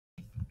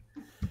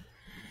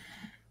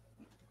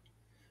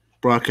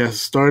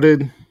Broadcast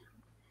started.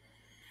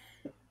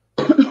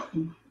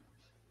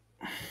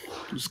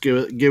 Just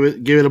give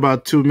it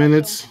about 2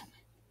 minutes.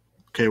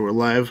 Okay, we're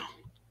live.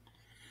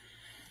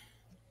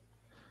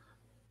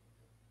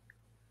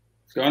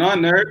 What's going on,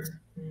 nerds?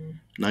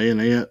 Not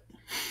yet.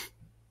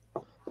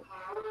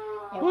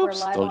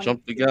 Oops, don't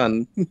jump the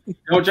gun.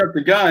 Don't jump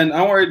the gun.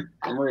 I'm ready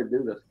to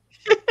do this.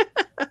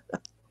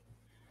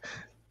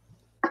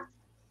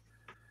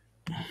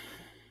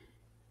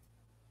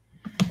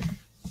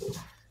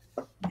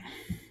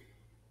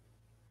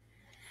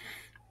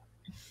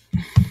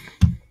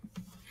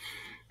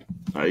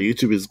 All right,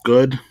 YouTube is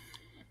good.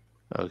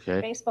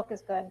 Okay. Facebook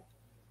is good.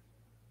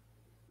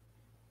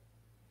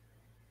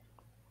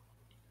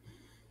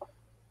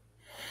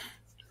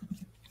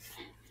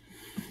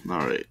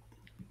 All right.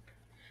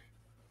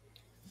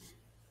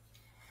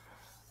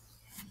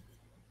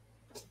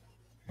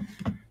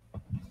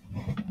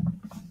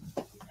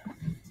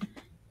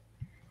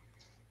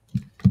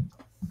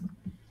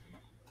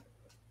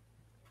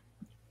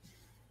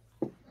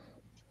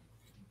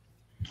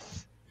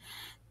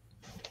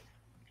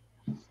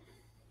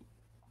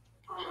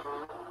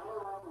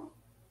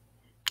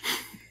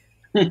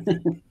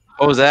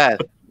 What was that?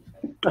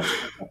 Is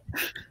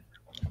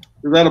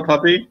that a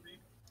puppy?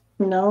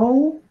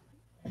 No.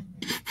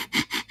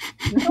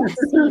 I don't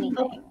see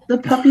anything. The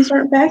puppies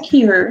aren't back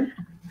here.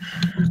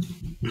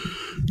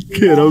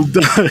 Kid, I'm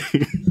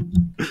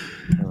dying.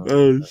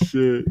 Oh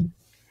shit.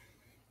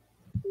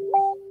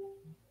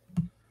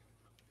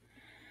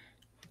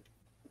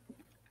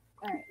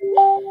 All right.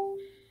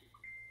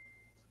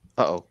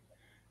 Uh-oh.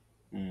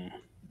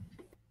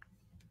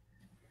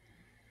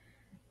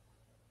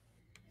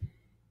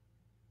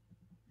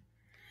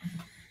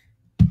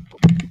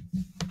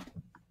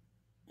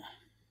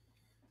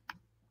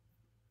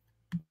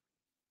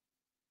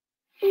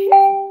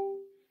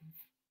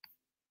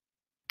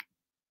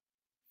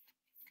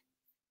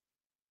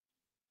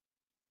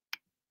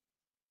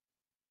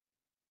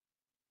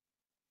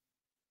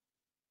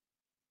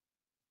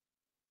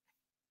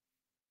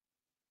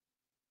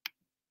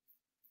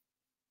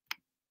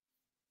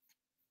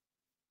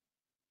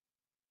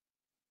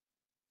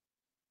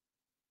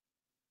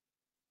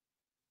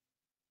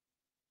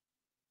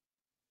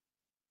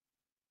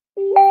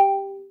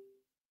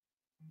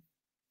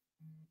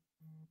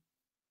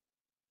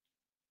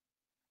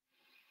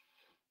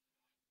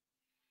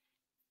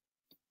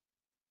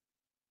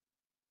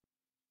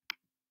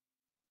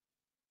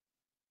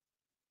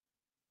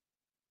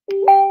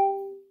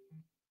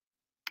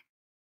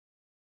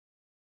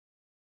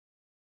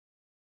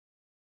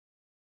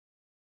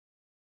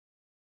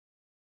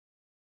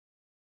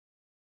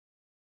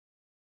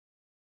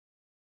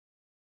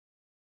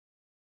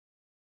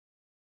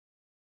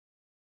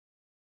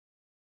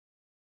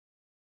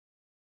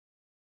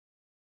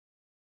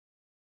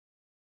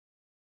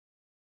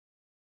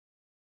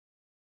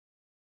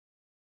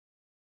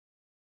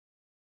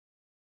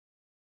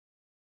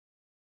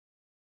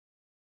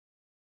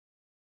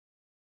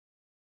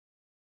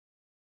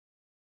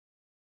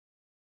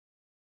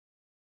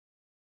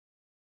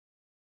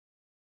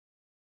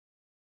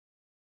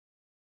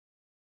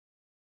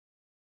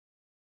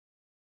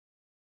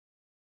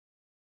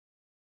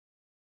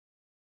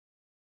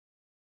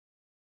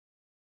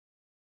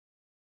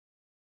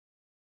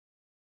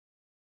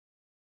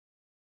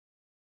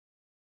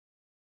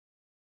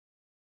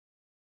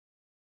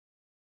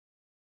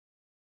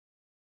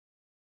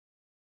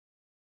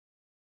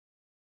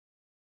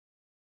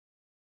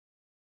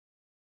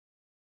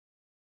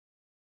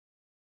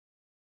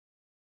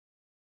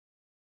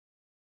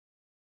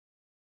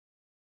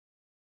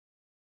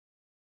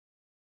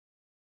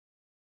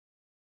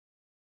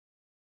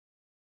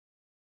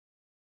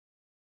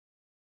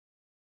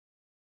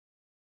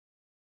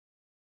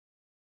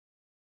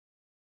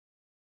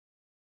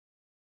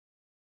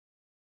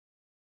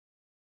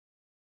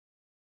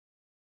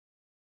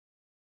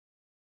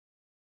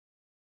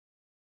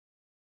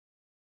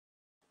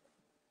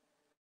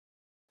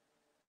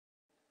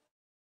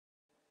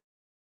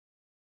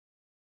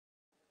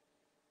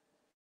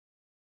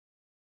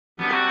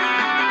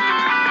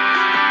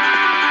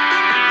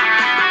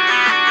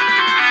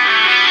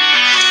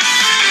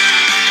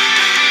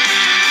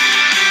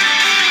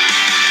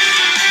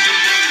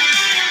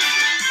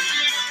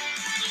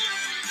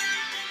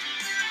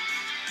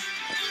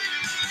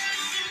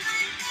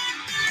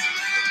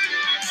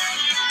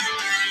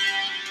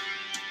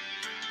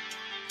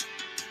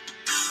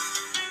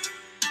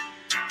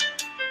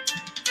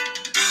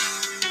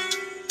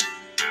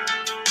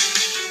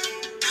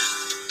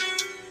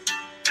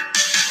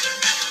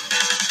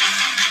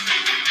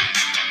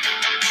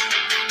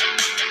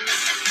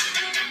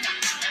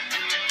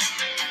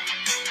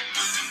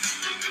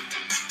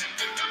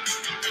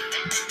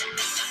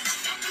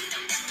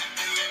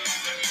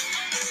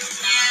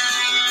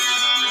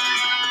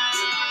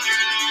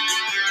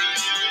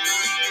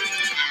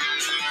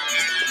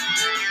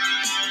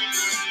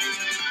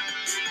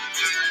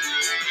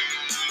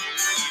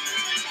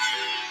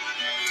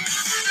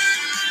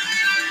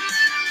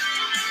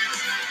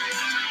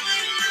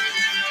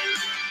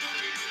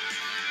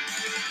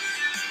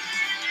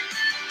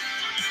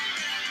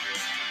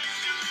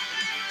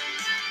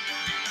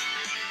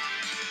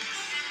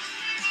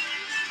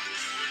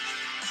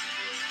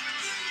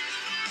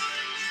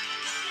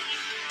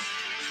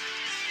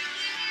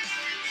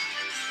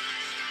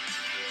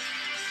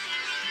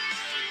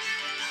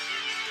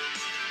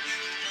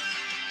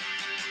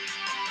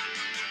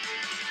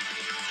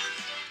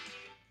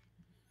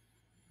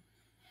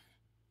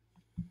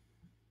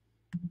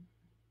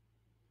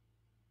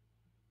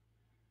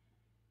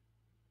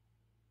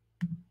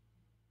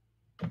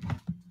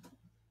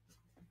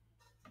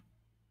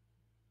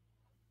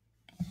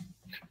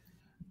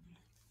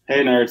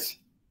 Hey, nerds.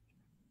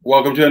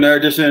 Welcome to another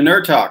edition of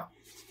Nerd Talk.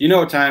 You know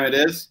what time it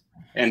is.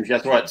 And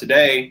guess what?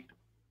 Today,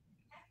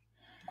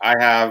 I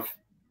have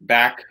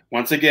back,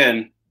 once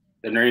again,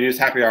 the Nerdy News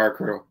Happy Hour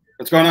crew.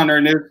 What's going on,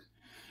 Nerd News?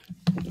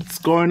 What's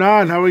going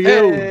on? How are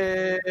you?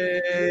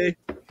 Hey.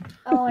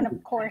 Oh, and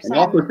of course, And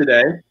also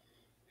today,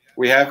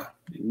 we have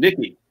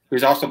Nikki,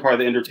 who's also part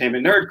of the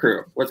Entertainment Nerd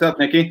crew. What's up,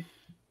 Nikki?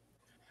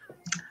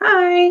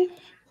 Hi.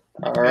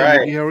 All Hey, right.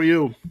 Nikki, how are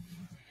you?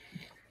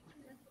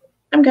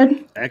 I'm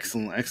good.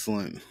 Excellent,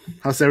 excellent.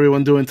 How's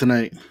everyone doing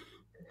tonight?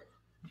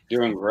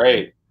 Doing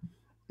great.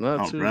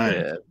 Not All too right.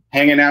 bad.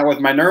 Hanging out with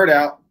my nerd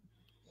out.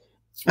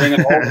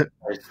 Swinging all over the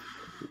place.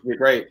 You're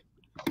great.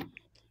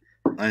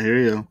 I hear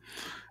you.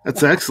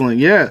 That's excellent.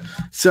 Yeah.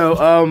 So,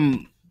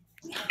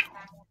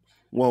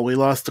 well, we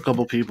lost a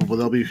couple people,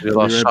 but We they'll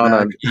lost be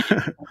right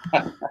Shawna.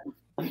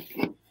 back.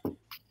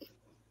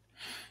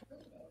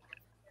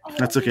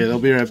 That's okay. They'll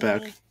be right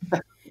back.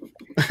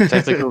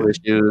 Technical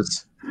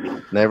issues.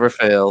 Never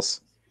fails.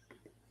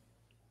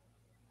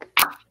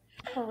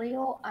 for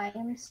real, I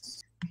am.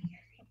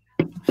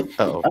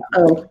 Oh.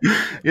 Oh,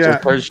 Yeah.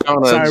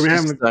 Shawna, Sorry,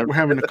 we're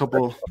having a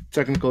couple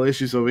technical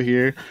issues over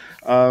here.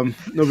 No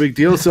big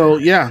deal. So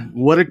yeah,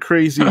 what a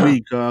crazy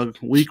week.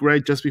 Week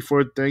right just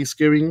before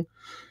Thanksgiving.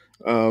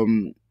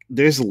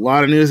 There's a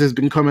lot of news that's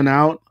been coming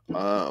out.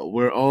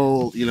 We're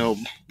all,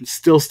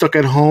 still stuck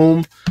at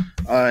home,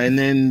 and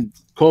then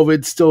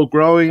COVID's still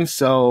growing.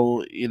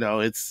 So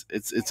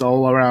it's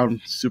all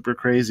around super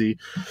crazy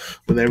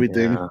with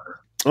everything. Yeah.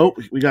 Oh,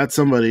 we got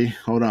somebody.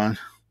 Hold on.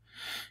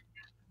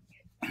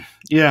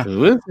 Yeah.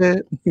 Who is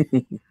it?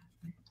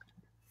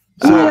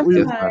 So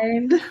we,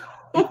 fine.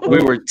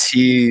 we were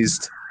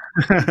teased.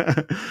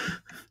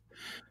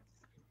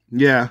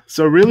 Yeah.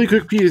 So really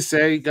quick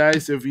PSA,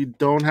 guys, if you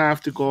don't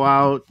have to go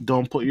out,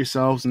 don't put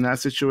yourselves in that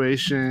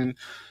situation.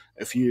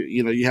 If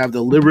you have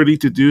the liberty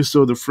to do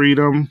so, the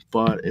freedom,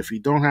 but if you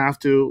don't have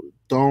to,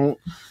 don't.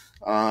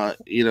 I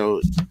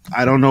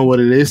don't know what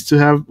it is to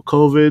have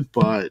COVID,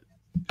 but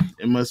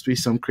it must be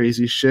some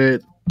crazy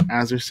shit,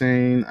 as they're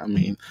saying. I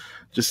mean,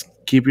 just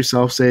keep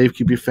yourself safe,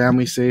 keep your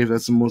family safe.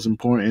 That's the most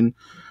important.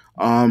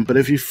 But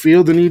if you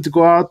feel the need to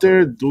go out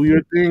there, do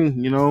your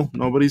thing.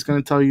 Nobody's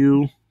gonna tell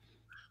you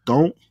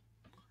don't.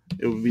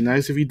 It would be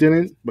nice if you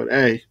didn't, but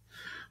hey,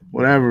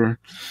 whatever.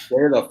 Stay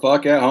the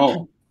fuck at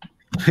home.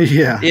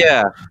 Yeah.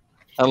 Yeah.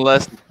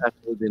 Unless it's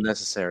absolutely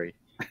necessary.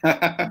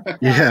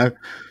 Yeah.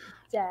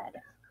 Dead.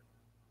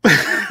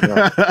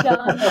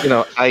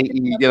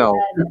 I.e.,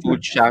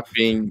 food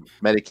shopping,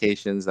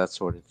 medications, that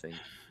sort of thing.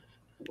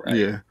 Right.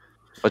 Yeah.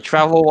 But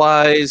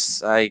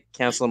travel-wise, I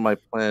canceled my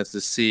plans to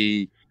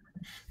see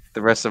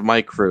the rest of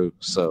my crew.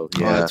 So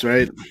yeah, Oh, that's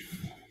right.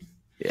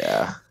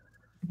 yeah,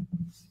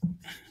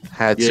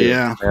 had to.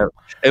 Yeah.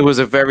 It was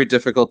a very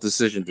difficult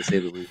decision to say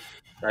the least.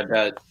 I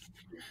bet.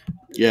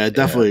 Yeah,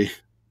 definitely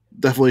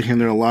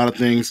hinder a lot of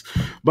things.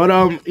 But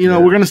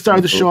we're gonna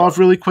start the show off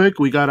really quick.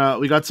 We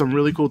got some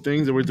really cool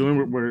things that we're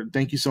doing. We're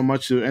thank you so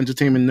much to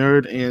Entertainment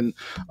Nerd and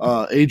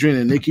Adrian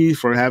and Nikki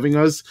for having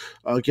us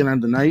again on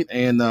tonight.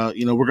 And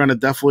we're gonna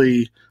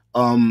definitely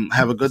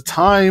have a good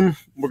time.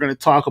 We're gonna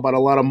talk about a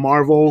lot of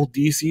Marvel,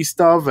 DC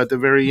stuff at the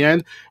very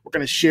end. We're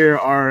gonna share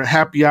our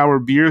happy hour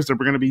beers that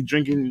we're gonna be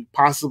drinking,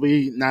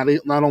 possibly not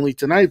only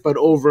tonight but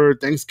over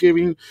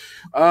Thanksgiving.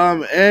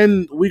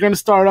 And we're gonna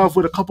start off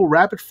with a couple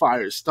rapid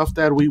fires, stuff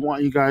that we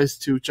want you guys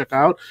to check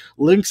out.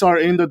 Links are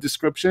in the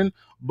description,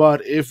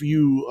 but if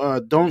you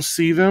don't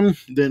see them,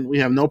 then we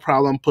have no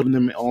problem putting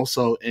them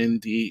also in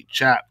the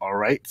chat. All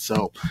right,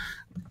 so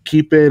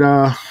keep it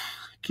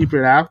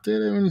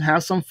active and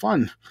have some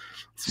fun.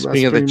 So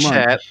Speaking of the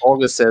chat,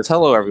 Olga says,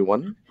 "Hello,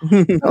 everyone."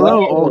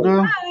 Hello,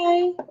 Olga.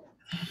 Hi.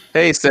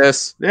 Hey,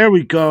 sis. There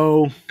we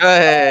go.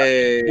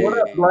 Hey. What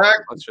up,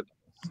 Black? What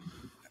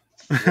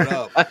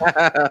up?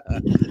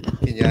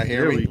 Can y'all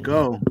hear There me? we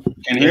go.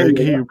 Can Yeah, hear I can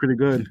you. hear you pretty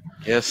good.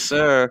 Yes,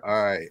 sir.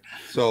 All right.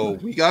 So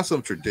we got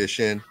some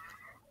tradition.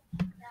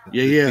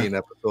 Yeah. In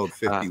episode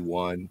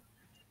 51.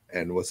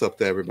 And what's up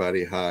to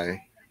everybody?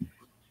 Hi.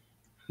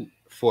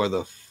 For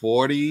the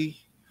 41st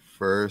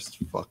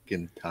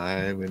fucking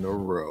time in a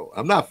row.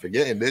 I'm not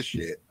forgetting this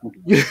shit. I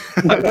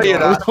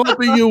was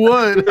hoping you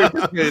would.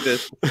 But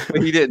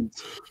he didn't.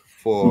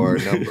 For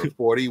number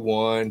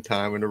 41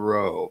 time in a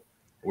row.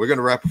 We're going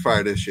to rapid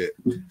fire this shit.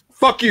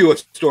 Fuck you,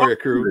 Astoria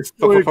crew.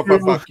 Astoria crew.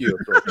 Fuck you.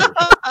 Astoria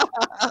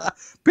crew.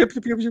 Pew,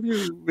 pew, pew, pew,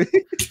 pew.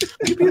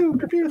 Pew, pew,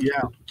 pew,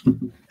 pew.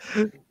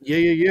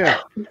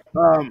 Yeah.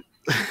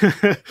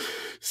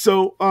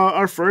 So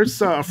our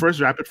first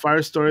rapid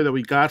fire story that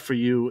we got for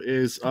you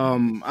is I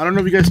don't know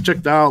if you guys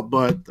checked out,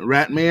 but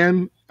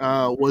RatMan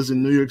was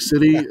in New York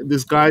City.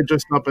 This guy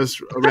dressed up as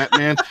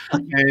RatMan,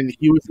 and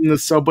he was in the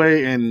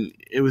subway, and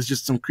it was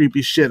just some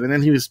creepy shit. And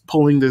then he was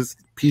pulling this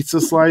pizza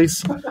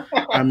slice.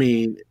 I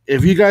mean,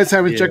 if you guys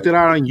haven't checked it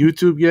out on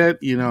YouTube yet,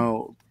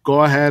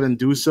 go ahead and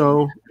do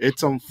so.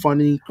 It's some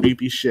funny,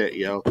 creepy shit,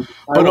 yo.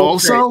 But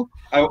also,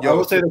 I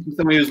will say this to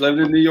somebody who's lived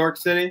in New York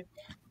City.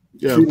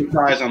 Yeah. True to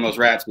size on those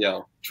rats,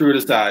 yo. True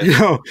to size.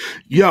 Yo,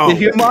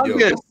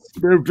 Humongous.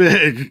 They're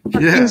big.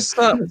 That Yeah. thing's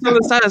from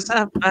the size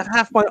of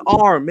half my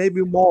arm,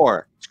 maybe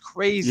more. It's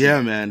crazy.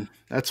 Yeah, man.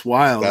 That's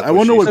wild. That's I what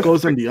wonder she what said.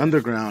 goes on the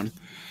underground.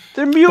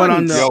 They're But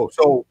on mutants.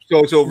 the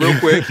So real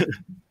quick,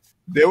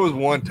 there was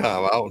one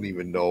time I don't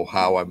even know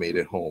how I made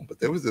it home, but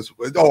there was this.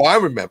 Oh, I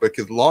remember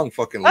because Long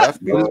fucking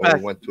left me Who's when we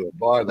back? went to a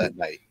bar that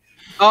night.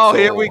 Oh, So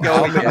here we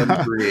go.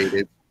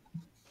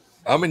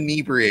 I'm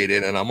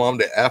inebriated, and I'm on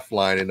the F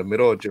line in the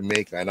middle of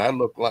Jamaica, and I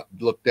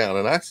look down,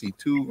 and I see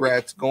two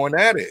rats going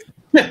at it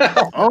right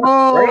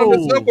on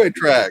the subway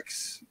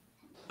tracks.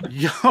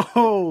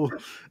 Yo,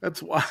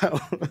 that's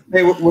wild.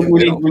 Hey, when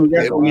you have to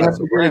get it in,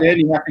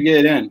 you have to get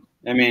it in.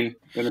 I mean,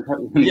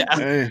 Yeah.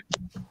 Hey,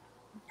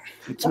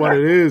 that's what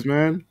it is,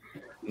 man.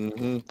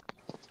 Mm-hmm.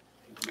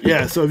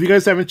 Yeah, so if you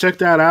guys haven't checked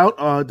that out,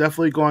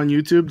 definitely go on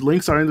YouTube.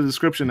 Links are in the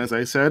description, as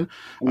I said.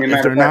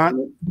 If they're not,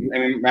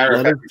 matter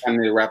of fact, I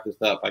need to wrap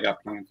this up. I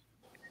got plans.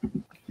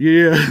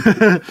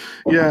 yeah,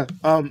 yeah.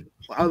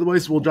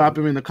 Otherwise, we'll drop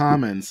them in the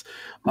comments.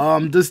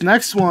 This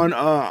next one,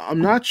 I'm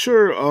not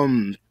sure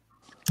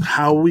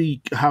how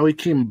it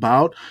came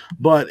about,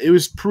 but it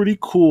was pretty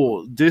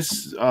cool.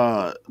 This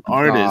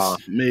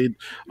artist made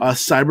a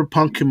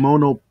CyberPunk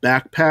Kimono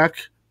backpack,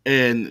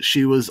 and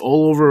she was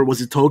all over.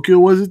 Was it Tokyo?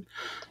 Was it?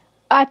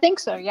 I think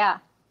so, yeah.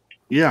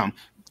 Yeah,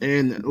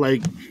 and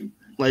like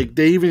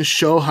they even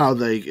show how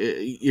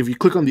if you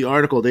click on the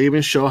article, they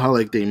even show how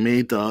they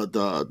made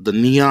the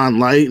neon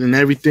light and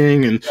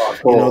everything, and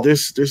cool.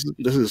 there's a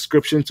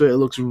description to it. It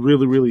looks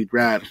really, really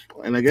rad,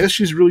 and I guess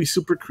she's really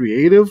super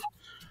creative.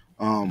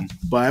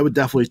 But I would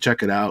definitely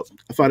check it out.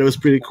 I thought it was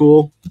pretty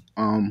cool.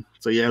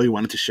 So yeah, we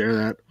wanted to share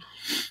that.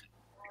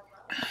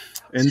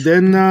 And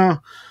then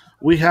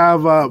we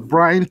have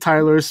Brian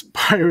Tyler's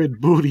Pirate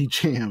Booty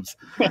Jams.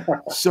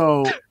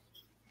 So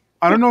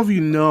I don't know if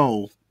you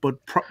know, but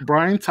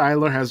Brian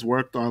Tyler has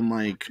worked on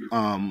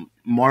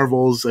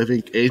Marvel's, I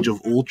think, Age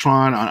of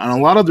Ultron, on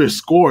a lot of their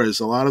scores,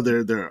 a lot of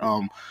their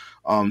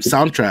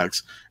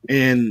soundtracks.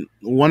 And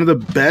one of the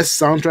best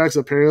soundtracks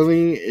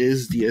apparently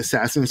is the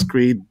Assassin's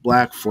Creed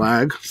Black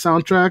Flag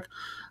soundtrack.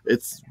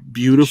 It's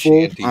beautiful.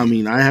 Shanty. I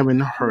mean, I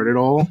haven't heard it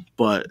all,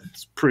 but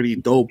it's pretty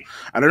dope.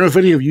 I don't know if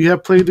any of you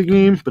have played the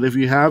game, but if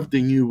you have,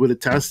 then you would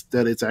attest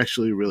that it's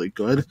actually really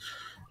good.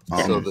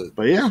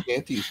 But yeah,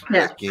 Shanties in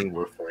this game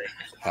were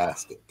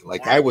fantastic.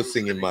 Like I was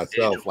singing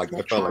myself, like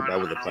I felt like I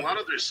was a lot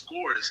of their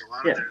scores, a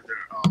lot Yeah.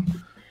 of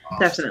their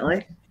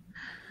Definitely.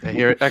 I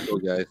hear it echo,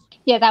 guys.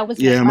 Yeah, that was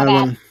yeah, my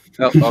my bad.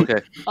 Oh,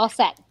 okay. All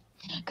set.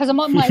 Because I'm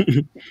on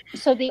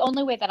so the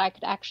only way that I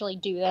could actually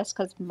do this,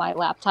 because my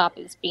laptop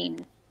is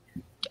being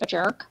a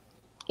jerk,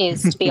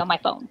 is to be on my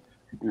phone.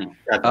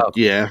 Oh,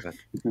 yeah.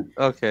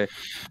 okay.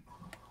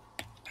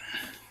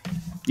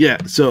 Yeah,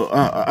 so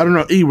I don't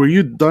know. E, were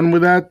you done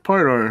with that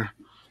part, or?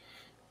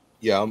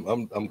 Yeah,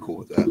 I'm cool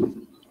with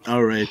that.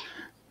 All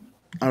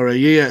right,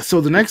 yeah. So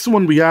the next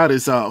one we got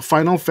is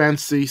Final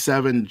Fantasy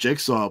VII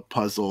Jigsaw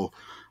Puzzle.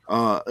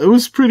 It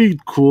was pretty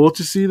cool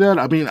to see that.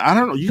 I mean, I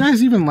don't know. You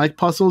guys even like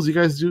puzzles? You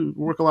guys do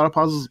work a lot of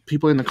puzzles?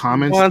 People in the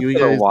comments, Once you in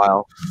guys, a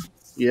while.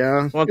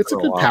 yeah, it's a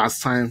good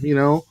pastime.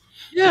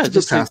 Yeah, it's a good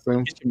just to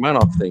pastime. get your mind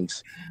off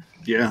things.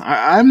 Yeah,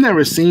 I've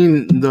never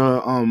seen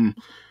the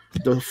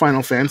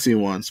Final Fantasy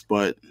ones,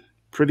 but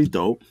pretty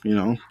dope.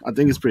 I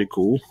think it's pretty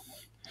cool.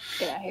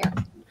 Get out of here.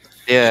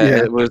 Yeah,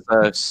 Yeah. it was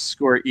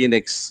Square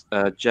Enix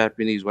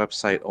Japanese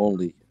website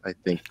only, I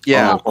think.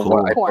 Yeah, Oh, from cool.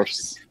 what I Of course.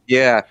 posted.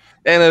 Yeah,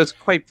 and it was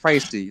quite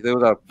pricey. There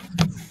was a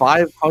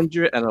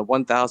 500 and a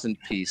 1,000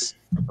 piece.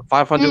 The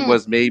 500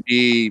 was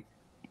maybe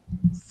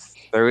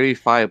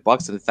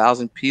 $35, and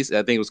 1,000 piece. I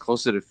think it was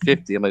closer to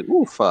 50. I'm like,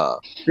 oof.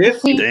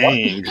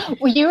 Dang.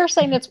 Well, you were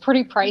saying it's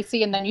pretty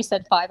pricey, and then you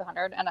said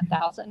 500 and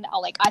 1,000.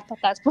 I thought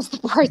that was the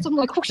price. I'm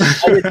like, oh, shit.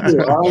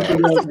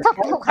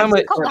 How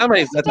much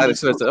is that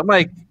expensive? I'm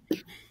like,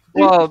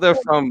 well, they're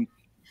from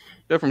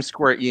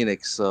Square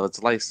Enix, so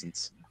it's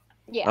licensed.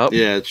 Yeah. Oh,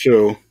 Yeah,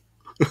 true.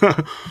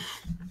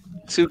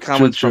 two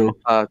comments True.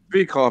 from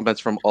 3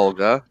 comments from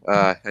Olga.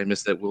 I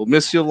missed it. We'll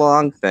miss you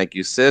long. Thank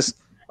you, sis.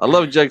 I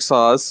love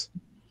jigsaws.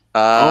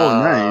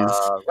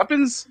 Nice.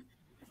 Weapons.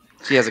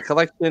 She has a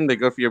collection. They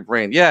go for your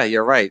brain. Yeah,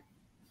 you're right.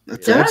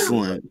 That's Yeah.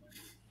 excellent.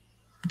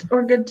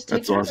 Or good to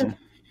take That's care of. awesome.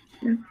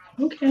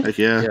 Okay. Heck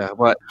yeah. Yeah,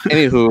 but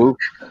anywho,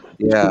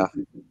 yeah,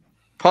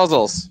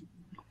 puzzles.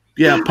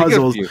 Yeah, Good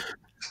puzzles. for you.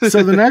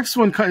 So the next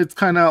one, it's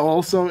kind of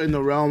also in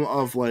the realm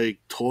of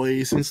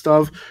toys and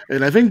stuff,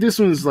 and I think this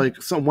one's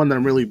someone that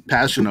I'm really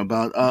passionate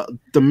about.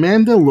 The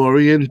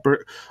Mandalorian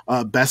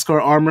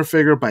Beskar armor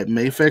figure by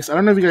Mayfix. I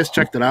don't know if you guys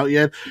checked it out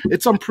yet.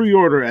 It's on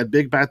pre-order at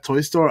Big Bad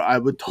Toy Store. I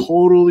would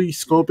totally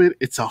scope it.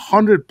 It's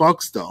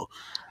 $100 though,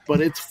 but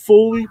it's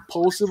fully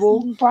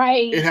pulsable.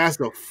 Right. It has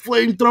the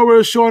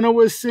flamethrower Shawna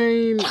was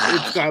saying.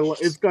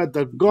 It's got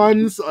the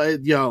guns,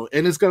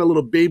 and it's got a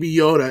little baby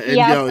Yoda. And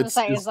Yeah, I yo, was gonna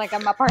say, it's like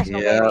my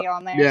personal Yeah. baby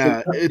on there.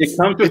 yeah, It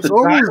comes with it's the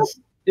always size?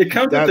 It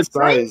comes that with the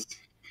size.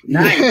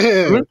 Nice.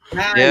 Yeah,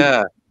 Nice.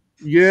 Yeah,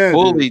 yeah,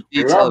 fully Love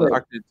detailed, it.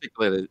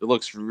 articulated. It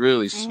looks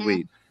really Mhm.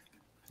 sweet.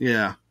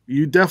 yeah.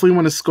 you definitely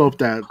want to scope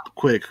that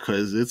quick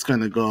because it's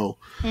gonna go.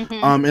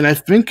 Mhm. And I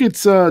think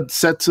it's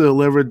set to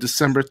deliver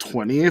December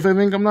 20th. I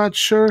think I'm not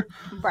sure.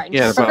 Right.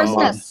 Yeah, Just for about a month.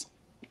 Christmas.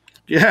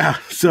 Yeah,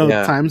 so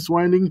Yeah. time's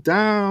winding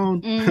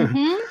down.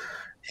 Mhm.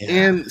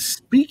 And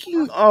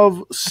speaking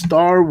of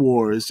Star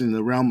Wars in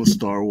the realm of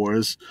Star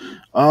Wars,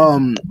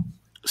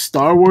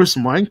 Star Wars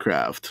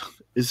Minecraft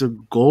is a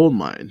gold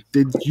mine.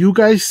 Did you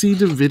guys see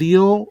the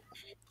video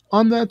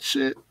on that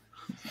shit?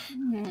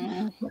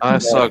 Mm. I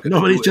saw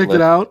Nobody checked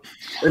it out.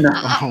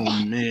 Oh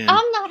I, man.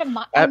 I'm not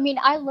a. I mean,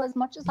 as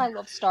much as I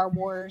love Star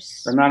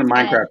Wars. I'm not a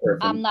Minecraft and person.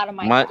 I'm not a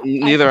Minecraft.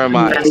 Neither am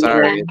I.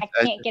 Sorry,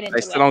 I can't get into I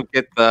it. still don't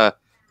get the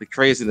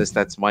craziness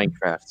that's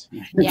Minecraft.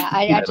 Yeah,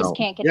 I just don't.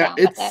 can't get Yeah, down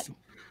with it.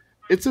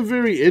 it's a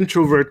very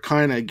introvert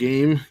kind of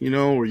game,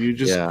 where you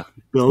just Yeah.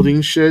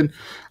 building shit.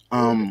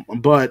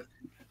 But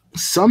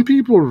some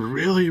people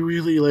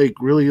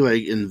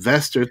really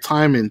invest their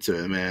time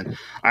into it, man.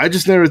 I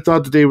just never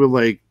thought that they would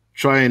like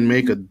try and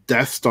make a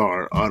Death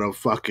Star out of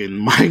fucking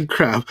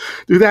Minecraft.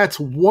 Dude, that's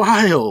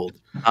wild.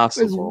 That's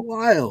Possible.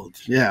 wild.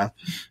 Yeah.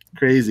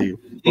 Crazy.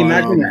 Can you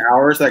imagine the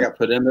hours that got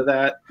put into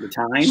that? The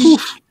time? I know.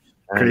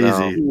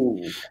 Crazy.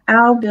 Ooh.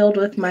 I'll build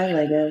with my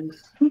Legos.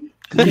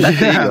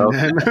 Yeah, go.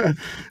 man.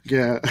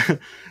 Yeah.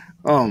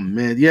 Oh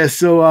man, yeah.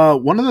 So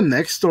one of the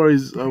next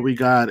stories we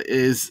got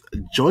is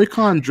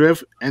Joy-Con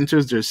Drift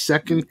enters their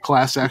second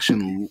class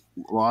action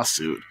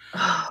lawsuit,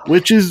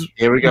 which is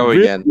Here we go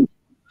really- again.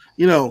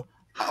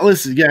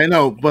 Listen, yeah, I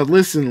know, but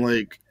listen,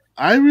 like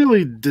I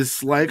really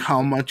dislike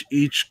how much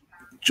each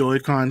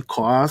Joy-Con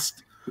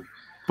cost.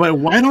 But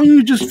why don't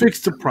you just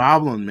fix the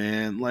problem,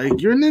 man?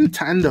 Like you're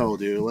Nintendo,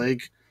 dude.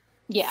 Like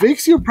Yeah.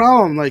 fix your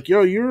problem. Like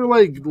you're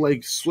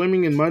like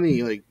swimming in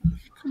money. Like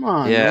come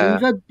on, man. Yeah. You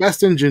got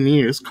best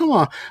engineers. Come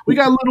on. We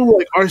got little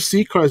like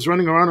RC cars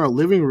running around our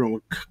living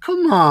room.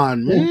 Come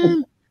on,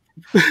 man.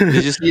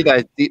 Did you see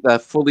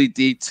that fully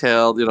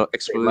detailed,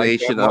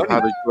 explanation of how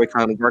the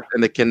Joy-Con worked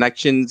and the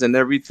connections and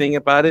everything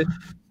about it?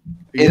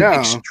 In Yeah.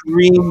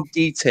 extreme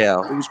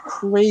detail. It was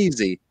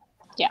crazy.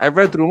 Yeah. I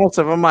read through most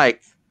of them. I'm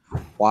like,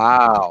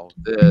 wow,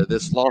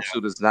 this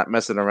lawsuit is not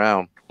messing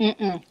around.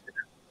 Mm-mm.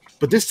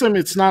 But this time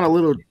it's not a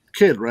little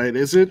kid, right?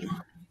 Is it?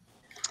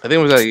 I think it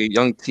was like a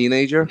young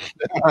teenager. Okay.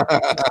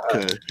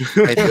 I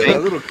Yeah,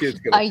 think. little kids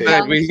A gonna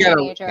young we gotta-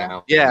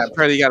 teenager. Yeah,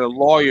 apparently you got a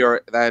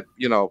lawyer that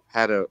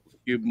had a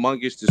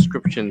humongous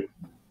description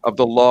of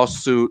the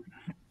lawsuit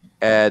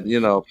and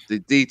the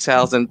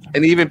details and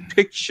even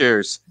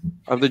pictures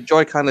of the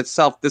Joy-Con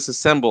itself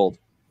disassembled.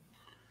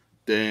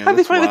 Damn. How did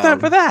they that's find the time wild.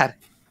 for that?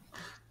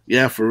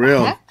 Yeah, for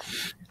real.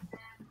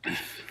 Okay.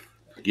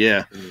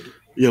 Yeah.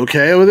 You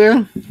okay over there?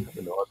 an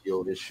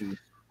audio issue.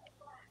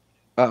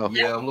 Oh,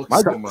 Yeah, I'm looking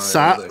My- for my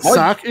Sock other-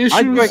 sock issues?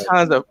 my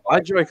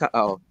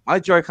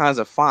Joy-Cons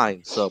are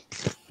fine. So,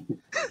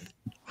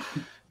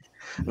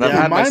 and I've Yeah,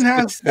 had my mine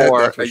has- Switch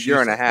for That's a what she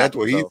year and a said. half. That's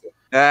what he so- said.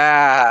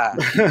 Ah,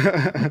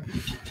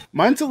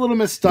 Mine's a little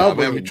messed No, up I'm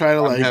when we having- try to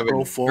I'm like having- go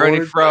Ernie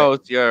forward.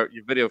 froze. Your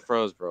video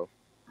froze, bro.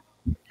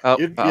 Oh,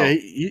 Yeah,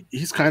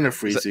 he's kind of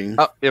freezing.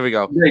 oh, here we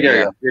go.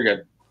 You're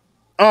good.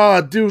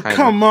 Oh, dude, Kinda.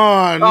 come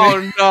on.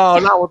 man. Oh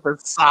no, not with the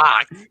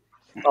sock.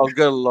 Oh,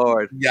 good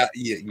lord. Yeah,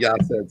 y'all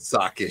said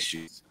sock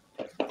issues.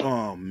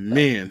 Oh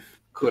man.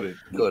 Couldn't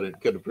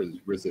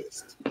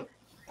resist. Oh,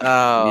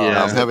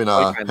 Yeah. I'm having a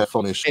Okay.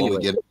 headphone issue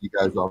Anyway. to get you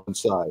guys off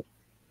inside.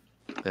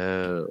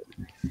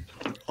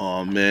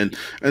 Oh man.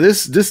 And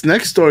this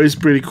next story is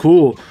pretty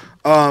cool.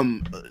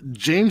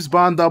 James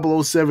Bond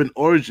 007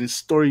 origin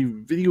story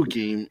video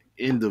game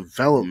in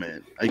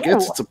development. I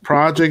guess it's a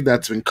project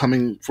that's been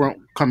coming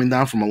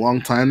down from a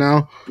long time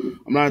now.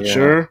 I'm not Yeah.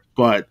 sure,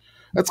 but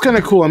that's kind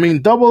of cool. I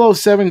mean,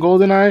 007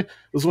 GoldenEye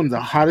was one of the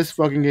hottest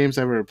fucking games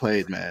I've ever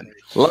played, man.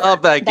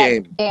 Love that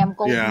game. That damn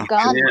golden Yeah.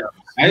 gun.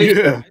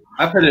 Yeah.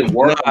 I put in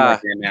work on Nah.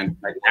 that game, man.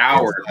 Like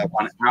hours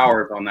upon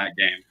hours on that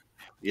game.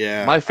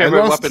 Yeah. My I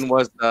favorite lost- weapon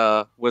was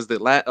the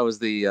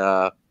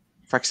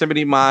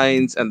proximity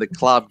mines and the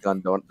cloud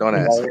gun. Don't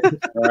ask.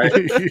 All right.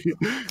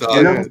 So,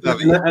 You know, I I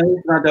mean,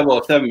 it's not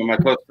 007, but my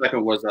close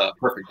second was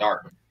Perfect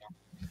Dark.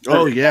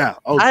 Oh yeah.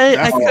 Oh, I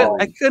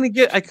definitely. couldn't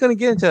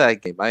get into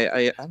that game.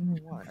 I don't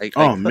know why. I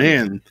Oh couldn't.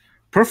 man.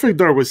 Perfect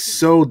Dark was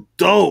so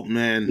dope,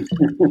 man.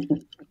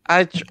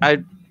 I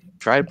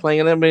tried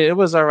playing it. I mean, it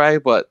was all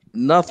right, but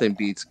nothing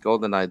beats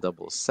GoldenEye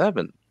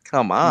 007.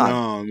 Come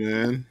on. No,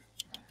 man.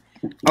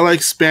 I like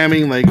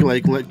spamming,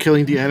 like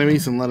killing the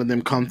enemies and letting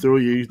them come through.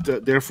 You're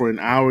there for an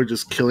hour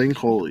just killing.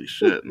 Holy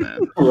shit, man!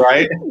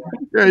 Right?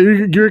 Yeah,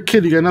 you're a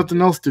kid. You got nothing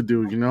else to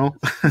do, you know.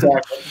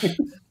 Exactly.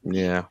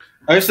 Yeah.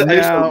 I used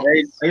Now-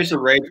 to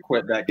rage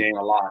quit that game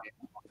a lot.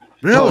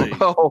 Really?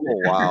 Oh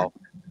wow.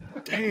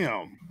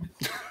 Damn.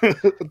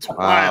 It's Wow.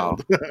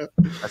 wild.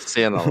 That's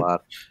saying a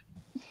lot.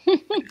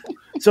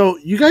 So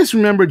you guys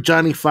remember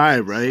Johnny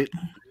Five, right?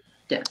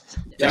 Yes.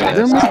 Yeah.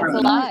 Them- It's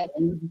alive.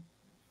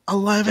 A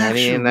live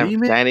Danny action and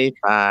remake. Danny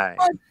Five.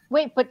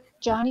 Wait, but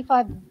Johnny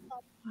Five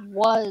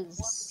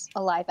was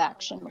a live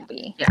action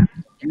movie.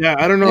 Yeah,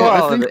 I don't know.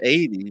 Well, I in think the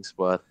 80s,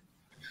 but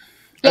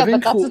Yeah, think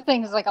but that's cool- the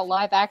thing is like a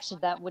live action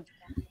that would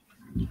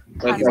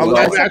kind A of live looks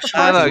like the action-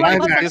 first one live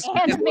was an It's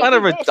kind of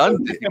animated.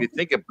 redundant if you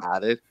think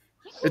about it.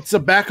 It's a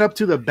backup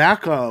to the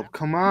backup.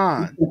 Come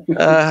on.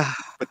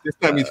 But this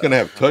time he's gonna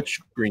have touch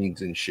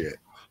screens and shit.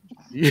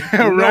 Yeah,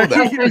 You know right.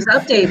 that. It's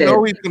You updated.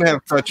 know he's gonna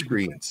have touch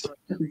screens.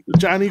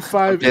 Johnny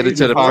 5 Get it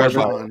to the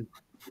Farfan.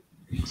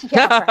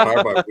 Yeah, right.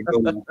 Powered by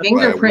Windows,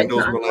 Fingerprint to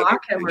Windows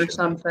unlock him or Realization.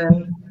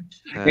 something.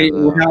 Hey,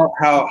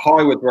 how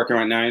Hollywood's working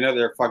right now, you know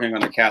they're fucking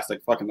going to cast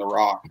like fucking The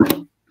Rock.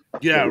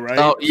 Yeah, right.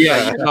 Oh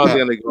yeah, you know they're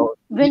gonna go.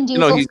 Vin You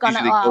know, Diesel's he's gonna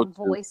usually go-to.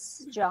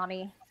 voice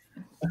Johnny.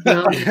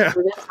 No, Yeah.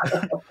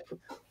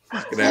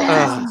 He's gonna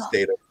have Jason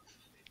Statham.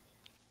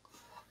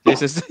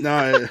 This is,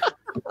 No,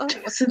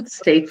 Jason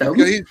Statham.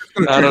 He's just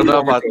gonna I don't turn know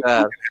it over about to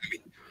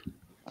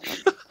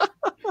that.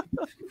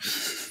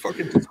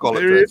 Fucking just call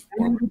it there is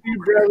Transformer.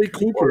 Bradley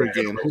Cooper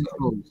again.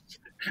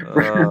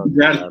 Oh,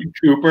 Bradley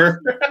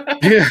Cooper.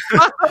 Yeah,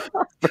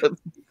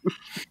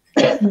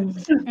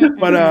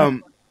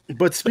 Mm-mm.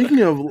 but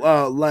speaking of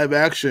live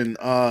action,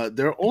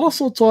 they're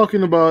also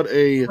talking about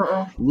a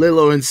Uh-uh.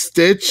 Lilo and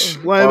Stitch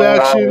live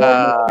action. And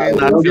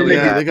not look at feeling Nikki,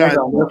 that. they got.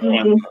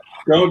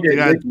 Don't get They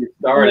got- Nikki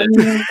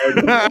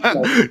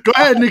started. Go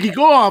ahead, Nikki.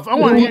 Go off. I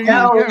want to hear you.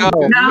 No. Yeah.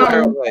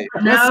 No. Wait.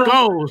 Let's No,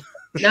 go.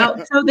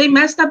 no. So they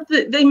messed up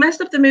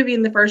the movie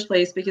in the first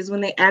place because when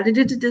they added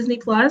it to Disney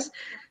Plus,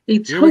 they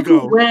Here we took go.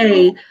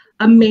 away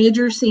a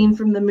major scene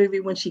from the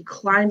movie when she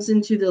climbs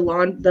into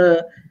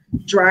the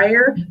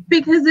dryer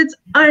because it's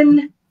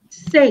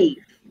unsafe.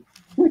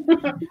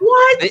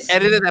 What? They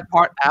edited that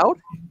part out.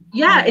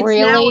 Yeah, it's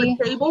Really?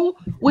 now a table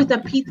with a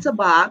pizza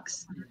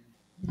box.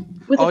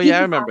 Oh, yeah,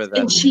 I remember that.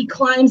 And she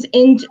climbs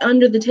in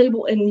under the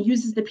table and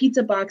uses the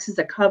pizza box as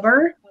a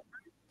cover.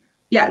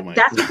 Yeah, Oh my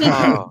that's what they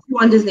God. did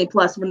on Disney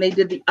Plus when they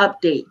did the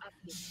update.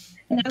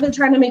 And now they're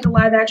trying to make a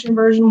live action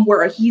version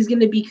where he's going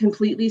to be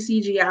completely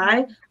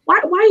CGI. Why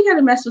you got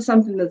to mess with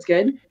something that's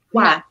good?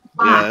 Why?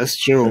 Yeah, that's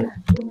true.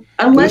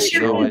 Unless That's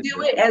you're true. going to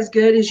do it as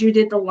good as you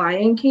did The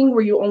Lion King,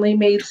 where you only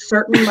made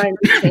certain minor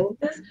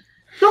changes,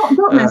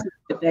 don't mess with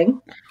the thing.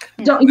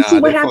 Don't you Nah, see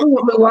what they happened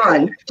with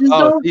Mulan? Just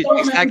Oh, don't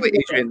mess exactly, with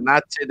the thing. Adrian.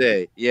 Not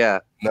today. Yeah,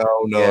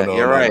 No, yeah,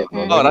 you're right.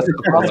 no, Oh, that's a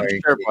no, awesome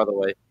shirt, by the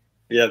way.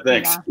 Yeah,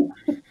 thanks.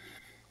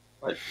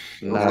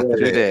 Not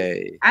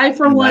today. I,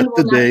 for one, Not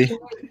will not today. do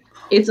it.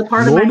 It's a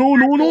part No, of my no,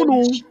 no, no,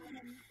 no. package.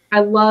 I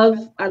love.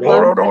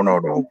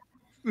 no.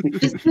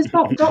 Just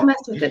don't mess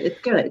with it.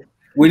 It's good.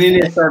 We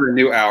need to start a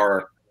new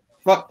hour.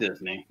 Fuck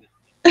Disney.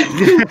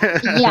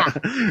 Yeah.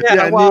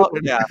 Yeah, well,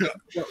 new- yeah,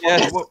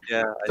 yes,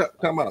 yeah.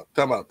 Time out.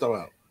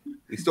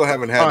 We still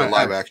haven't had All a right,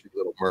 live action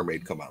Little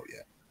Mermaid come out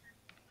yet.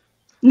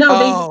 No,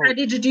 Oh. they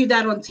decided to do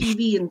that on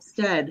TV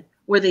instead,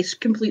 where they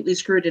completely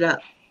screwed it up.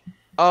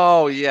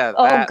 Oh yeah.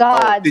 Oh, That,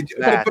 God. Did you,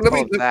 that. but let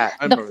me, Oh, that.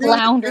 I The remember that.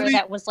 flounder Really?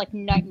 that was like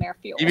nightmare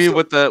fuel. You mean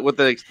with the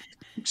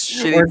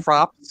shitty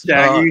props?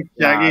 Shaggy,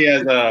 Oh, Shaggy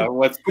God. as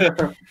what's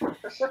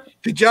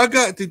did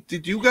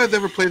you guys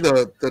ever play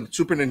the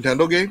Super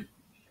Nintendo game?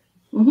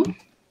 Mhm.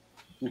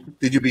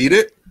 Did you beat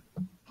it?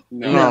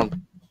 No.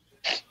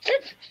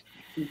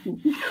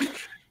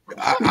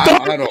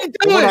 I don't know.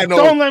 Do What I it. know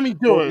Don't let me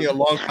do told me a it.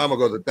 long time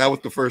ago that was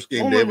the first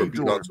game Don't they let ever me beat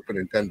do on it. Super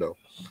Nintendo.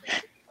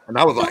 And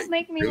I was like, Don't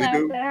make me really, laugh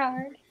dude? that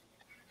hard.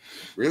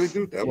 Really,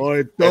 dude? That was,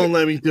 Lord, don't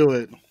let me do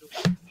it.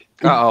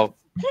 Uh-oh.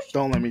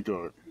 Don't let me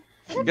do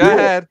it. Go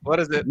ahead.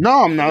 What is it?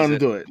 No, I'm not What is gonna it?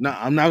 do it. No,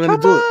 I'm not gonna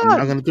Come do it. I'm on.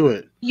 not gonna do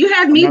it. You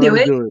had I'm me not do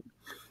gonna it. do it.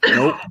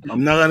 Nope,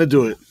 I'm not gonna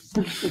do it.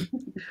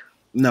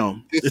 No,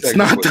 this it's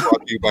segment not. was The,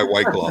 brought to you by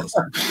White Claws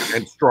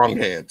and Strong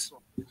Hands.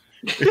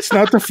 it's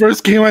not the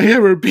first game I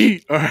ever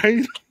beat. All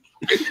right.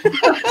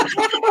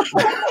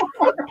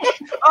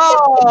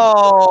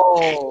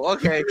 Oh,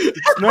 okay.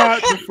 It's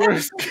not the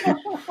first game.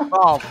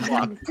 Oh,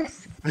 fuck.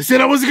 I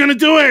said I wasn't gonna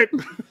do it.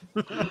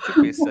 Took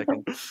me a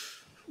second.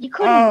 You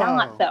couldn't Oh.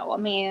 not though. I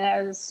mean,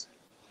 it was.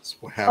 That's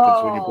what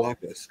happens when you Oh. block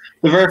us.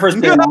 the very first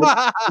game.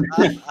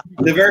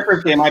 The very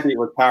first game I beat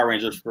was Power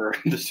Rangers for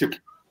the Super.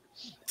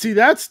 See,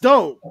 that's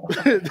dope.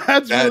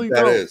 That's really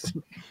That dope. is.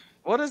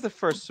 What is the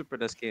first Super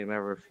NES game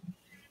ever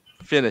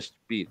finished?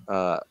 Beat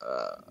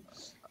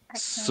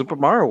Super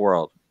Mario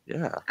World.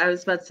 Yeah. I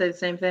was about to say the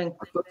same thing.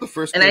 I thought the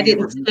first And I game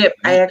you didn't ever skip.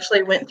 beat- I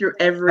actually went through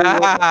every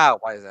one.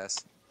 Why is this?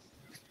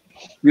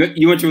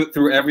 You went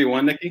through every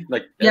one, Nikki?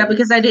 Like Yeah,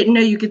 because I didn't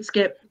know you could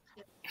skip.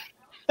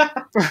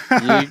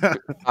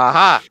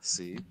 Aha.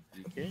 See.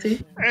 You can.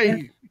 See?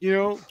 Hey, you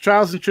know,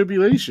 trials and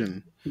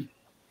tribulation.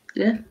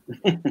 Yeah.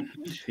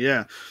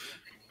 Yeah.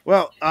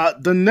 Well,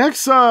 the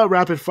next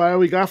rapid fire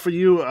we got for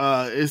you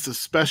is a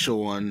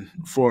special one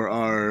for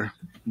our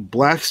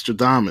Black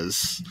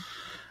Stradamus.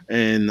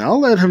 And I'll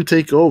let him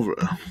take over.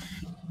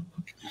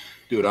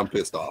 Dude, I'm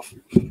pissed off.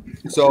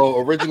 So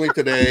originally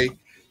today,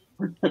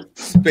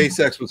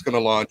 SpaceX was going to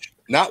launch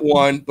not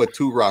one, but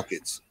 2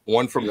 rockets,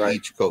 one from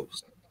each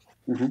coast.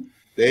 Mhm.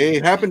 They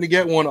happened to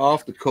get one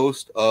off the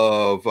coast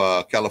of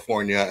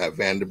California at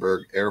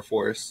Vandenberg Air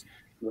Force,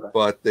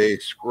 but they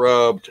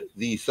scrubbed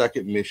the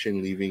second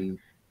mission leaving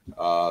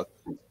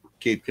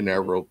Cape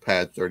Canaveral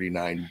Pad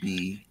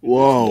 39B.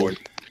 Whoa.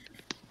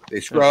 They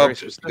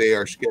scrubbed.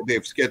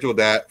 They've scheduled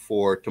that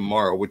for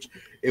tomorrow, which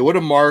it would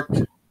have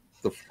marked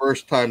the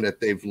first time that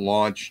they've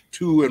launched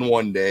 2 in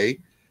one day.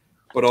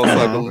 But also,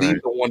 I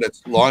believe the one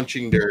that's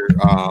launching their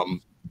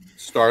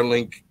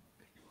Starlink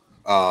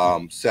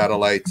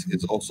satellites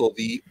is also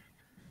the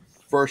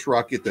first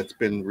rocket that's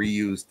been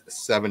reused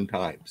 7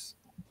 times.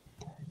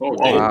 Oh,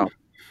 wow.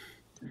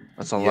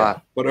 That's a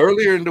lot. But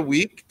earlier in the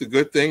week, the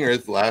good thing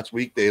is last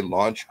week they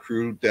launched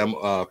Crew-1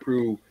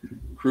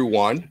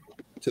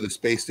 to the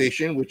space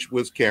station, which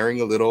was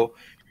carrying a little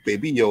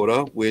baby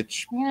Yoda,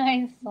 which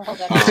I saw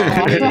that.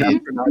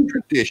 astronaut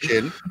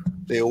tradition.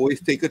 They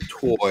always take a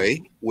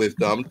toy with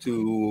them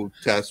to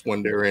test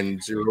when they're in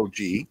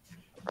 0G.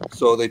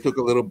 So they took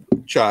a little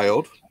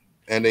child,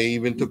 and they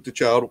even took the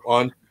child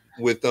on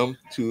with them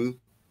to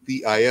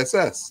the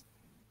ISS.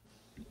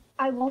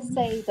 I will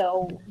say,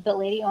 though, the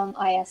lady on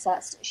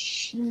ISS,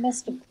 she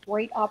missed a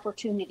great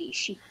opportunity.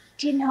 She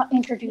did not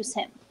introduce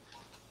him.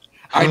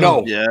 I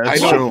know. Yeah, I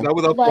know. I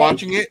was up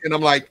watching it, and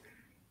I'm like,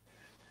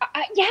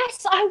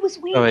 yes, I was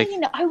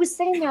waiting. I was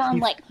sitting there. I'm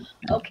like,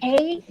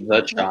 okay,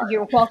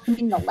 you're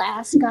welcoming the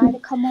last guy to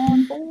come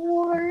on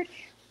board.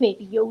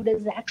 Baby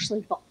Yoda's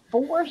actually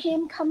before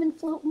him coming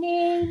floating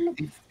in.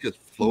 He just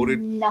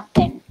floated.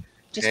 Nothing.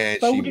 Just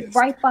floated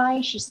right by.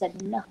 She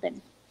said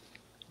nothing.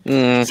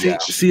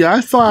 See,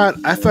 I thought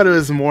it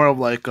was more of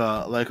like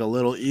a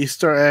little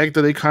Easter egg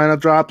that they kind of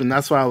dropped, and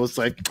that's why I was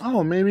like,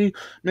 oh, maybe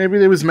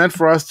it was meant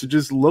for us to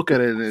just look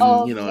at it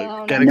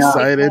and get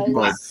excited.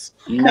 But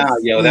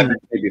that man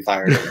should be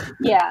fired.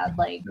 Yeah,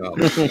 like no,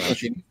 she needs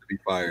to be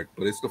fired.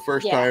 But it's the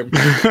first time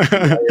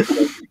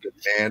the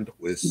band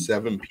with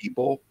 7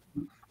 people.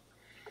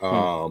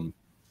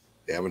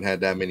 They haven't had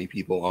that many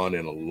people on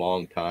in a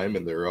long time,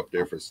 and they're up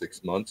there for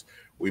 6 months.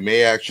 We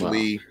may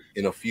actually,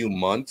 in a few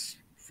months,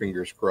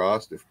 fingers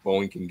crossed, if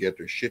Boeing can get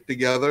their shit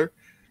together,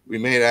 we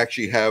may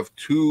actually have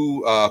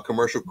 2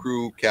 commercial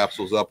crew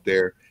capsules up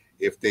there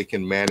if they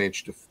can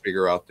manage to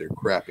figure out their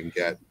crap and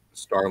get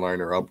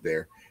Starliner up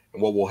there.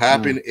 And what will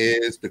happen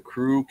is the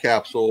crew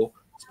capsule,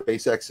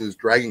 SpaceX's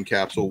Dragon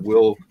capsule,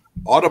 will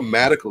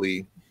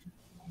automatically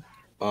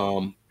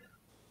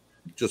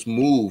just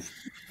move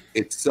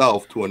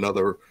itself to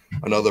another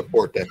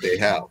port that they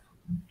have.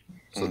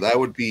 So that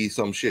would be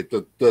some shit.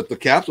 The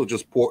capsule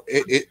just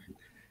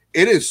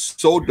it is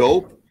so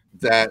dope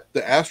that the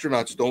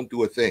astronauts don't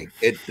do a thing.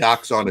 It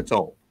docks on its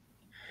own.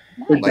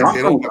 Like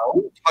they don't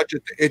touch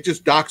it. It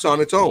just docks on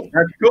its own.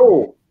 That's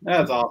cool.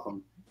 That's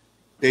awesome.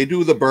 They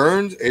do the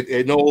burns.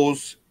 It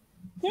knows,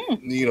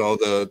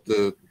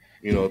 the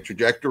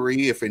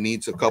trajectory. If it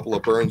needs a couple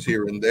of burns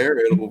here and there,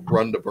 it'll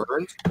run the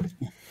burns,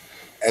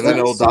 and then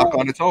it'll dock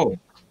on its own.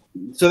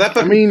 So that's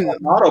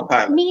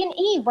autopilot. Me and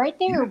E right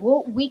there.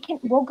 We'll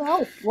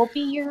go. We'll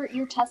be your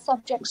test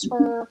subjects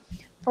for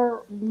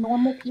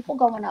normal people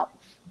going up.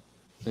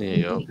 There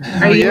you go.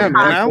 Are you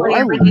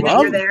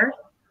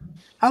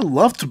I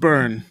love to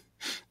burn.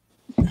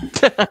 I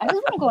just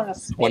want to go on a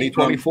space.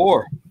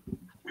 2024.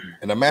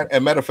 And a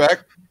matter of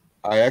fact,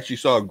 I actually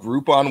saw a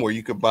Groupon where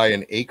you could buy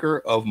an acre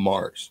of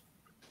Mars.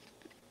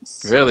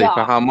 Really?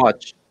 For how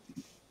much?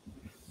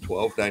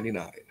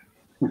 $12.99.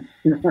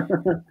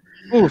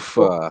 Oof.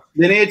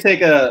 They need to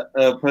take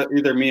put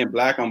either me and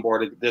Black on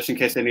board just in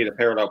case they need a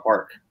parallel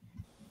park.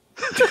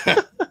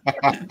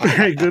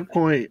 Very good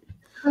point.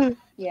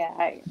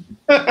 Yeah.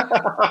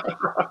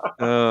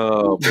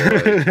 Oh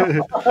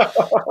boy.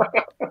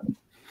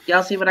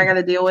 Y'all see what I got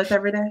to deal with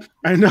every day?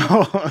 I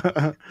know.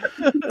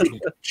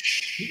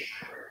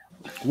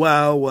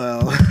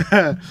 Well.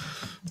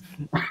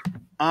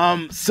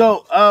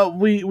 So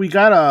we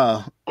got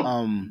a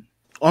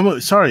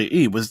sorry,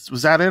 E,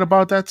 was that it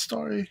about that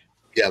story?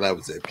 Yeah, that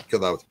was it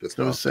because I was pissed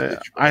off.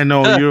 I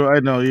know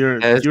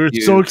you're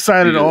so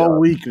excited all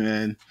week,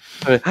 man.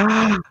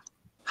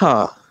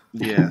 Huh.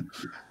 Yeah.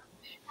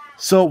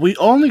 So we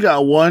only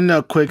got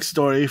one quick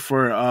story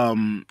for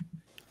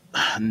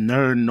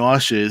Nerd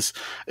Nauseous.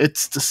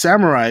 It's the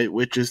samurai,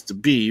 which is the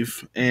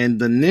beef, and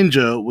the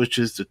ninja, which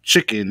is the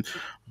chicken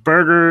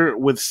burger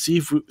with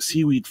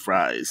seaweed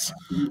fries.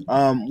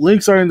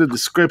 Links are in the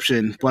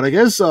description, but I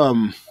guess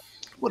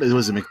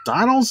was it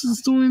McDonald's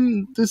is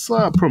doing this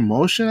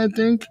promotion, I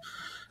think,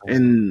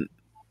 in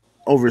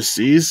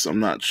overseas.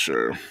 I'm not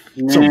sure.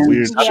 Some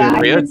weird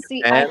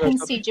shit. I can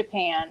see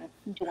Japan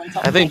doing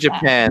something. I think like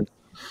Japan,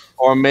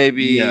 or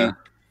maybe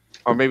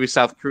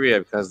South Korea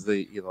because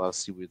they a lot of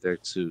seaweed there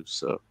too.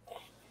 So,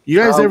 you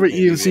guys ever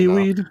eaten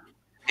seaweed?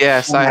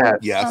 Yes, I have.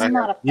 Yes, I'm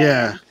not a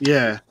fan.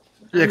 Yeah.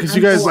 Because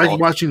you guys like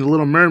watching The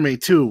Little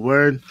Mermaid too.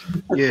 Word.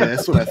 Yeah,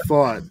 that's what I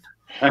thought.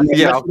 I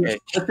mean, okay.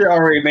 That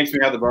already makes me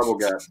have the bubble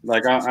gut.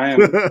 Like I am.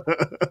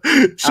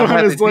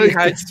 Shawna's like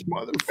this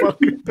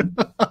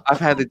motherfucker. I've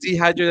had the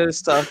dehydrated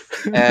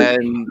stuff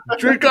and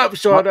drink up,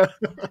 Shawna.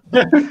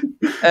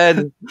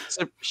 And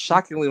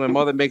shockingly, my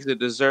mother makes the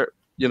dessert,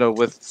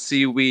 with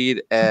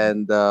seaweed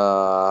and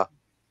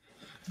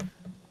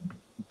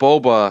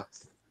boba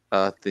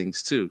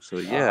things too. So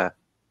yeah,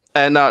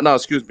 and no,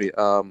 excuse me.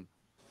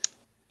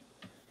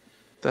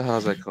 The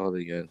hell's that called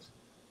again?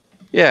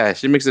 Yeah,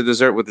 she makes a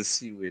dessert with the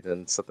seaweed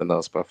and something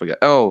else, but I forgot.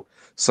 Oh,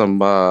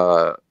 some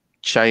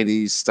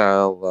Chinese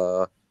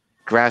style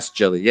grass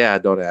jelly. Yeah,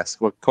 don't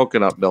ask. What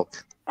coconut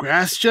milk?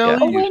 Grass jelly?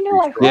 Oh wait, no,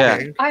 I've heard.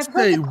 Yeah. I've heard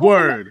Say the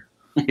word.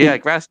 Yeah,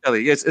 grass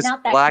jelly. Yes, it's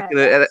Not that black kind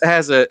and of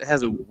it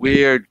has a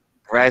weird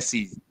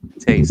grassy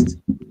taste.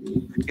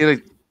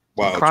 It's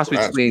a cross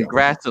between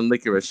grass and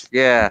licorice.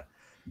 Yeah,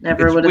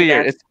 Never it's would have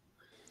weird. guessed.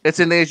 It's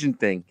an Asian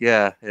thing.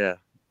 Yeah.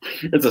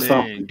 It's a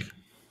song.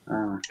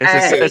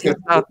 It's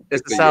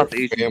a South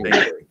Asian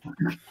thing.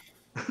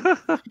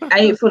 I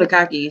eat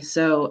furikake,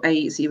 so I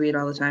eat seaweed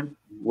all the time.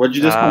 What'd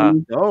you just call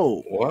me?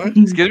 Oh, what?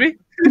 Excuse me?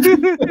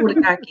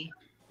 Furikake.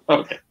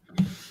 Okay.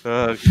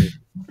 Okay.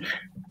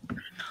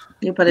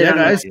 You put it on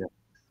guys.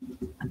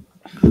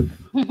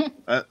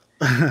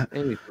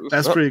 Amy,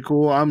 That's pretty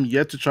cool. I'm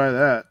yet to try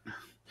that.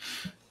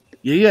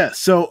 Yeah.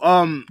 So,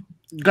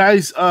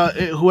 guys,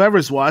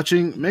 whoever's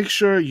watching, make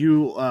sure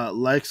you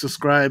like,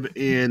 subscribe,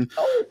 and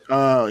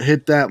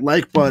hit that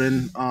like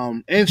button,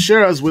 and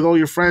share us with all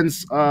your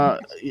friends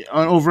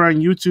over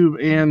on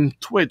YouTube and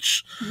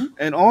Twitch.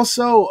 And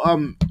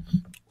also,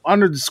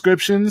 under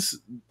descriptions,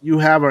 you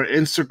have our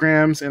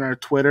Instagrams and our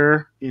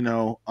Twitter,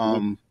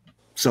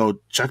 so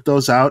check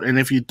those out. And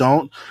if you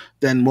don't,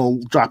 then we'll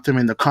drop them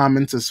in the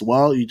comments as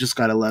well. You just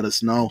got to let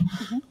us know.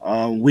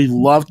 We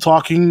love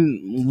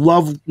talking,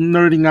 love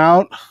nerding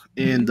out.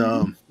 And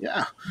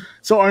yeah.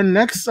 So our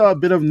next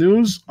bit of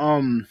news,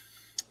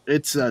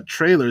 it's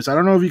trailers. I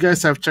don't know if you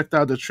guys have checked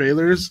out the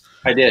trailers.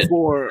 I did.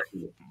 For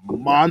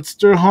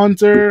Monster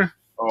Hunter.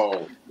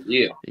 Oh,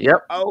 yeah.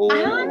 Yep.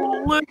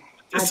 Oh,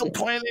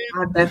 disappointed.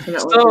 I definitely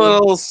Still a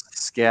little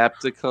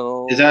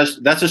skeptical.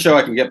 That's a show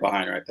I can get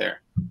behind right there.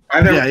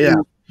 I've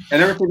never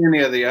seen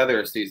any of the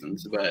other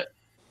seasons, but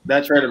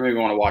that trailer made me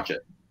want to watch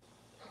it.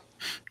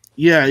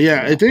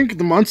 Yeah. I think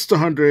the Monster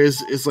Hunter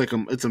is like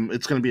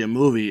it's gonna be a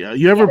movie.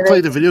 You ever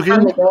played the video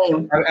game?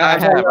 I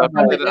have. I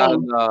played it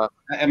on.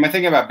 Am I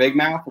thinking about Big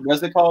Mouth?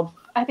 What's it called?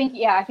 I think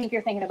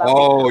you're thinking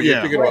about.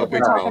 You're thinking about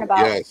Big Mouth.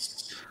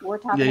 Yes. We're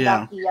talking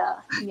about the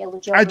Yellow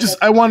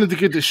I wanted to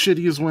get the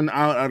shittiest one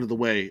out of the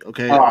way.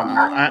 Okay,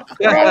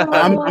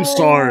 I'm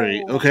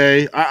sorry.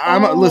 Okay,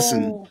 I'm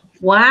listen.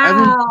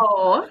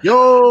 Wow.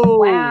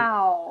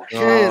 Wow.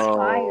 Kids,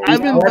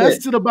 I've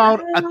invested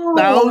about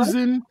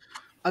 1,000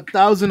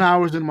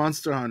 hours in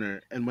Monster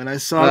Hunter, and when I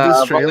saw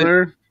this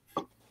trailer,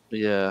 I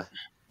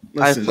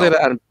played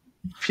it on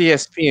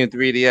PSP and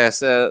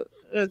 3DS.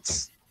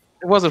 It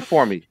wasn't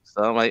for me,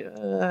 so I'm like,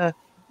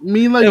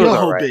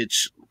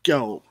 bitch,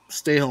 yo,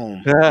 stay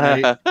home.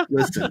 Right?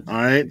 Listen, all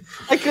right.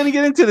 I couldn't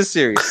get into the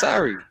series.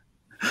 Sorry.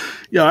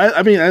 Yeah,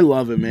 I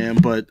love it, man,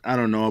 but I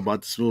don't know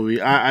about this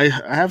movie. I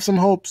have some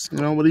hopes.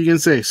 What are you gonna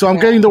say? So I'm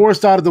getting the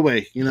worst out of the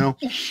way. Yeah.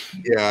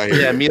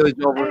 Mila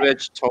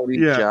Jovovich, Tony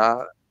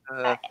Jaa.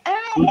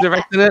 Who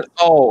directed it?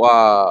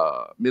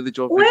 Oh, Mila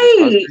Jovovich.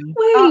 Wait.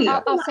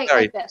 I'll say it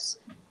like this.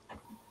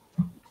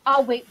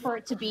 I'll wait for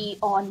it to be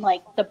on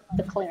like the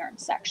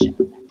clearance section.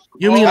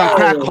 You mean on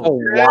Crackle? Oh,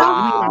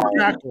 wow.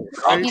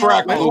 On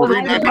Crackle.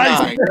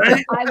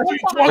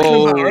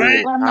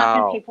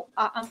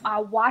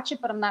 I'll watch it,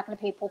 but I'm not going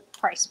to pay full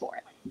price for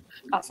it.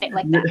 I'll say it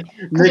like that.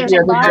 Okay,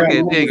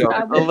 there you go.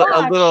 A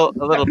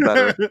little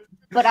better.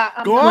 But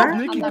go off,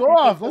 Nikki. Go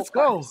off. Let's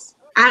go.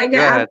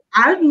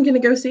 I'm gonna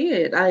go see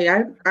it.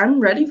 I'm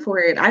ready for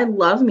it. I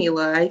love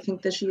Mila. I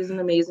think that she is an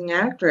amazing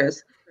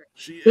actress.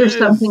 There's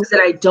some things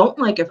that I don't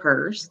like of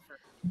hers,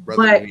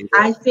 but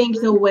I think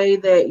the way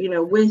that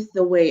with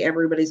the way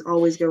everybody's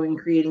always going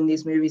creating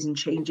these movies and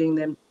changing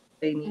them,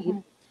 they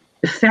need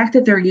the fact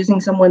that they're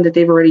using someone that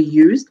they've already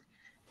used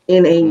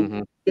in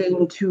a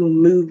game to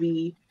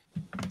movie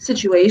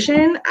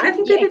situation. I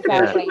think they did the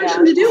perfect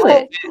person to do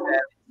it.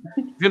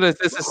 Goodness,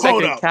 this is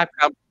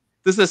Capcom.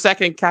 This is the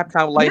second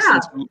Capcom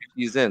licensed movie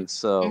he's in,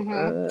 so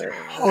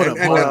hold up,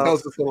 that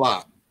tells us a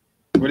lot.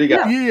 What do you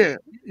got? Yeah.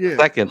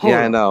 Second,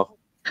 I know.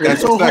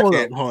 That's so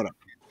second. Hold up.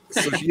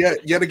 So yet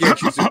again,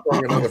 she's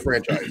destroying another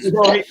franchise.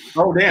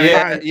 Oh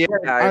damn!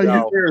 I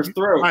know.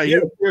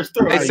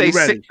 They say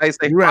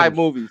 5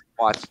 movies.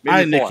 Watch,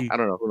 maybe 4. I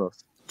don't know. Who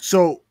knows?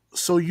 So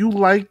you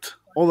liked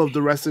all of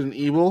the Resident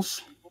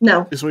Evils?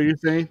 No. Is what you're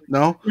saying?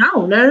 No.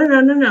 No.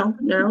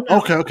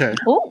 Okay.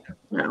 Oh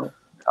no.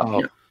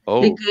 Oh.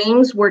 The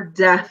games were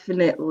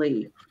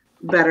definitely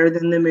better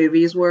than the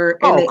movies were,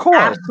 and they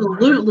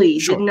absolutely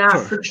did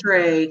not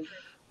portray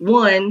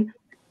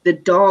the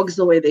dogs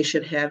the way they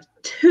should have,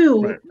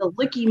 2 the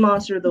licky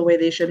monster the way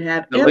they should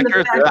have, and the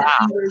fact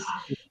that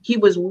he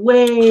was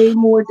way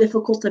more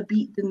difficult to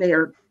beat than they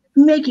are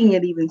making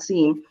it even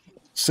seem.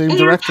 Same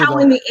director. How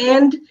in the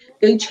end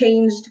they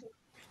changed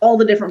all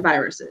the different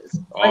viruses.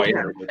 No,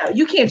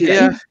 you can't do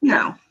that.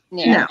 No.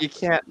 You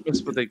can't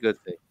mix with a good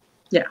thing.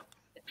 Yeah.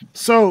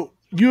 So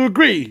you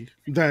agree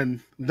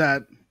then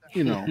that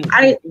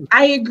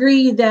I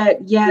agree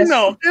that yes,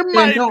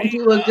 they don't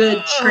do a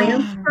good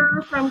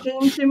transfer from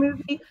game to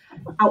movie.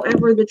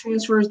 However, the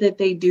transfers that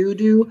they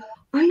do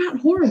are not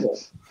horrible.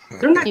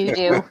 They're not You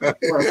do.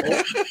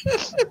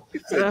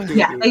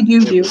 Yeah, they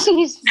do.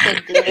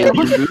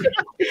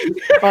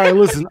 All right,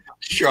 listen.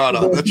 Shut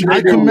up.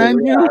 I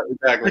commend you. Yeah,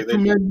 exactly. I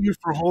commend you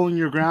for holding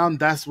your ground.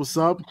 That's what's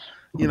up.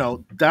 You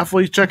know,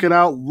 definitely check it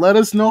out. Let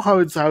us know how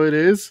it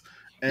is.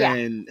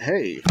 And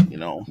hey, you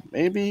know,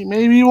 maybe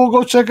we'll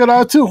go check it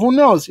out too. Who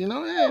knows? You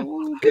know, hey,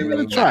 we'll give it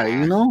a try.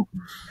 You know,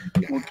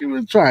 we'll give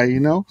it a try. You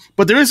know,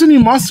 but there is a new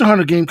Monster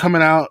Hunter game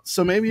coming out,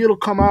 so maybe it'll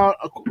come out,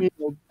 you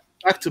know,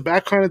 back to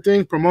back kind of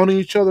thing, promoting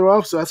each other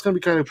up. So that's gonna be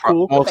kind of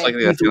cool. Most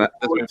likely that's gonna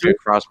be a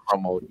cross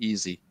promo,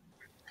 easy.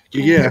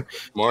 Yeah.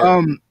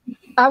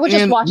 I would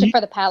just watch it for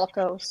the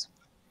Palicos.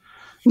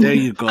 There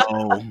you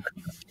go.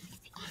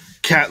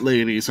 Cat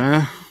ladies,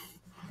 huh?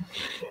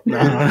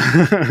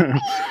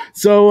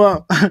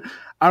 So,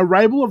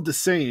 Arrival of the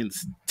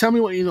Saints. Tell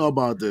me what you know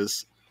about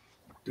this.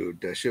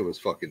 Dude, that shit was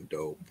fucking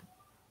dope.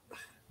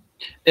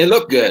 It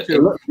looked good. It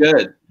looked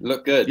good.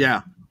 Looked good.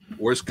 Yeah.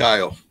 Where's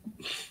Kyle?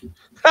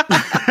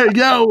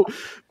 Yo,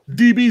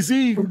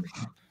 DBZ.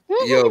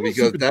 Yo,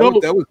 because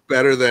that was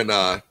better than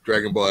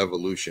Dragon Ball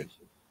Evolution.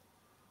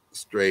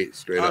 Straight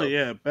up. Oh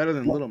yeah, better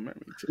than Little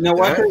Mermaid. No,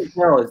 what I couldn't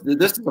tell is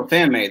this is a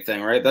fan made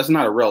thing, right? That's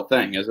not a real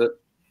thing, is it?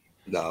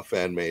 No,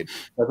 fan made.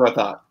 That's what I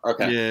thought.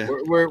 Okay. Yeah.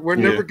 We're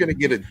never gonna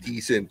get a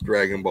decent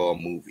Dragon Ball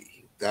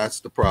movie.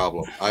 That's the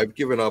problem. I've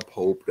given up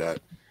hope that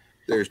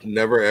there's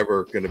never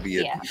ever gonna be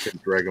a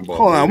decent Dragon Ball.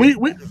 Hold movie. on,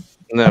 we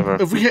never.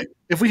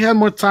 If we had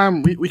more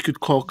time, we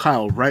could call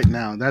Kyle right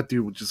now. That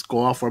dude would just go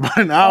off for about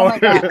an hour.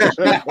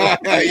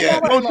 Yeah,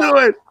 don't do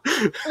it.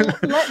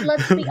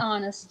 Let's be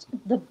honest.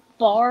 The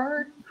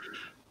bar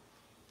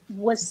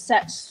was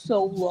set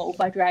so low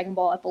by Dragon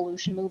Ball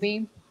Evolution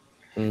movie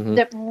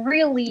that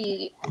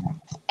really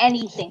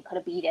anything could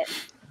have beat it.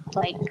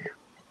 Like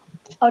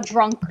a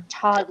drunk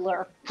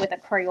toddler with a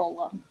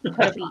Crayola could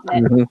have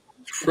beaten it.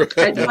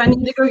 Do I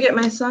need to go get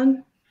my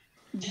son?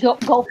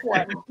 Go for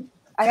it.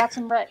 I got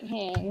some red.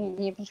 Hey,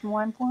 you have some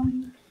wine for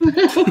me?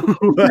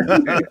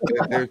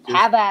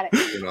 Have at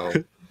it. You know,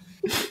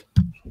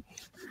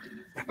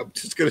 I'm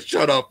just gonna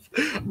shut up.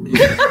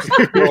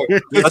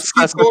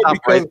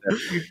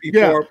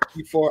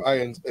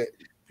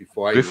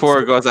 Before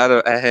it goes out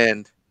of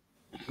hand.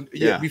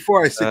 Yeah,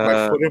 before I stick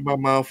my foot in my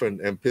mouth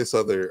and piss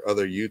other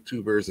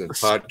YouTubers and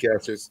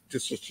podcasters,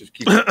 just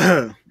keep.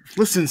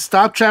 Listen,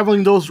 stop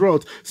traveling those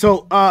roads.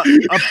 So,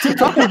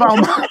 talking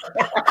about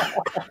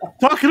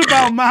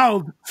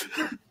mouth.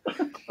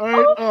 All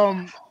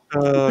right,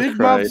 Big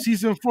Mouth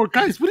season 4,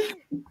 guys.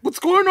 What's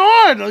going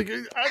on? Like,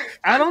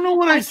 I don't know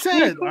what I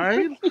said. All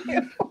right.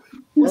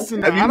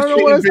 Listen, have you I don't know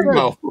seen what I Big said.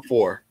 Mouth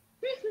before?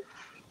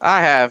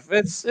 I have.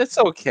 It's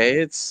okay.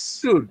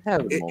 It's dude.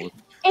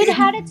 It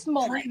had its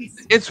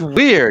moments. It's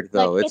weird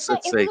though. Like, it's a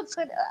good,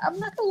 I'm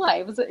not gonna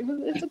lie. It's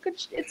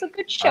a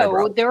good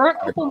show. There are a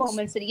couple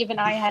moments that even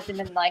I had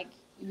been like,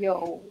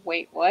 "Yo,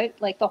 wait, what?"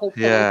 Like the whole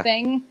pillow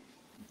thing.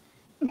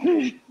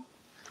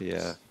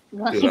 Yeah.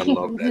 Like, dude, I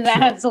love that.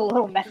 That's a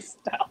little messed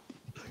up.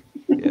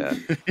 Yeah.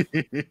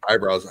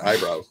 eyebrows.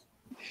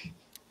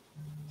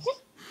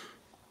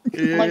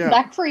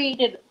 That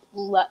created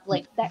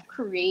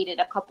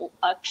a couple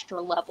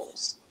extra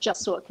levels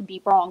just so it could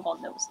be wrong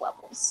on those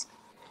levels.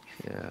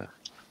 Yeah.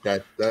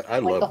 That I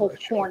like love the whole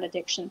that porn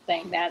addiction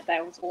thing. That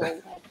was a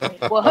little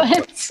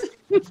what?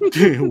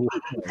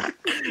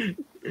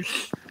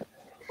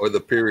 Or the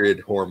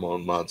period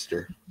hormone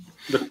monster.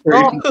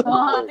 Oh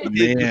God.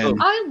 Man.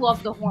 I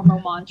love the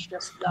hormone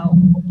monstrous though.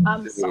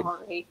 I'm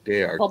sorry.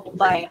 They are Bubble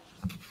bath.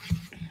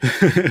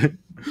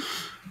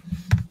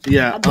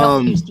 Yeah. I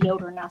don't use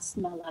deodorant. I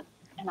smell like,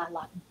 and I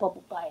like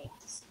bubble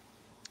baths.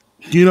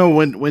 You know,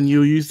 when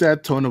you use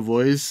that tone of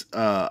voice,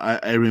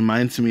 it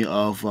reminds me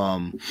of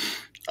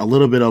a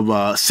little bit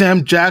of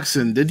Sam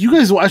Jackson. Did you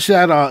guys watch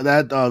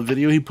that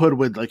video he put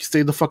with like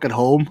 "Stay the fuck at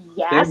home"?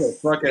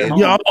 Yes.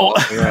 Yo.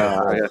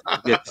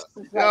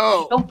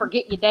 Yo. Don't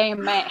forget your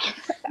damn man.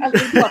 I love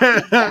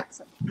Sam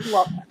Jackson.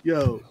 Love him.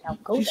 Yo,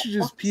 he should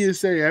just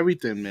PSA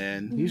everything,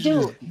 man. He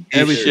should.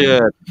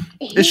 Everything.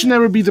 It should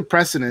never be the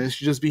precedent. It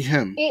should just be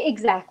him.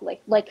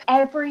 Exactly. Like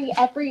every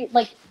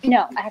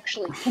no,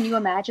 actually, can you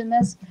imagine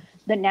this?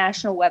 The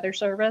National Weather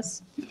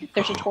Service.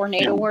 There's a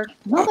tornado alert.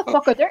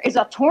 Motherfucker, there is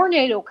a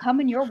tornado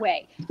coming your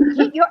way.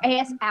 Get your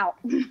ass out.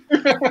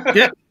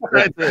 Get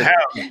right the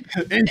hell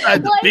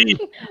inside the beach.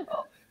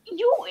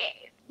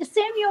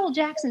 Samuel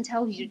Jackson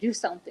tells you to do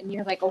something.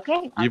 You're like,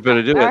 okay. You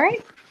better do it. All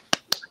right.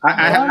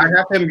 I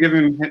have him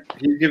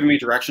he's giving me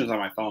directions on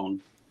my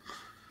phone.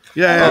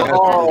 Yeah.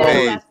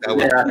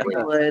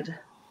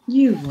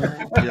 You would.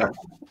 Yeah.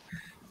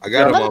 I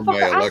got him on my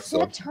Alexa. I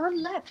said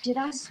turn left. Did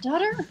I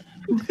stutter?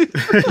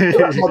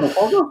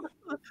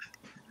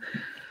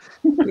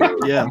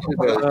 Yeah.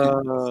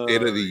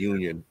 State of the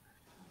Union.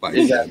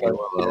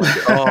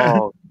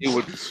 Oh, he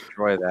would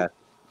destroy that.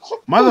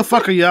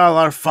 Motherfucker, y'all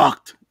are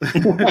fucked.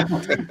 Give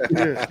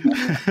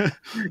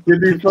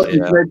me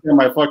fucking brakes on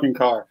my fucking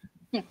car.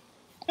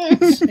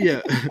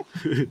 Yeah,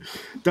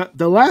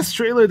 the last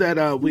trailer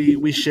that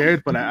we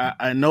shared, but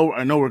I know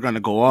we're gonna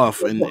go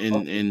off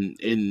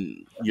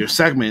in your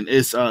segment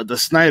is the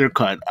Snyder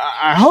Cut.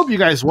 I hope you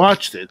guys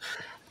watched it.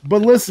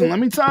 But listen, let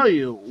me tell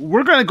you,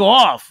 we're gonna go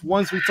off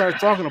once we start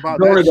talking about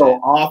that. We're gonna go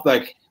off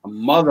like a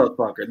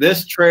motherfucker.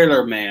 This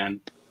trailer,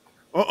 man.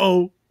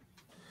 Uh-oh.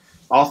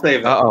 I'll save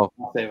it. Uh-oh.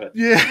 I'll save it.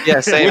 Yeah,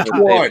 save Which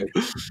one?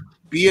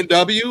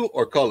 B&W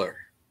or color?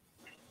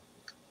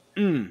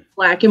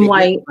 Black and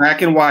white.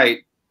 Black and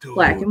white. Dude,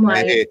 Black and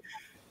white.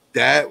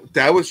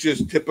 That was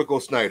just typical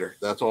Snyder.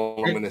 That's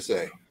all I'm gonna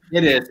say.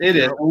 It is. It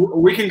is.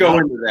 We can go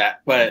into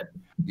that, but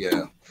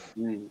yeah.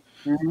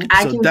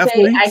 I can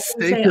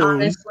say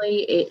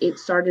honestly, it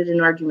started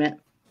an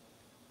argument.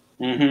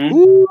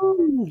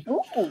 Mm-hmm.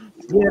 Ooh.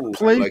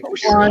 Play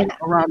flying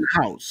around the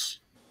house.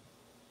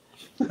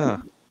 Huh.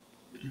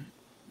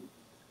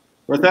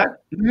 What's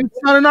that? It's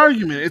not an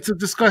argument. It's a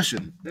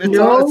discussion. It's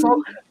all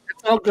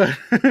good.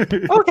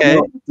 Okay.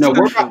 No,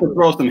 we're about to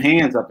throw some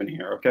hands up in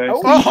here, okay?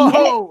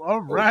 Oh,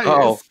 all right.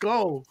 Let's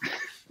go.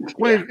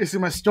 Wait, is it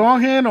my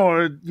strong hand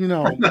or,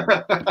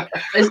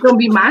 It's going to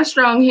be my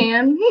strong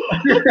hand.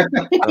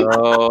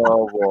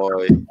 Oh,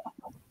 boy.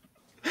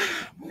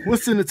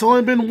 Listen, it's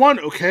only been one,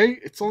 okay?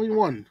 It's only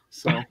one.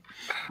 So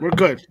we're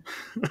good.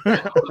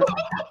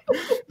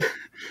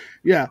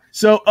 Yeah.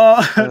 So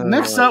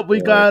next up we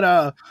got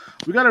a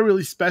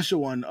really special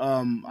one.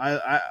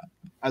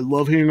 I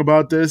love hearing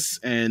about this,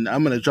 and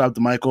I'm gonna drop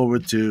the mic over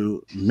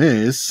to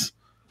Miss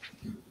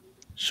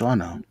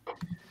Shawna.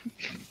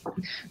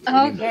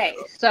 Okay,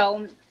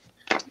 so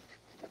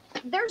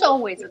there's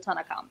always a ton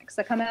of comics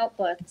that come out,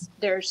 but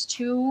there's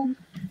two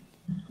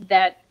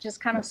that just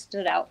kind of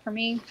stood out for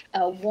me.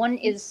 One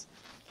is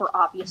for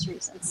obvious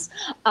reasons,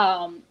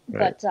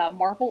 but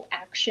Marvel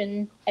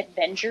Action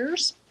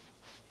Avengers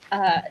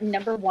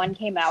 #1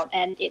 came out,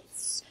 and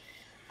it's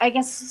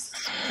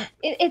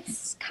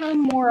kind of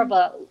more of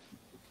a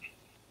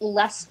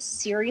less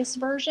serious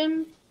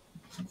version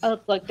of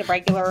like the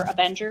regular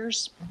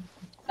Avengers.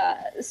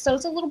 So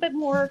it's a little bit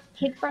more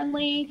kid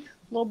friendly,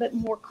 a little bit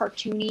more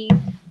cartoony,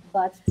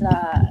 but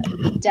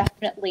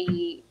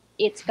definitely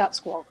it's got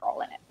Squirrel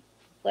Girl in it.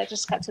 Let's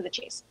just cut to the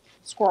chase.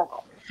 Squirrel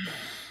Girl.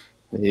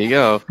 There you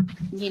go.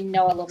 You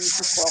know I love me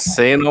some Squirrel Girl.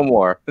 Say no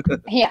more.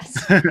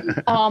 Yes.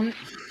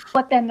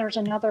 But then there's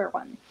another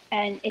one,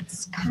 and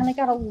it's kind of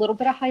got a little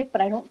bit of hype,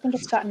 but I don't think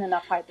it's gotten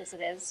enough hype as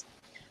it is.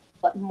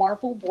 But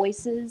Marvel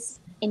Voices,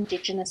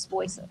 Indigenous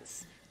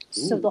Voices.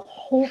 Ooh. So the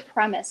whole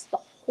premise, the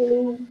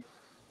whole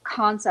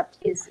concept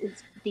is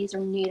these are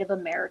Native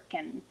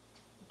American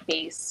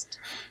based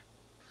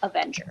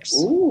Avengers.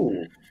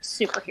 Ooh.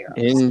 Superheroes.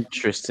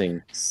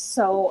 Interesting.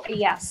 So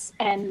yes,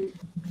 and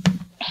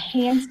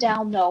hands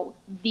down though,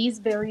 these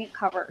variant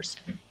covers,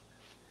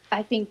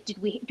 I think do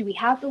we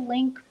have the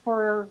link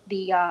for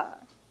the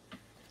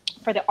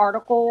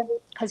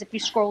article? Because if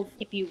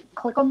you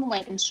click on the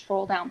link and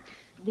scroll down,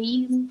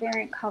 these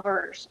variant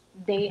covers,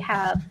 they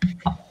have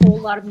a whole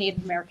lot of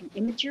Native American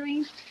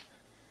imagery,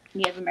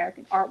 Native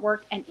American artwork,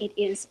 and it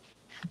is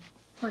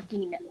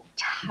freaking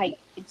tight.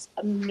 It's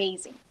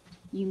amazing.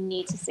 You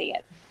need to see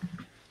it.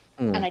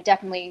 And I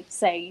definitely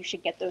say you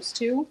should get those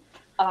two.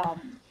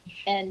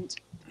 And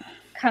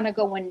kind of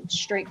going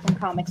straight from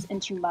comics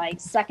into my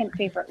second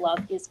favorite love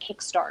is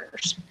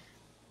Kickstarters.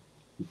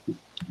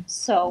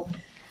 So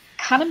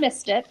kind of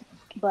missed it,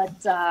 but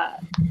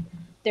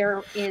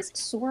there is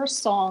Sorah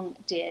Song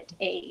did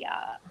a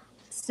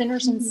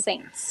Sinners and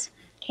Saints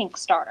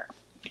Kickstarter,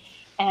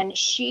 and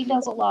she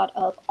does a lot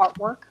of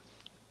artwork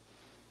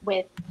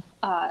with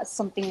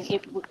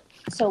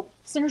so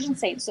Sinners and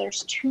Saints,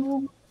 there's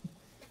two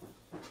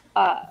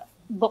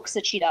books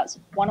that she does.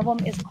 One of them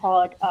is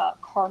called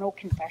Carnal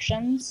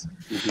Confessions.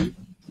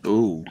 Mm-hmm.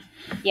 Ooh.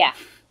 Yeah.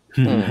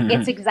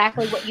 It's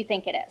exactly what you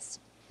think it is.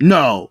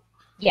 No.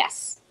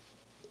 Yes.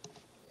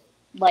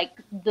 Like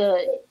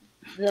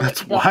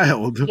that's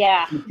wild.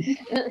 Yeah.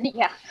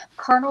 Yeah.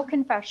 Carnal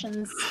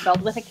Confessions,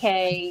 spelled with a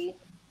K.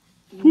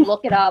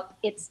 Look it up.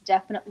 It's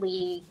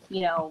definitely,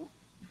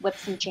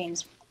 whips and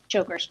chains,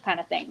 chokers kind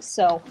of thing.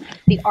 So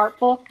the art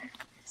book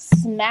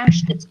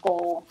smashed its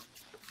goal.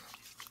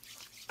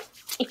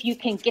 If you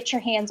can get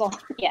your hands on,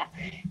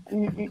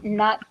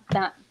 not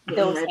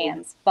those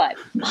hands, but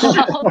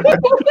not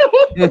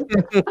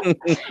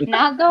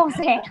those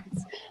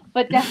hands,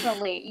 but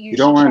definitely you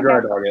don't want to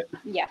dry dog it.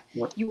 Yeah,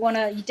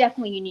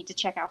 you need to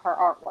check out her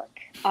artwork.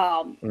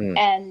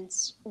 And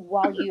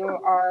while you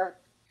are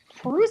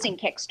perusing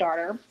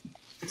Kickstarter,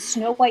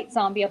 Snow White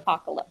Zombie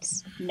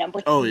Apocalypse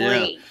 #3. Oh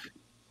yeah,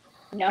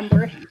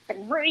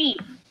 #3.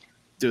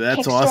 Dude,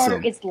 that's Kickstarter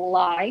awesome. Is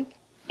live.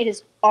 It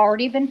has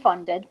already been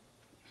funded.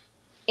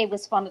 It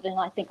was funded in,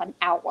 I think, an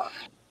hour.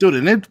 Dude,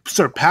 and it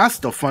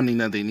surpassed the funding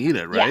that they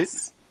needed, right?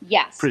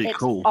 Yes. Pretty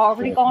cool. It's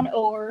already gone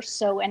over,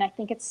 and I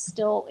think it's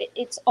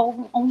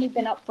only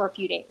been up for a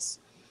few days.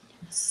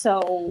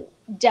 So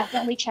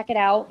definitely check it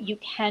out. You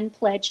can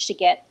pledge to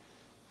get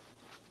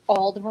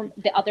all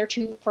the other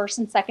two, first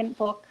and second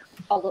book,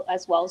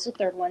 as well as the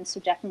third one.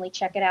 So definitely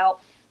check it out.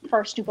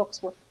 First two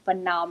books were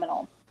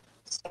phenomenal.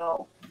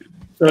 So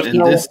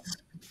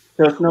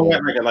Snow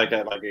White like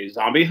a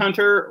zombie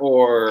hunter,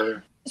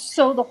 or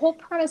so the whole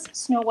premise of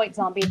Snow White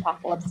Zombie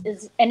Apocalypse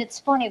is, and it's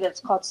funny that it's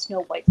called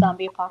Snow White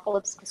Zombie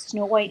Apocalypse because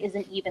Snow White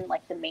isn't even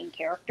like the main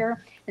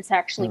character. It's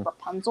actually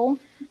Rapunzel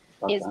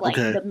is like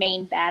the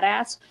main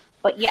badass.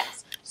 But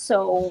yes,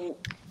 so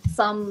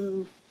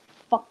some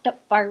fucked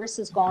up virus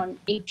has gone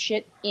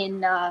apeshit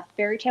in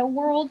fairy tale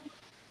world.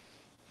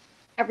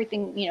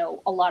 Everything,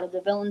 a lot of the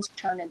villains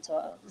turn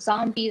into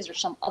zombies or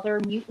some other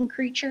mutant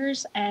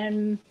creatures,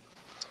 and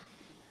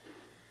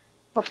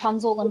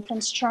Rapunzel and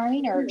Prince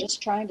Charming are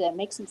just trying to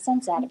make some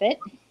sense out of it.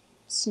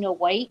 Snow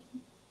White,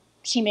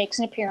 she makes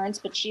an appearance,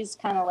 but she's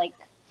kind of like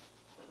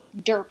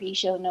derpy.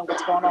 She doesn't know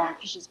what's going on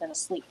because she's been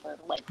asleep for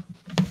like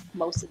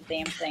most of the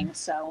damn thing.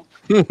 So,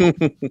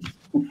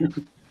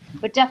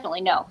 but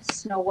definitely no.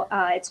 It's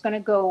going to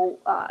go.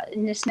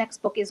 And this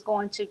next book is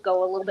going to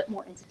go a little bit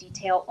more into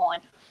detail on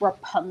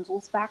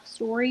Rapunzel's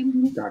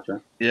backstory.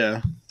 Gotcha.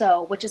 Yeah.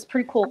 So, which is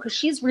pretty cool because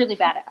she's really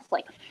badass.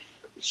 Like,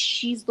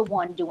 she's the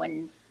one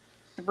doing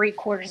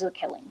 3/4 of the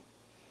killing.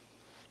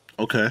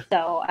 Okay.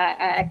 So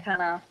I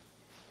kind of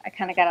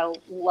gotta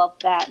love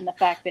that, and the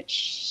fact that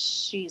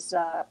she's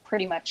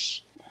pretty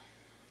much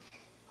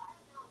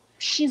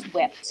she's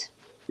whipped.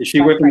 Is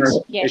she whipping her?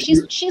 Yeah,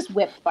 she's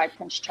whipped by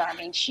Prince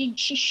Charming. She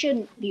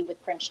shouldn't be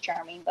with Prince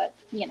Charming, but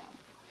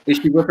Is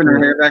she whipping her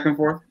hair back and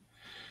forth?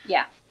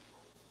 Yeah.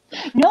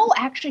 No,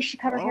 actually, she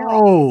cut her hair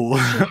off.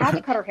 She had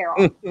to cut her hair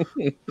off.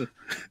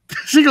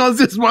 She goes,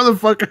 this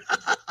motherfucker.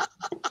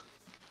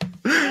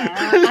 Yeah,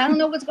 I don't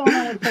know what's going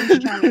on with Prince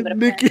Charming, but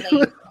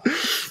apparently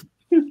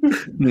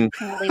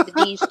the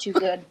D's too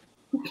good.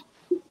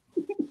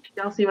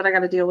 Y'all see what I got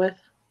to deal with?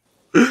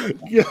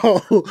 Yeah,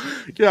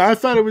 I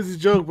thought it was a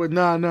joke, but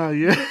nah,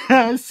 yeah,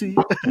 I see.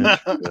 My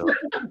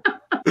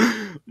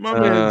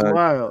man's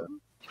wild.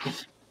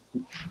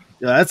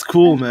 Yeah, that's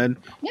cool, man.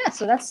 Yeah,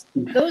 so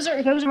those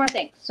are my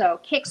things. So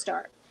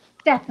Kickstart,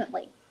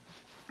 definitely.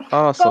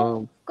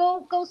 Awesome.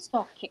 Go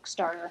stalk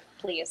Kickstarter,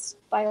 please,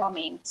 by all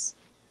means.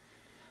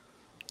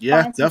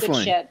 Yeah, Find some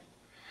definitely. Good shit.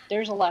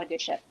 There's a lot of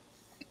good shit.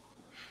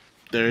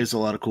 There is a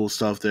lot of cool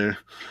stuff there.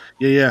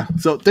 Yeah.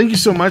 So thank you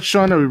so much,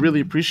 Shawna. We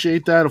really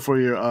appreciate that for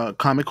your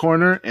comic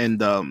corner,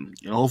 and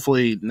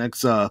hopefully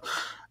next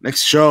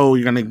show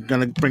you're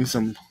gonna bring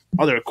some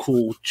other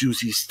cool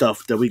juicy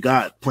stuff that we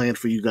got planned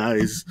for you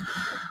guys.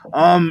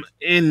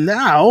 And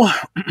now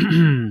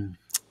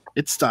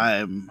it's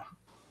time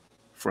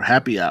for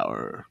happy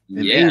hour. And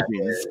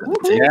Adrian's gonna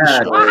take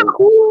a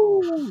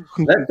show.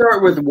 Let's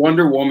start with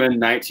Wonder Woman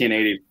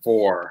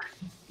 1984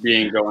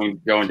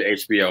 going to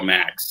HBO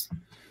Max.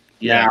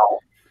 Yeah.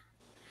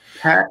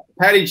 Now,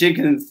 Patty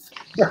Jenkins,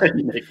 sorry,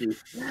 Nikki.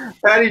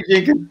 Patty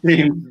Jenkins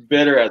seems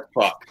bitter as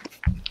fuck.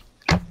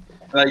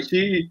 Like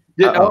she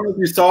did. I don't know if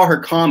you saw her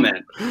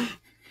comment.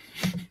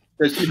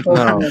 That she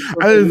No,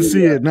 I didn't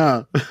see it.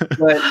 No,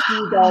 but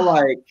she's all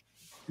like,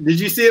 "Did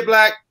you see it,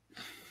 Black?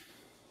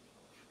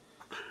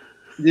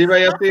 Did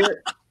anybody else see it?"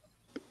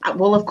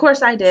 Well, of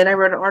course I did. I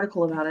wrote an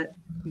article about it.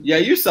 Yeah,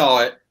 you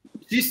saw it.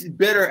 She's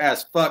bitter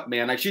as fuck,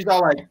 man. Like she's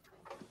all like,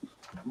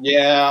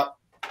 "Yeah,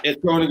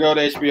 it's going to go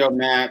to HBO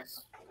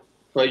Max,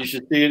 but you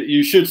should see it.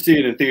 You should see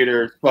it in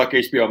theaters. Fuck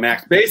HBO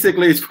Max."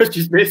 Basically, it's what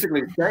she's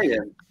basically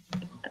saying.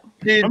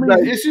 I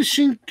mean,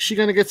 isn't she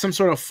gonna get some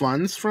sort of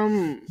funds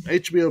from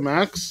HBO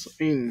Max?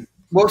 I mean,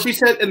 well, she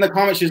said in the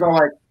comments, she's all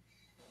like,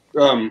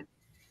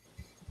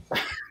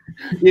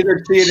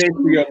 either see it in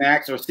HBO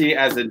Max or see it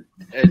as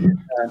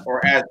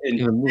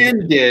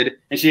intended,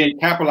 and she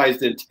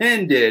capitalized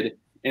intended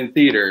in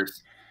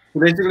theaters. So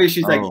basically,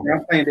 she's like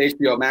downplaying the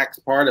HBO Max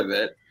part of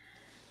it.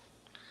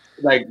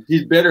 Like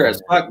she's bitter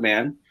as fuck,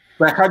 man.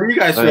 But how do you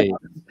guys feel?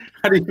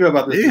 How do you feel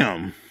about this?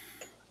 Damn.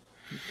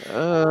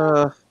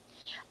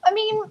 I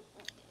mean,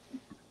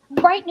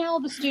 right now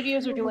the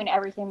studios are doing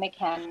everything they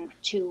can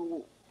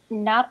to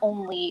not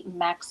only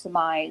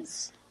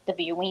maximize the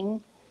viewing,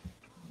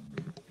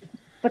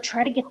 but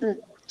try to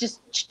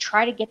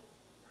get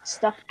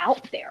stuff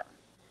out there.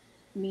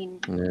 I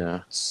mean,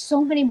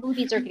 so many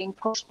movies are getting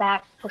pushed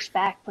back for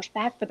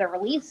their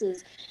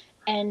releases,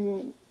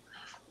 and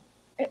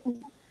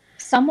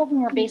some of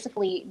them are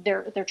basically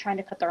they're trying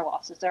to cut their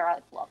losses. They're out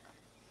of luck.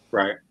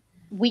 Right.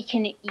 We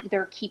can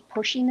either keep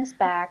pushing this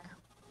back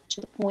to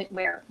the point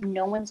where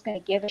no one's going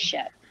to give a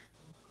shit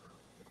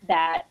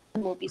that the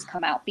movies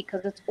come out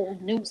because it's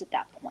old news at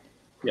that point.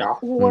 Yeah.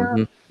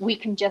 Or we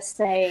can just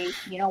say,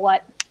 you know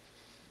what,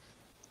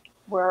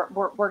 we're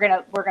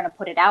gonna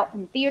put it out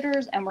in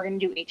theaters and we're gonna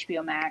do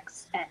HBO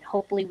Max and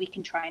hopefully we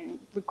can try and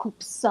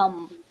recoup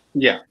some.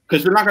 Yeah,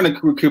 because they're not going to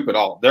recoup it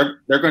all. They're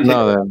going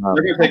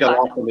to take a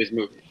loss from these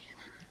movies.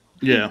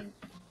 Yeah.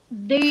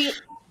 They,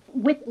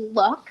 with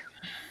luck,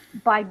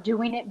 by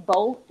doing it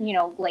both,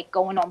 like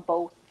going on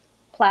both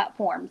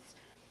platforms,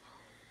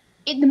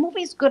 the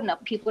movie's good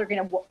enough. People are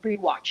going to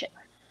rewatch it.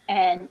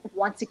 And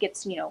once it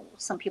gets,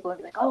 some people are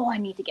like, oh, I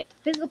need to get the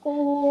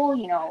physical,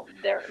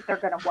 they're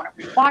going to want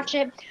to rewatch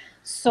it.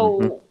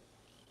 So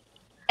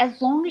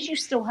as long as you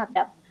still have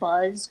that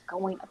buzz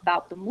going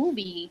about the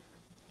movie,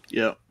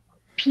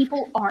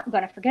 people aren't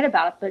going to forget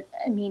about it. But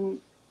I mean,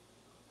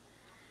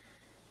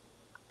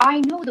 I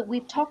know that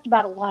we've talked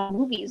about a lot of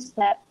movies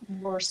that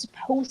were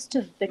supposed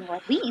to have been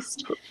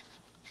released.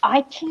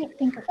 I can't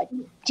think of a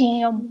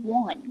damn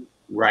one.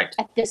 Right.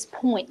 At this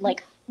point,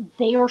 like,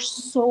 they are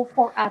so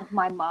far out of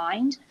my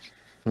mind.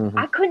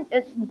 I couldn't.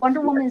 Wonder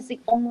Woman is the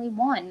only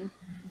one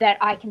that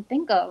I can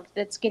think of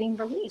that's getting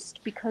released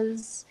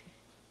because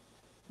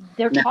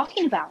they're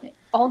talking about it.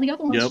 All the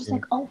other ones are just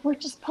like, oh, we're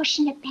just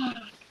pushing it back.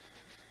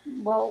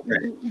 Well,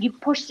 you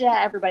pushed it out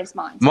of everybody's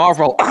minds.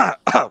 Marvel. I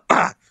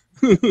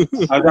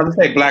was about to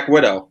say Black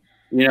Widow.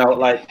 You know,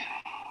 like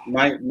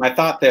my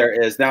thought there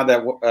is now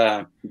that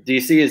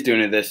DC is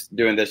doing this,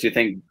 you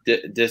think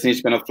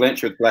Disney's going to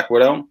flinch with Black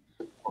Widow?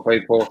 Play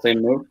the full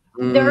same move?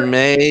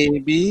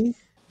 Maybe.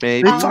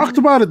 They talked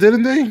about it,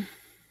 didn't they?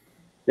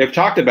 They've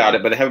talked about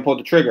it, but they haven't pulled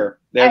the trigger.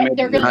 I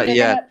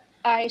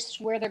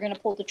swear they're going to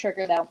pull the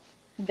trigger, though.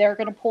 They're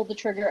going to pull the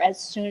trigger as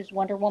soon as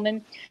Wonder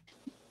Woman.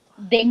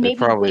 They may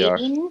be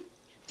waiting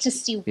to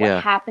see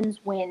what happens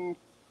when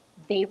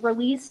they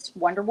release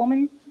Wonder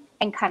Woman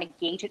and kind of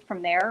gauge it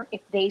from there.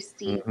 If they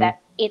see that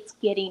it's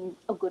getting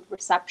a good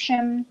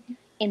reception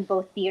in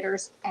both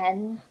theaters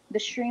and the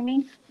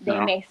streaming, they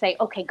may say,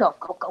 okay, go.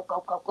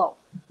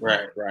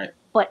 Right.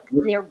 But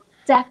they're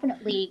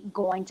definitely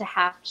going to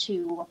have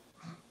to,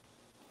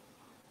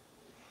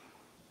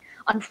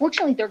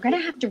 unfortunately, they're going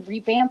to have to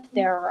revamp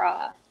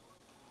their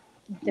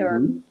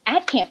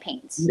ad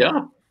campaigns.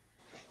 Yeah,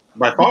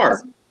 by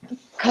far.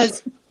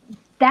 Because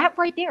that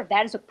right there,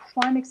 that is a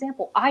prime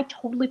example. I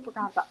totally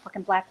forgot about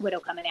fucking Black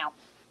Widow coming out.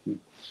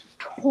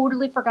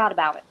 Totally forgot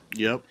about it.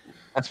 Yep.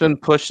 That's been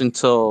pushed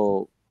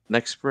until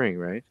next spring,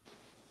 right?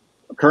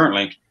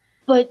 Currently.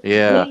 But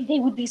they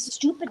would be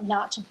stupid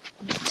not to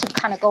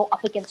kind of go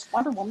up against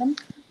Wonder Woman.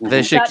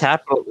 They should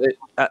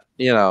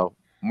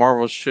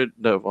Marvel should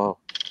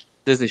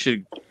Disney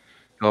should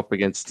go up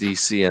against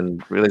DC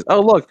and release.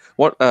 Oh, look,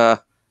 what we're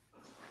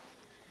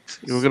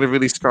gonna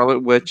release Scarlet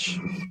Witch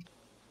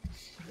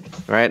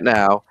right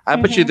now. I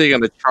bet you they're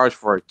gonna charge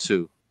for it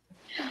too.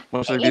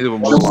 Much like they did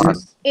with Mulan.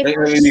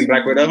 You mean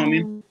Black Widow? I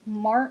mean,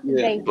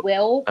 they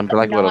will, and but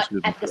Black not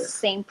Widow's at the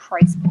same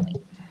price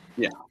point.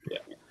 Yeah.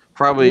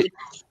 Probably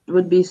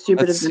would be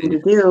stupid of them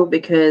to do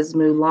because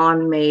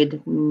Mulan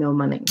made no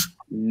money.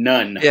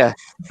 None. Yeah,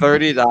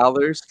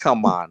 $30.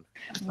 Come on.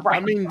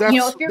 Right. I mean,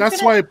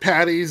 that's why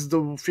Patty's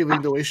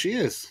feeling the way she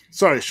is.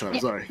 Sorry, Sean.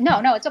 Sorry. No,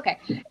 it's okay.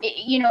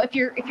 If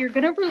you're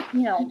gonna,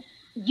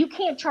 you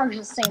can't charge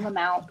the same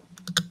amount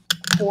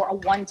for a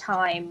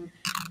one-time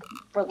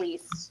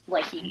release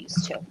like you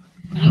used to.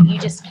 You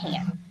just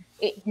can't.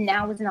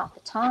 Now is not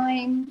the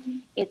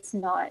time. It's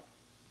not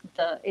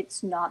the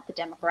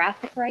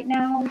demographic right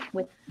now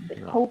with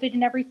COVID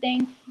and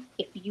everything.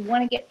 If you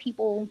want to get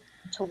people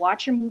to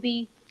watch your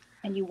movie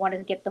and you want to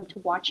get them to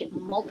watch it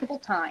multiple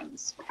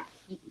times,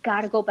 you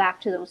got to go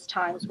back to those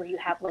times where you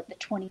have like the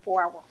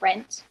 24-hour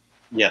rent.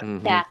 Yeah.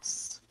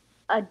 That's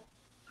a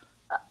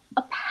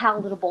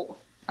palatable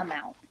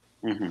amount.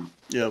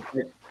 Yep.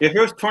 If it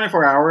was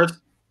 24 hours,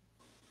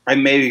 I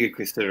maybe could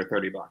consider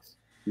 $30.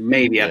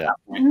 Maybe at that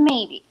point.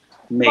 Maybe.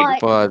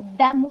 But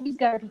that movie's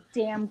got to be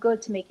damn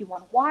good to make you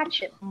want to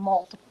watch it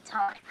multiple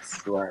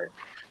times. Right.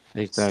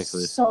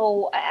 Exactly.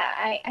 So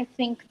I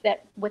think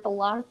that with a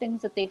lot of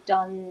things that they've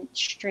done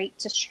straight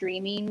to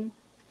streaming,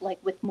 like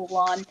with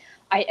Mulan,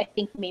 I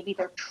think maybe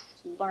they're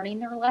learning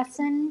their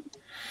lesson.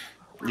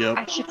 Yep.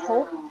 I should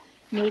hope.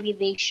 Maybe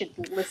they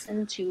should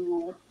listen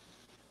to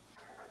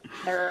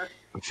their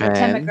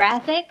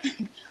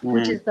demographic,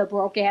 which is the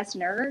broke-ass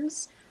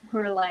nerds. Who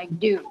are like,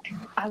 dude,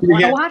 I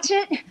want to watch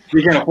it.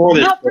 You can afford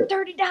it. Not for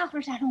 $30.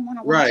 I don't want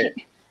to watch it.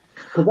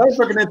 Because I was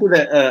looking into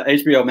the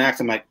HBO Max.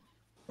 I'm like,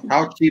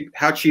 how cheap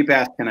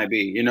ass can I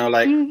be? I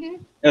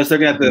was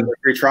looking at the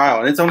free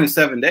trial, and it's only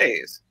 7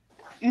 days.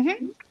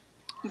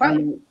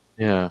 Right.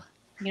 Yeah.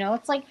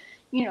 It's like,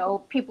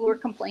 people were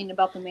complaining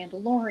about The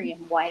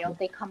Mandalorian. Why don't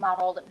they come out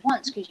all at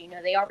once? Because,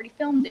 they already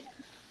filmed it.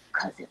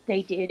 Because if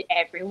they did,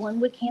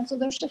 everyone would cancel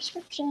their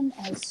subscription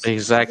as soon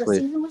as the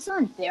season was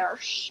done. They are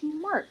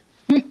smart.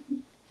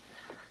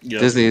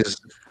 Disney is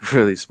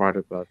really smart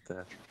about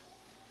that.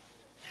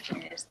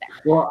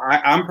 Well,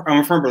 I'm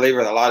a firm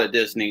believer that a lot of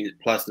Disney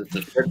Plus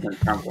subscriptions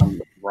come from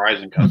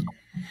Verizon customers.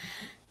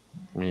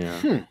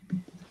 Yeah.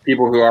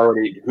 People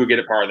who get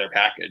it part of their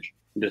package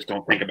and just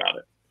don't think about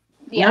it.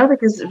 Yeah,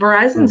 because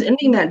Verizon's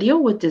ending that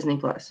deal with Disney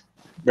Plus.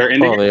 They're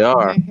ending. Oh, they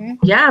are.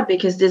 Yeah,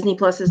 because Disney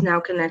Plus is now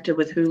connected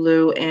with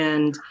Hulu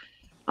and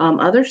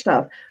other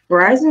stuff.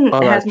 Verizon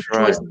has no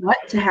choice but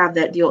to have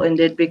that deal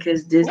ended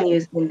because Disney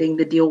is ending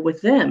the deal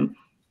with them.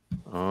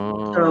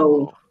 Oh.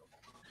 So.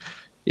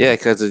 Yeah,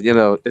 because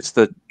it's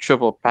the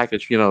triple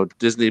package.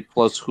 Disney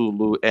Plus,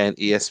 Hulu, and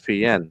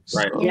ESPN. So.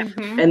 Right. Yeah,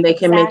 and they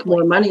can make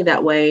more money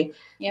that way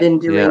than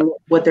doing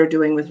what they're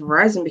doing with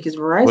Verizon because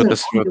Verizon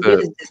all you get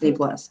is Disney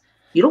Plus.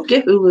 You don't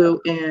get Hulu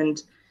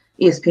and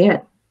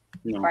ESPN.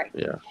 Right.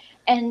 Yeah.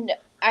 And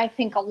I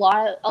think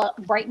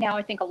right now,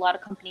 I think a lot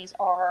of companies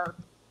are,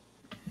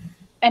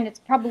 and it's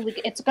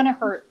going to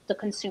hurt the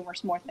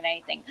consumers more than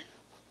anything.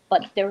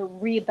 but they're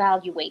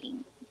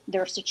reevaluating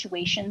their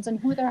situations and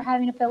who they're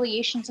having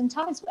affiliations and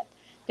ties with.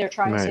 They're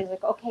trying to say,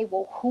 like, okay,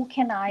 well, who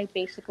can I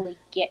basically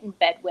get in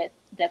bed with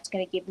that's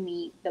going to give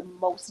me the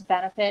most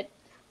benefit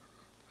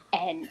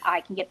and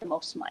I can get the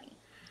most money?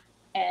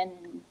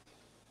 And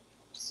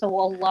so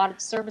a lot of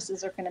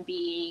services are going to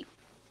be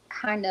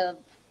kind of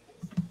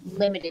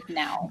limited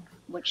now,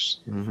 which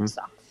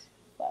sucks.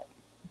 But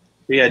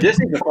yeah,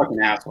 Disney's a fucking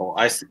asshole.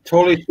 I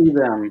totally see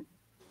them.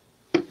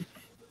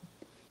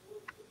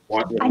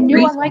 I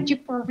knew I liked you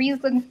for a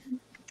reason.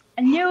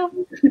 I knew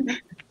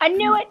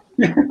it.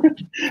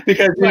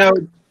 Because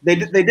they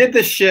did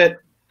this shit,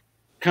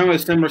 kind of a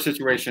similar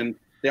situation.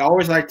 They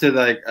always like to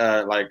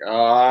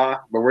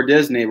but we're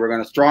Disney. We're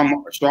gonna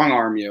strong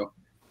arm you.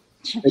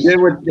 They did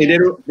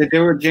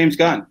with James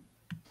Gunn.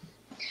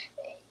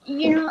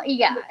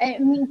 Yeah. I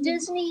mean,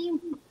 Disney,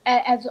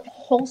 as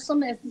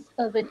wholesome as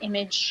of an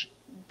image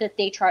that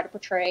they try to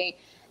portray,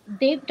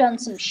 they've done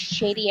some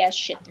shady ass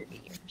shit through the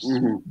years.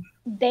 Mm-hmm.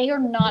 They are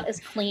not as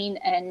clean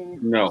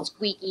and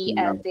squeaky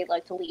as they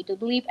like to lead to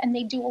believe, and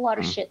they do a lot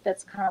of shit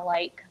that's kind of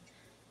like,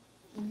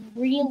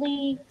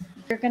 really,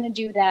 you're going to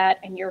do that,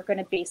 and you're going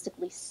to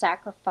basically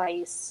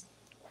sacrifice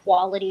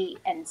quality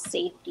and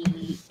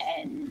safety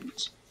and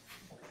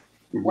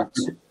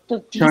what's the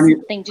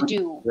decent thing to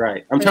do?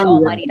 Right. I'm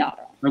telling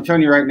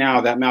you right now,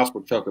 that mouse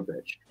will choke a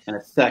bitch in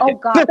a second. Oh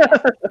God!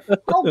 Yeah.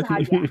 Oh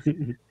God! Yeah.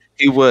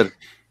 He would.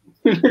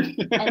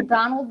 And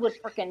Donald would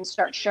freaking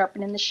start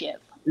sharpening the shiv.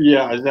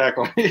 Yeah,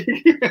 exactly.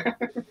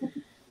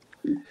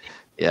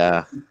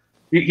 Yeah.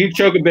 He'd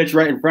choke a bitch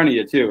right in front of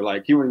you too.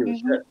 Like he wouldn't give a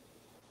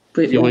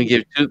shit. You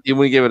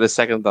wouldn't give it a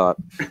second thought.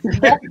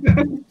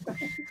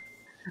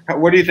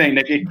 What do you think,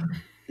 Nikki?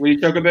 Will you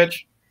choke a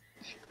bitch?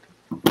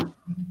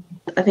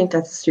 I think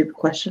that's a stupid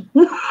question.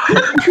 So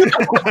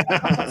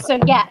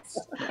yes,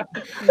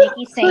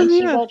 Nikki's saying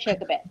she will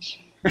choke a bitch.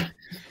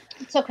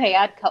 It's okay.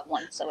 I'd cut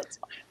one, so it's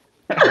fine.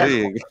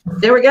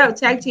 There we go.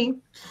 Tag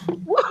team.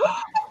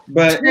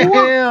 But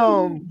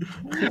damn.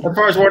 As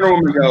far as Wonder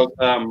Woman goes,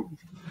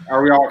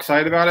 are we all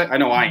excited about it? I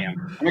know I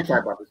am. I'm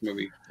excited about this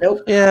movie.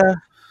 Nope. Yeah.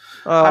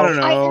 I don't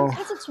know. I am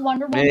because it's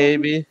Wonder Woman.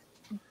 Maybe.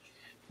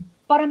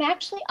 But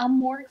I'm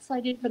more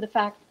excited for the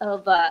fact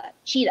of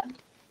Cheetah.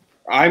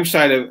 I'm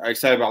excited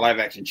about live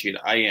action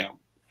Cheetah. I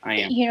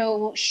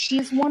am.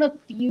 She's one of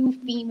few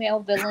female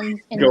villains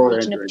in the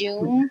Legion of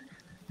Doom,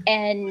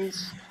 and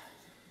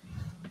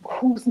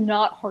who's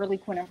not Harley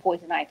Quinn and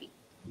Poison Ivy.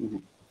 Mm-hmm.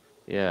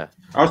 Yeah.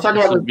 I was talking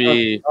about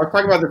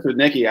this with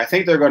Nikki. I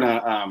think they're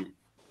gonna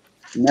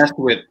mess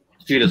with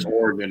Cheetah's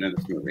origin in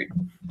this movie.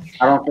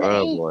 I don't think.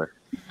 Oh boy.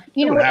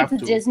 You know what?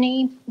 It's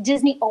Disney.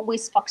 Disney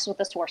always fucks with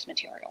the source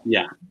material.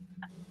 Yeah.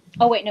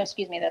 Oh wait, no,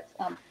 excuse me. That's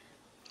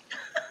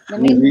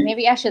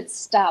maybe I should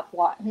stop.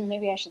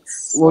 Maybe I should.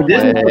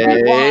 Disney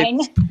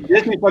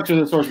fucks with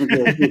the source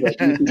material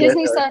too.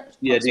 Disney fucks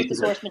with the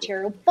source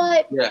material,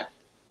 but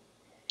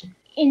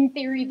in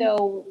theory,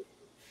 though,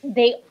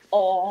 they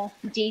all,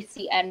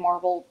 DC and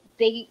Marvel,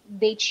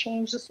 they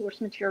change the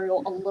source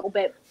material a little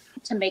bit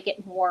to make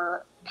it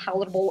more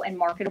palatable and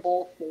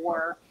marketable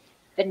for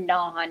the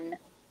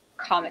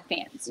non-comic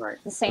fans. Right.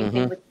 The same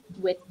thing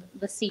with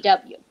the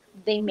CW.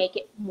 They make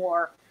it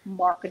more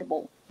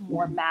marketable,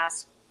 more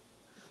mass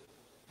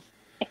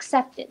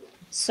accepted.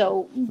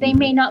 So they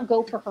may not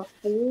go for her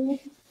full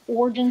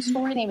origin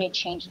story. They may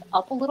change it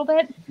up a little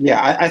bit.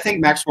 Yeah, I think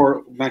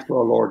Maxwell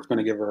Lord's going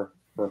to give her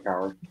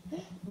power.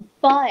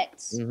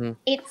 But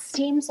it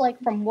seems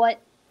like from what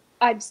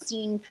I've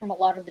seen from a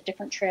lot of the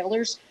different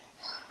trailers,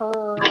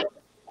 her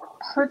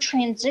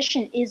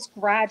transition is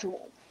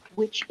gradual,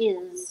 which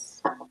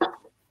is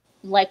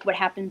like what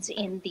happens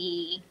in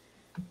the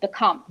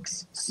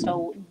comics.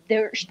 So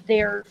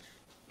they're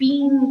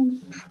being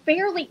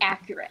fairly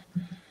accurate.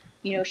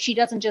 She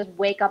doesn't just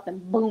wake up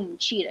and boom,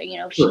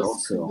 Cheetah.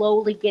 She's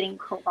slowly getting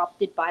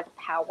corrupted by the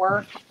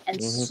power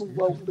and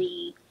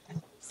slowly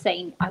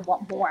saying, I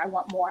want more, I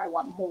want more, I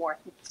want more.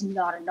 It's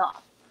not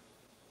enough.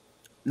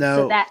 No.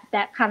 So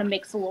that kind of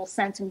makes a little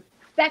sense, and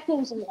that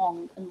goes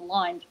along in the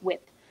lines with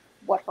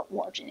what her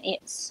origin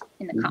is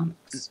in the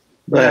comics.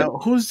 But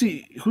who's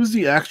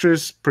the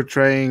actress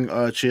portraying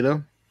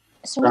Cheetah?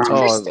 So it's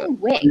Kristen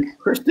Wiig.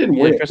 Kristen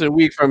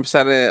Wiig from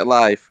Saturday Night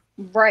Live.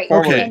 Right.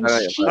 Okay. And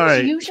she's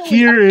usually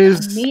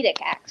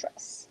comedic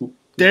actress.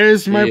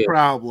 There's my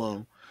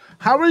problem.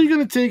 How are you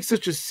going to take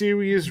such a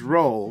serious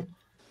role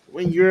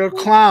when you're a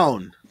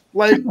clown?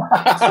 Like,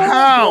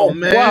 how,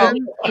 man?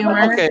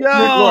 Okay.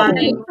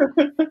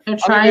 They're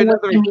trying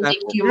with comedic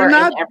humor. You're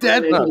not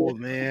Deadpool,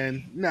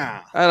 man. Nah.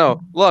 I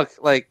know. Look,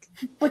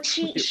 but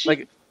she's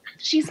playing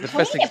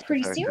it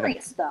pretty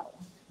serious, though.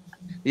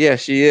 Yeah,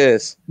 she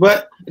is.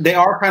 But they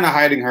are kind of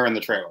hiding her in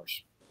the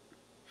trailers.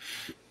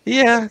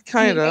 Yeah,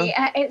 kind of.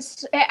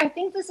 I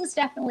think this is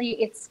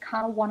definitely. It's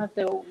kind of one of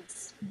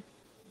those.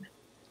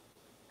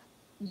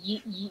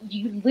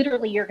 You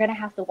literally, you're going to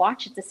have to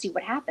watch it to see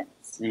what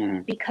happens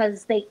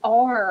because they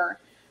are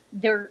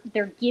they're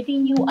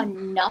giving you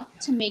enough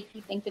to make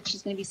you think that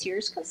she's going to be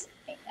serious. Because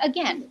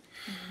again,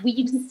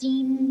 we've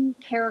seen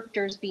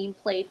characters being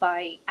played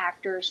by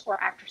actors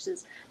or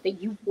actresses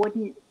that you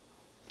wouldn't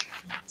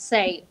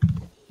say,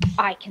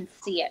 I can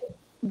see it.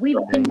 We've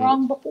been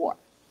wrong before.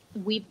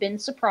 We've been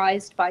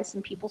surprised by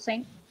some people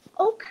saying,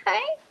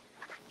 okay,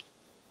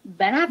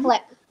 Ben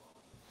Affleck.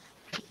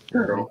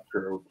 True.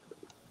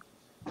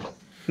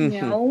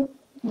 You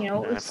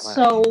know,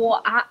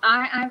 so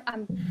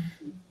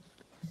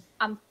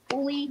I'm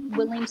fully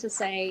willing to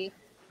say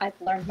I've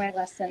learned my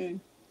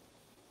lesson.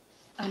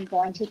 I'm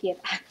going to give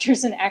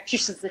actors and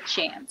actresses a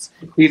chance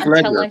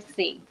until I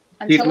see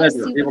what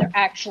they're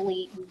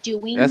actually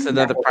doing. That's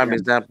another prime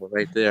example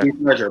right there.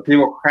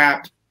 People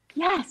crap.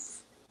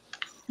 Yes.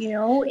 You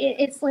know,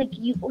 it's like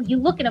you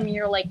look at him and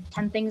you're like,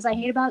 10 things I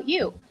hate about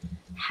you.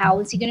 How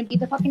is he going to be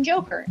the fucking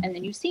Joker? And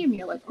then you see him and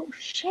you're like, oh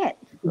shit.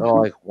 Oh,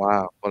 like,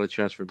 wow, what a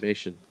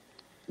transformation.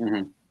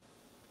 Mm-hmm.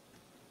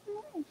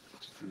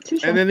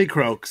 And then he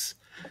croaks.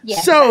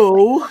 Yeah,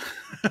 so,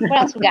 exactly. What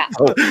else we got?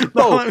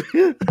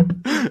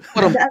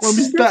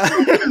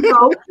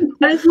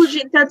 That's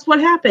legit. That's what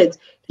happens.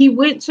 He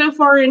went so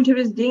far into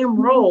his damn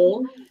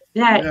role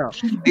that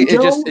it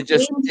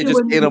just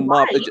ate him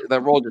up.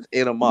 That role just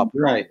ate him up.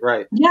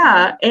 Right.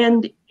 Yeah,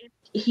 and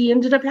he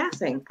ended up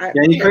passing.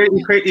 He created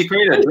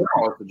a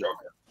journal as the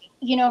Joker.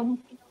 You know,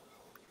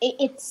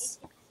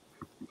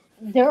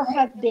 there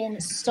have been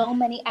so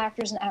many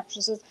actors and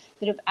actresses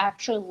that have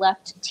actually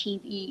left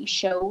TV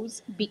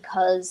shows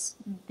because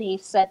they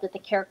said that the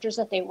characters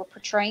that they were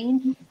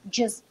portraying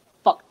just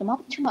fucked them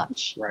up too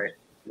much. Right.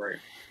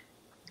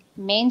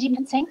 Mandy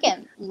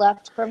Patinkin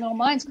left Criminal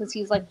Minds because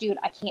he's like, dude,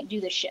 I can't do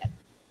this shit.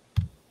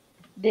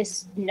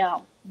 This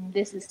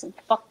is some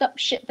fucked up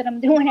shit that I'm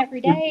doing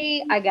every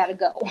day. I gotta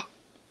go.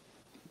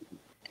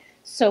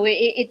 So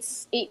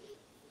it's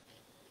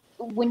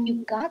when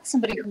you got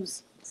somebody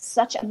who's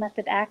such a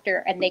method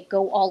actor and they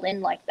go all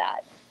in like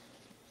that,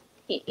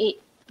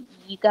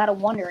 you gotta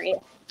wonder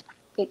if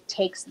it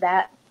takes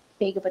that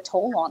big of a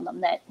toll on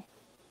them. That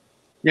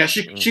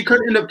she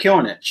could end up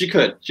killing it. She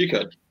could.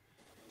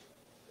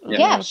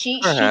 Yeah, she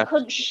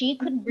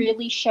could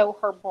really show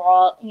her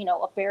broad,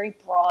 a very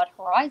broad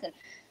horizon.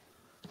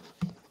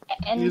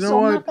 And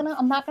so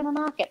I'm not gonna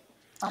knock it.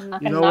 I'm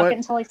not gonna knock it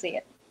until I see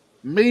it.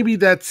 Maybe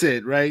that's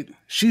it, right?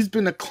 She's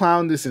been a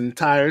clown this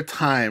entire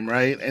time,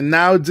 right? And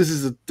now this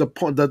is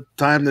the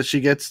time that she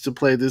gets to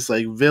play this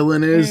like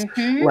villainous,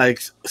 like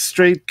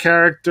straight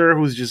character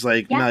who's just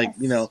like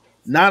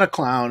not a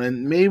clown.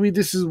 And maybe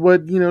this is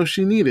what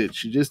she needed.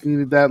 She just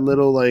needed that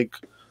little like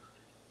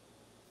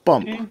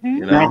bump.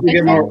 Now if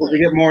we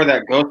get more of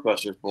that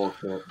Ghostbusters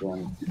bullshit.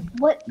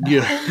 What?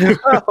 Yeah.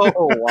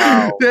 Oh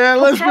wow. Yeah,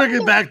 let's bring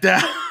it back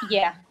down.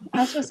 Yeah,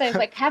 I was gonna say,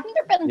 like, haven't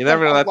there been? You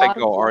never let that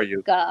go, are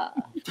you?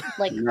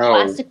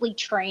 Classically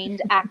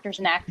trained actors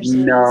and actresses.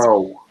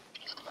 No.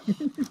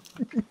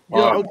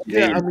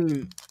 Yeah.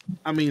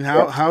 I mean,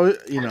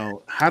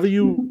 how do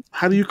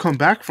you come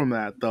back from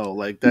that though?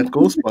 Like that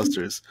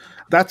Ghostbusters.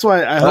 That's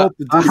why I hope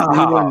that this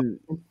new one,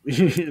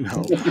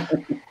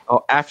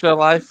 Oh,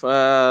 Afterlife.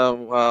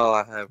 Well,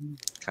 I have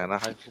kind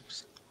of high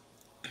hopes.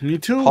 Me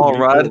too. Paul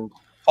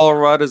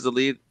Rudd is the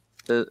lead.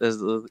 In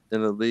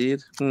the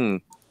lead.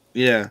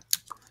 Yeah.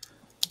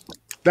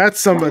 That's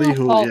somebody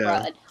who. Paul yeah.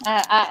 Rudd.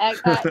 I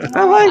got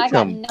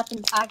him.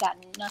 I got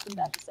nothing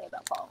bad to say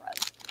about Paul Rudd.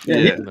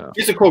 Yeah.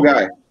 He's a cool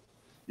guy.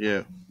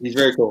 Yeah. He's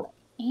very cool.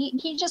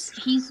 He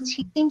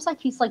seems like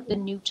he's like the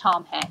new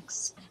Tom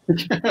Hanks.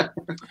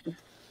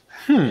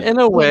 In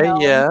a way,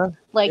 yeah.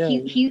 Like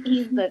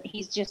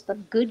he's just a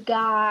good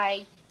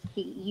guy.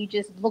 You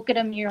just look at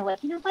him and you're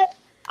like, you know what?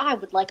 I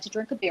would like to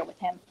drink a beer with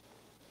him.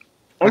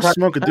 Or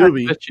smoke a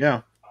doobie.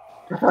 Yeah.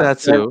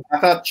 That's who. I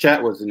thought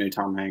Chet was the new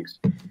Tom Hanks.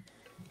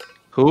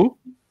 Who?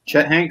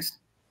 Chet Hanks.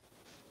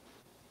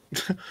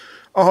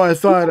 Oh, I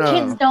thought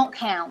kids don't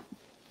count.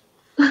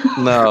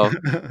 No.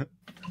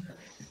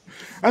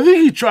 I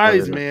think he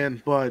tries,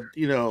 man, but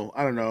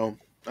I don't know.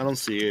 I don't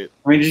see it.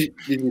 I mean, did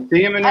you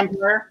see him in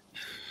Empire?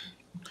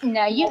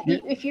 No,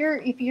 if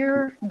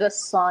you're the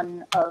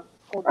son of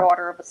or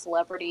daughter of a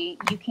celebrity,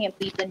 you can't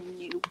be the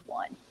new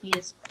one. You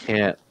just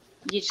can't.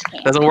 You just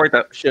can't. Doesn't work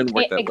that. Shouldn't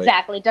work that way.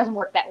 Exactly, it doesn't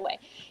work that way.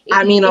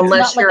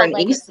 Unless you're an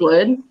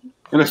Eastwood.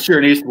 Unless you're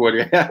an Eastwood,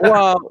 yeah.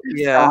 Well,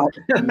 yeah,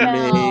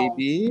 No.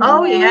 maybe.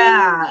 Oh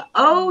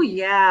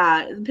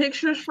yeah.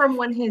 Pictures from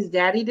when his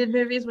daddy did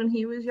movies when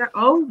he was young.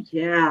 Oh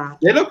yeah.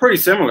 They look pretty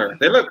similar.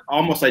 They look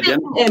almost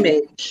identical.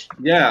 Image.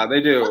 Yeah,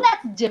 they do. Well,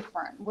 that's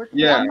different.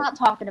 I'm not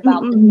talking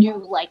about the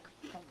new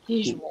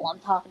visual. I'm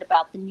talking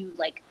about the new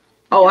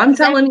Oh, I'm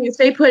telling you,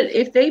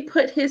 if they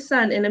put his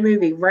son in a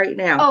movie right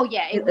now. Oh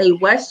yeah, a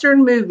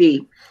Western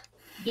movie.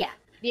 Yeah,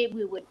 we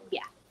would. Yeah.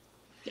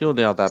 He'll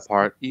nail that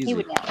part easy. He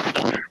would nail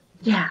it.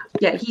 Yeah.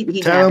 He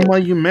tell him why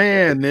you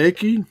mad,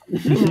 Nikki.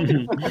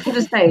 I'm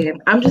just saying.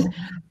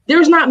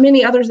 There's not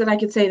many others that I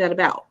could say that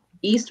about.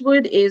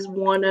 Eastwood is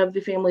one of the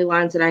family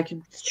lines that I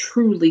could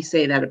truly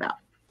say that about.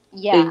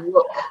 Yeah. They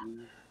look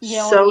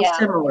so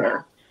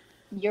similar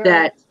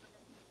that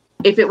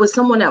if it was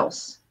someone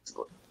else,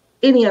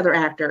 any other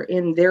actor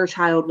and their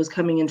child was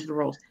coming into the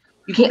roles.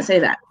 You can't say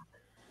that.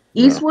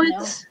 No.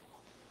 Eastwood's,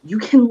 you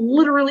can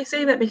literally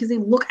say that because they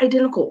look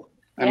identical.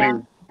 I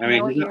mean,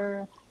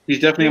 he's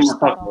definitely more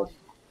popular.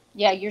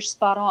 Yeah, you're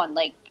spot on.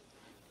 Like,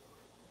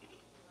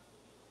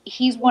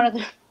 he's one of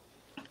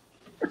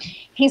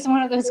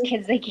those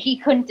kids. Like, he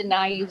couldn't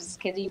deny he was his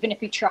kid, even if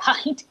he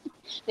tried.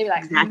 They'd be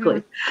like,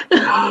 Exactly.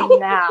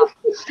 Now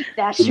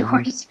that's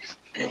yours.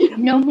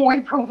 No more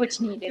approach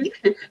needed.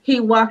 He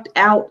walked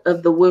out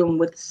of the womb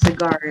with a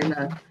cigar and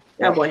a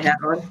cowboy hat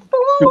on.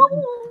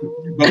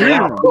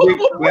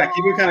 Black,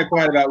 you've been kind of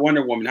quiet about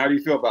Wonder Woman. How do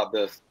you feel about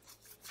this?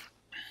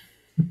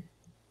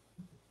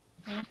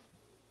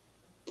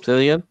 Say it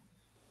again?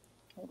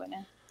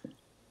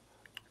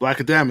 Black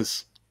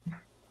Adamus.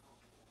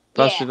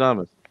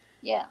 Adamus.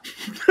 Yeah.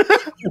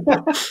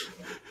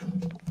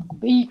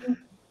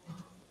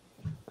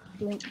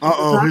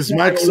 His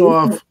mic's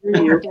off.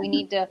 Do we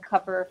need to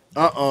cover?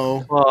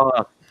 Oh,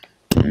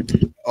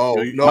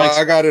 no,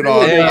 I got it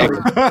on.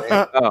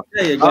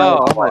 There you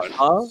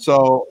go.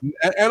 So,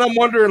 and I'm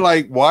wondering,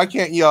 like, why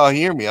can't y'all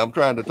hear me? I'm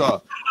trying to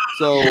talk.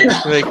 So,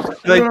 like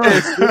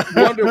this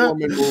Wonder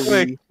Woman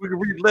movie. We can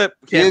read lip.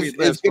 Can't read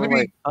lips. It's gonna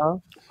be.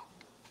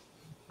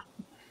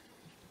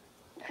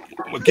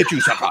 We'll get you,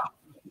 sucker.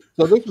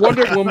 So this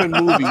Wonder Woman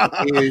movie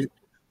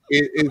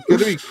is going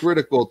to be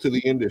critical to the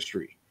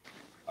industry.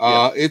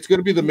 It's going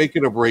to be the make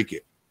it or break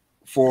it.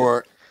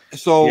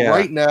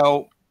 Right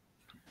now,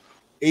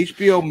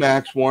 HBO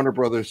Max, Warner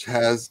Brothers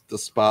has the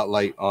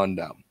spotlight on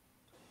them.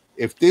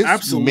 If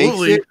this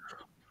makes it,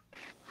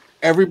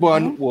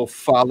 everyone will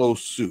follow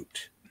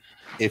suit.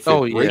 If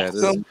it breaks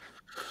them,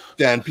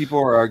 then people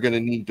are going to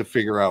need to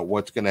figure out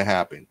what's going to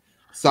happen.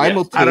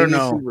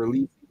 Simultaneously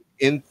release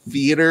in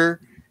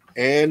theater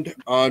and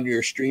on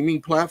your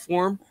streaming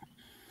platform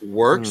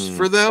works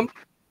for them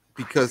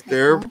because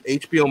their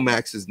HBO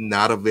Max is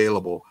not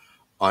available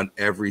on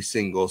every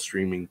single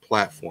streaming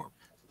platform.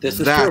 That's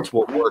true.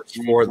 What works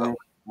for them.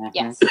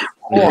 Yes.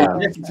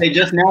 They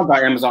just now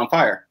got Amazon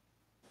Fire.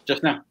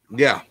 Just now.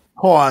 Yeah.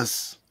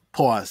 Pause.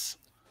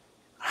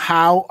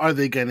 How are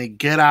they going to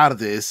get out of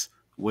this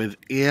with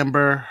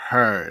Amber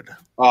Heard?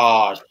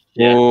 Oh,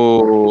 shit.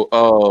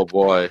 Oh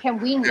boy. Can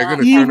we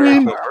not?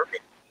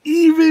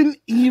 Even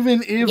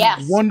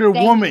if Wonder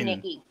Woman.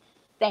 Nikki.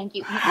 Thank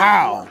you.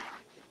 How?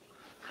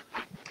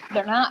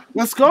 They're not.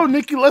 Let's go,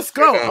 Nikki. Let's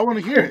go. I want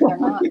to hear it. They're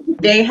not.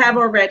 They have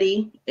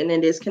already, and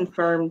it is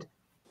confirmed,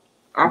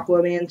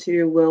 Aquaman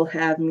 2 will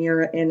have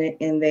Mira in it,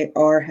 and they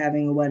are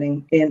having a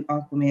wedding in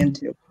Aquaman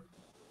 2.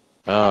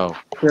 Oh.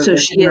 So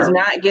she is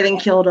not getting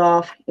killed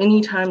off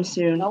anytime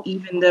soon,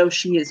 even though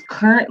she is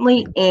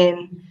currently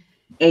in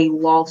a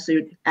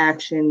lawsuit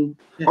action,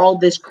 all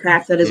this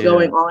crap that is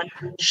going on.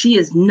 She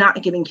is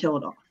not getting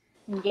killed off.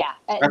 Yeah.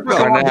 She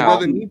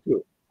doesn't need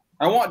to.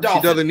 I want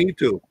Dolphin. She doesn't need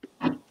to.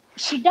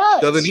 She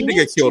does. Doesn't need to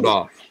get killed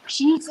off.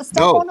 She needs to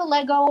step on a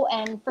Lego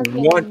and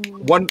freaking one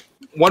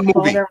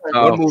movie.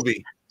 One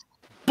movie.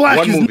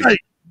 Black is Night.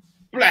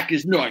 Black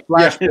is Night.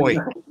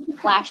 Flashpoint.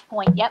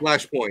 Flashpoint. Yep.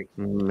 Flashpoint.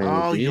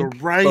 Oh, you're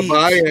right.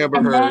 Bye-bye,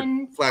 Amber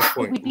Heard.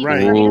 Flashpoint.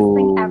 Right.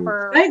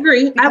 I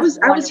agree. I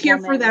was here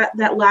for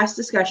that last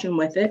discussion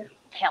with it.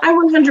 I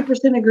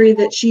 100% agree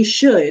that she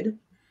should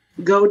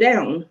go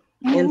down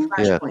in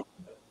Flashpoint.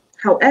 Yeah.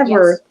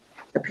 However,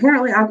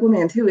 apparently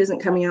Aquaman 2 isn't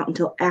coming out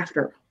until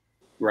after.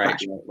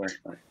 Right.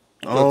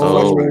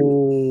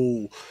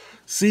 Oh.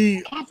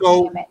 See.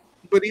 So,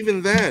 but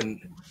even then,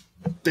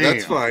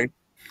 that's fine.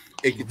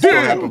 It can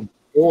still happen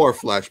before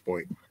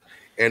Flashpoint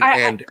and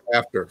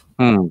after.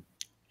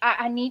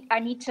 I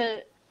need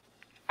to.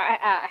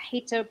 I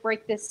hate to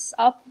break this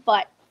up,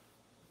 but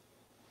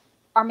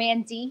our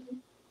man D,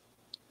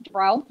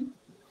 bro,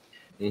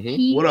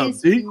 he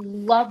is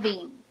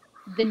loving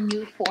the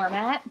new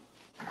format.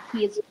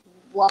 He is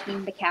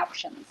loving the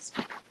captions.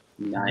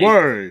 Nice.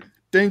 Word.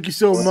 Thank you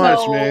so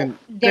much, man.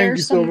 Thank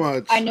you so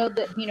much. I know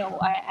that,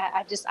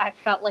 I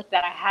felt like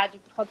that I had to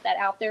put that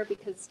out there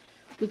because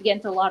we get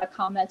into a lot of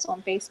comments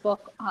on Facebook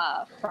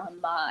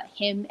from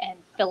him and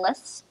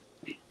Phyllis,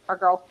 our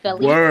girl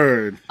Philly.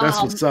 Word.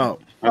 That's what's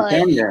up. But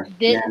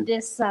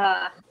this,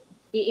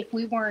 if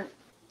we weren't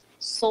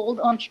sold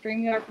on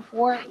StreamYard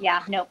before,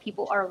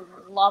 people are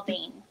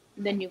loving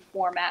the new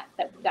format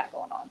that we got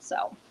going on.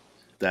 So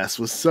that's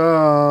what's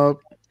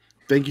up.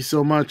 Thank you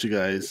so much, you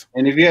guys.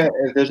 And if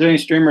there's any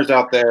streamers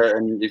out there,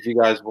 and if you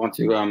guys want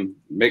to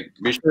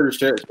be sure to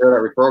share that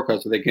referral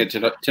code so they get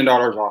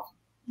 $10 off.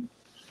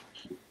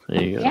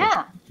 There you go.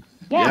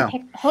 Yeah.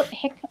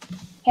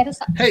 Hit us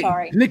up. Hey,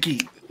 sorry,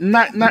 Nikki.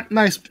 Not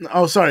nice.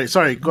 Oh, sorry.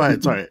 Go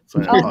ahead. Sorry.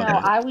 Oh no,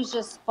 I was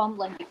just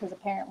fumbling because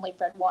apparently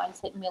red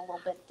wine's hitting me a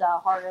little bit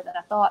harder than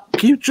I thought.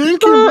 Keep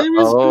drinking, baby.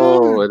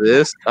 Oh, it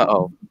is.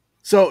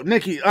 So,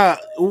 Nikki,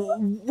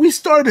 we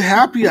started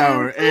happy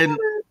hour and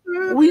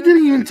we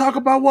didn't even talk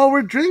about what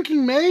we're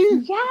drinking,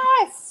 man.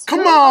 Yes.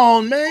 Come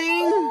on,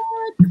 man.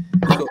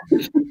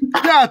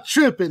 Y'all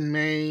tripping,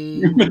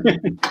 man.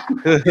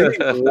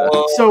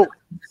 So,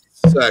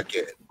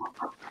 second.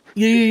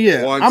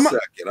 Yeah. One second.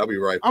 I'll be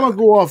right back. I'm going to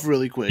go off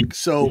really quick.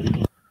 So,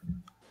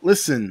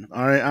 listen,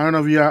 all right. I don't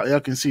know if y'all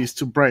can see. It's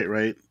too bright,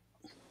 right?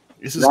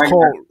 This is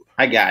called.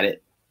 I got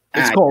it.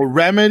 It's called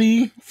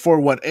Remedy for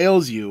What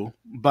Ails You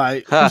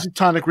by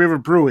Housatonic River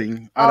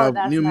Brewing out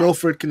of New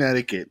Milford,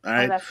 Connecticut. All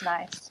right, that's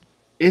nice.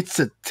 It's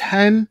a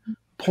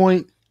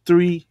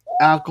 10.3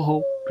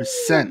 alcohol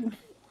percent.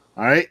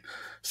 All right,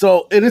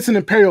 so it is an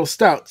imperial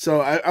stout.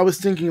 So I was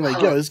thinking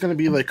like, yo, it's gonna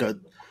be like a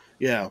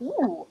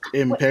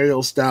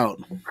imperial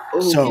stout.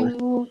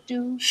 So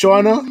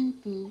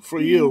Shawna, for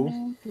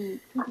you.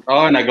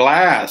 Oh, in a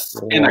glass.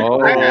 In a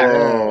glass.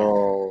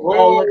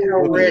 Oh, look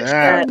how rich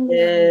that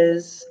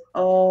is.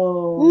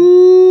 Oh.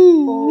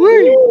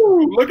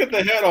 Ooh, look at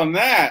the head on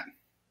that.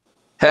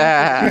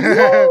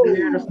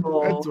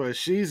 Beautiful. That's what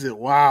she's at.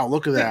 Wow,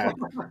 look at that.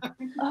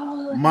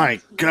 Oh, my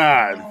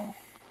God.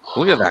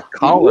 Look at that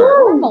color.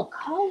 Normal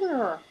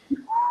color.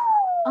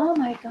 Oh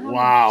my God.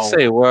 Wow.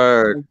 Say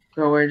word.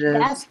 Gorgeous.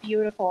 That's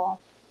beautiful.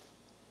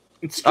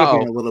 It's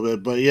dripping a little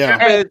bit, but yeah.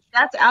 Hey,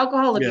 that's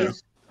alcohol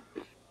abuse.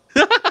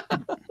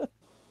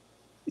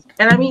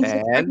 And I mean,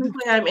 since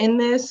technically I'm in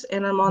this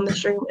and I'm on the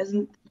stream,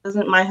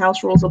 doesn't my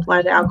house rules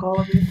apply to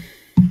alcohol abuse?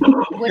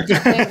 What's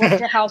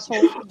your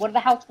household? What are the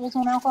house rules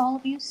on alcohol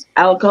abuse?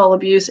 Alcohol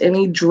abuse.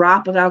 Any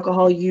drop of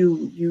alcohol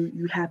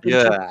you happen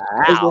to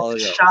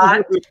is a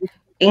shot,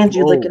 and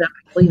you lick it up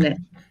and clean it.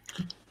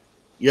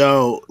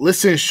 Yo,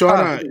 listen,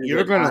 Shawna,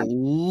 you're gonna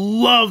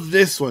love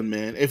this one,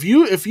 man. If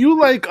you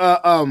like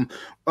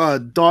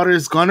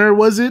Daughter's Gunner,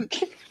 was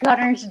it?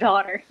 Gunner's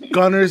daughter.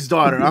 Gunner's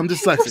daughter. I'm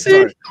dyslexic.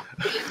 Sorry.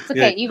 It's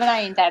okay. Even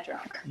I ain't that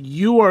drunk.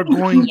 You are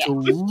going to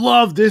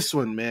love this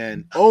one,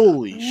 man.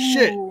 Holy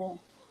shit!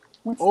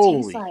 What's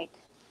it taste like?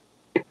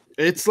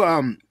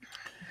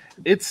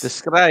 It's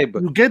describe.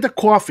 You get the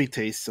coffee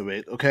taste of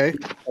it, okay?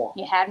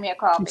 You had me a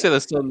coffee. You said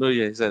it's still new.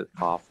 Yeah, he said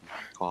coffee.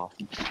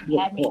 You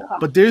had me a coffee.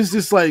 But there's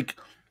this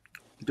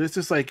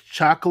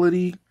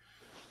chocolatey,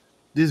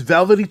 this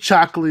velvety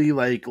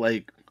chocolatey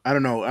like. I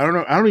don't know. I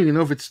don't even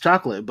know if it's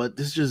chocolate, but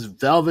this is just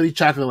velvety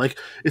chocolate. Like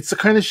it's the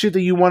kind of shit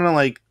that you want to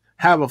like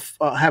have a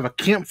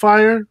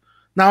campfire.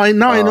 Now I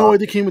know why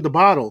they came with the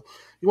bottle.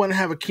 You want to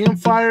have a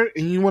campfire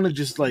and you want to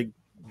just like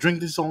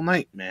drink this all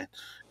night, man.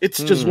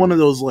 It's just one of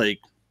those like,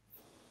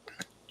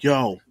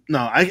 yo,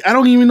 no, I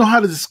don't even know how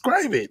to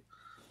describe it.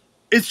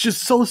 It's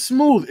just so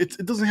smooth.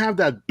 It doesn't have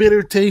that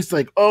bitter taste.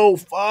 Like, oh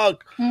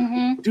fuck,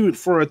 dude,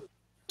 for a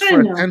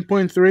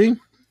 10.3,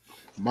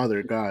 mother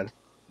of God.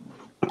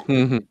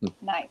 Nice.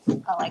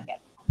 I like it.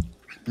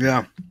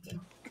 Yeah.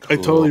 I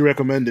totally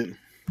recommend it.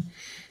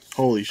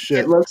 Holy shit.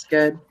 It looks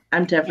good.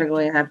 I'm definitely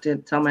going to have to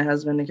tell my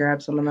husband to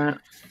grab some of that.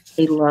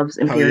 He loves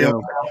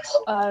Imperial.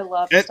 I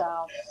love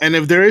stouts. And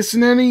if there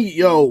isn't any,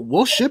 yo,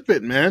 we'll ship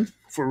it, man.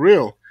 For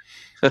real.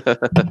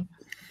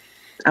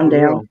 I'm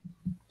down.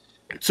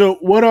 So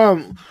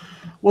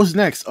what's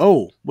next?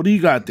 Oh, what do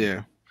you got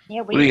there?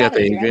 Yeah, what do you got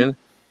there, Adrian?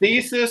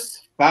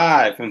 Thesis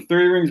 5 from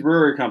Three Rings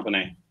Brewery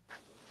Company.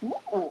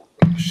 Ooh.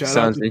 Shout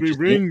out to Three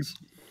Rings.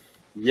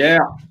 Yeah.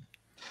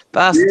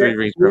 That's Three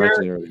Rings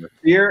earlier.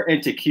 Beer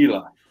and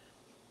tequila.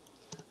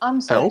 I'm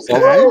sorry.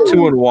 Okay.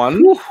 2 in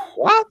 1.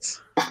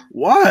 What?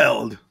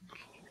 Wild.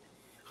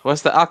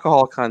 What's the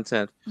alcohol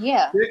content?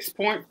 Yeah.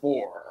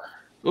 6.4.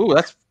 Ooh,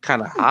 that's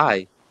kind of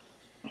high.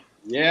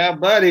 Yeah,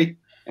 buddy.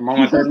 I'm on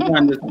my third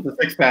one. This is a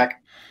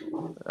 6-pack.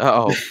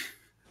 Uh-oh.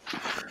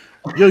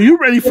 Yo, you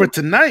ready for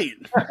tonight?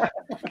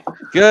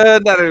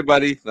 Good night,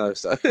 everybody. No,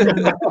 sorry.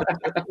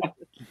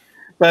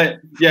 But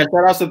yeah,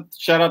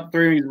 shout out to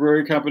Three Rings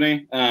Brewery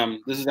Company.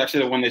 This is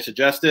actually the one they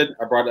suggested.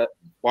 I brought up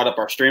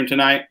our stream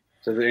tonight.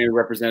 So the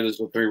representatives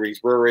of Three Rings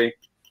Brewery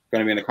going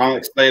to be in the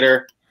comments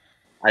later.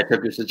 I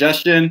took your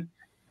suggestion.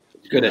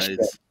 It's good as shit.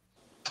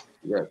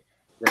 Good.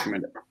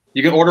 Recommend it.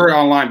 You can order it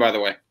online, by the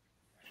way.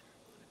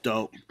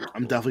 Dope.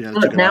 I'm definitely gonna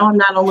check it now out. I'm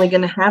not only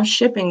gonna have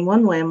shipping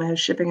one way, I'm gonna have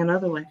shipping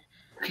another way.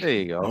 There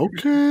you go.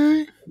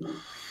 Okay.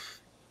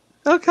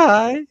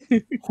 Okay.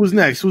 Who's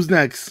next?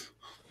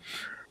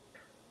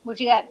 What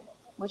you got,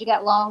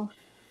 Long?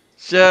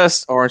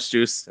 Just orange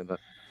juice. And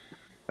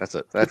that's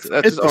it. That's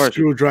it's just a orange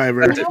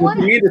screwdriver. You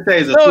need to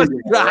say is a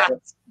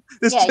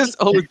It's just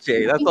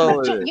OJ. That's all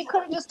it is. You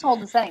could have just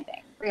told us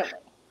anything, really,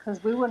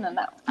 because we wouldn't have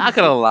known. I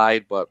could have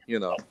lied, but you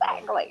know.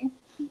 Exactly.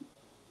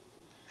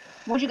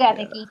 What you got,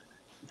 Nikki?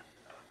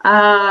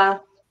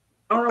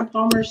 Arnold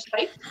Palmer's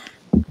type.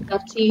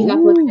 FT,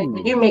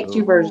 they do make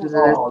 2 versions of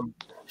this.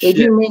 They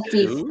do make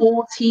the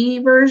full tea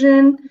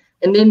version,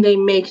 and then they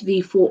make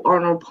the full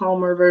Arnold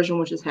Palmer version,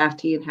 which is half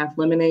tea and half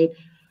lemonade.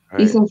 Right.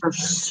 These things are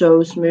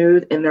so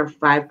smooth, and they're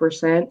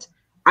 5%.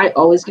 I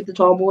always get the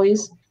tall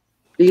boys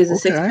because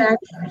the 6-pack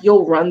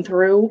you'll run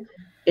through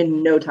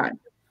in no time.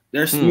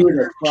 They're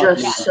smooth,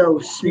 just so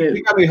smooth.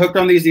 You got me hooked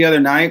on these the other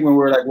night when we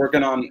were like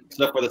working on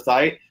stuff for the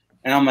site,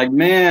 and I'm like,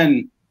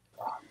 man.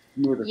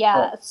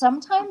 Yeah,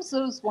 sometimes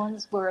those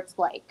ones where it's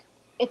like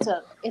it's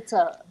a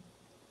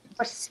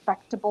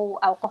respectable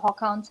alcohol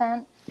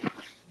content.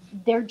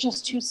 they're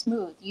just too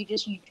smooth. You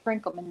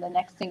drink them, and the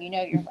next thing you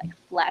know, you're like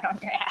flat on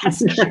your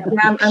ass.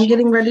 I'm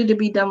getting ready to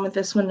be done with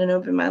this one and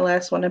open my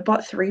last one. I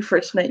bought 3 for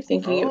tonight,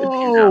 thinking it would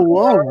be enough.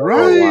 All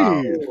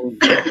right.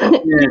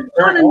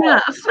 Not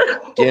enough.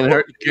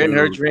 Getting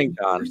her drink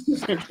on.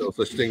 No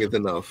such thing as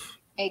enough.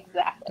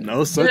 Exactly.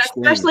 No such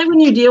thing. Especially when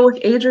you deal with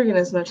Adrian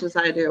as much as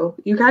I do.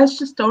 You guys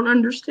just don't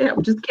understand.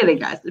 I'm just kidding,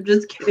 guys. I'm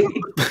just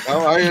kidding.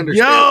 Oh, I understand.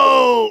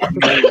 Yo!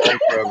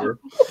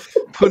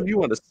 Putting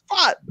you on the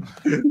spot.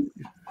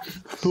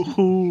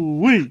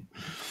 Ooh-wee.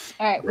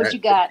 All right, what you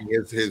got?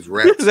 His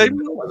rat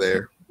over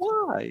there.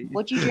 Why?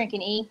 What you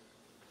drinking, E?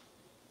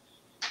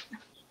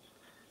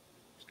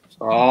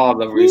 Oh,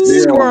 the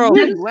Squirrel.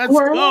 Let's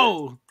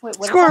go. Wait,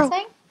 what Squirrel. did I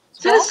say?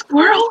 Is that a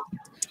squirrel?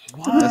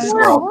 What?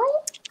 Squirrel?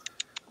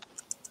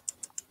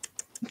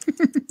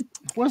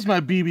 Where's my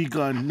BB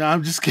gun? No,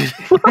 I'm just kidding.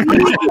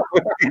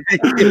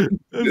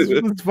 This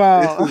is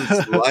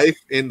Life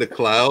in the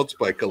Clouds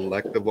by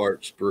Collective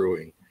Arts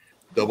Brewing.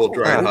 Double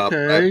dry hop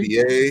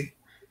IPA.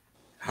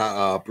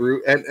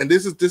 Brew and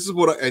this is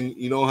what and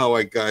you know how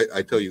I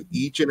tell you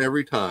each and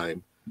every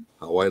time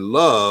how I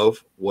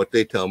love what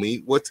they tell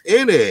me what's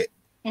in it.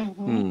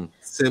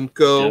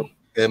 Simcoe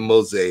and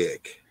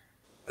Mosaic.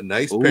 A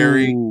nice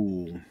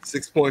pairing.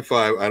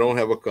 6.5. I don't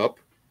have a cup,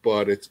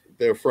 but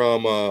they're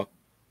from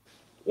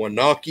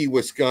Waunakee,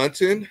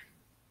 Wisconsin.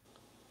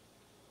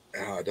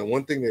 The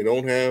one thing they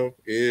don't have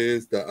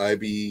is the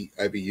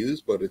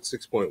IBUs, but it's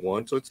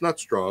 6.1, so it's not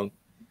strong.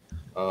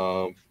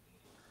 I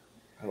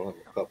don't have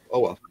a cup. Oh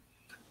well.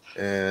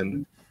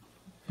 And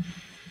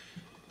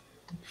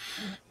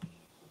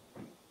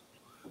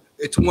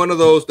it's one of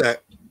those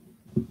that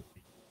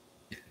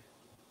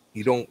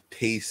you don't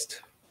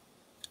taste.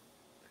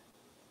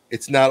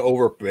 It's not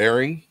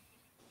overbearing.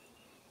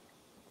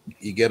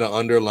 You get an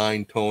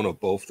underlying tone of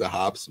both the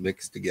hops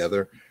mixed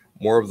together,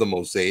 more of the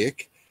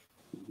Mosaic.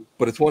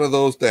 But it's one of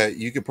those that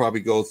you could probably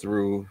go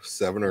through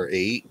 7 or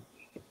 8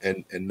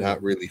 and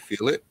not really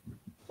feel it.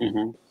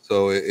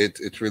 So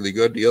it's really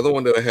good. The other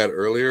one that I had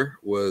earlier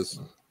was,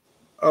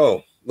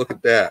 oh, look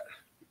at that.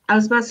 I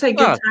was about to say,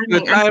 good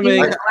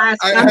timing.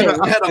 I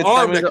had an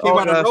arm that came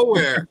out of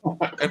nowhere.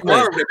 An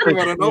arm that came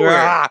out of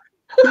nowhere.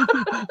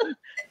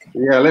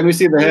 Yeah, let me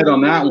see the head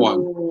on that one.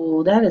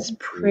 Oh, that is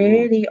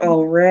pretty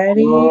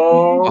already.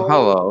 Oh,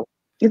 hello.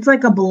 It's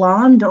like a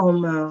blonde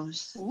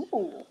almost.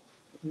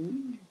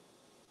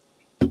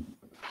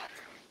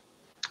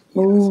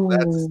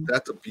 Yes,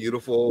 that's a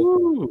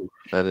beautiful,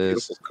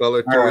 beautiful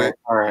color to it.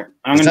 All right.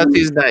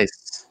 These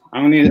nice.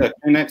 I'm gonna need a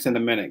Kleenex in a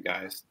minute,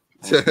 guys.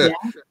 The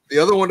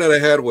other one that I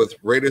had was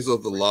Raiders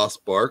of the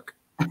Lost Ark.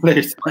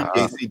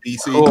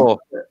 ACDC.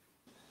 Cool.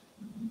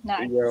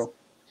 Nice.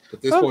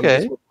 But this one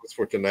was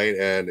for tonight,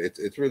 and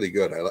it's really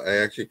good.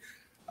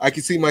 I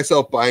can see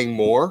myself buying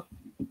more.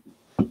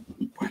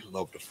 I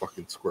love the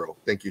fucking squirrel.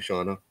 Thank you,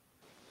 Shawna.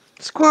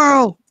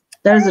 Squirrel.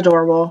 That is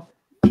adorable.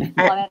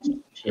 That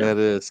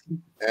is.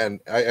 And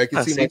I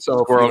can see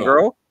myself squirrel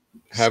girl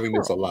having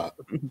this a lot.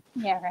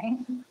 Yeah, right.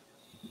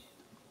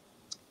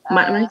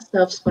 My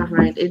stuff's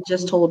behind. It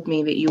just told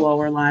me that you all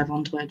were live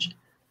on Twitch.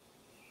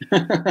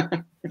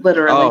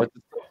 Literally.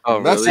 Oh,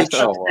 really? That's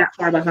that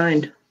far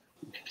behind.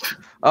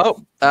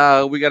 Oh,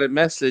 we got a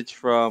message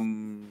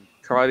from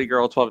Karate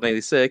Girl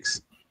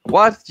 1296.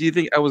 What? Do you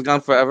think I was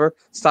gone forever?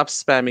 Stop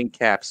spamming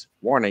caps.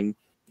 Warning.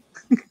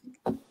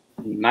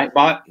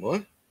 Nightbot?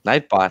 What?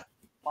 Nightbot.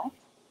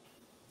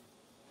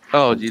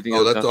 Oh, do you think?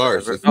 Oh, that's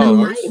ours. No,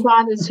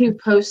 Nightbot is who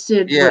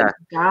posted what you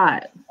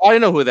got. Oh, I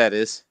know who that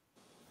is.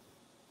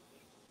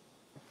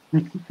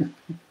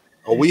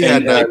 Oh, we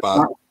had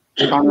Nightbot.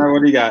 Conrad,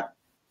 what do you got?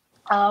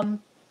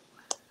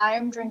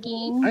 I'm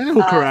drinking. I know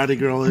who Karate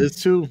Girl is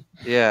too.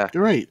 Yeah,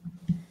 you're right.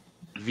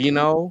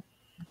 Vino.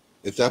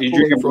 Is that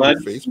drinking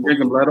blood? Drinking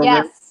blood over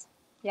there?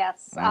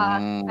 Yes.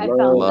 I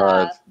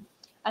found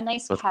a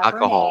nice with Cabernet.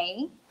 alcohol.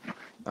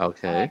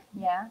 Okay.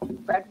 Yeah,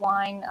 red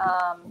wine.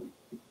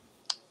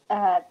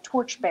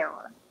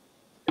 Torchbearer.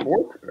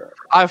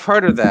 I've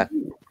heard of that.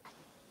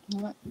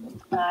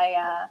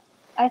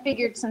 I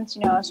figured since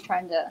I was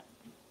trying to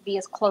be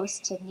as close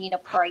to Nina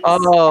Price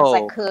as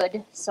I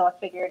could, so I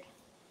figured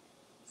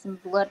some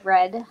blood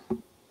red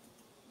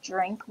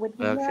drink would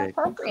be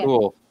appropriate.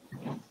 Cool.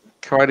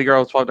 Karate Girl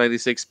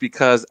 1296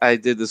 because I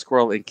did the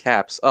squirrel in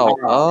caps.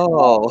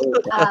 Oh,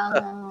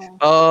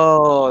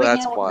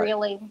 that's why.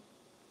 Really,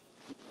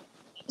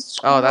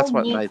 that's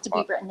what needs to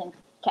be written in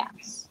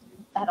caps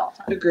at all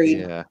times. Agreed.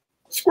 Yeah.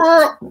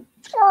 Squirrel.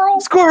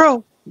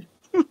 Squirrel.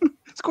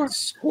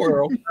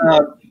 Squirrel.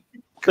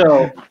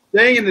 So,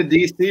 staying in the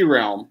DC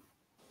realm,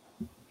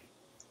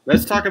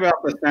 let's talk about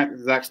the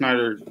Zack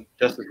Snyder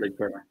Justice League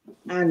trailer.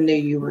 I knew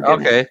you were.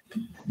 Okay.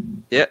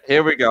 Yeah,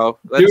 here we go.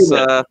 Let's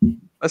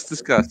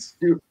discuss.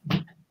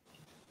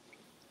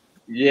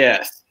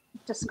 Yes.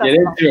 Discuss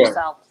among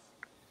yourselves.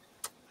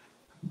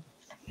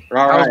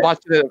 I was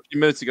watching it a few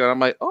minutes ago, and I'm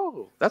like,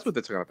 oh, that's what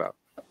they're talking about.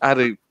 I had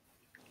to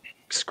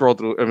scroll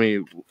through.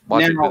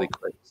 Watch it really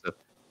quick. So.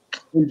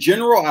 In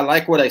general, I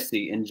like what I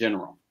see. In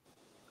general.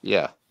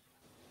 Yeah.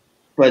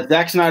 but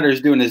Zack Snyder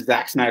is doing his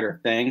Zack Snyder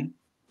thing.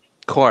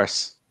 Of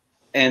course.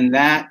 And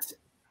that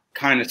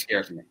kind of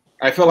scares me.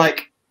 I feel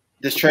like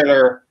this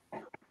trailer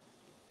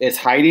is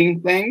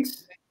hiding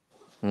things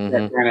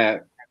that kind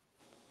of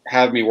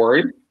have me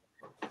worried.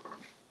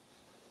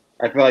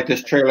 I feel like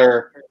this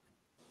trailer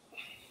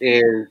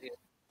is.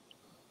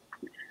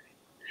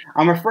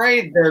 I'm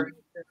afraid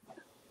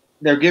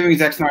they're giving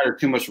Zack Snyder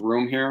too much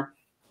room here,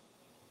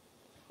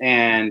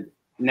 and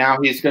now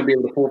he's going to be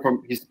able to pull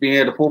from. He's being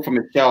able to pull from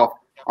his shelf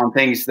on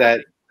things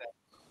that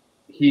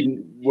he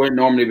wouldn't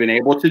normally been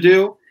able to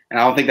do, and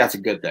I don't think that's a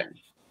good thing.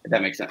 If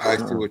that makes sense. I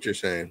see what you're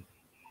saying.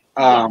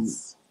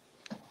 Yes.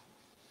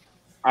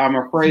 I'm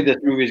afraid this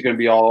movie is going to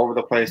be all over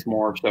the place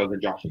more so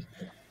than Josh's.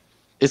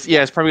 It's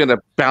probably going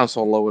to bounce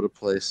all over the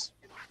place.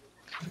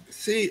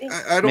 See,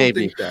 I don't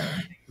think that.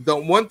 The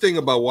one thing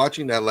about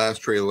watching that last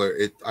trailer,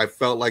 I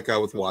felt like I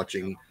was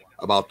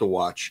about to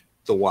watch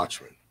The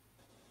Watchmen.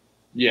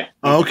 Yeah.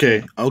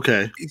 Okay.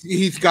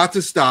 He's got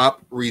to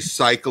stop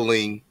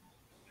recycling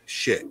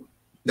shit.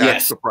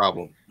 That's the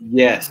problem.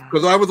 Yes.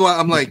 Because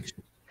I'm like,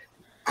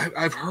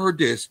 I've heard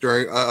this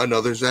during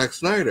another Zack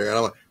Snyder, and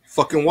I'm like,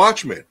 fucking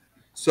Watchmen.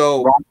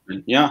 So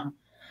yeah,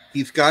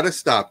 he's got to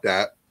stop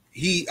that.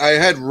 I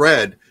had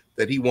read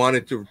that he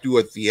wanted to do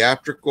a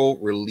theatrical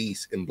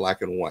release in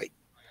black and white.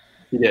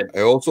 He did.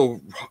 I also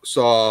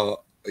saw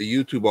a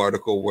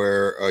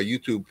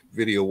YouTube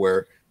video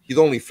where he's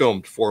only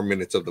filmed 4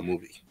 minutes of the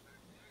movie.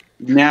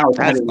 Now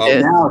it's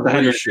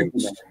 100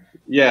 shoots.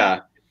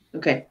 Yeah.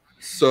 Okay.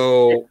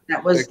 So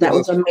that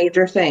was a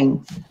major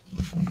thing.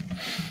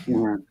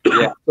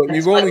 Yeah. So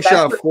you've only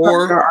shot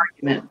 4.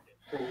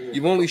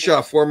 You've only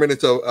shot 4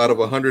 minutes out of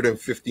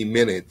 150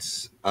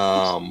 minutes.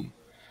 Was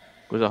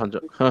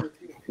 100? Huh.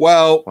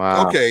 Well,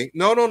 wow. Okay.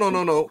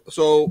 No.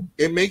 So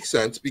it makes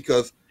sense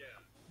because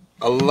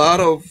a lot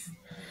of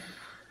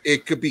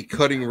it could be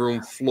cutting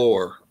room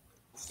floor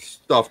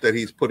stuff that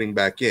he's putting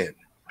back in.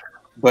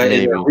 But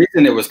the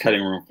reason it was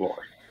cutting room floor.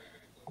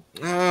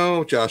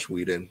 Oh, Josh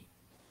Whedon.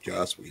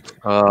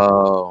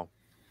 Oh,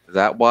 is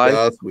that why?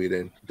 Josh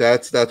Whedon.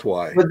 That's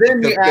why. But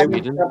then he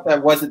added stuff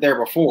that wasn't there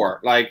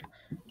before. Like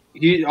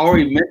he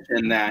already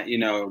mentioned that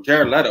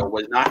Jared Leto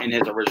was not in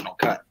his original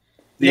cut.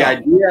 The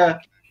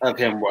idea of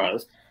him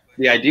was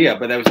the idea,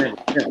 but that was never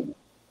him.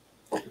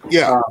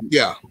 Yeah,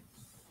 yeah.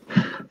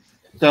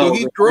 So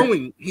he's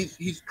growing.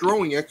 He's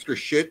growing extra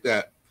shit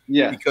that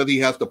because he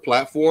has the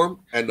platform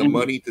and the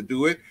money to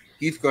do it,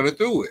 he's gonna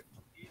do it.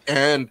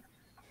 And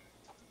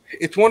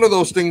it's one of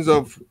those things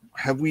of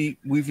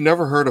we've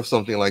never heard of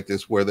something like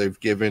this where they've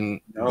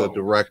given the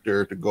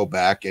director to go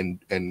back and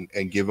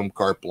give him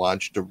carte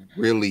blanche to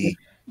really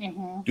do the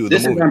movie.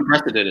 This is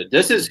unprecedented.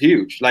 This is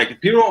huge.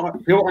 Like people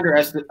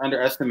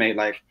underestimate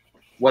like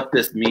what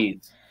this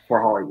means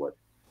for Hollywood.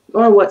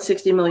 Or what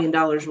 $60 million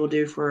will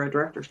do for a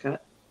director's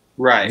cut.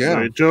 Right. Yeah,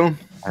 right, Joe.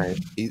 Right.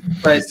 He's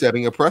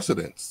setting a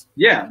precedence.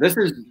 Yeah, this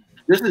is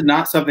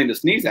not something to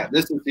sneeze at.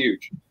 This is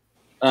huge.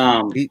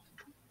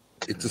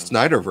 It's a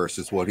Snyderverse,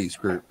 is what he's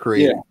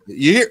creating.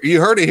 Yeah.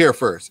 You heard it here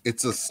first.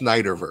 It's a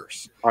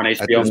Snyderverse on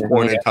HBO at this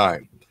point in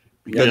time,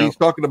 because he's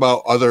talking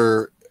about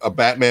a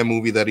Batman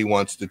movie that he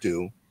wants to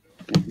do.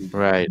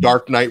 Right.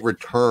 Dark Knight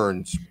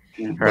Returns.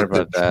 Heard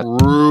about that.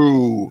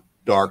 True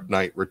Dark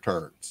Knight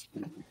Returns.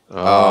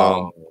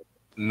 Oh.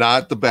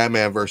 Not the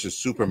Batman versus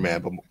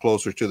Superman, but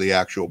closer to the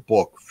actual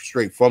book,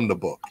 straight from the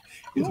book,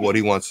 is what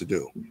he wants to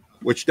do.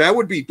 Which that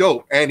would be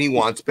dope. And he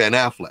wants Ben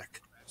Affleck.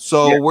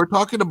 So we're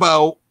talking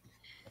about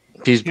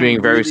he's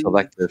being very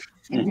selective.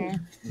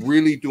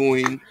 Really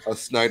doing a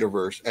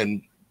Snyderverse.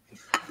 And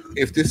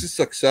if this is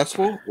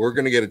successful, we're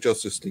going to get a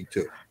Justice League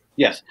too.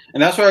 Yes.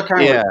 And that's where I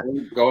kind of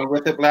going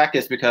with it, Black,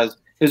 is because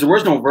his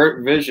original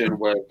vision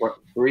was what,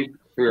 three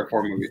or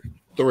four movies?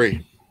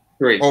 Three.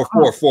 Oh,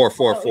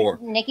 four.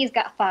 Nikki's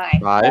got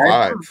 5. Five.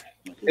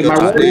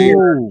 My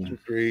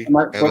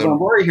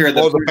worry here.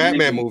 The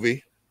Batman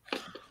movie.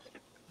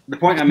 The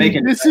point I'm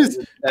making. This is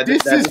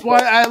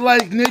why I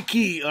like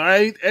Nikki. All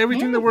right,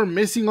 everything that we're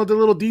missing, all the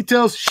little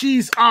details,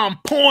 she's on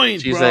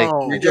point, she's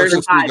bro. Like,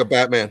 Justice League of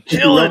Batman,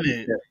 killing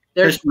it.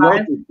 There's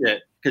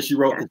because she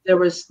wrote. There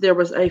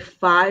was a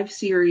 5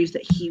 series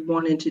that he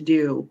wanted to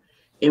do,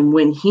 and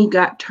when he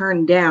got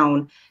turned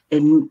down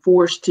and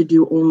forced to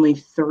do only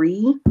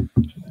 3,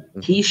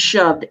 he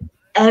shoved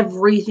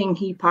everything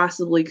he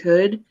possibly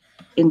could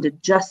into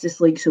Justice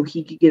League so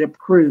he could get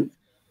approved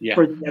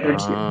for the other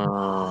 2.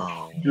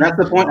 And that's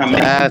the point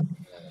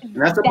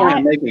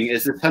I'm making.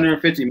 Is this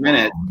 150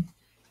 minutes?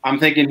 I'm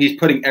thinking he's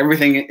putting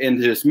everything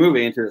into this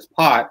movie, into this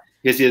plot,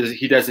 because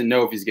he doesn't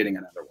know if he's getting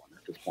another one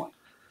at this point.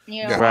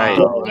 Right.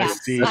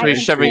 That's why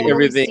he's shoving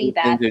everything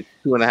into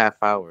 2.5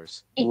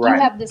 hours. If you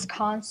have this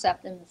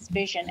concept and this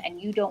vision,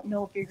 and you don't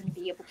know if you're going to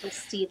be able to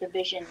see the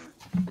vision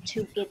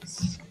to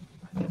its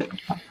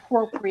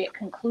appropriate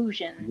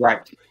conclusion,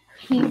 right?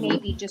 He may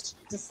be just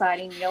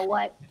deciding, you know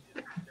what,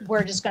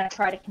 we're just going to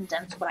try to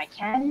condense what I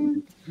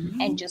can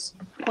and just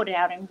put it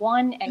out in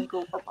one and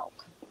go for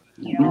bulk.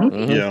 You know,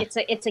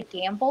 it's a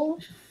gamble,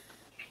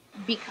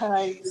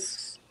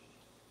 because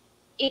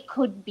it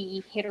could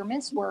be hit or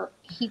miss, where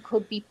he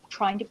could be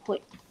trying to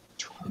put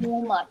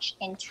too much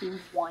into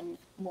one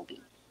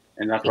movie.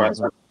 And that's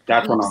what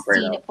I'm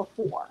afraid seen of. it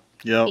before.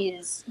 Yep.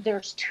 Is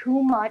there's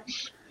too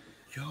much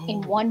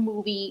in one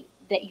movie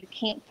that you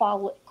can't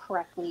follow it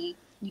correctly,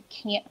 you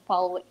can't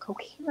follow it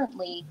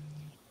coherently,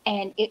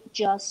 and it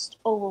just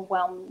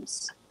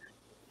overwhelms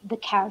the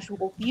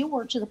casual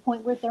viewer to the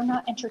point where they're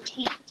not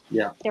entertained.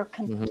 Yeah. They're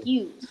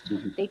confused.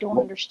 They don't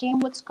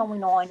understand what's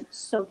going on,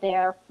 so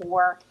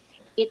therefore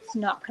it's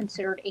not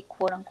considered a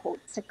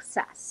quote-unquote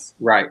success.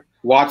 Right.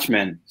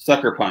 Watchmen,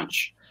 Sucker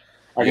Punch.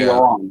 I can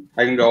go on.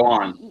 I can go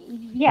on.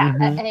 Yeah,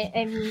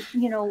 and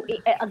you know,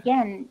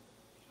 again,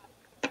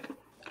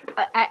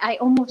 I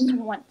almost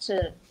want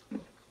to.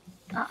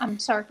 I'm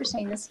sorry for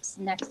saying this,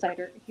 Zack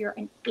Snyder. You're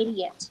an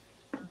idiot.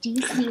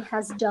 DC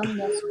has done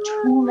this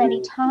too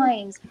many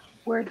times,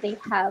 where they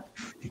have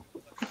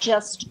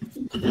just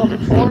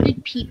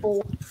bombarded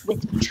people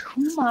with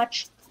too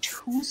much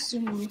too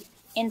soon,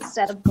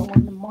 instead of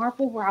going the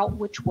Marvel route,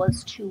 which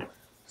was to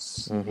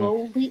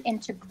slowly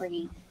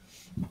integrate,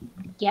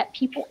 get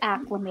people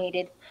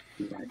acclimated,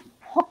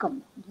 hook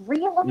them,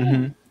 reel them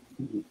in.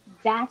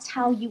 That's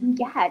how you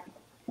get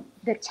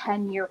the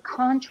 10-year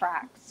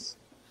contracts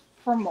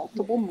for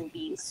multiple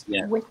movies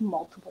with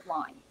multiple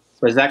lines.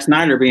 But Zack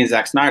Snyder, being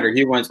Zack Snyder,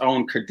 he wants his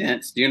own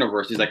condensed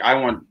universe. He's like, I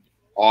don't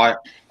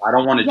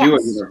want to do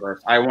a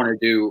universe. I want to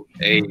do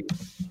a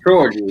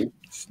trilogy.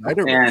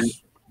 And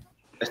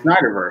a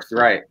Snyderverse,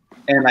 right?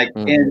 And like,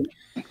 and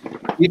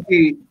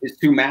DC is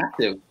too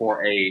massive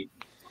for a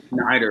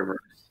Snyderverse.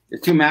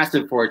 It's too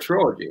massive for a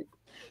trilogy.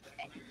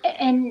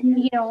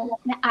 And you know,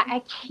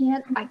 I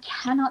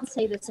cannot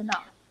say this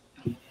enough.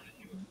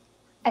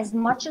 As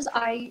much as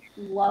I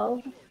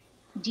love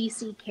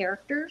DC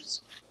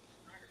characters,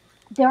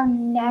 they're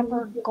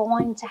never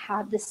going to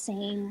have the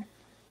same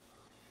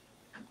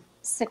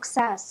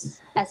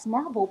success as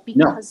Marvel,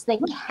 because they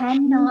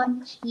cannot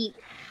keep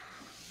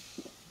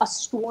a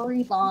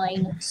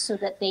storyline so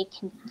that they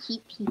can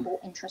keep people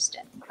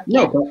interested.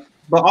 No,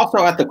 but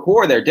also at the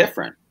core, they're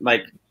different.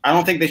 Like, I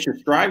don't think they should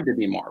strive to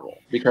be Marvel,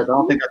 because I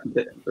don't think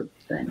that's the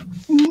thing.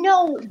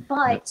 No,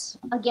 but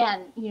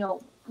again, you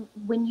know,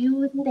 when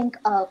you think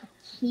of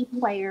key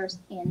players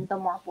in the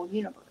Marvel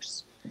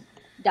universe,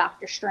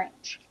 Doctor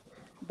Strange,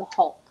 the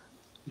Hulk,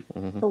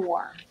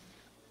 Thor,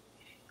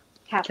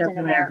 Captain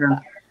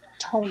America,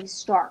 Tony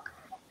Stark,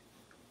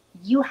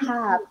 you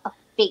have a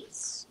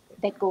face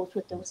that goes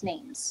with those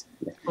names.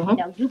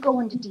 Now you go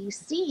into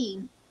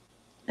DC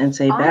and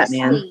say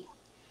honestly,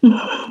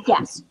 Batman.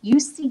 Yes, you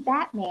see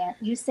Batman.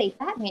 You say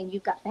Batman.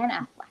 You've got Ben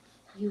Affleck.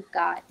 You've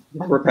got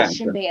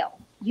Christian Bale.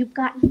 You've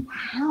got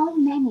how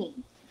many?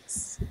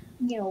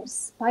 You know,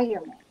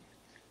 Spider-Man.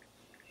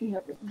 You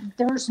know,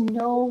 there's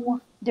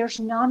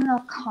not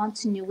enough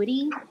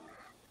continuity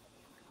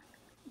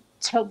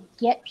to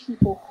get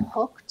people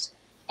hooked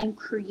and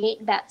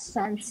create that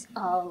sense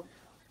of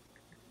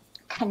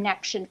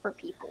connection for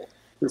people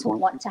to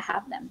want to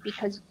have them,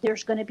 because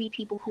there's going to be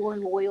people who are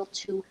loyal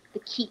to the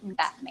Keaton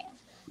Batman,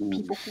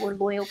 people who are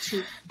loyal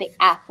to the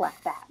Affleck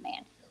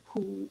Batman,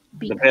 who,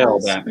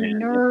 because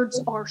nerds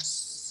are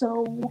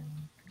so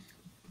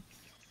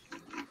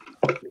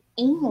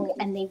anal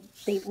and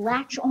they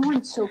latch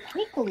on so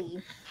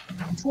quickly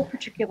to a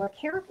particular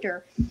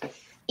character.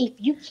 If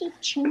you keep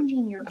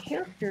changing your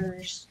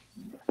characters,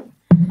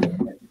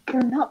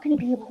 they're not going to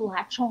be able to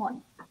latch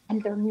on,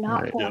 and they're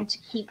not going to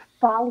keep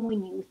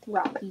following you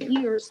throughout the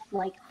years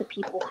like the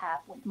people have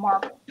with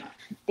Marvel.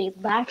 They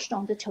latched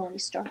on to Tony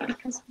Stark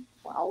because,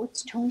 well,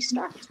 it's Tony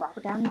Stark, it's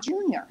Robert Downey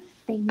Jr.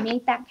 They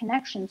made that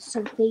connection,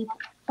 so they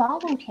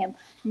followed him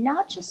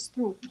not just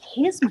through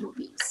his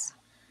movies,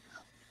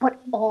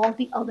 but all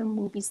the other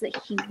movies that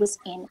he was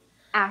in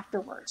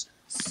afterwards.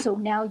 So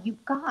now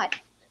you've got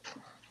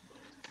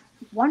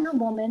Wonder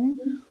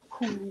Woman,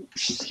 who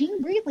she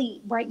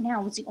really right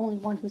now is the only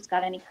one who's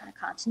got any kind of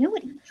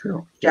continuity.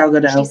 True.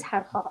 She's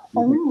had her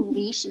own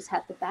movie. She's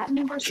had the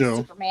Batman versus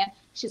Superman.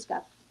 She's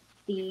got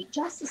the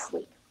Justice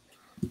League.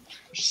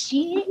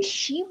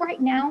 She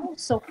right now.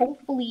 So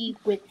hopefully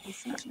with the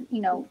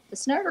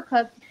Snyder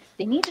Cut,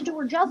 they need to do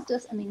her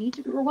justice, and they need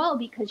to do her well,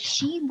 because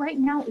she right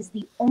now is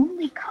the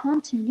only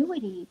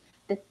continuity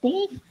that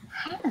they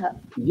have.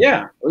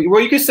 Yeah.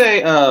 Well, you could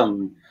say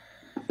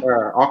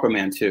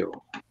Aquaman too.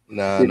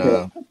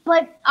 No.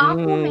 But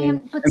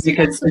Aquaman, see,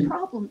 that's the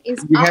problem,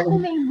 is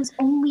Aquaman was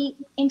only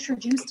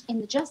introduced in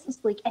the Justice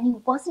League, and he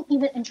wasn't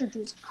even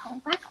introduced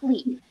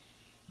correctly.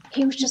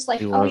 He was just like,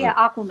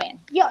 Aquaman.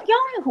 Y'all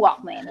know who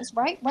Aquaman is,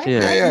 right?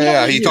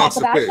 Yeah. He talks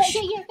to fish.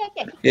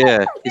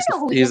 Yeah.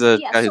 He's a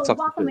guy who so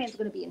talks to fish. Aquaman's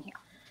going to be in here.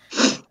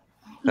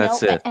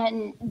 That's it.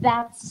 And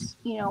that's,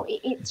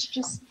 it's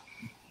just...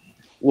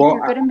 Well, if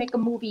you're going to make a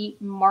movie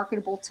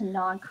marketable to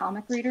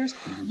non-comic readers,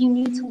 you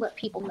need to let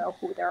people know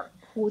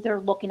who they're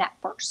looking at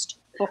first.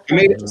 I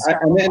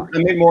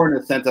mean more in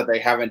the sense that they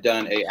haven't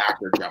done a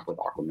actor jump with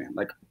Aquaman.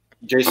 Like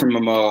Jason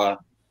Momoa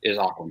is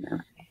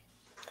Aquaman.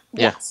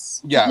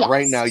 Yes. Yeah.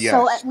 Right now, yes.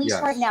 So at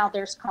least right now,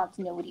 there's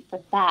continuity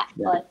for that,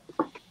 but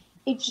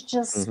it's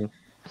just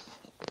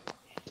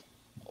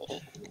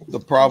The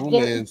problem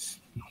is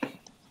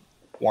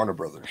Warner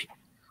Brothers.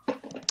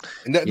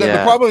 And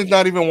the problem is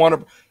not even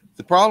Warner.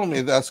 The problem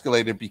is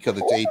escalated because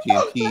it's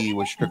AT&T,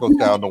 which trickles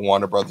down to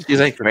Warner Brothers. He's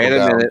like, wait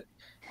a minute.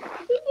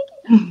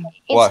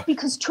 It's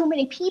because too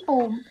many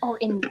people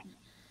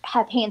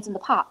have hands in the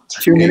pot.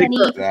 Too many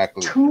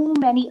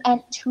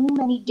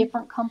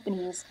different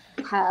companies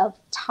have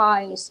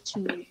ties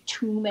to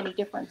too many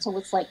different. So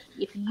it's like,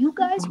 if you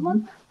guys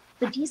want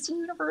the DC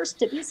universe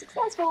to be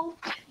successful,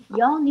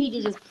 y'all need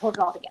to just put it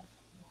all together.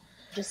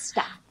 Just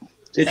stop.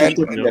 Get your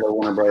shit together,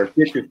 Warner Brothers.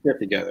 Get your shit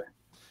together.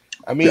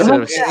 I mean,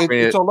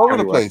 it's all over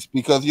the place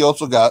because you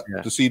also got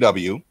the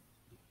CW,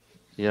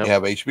 you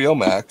have HBO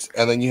Max,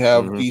 and then you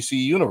have DC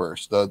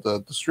Universe,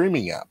 the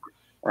streaming app.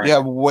 Right. You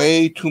have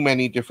way too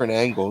many different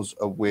angles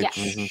of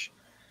which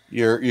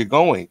you're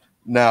going.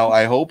 Now,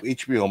 I hope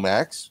HBO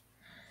Max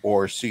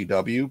or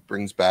CW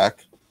brings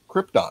back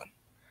Krypton.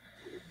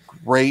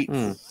 Great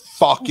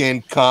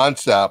fucking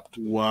concept.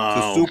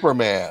 Wow. To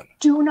Superman.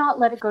 Do not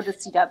let it go to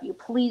CW.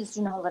 Please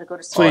do not let it go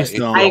to CW. Please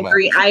don't.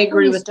 I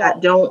agree with that.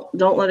 Don't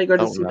let it go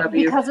to CW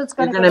because it's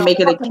going to make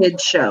it a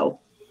kids show.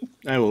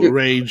 I will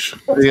rage.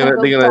 They're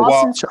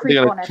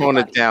gonna tone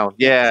it down.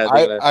 Yeah.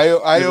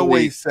 I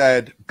always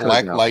said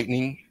Black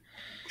Lightning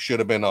should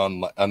have been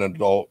on an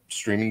adult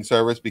streaming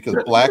service because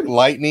Black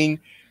Lightning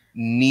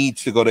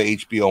needs to go to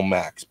HBO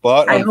Max.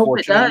 But I hope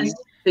it does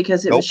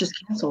because it was just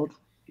canceled.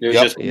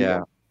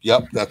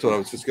 Yep, that's what I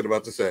was just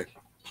about to say.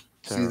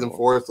 Terrible. Season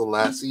 4 is the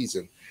last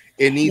season.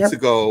 It needs to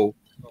go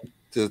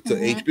to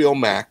HBO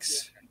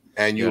Max,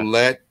 and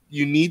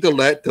you need to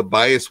let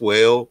Tobias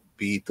Whale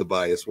be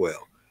Tobias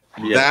Whale.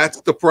 Yeah.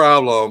 That's the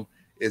problem.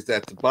 Is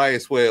that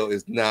Tobias Whale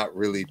is not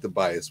really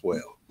Tobias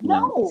Whale.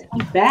 No,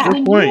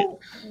 bad point.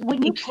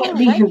 When you can't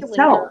be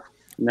himself.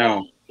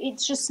 No,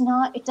 it's just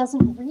not. It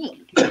doesn't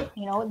read.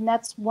 And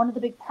that's one of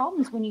the big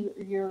problems when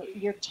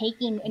you're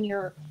taking and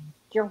you're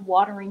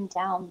watering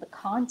down the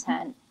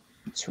content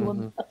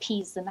to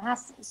appease the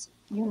masses.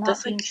 You're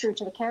not being true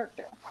to the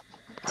character.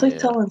 It's like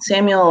telling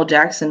Samuel L.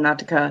 Jackson not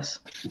to cuss.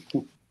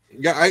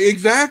 Yeah,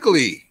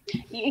 exactly.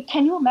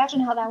 Can you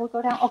imagine how that would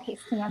go down? Okay,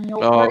 Samuel,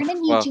 we're going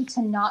to need you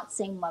to not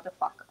say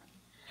motherfucker.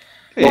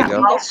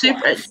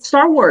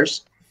 Star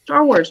Wars.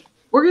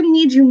 We're going to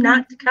need you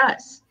not to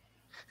cuss.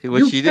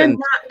 Which he didn't.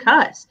 Not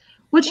cuss.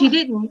 Which he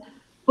didn't.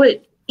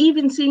 But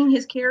even seeing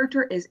his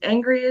character as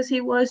angry as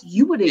he was,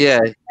 you would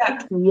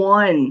expect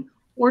one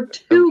or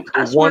two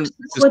cuss words to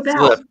slip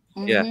out.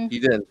 Yeah, he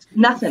didn't.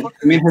 Nothing.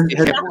 I mean,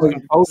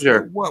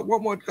 composure. What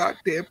more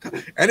goddamn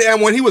time?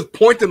 And when he was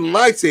pointing the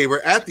lightsaber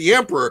at the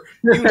Emperor,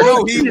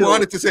 he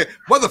wanted to say,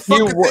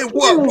 "Motherfucker, say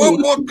what? One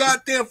more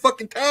goddamn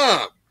fucking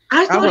time."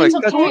 I thought it was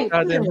okay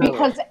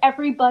because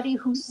everybody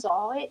who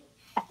saw it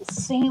at the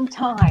same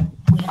time,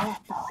 we all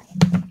thought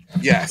it.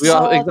 Yes. We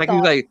all exactly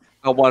like,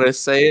 I want to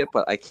say it,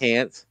 but I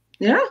can't.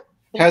 Yeah.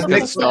 Has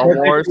Nick Star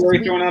Wars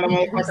we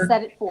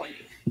said it for you.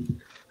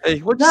 Hey,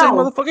 what'd you say,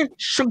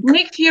 motherfucker?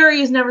 Nick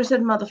Fury has never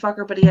said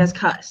motherfucker, but he has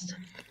cussed.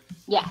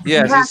 Yeah.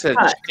 Yes, he said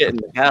shit in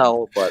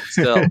hell, but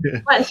still.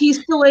 But he's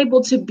still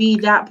able to be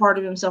that part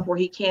of himself where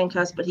he can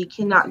cuss, but he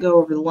cannot go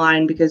over the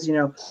line because,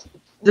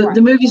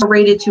 the movies are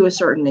rated to a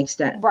certain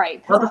extent.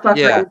 Right.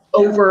 Motherfucker is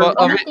over.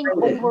 Over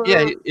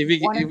if you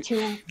one or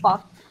two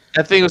fuck.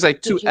 I think it was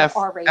like 2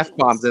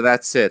 F-bombs and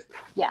that's it.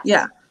 Yeah.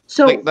 Yeah.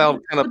 So that'll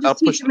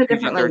push him a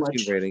different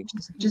language. Rating.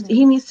 Just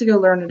he needs to go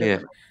learn a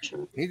different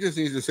language. He just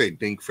needs to say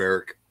dink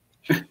ferric.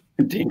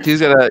 He's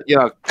gonna,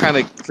 kind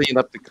of clean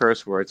up the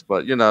curse words,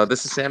 but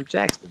this is Sam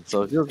Jackson,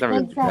 so he'll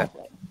never do that.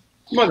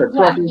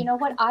 Yeah, you know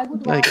what? I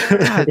would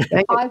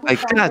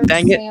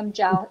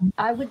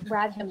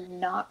rather him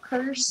not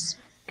curse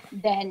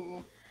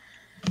than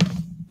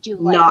do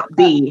not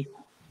be.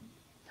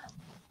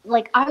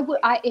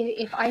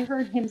 If I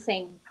heard him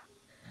saying,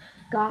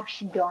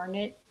 "Gosh darn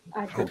it,"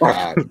 I'd go,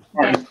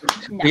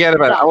 forget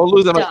about it. I will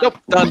lose him. Nope,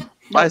 done.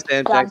 Bye,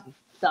 Sam Jackson.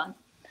 Done.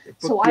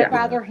 So I'd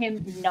rather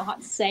him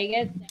not say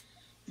it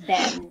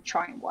than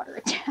try and water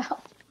it down.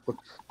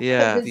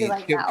 Yeah.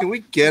 Can we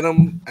get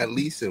him at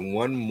least in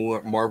one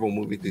more Marvel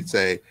movie to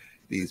say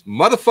these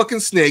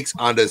motherfucking snakes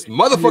on this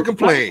motherfucking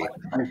plane?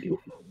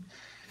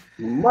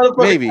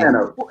 Maybe.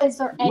 Are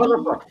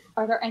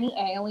there any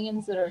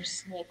aliens that are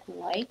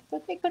snake-like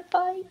that they could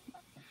fight?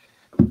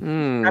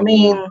 I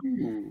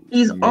mean,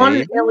 he's on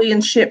an alien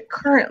ship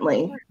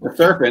currently. The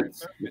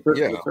serpents. There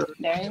you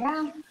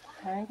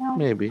go.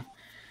 Maybe.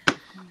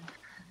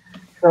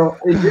 So,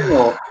 in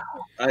general,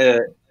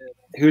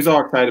 who's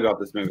all excited about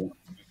this movie?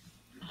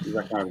 You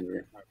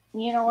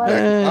know what?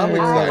 I'm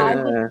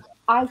excited.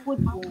 I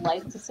would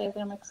like to say that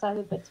I'm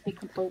excited, but to be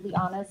completely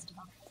honest,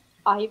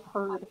 I've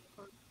heard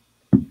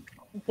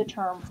the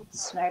term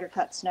Snyder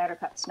Cut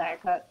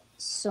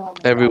so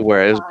many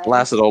everywhere. It's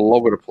blasted all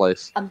over the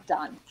place. I'm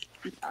done.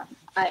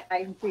 I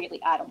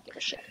don't give a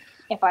shit.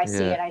 If I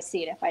see it, I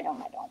see it. If I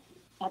don't, I don't.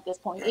 At this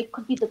point, it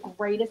could be the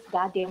greatest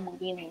goddamn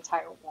movie in the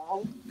entire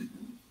world.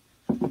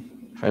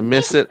 If I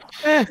miss it,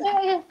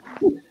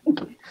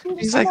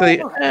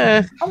 exactly.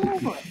 I'm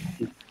over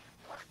it.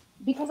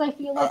 Because I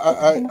feel like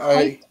it's been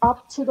hyped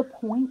up to the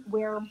point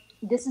where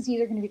this is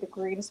either going to be the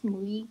greatest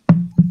movie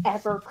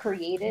ever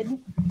created,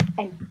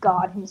 and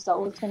God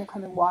himself is going to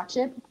come and watch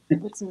it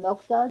with some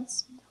milk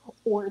duds,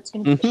 or it's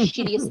going to be the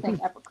shittiest thing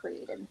ever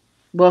created.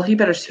 Well, he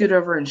better scoot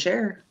over and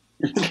share.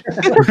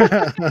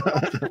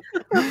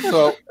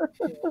 So,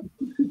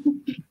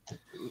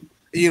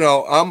 you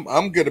know,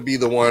 I'm gonna be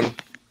the one.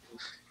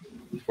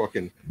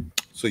 Fucking.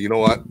 So you know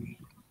what?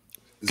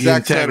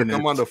 Zack Snyder,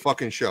 come on the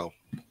fucking show.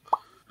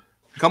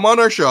 Come on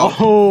our show.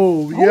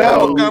 Oh, yeah.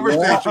 Have a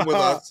conversation with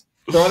us.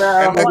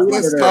 And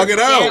let's talk it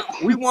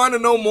out. We want to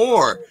know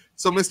more.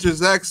 So, Mr.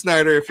 Zack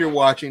Snyder, if you're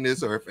watching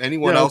this, or if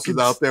anyone else is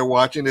out there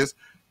watching this,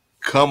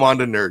 come on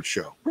the Nerd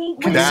Show.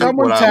 Can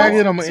someone tag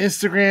it on my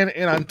Instagram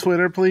and on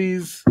Twitter,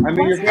 please? I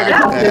mean,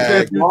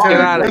 Zack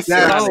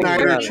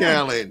Snyder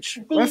challenge.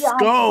 Let's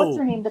go. What's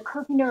her name? The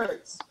Curvy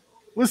Nerds.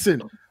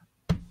 Listen.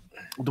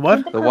 The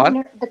what? The what?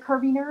 The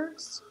Curvy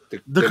Nerds.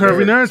 The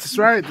Curvy Nerds. That's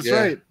right. That's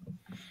right.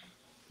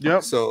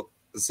 Yep. So,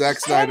 Zack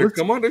Snyder,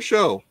 come on the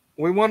show.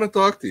 We want to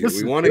talk to you.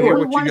 We want to hear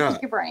what you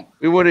got.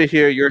 We want to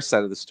hear your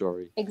side of the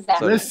story.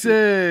 Exactly.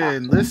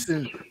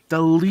 Listen.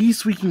 The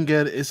least we can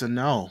get is a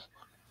no.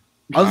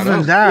 Other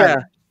than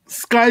that,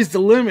 sky's the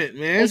limit,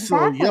 man.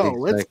 Exactly. So,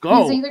 let's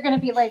go. He's either gonna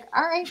be like,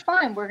 all right,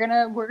 fine, we're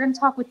gonna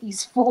talk with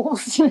these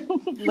fools.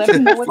 Let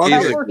him know what's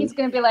up, or he's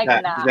gonna be like,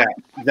 nah.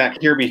 Zach,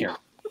 hear me here.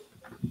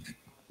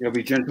 You'll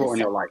be gentle and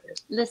you'll like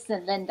it.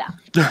 Listen, Linda.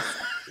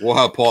 We'll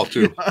have Paul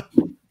too.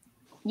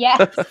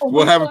 Yes.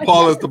 We'll have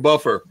Paul as the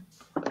buffer.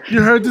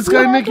 You heard this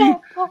guy, Nikki?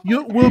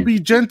 You will be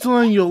gentle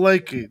and you'll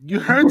like it. You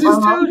heard this,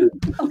 dude?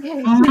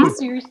 Okay,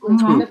 seriously,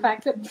 the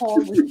fact that Paul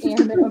was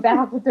adamant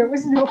about that there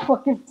was no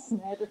fucking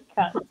Snyder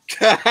cut.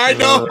 I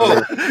know.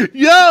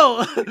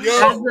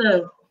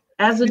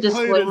 As a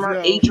disclaimer,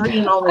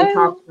 Adrian only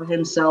talks for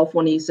himself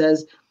when he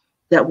says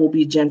that will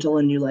be gentle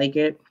and you like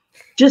it.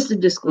 Just a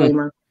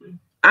disclaimer.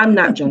 I'm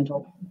not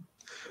gentle.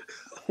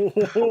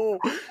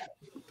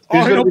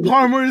 Arnold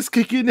Palmer is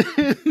kicking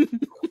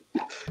in.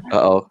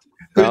 Uh-oh.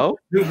 No?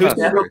 Who's going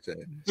to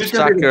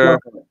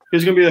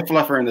be the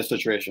fluffer in this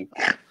situation?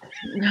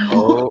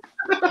 No.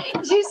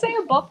 Did you say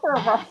a buffer or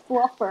a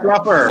fluffer?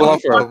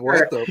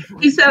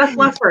 Fluffer. He said a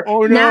fluffer.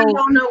 Oh, no. Now you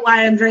don't know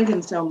why I'm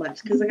drinking so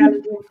much because I got to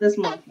drink this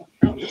much.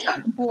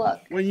 Look.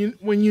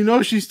 When you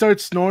know she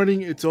starts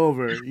snorting, it's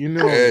over. You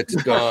know it's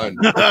done.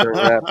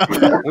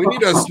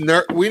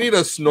 We need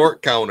a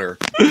snort counter.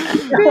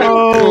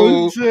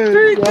 Oh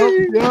shit!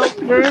 Yep,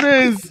 there it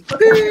is.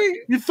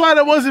 You thought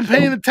I wasn't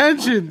paying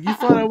attention. Yo.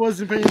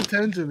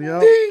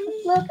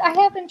 Look, I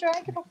haven't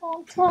drank in a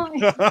long time.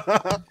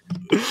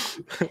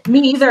 Me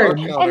either.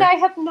 And I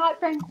have not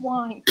drank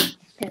wine.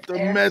 The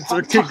meds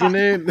are kicking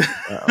in.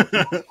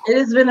 It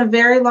has been a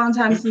very long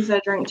time since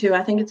I drank too.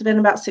 I think it's been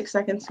about 6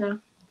 seconds now.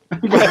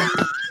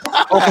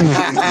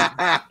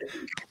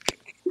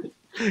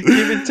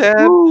 Even 10?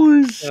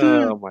 Holy shit.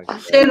 Oh my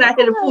god. 10, I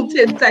hit a full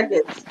 10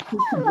 seconds.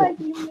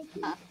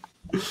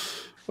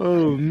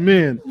 Oh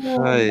man.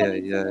 No, I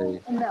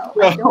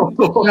don't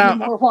need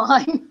more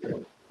wine.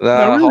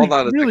 Hold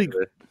on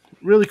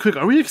really quick.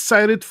 Are we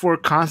excited for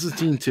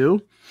Constantine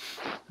 2?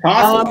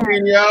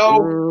 Constantine, yo.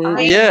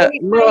 Wait. I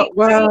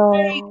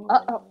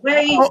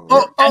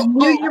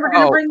knew you were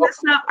going to bring this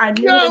up.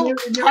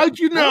 How'd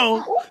you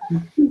know?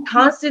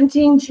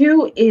 Constantine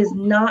 2 is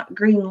not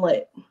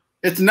greenlit.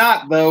 It's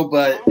not, though,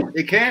 but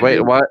it can be.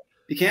 Wait, what?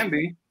 It can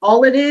be.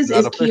 All it is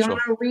official.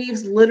 Keanu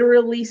Reeves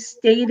literally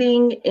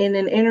stating in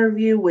an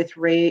interview with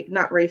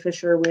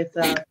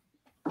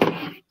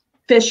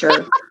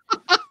Fisher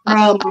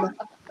from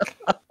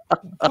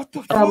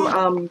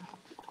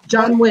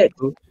John Wick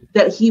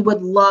that he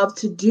would love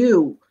to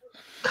do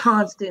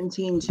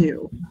Constantine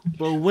 2.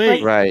 But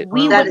wait, right?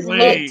 We would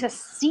love to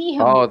see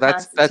him. Oh,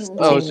 that's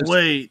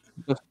wait.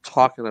 Just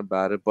talking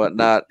about it, but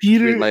not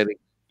greenlighting.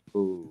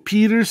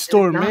 Peter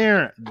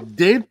Stormare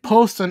did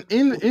post on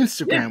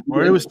Instagram,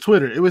 or it was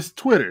Twitter. It was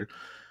Twitter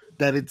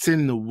that it's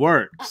in the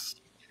works.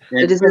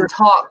 It is in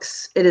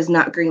talks. It is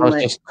not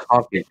greenlit.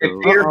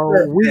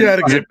 We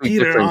gotta get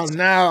Peter on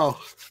now.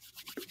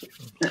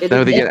 It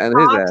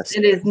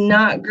is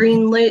not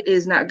greenlit. It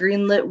is not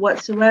greenlit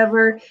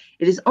whatsoever.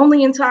 It is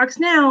only in talks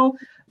now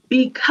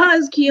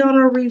because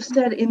Keanu Reeves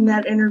said in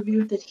that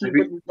interview that he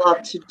would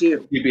love to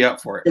do. He'd be up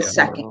for it. The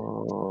second.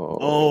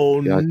 Oh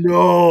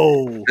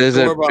no! There's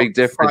a big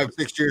difference.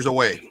 5-6 years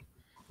away.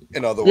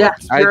 In other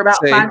words, yeah, you're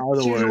about 5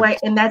 years away,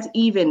 and that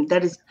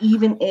is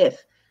even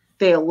if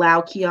they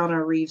allow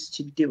Keanu Reeves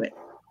to do it.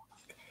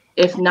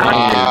 If not,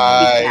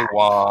 I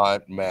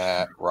want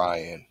Matt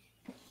Ryan.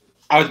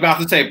 I was about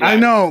to say, I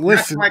know.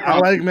 Listen, I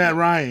like Matt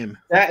Ryan.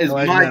 That is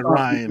like my Matt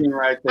Ryan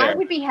right there. I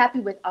would be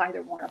happy with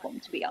either one of them,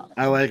 to be honest.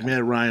 I like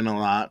Matt Ryan a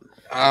lot.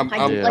 I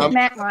did like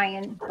Matt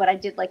Ryan, but I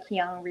did like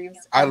Keanu Reeves.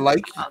 I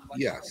like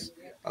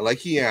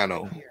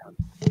Keanu,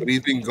 but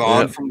he's been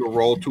gone from the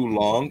role too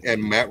long,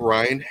 and Matt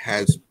Ryan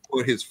has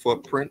put his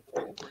footprint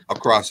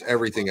across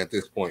everything at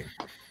this point.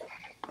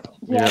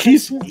 Yeah,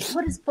 he's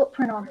put his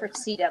footprint on for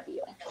CW.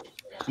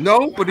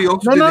 No, but he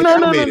also no.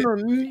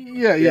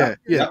 Yeah.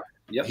 Yep.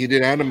 He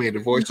did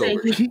animated voiceover.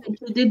 He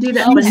did do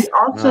that, but he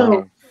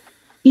also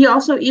He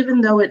also,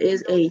 even though it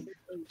is a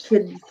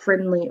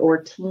kid-friendly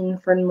or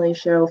teen-friendly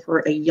show for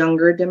a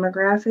younger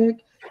demographic,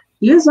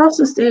 he has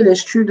also stayed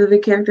as true to the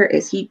character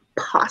as he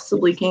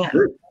possibly can.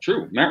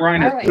 True. Matt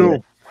Ryan is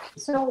right.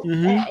 So,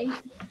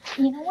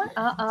 you know what?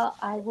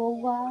 I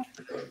will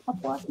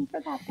applaud him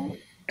for that then.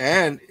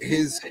 And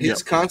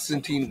his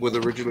Constantine was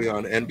originally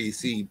on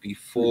NBC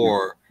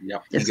before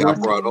he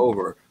got brought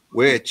over,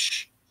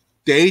 which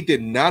they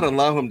did not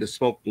allow him to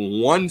smoke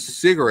one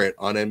cigarette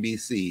on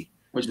NBC.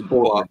 Which is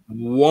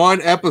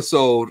one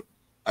episode,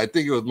 I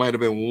think it might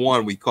have been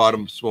one, we caught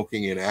him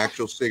smoking an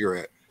actual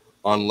cigarette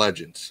on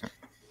Legends,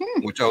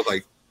 which I was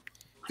like,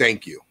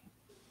 thank you.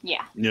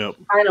 Yeah. Yep.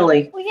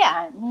 Finally. Well,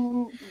 yeah. I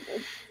mean,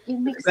 it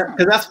makes sense.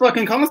 Because that's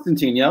fucking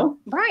Constantine, yo.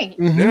 Right.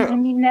 Yeah.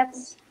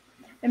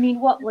 I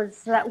mean, what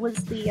was that? Was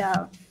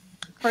the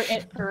for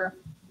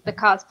the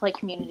cosplay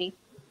community?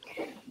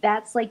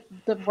 That's like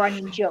the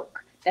running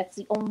joke. That's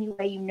the only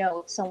way you know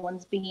if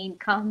someone's being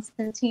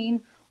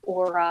Constantine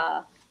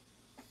or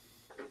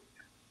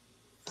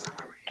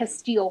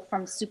Castile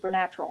from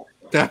Supernatural.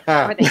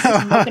 Are they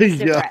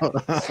smoking a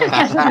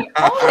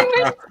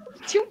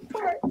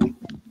cigarette?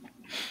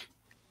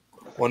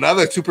 Well, now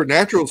that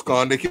Supernatural's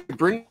gone, they can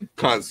bring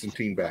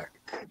Constantine back.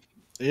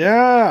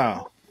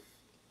 Yeah.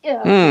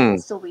 Yeah,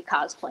 still be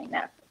cosplaying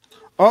that.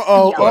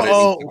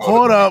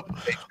 Hold up.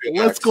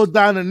 Let's go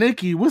down to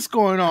Nikki. What's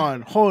going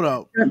on? Hold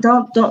up.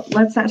 Don't.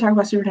 Let's not talk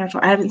about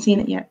Supernatural. I haven't seen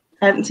it yet.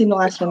 I haven't seen the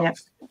last one yet.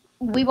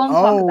 We won't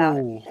talk about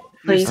it.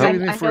 Please. I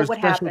know what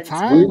happens.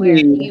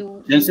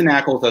 Jensen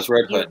Ackles as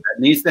Red Hood. That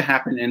needs to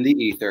happen in the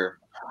ether.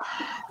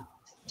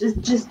 Just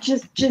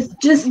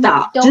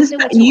stop.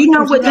 You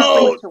know what this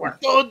leads to.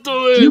 Don't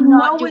do it. You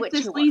know what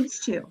this leads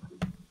to.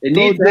 It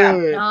needs to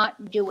happen.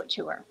 Not do it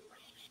to her.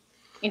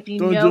 If you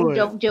Don't know, do it.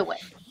 don't do it.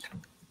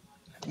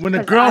 When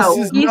the girl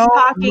says he's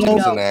talking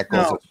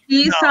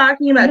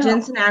about No.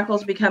 Jensen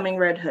Ackles becoming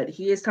Red Hood.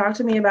 He has talked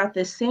to me about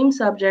this same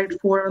subject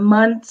for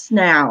months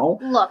now.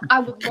 Look,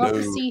 I would love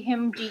to see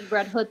him be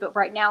Red Hood, but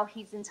right now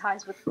he's in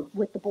ties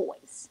with the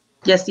boys.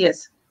 Yes, he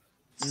is.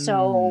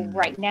 So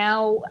right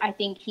now, I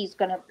think he's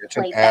gonna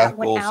play that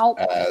one out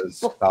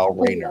as Val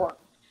Rayner.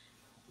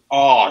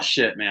 Oh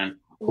shit, man!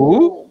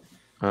 Who?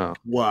 Oh.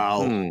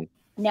 Wow.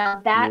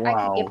 Now that I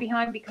can get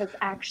behind because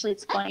actually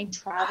it's funny.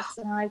 Travis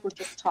and I were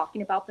just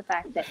talking about the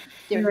fact that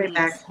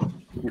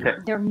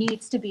there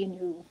needs to be a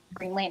new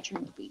Green Lantern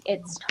movie.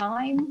 It's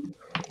time.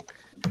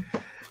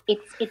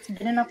 It's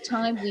been enough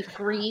time. We've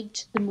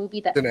grieved the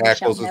movie that we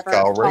shall never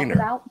talk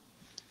about.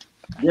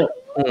 Yeah.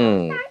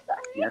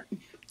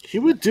 He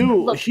would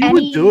do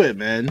it,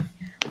 man.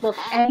 Look,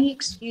 any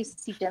excuse to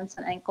see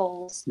Jensen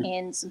Ackles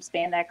in some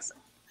spandex,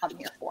 I'm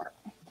here for it.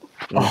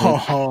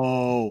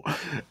 Oh,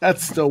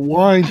 that's the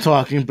wine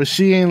talking, but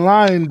she ain't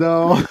lying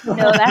though.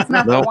 No, that's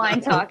not the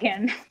wine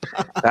talking.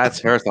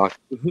 That's her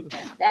talking.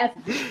 That's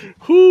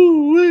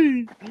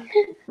Hoo-wee.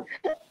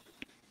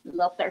 a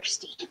little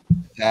thirsty.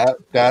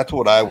 That's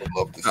what I would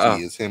love to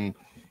see is him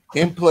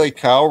play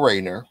Kyle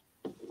Rayner.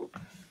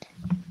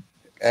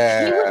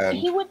 And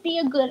he would be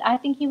a good. I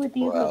think he would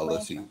be a good. Well,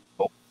 let's see.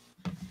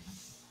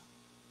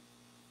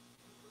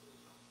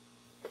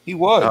 He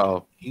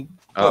would. He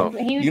would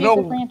be a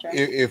good Lantern.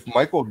 If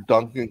Michael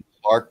Duncan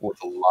Clark was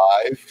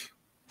alive,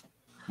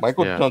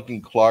 Michael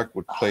Duncan Clark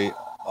would play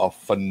a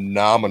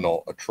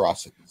phenomenal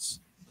Atrocitus.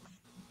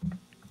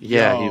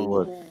 Yeah, he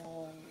would.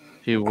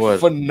 He would.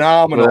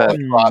 Phenomenal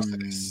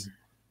Atrocitus.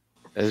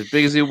 As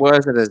big as he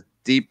was and as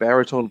deep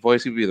baritone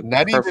voice, he'd be the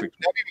perfect.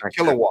 Not even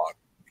Kilowatt.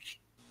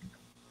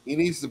 He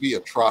needs to be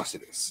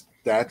Atrocitus.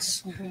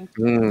 That's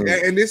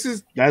and this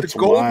is the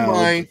gold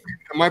mine.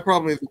 My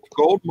problem is the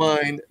gold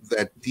mine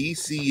that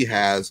DC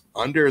has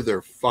under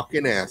their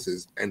fucking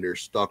asses, and they're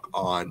stuck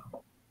on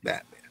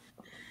Batman.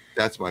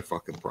 That's my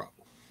fucking problem.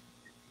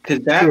 Because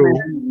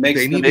Batman makes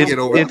they need to get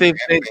over. They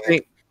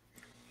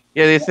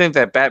think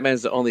that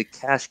Batman's the only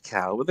cash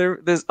cow. But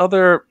there's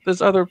other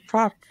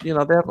prop. They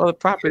have other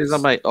properties.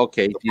 I'm like,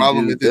 okay, the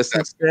problem do is this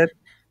instead.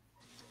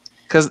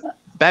 Because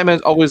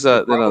Batman's always they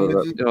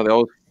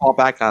always fall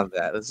back on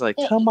that. It's like,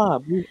 come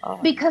on, move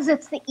on. Because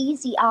it's the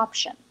easy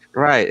option.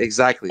 Right,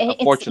 exactly.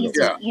 Unfortunately,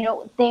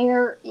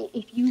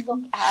 if you look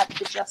at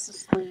the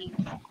Justice League,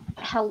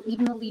 hell,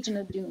 even the Legion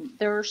of Doom,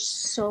 there are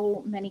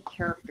so many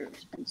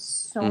characters and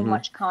so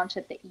much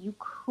content that you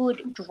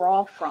could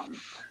draw from,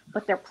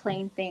 but they're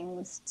playing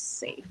things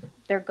safe.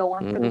 They're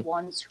going for the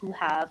ones who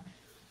have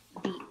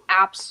the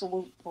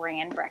absolute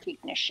brand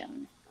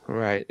recognition.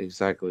 Right,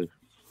 exactly.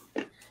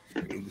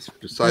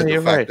 Besides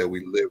the fact that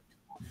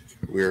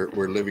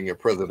we're living in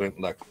President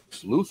Lex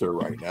Luthor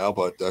right now,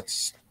 but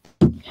that's.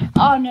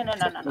 Oh no!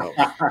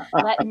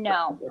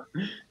 No.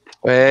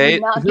 Wait.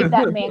 Do not give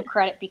that man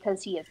credit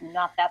because he is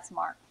not that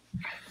smart.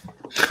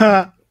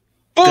 Got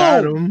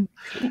him.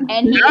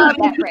 And he ain't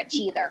that rich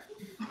either.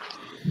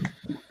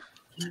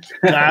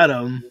 Got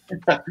him.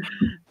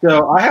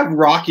 So I have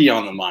Rocky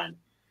on the mind.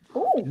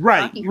 Ooh,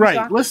 right.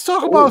 Let's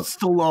talk about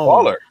Stallone.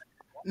 Baller.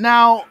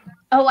 Now,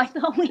 Oh, I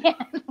thought we had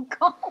a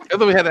call. I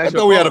thought we had, I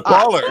thought we had a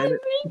caller.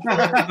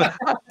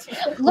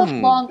 Look,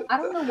 Long, I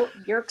don't know what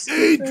you're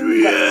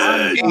experiencing, but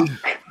I'm drunk.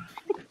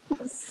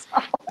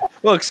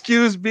 Well,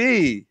 excuse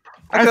me.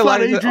 I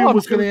thought Adrian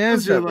was going to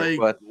answer, like,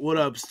 what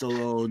up,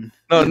 Stallone?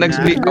 No,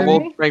 next week I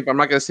won't drink, but I'm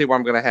not going to say what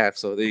I'm going to have.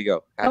 So there you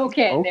go.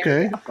 Okay.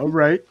 Okay. All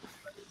right.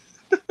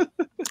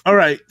 All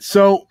right.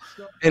 So,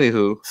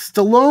 anywho,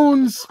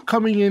 Stallone's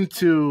coming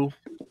into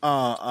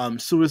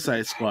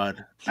Suicide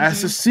Squad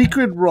as a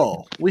secret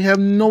role. We have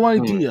no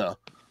idea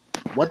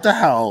what the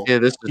hell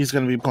he's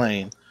going to be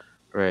playing.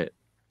 Right.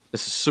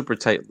 This is super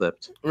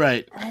tight-lipped.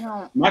 Right.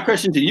 My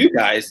question to you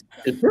guys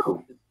is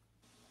who?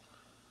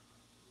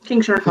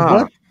 King Shark.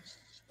 What?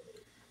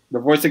 The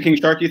voice of King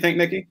Shark, you think,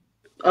 Nikki?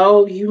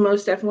 Oh, you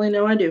most definitely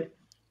know I do.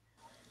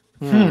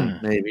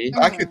 Maybe.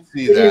 I could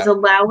see It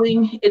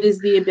that. It is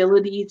the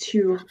ability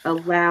to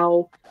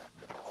allow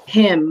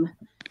him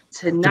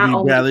to not be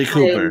only Bradley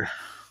play Cooper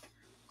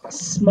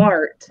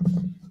smart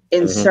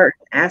in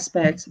certain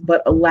aspects,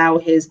 but allow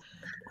his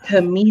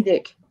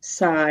comedic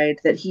side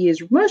that he has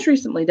most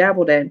recently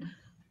dabbled in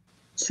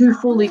to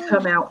fully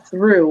come out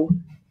through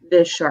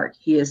this shark.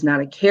 He is not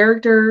a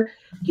character.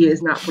 He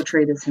is not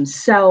portrayed as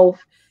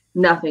himself.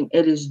 Nothing.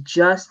 It is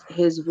just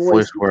his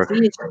voice.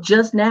 See, it's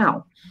just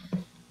now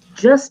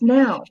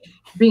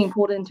being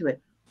pulled into it.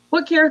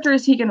 What character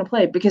is he going to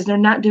play? Because they're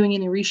not doing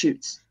any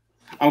reshoots.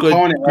 I'm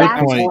calling it.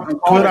 Good point.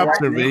 Good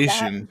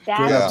observation.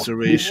 Good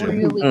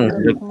observation.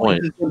 Really good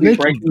point.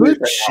 Making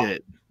good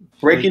shit.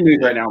 Breaking news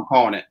right now. I'm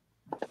calling it.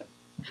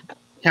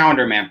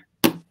 Calendar Man.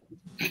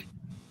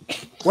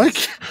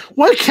 What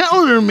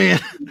Calendar Man?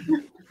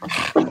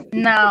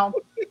 No.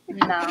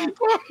 Okay.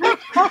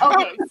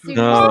 Seriously.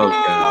 No.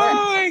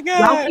 Oh my God.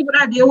 Y'all see what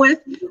I deal with?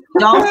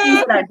 Y'all see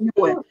what I deal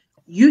with?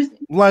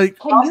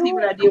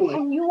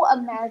 Can you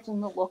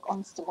imagine the look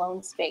on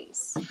Stallone's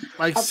face?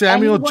 Like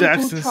Samuel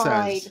Jackson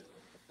says,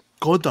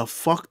 "Go the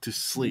fuck to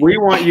sleep." We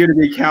want you to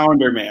be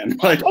Calendar Man.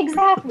 Like,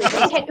 exactly.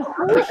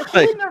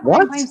 Who in their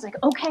right mind's like,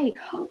 okay,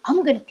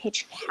 I'm gonna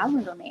pitch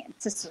Calendar Man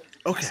to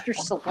Mr.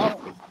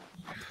 Stallone.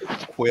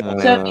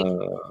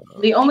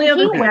 The only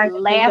other thing I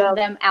would laugh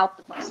them out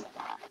the most.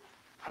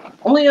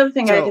 Only other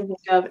thing I can think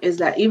of is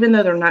that even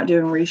though they're not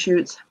doing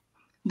reshoots,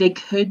 they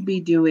could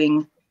be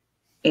doing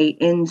a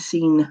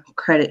in-scene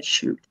credit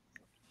shoot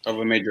of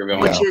a major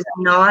villain, which is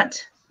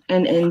not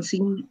an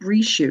in-scene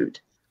reshoot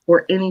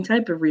or any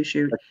type of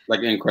reshoot.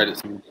 Like in credit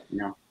scene,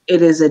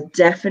 It is a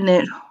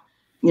definite,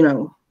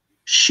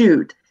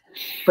 shoot,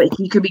 but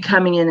he could be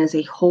coming in as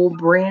a whole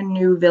brand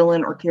new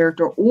villain or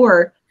character,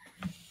 or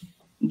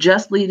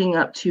just leading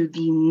up to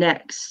the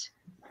next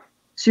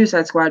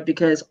Suicide Squad,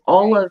 because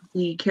all of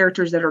the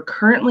characters that are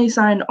currently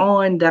signed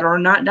on that are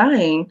not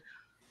dying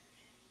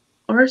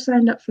are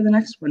signed up for the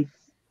next one.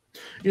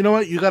 You know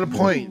what? You got a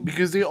point,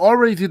 because they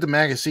already did the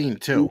magazine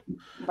too.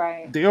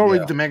 Right. They already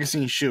did the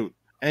magazine shoot.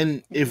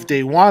 And if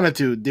they wanted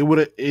to, they would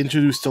have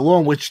introduced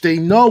Stallone, which they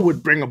know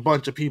would bring a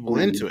bunch of people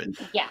into it.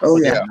 Yes. Oh,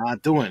 yeah. They're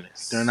not doing it.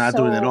 They're not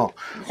doing it at all.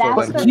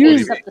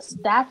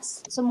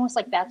 That's almost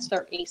like that's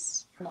their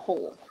ace in the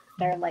hole.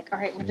 They're like, all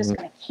right, we're just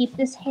going to keep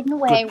this hidden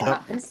away. We're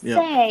not going to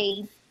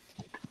say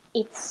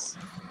it's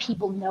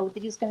people know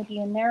that he's going to be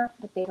in there,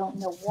 but they don't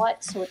know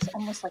what. So it's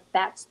almost like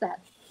that's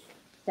that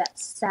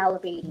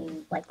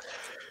salivating, like,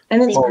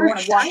 and they want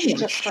to watch it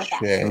just for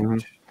that. Yeah.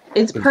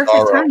 It's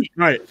perfect timing.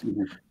 Right.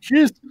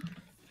 Here's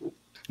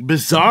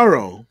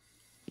Bizarro.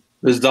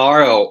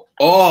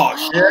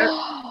 Oh, shit.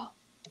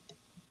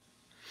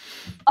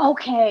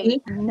 Okay.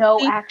 No,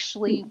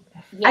 actually.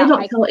 Yeah, I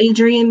don't tell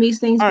Adrian these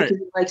things because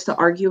he likes to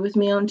argue with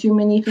me on too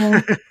many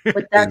things.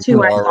 But that's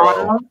who I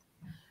thought of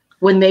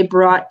when they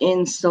brought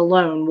in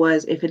Stallone,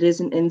 was if it is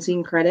an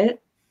in-scene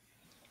credit,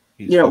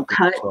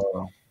 cut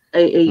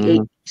a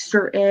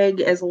Easter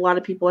egg, as a lot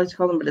of people like to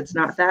call them, but it's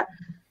not that.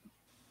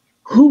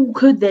 Who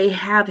could they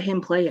have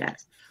him play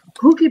as?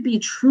 Who could be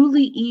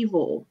truly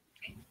evil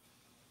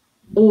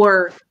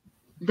or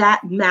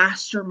that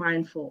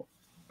mastermindful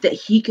that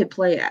he could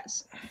play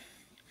as?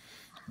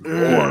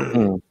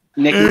 Nikki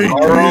pretty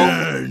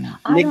good.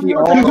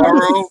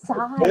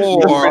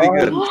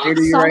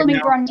 Solomon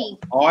Grundy.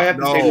 All I have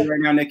to say right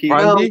now, Nikki.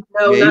 Grundy?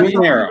 No, not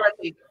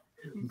Grundy.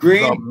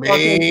 Green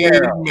main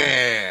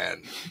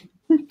man.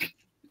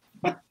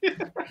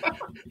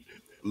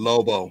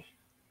 Lobo.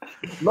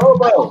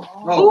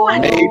 Oh, I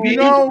didn't think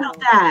about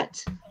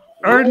that.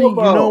 Ernie, you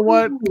know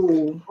what?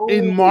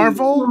 In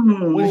Marvel,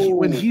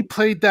 when he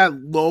played that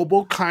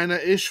Lobo kind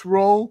of ish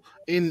role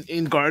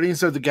in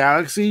Guardians of the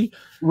Galaxy,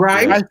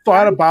 right? I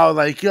thought about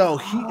like,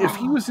 if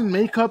he was in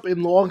makeup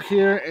and long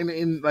hair and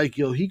in like,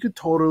 he could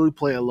totally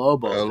play a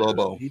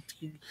Lobo. He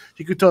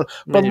could totally.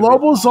 But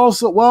Lobo's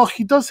also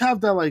he does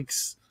have that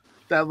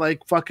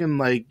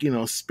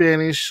fucking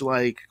Spanish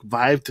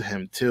vibe to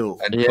him too.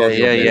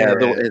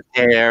 His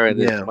hair and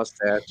his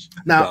mustache.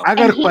 Now I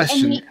got a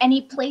question. And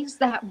he plays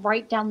that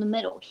right down the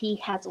middle. He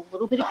has a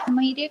little bit of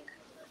comedic,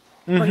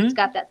 but he's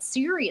got that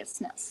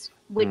seriousness,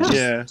 which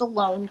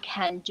Stallone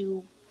can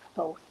do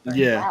both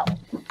very well.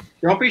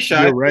 Don't be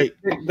shy. You're right.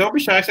 Don't be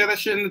shy. Say that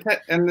shit in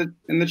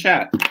the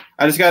chat.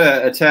 I just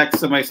got a text.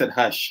 Somebody said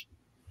hush.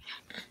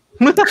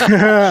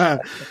 Yeah,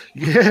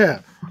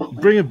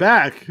 bring it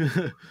back.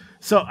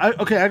 So I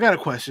got a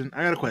question.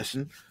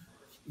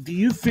 Do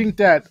you think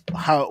that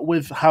how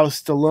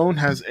Stallone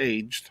has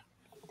aged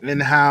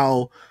and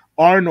how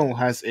Arnold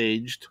has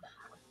aged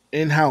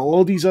and how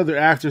all these other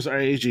actors are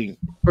aging,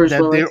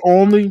 that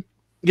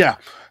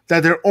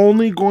they're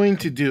only going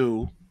to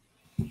do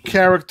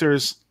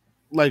characters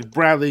like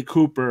Bradley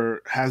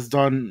Cooper has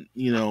done,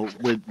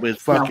 with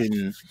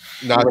fucking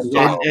not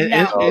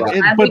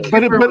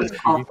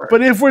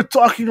but if we're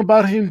talking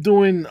about him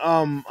doing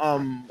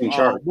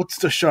what's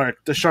the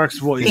shark? The shark's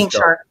voice.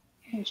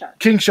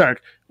 King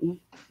Shark.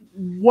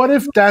 What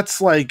if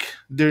that's like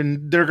they're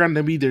going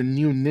to be their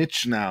new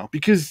niche now?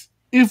 Because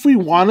if we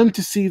want them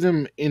to see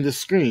them in the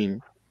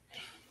screen,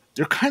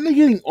 they're kind of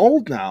getting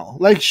old now.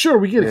 Like, sure,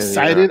 we get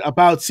excited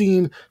about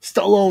seeing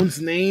Stallone's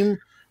name.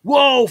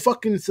 Whoa,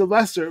 fucking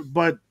Sylvester!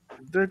 But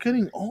they're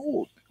getting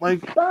old.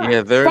 Like, what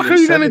are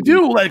you gonna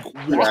do? Like,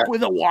 walk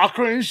with a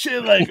walker and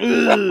shit? Like, get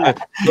in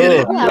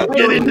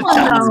the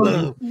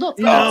Tesla. Put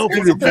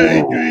the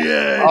baby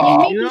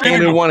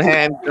hand in one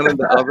hand, gun in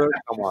the other.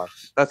 Come on,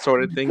 that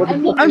sort of thing.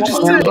 I'm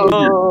just saying.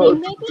 They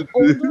may be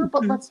older,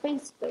 but let's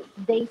face it,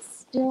 they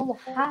still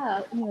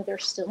have. They're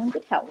still in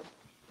good health.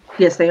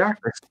 Yes, they are.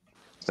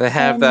 They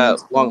have that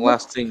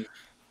long-lasting.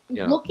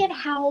 Look at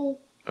how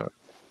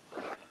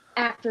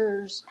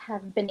actors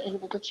have been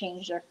able to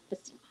change their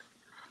physique,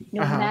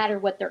 no matter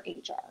what their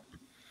age are.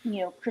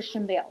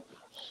 Christian Bale,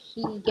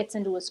 he gets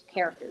into his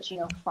characters.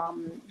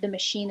 From The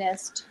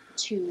Machinist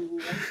to,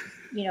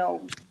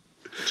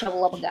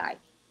 Shovel Up a Guy.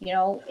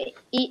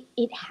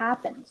 It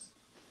happens.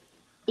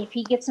 If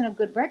he gets in a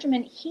good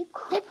regimen, he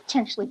could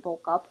potentially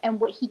bulk up, and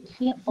what he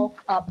can't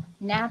bulk up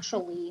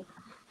naturally.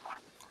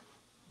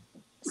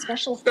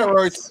 Special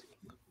effects.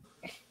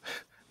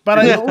 But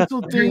I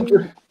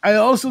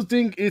also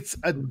think it's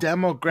a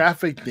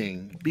demographic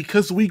thing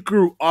because we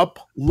grew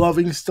up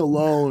loving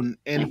Stallone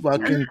and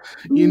fucking,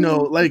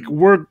 like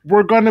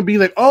we're gonna be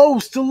like, oh,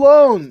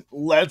 Stallone,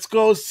 let's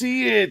go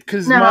see it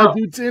because my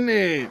dude's in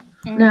it.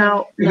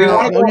 No, you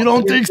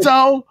don't think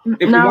so?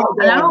 If you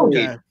want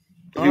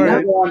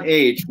to go on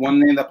age, one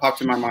name that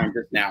popped in my mind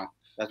just now.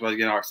 That's why I was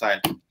getting all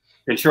excited.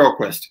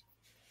 Ventriloquist.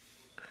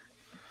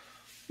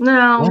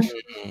 No.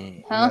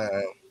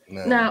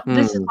 No.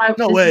 This is why.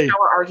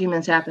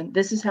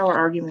 This is how our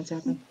arguments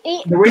happen.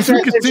 We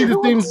could see the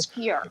things.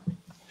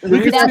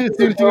 We could see the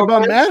same thing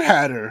about Mad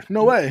Hatter.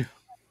 No way.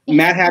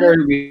 Mad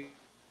Hatter.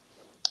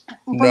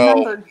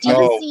 Remember,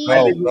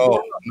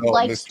 DC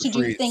likes to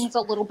do things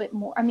a little bit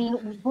more. I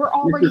mean, we're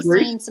already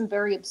seeing some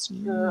very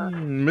obscure.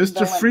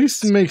 Mr.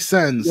 Freeze makes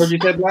sense. What you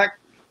said, Black?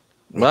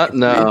 What?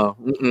 No.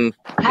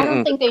 I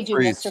don't think they do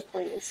Mr.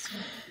 Freeze.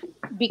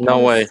 Because, no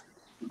way.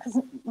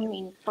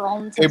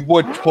 It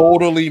would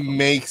totally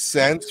make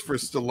sense for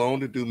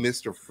Stallone to do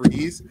Mr.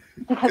 Freeze,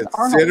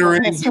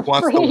 considering he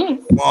wants to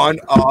one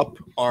up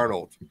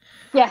Arnold.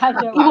 Yeah,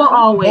 he will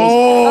always.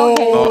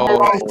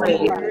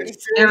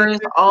 There is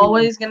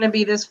always going to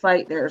be this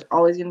fight. There's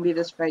always going to be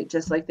this fight,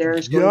 just like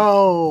there's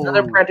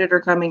another Predator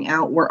coming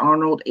out where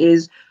Arnold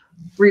is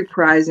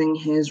reprising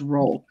his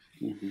role.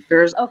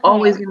 There's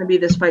always going to be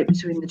this fight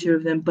between the two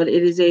of them, but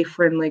it is a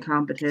friendly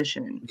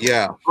competition.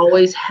 Yeah.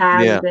 Always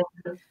has been.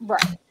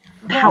 Right.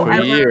 However,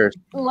 for years.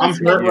 How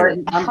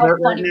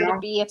funny would it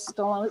be if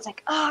Stallone was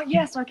like, oh,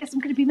 yes, I guess I'm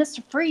going to be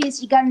Mr.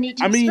 Freeze. You got any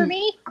tips for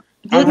me?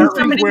 Didn't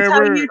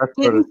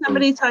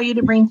somebody tell you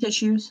to bring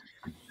tissues?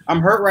 I'm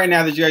hurt right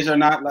now that you guys are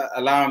not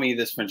allowing me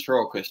this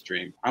ventriloquist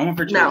dream. I want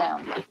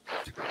ventriloquist.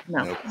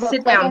 No.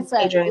 Sit down,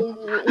 Adrian.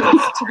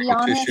 To be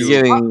honest,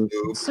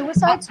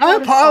 Suicide Squad. I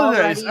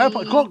apologize.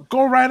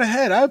 Go right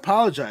ahead. I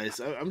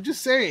apologize. I'm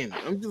just saying.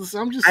 I'm just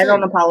saying. I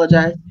don't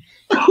apologize.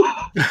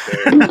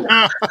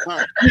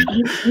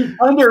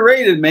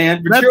 Underrated,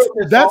 man.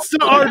 That's the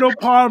Arnold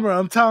Palmer.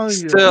 I'm telling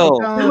you.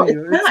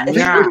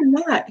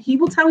 Not. He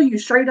will tell you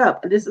straight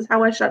up. This is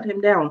how I shut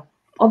him down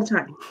all the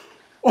time.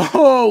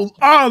 Oh,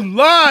 on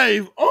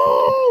live.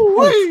 Oh,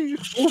 wait.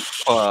 You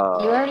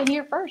heard it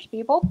here first,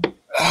 people.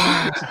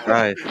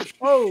 Right.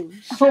 Oh,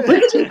 look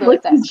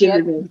at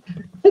that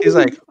He's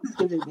like,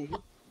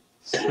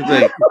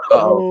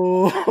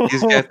 oh.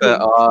 He's got the,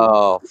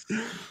 oh,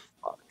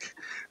 fuck.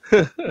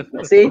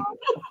 See?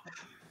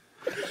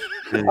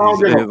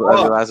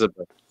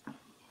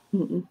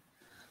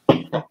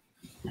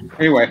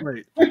 Anyway,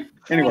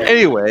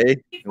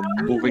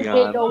 moving on.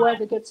 They know where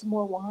to get some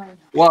more wine.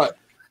 What?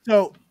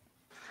 So,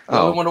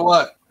 I wonder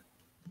what?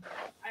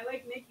 I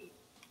like Nikki.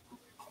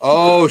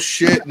 Oh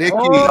shit, Nikki!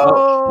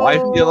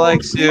 Wifey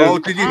likes you. Oh,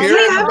 did you hear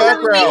it in the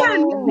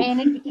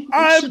background?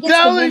 I'm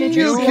telling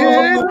you,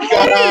 kid.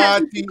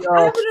 Got the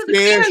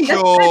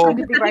official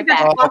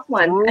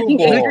approval. You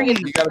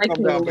gotta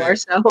come down, man.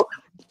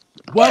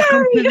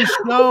 Welcome to the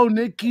show,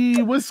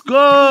 Nikki. What's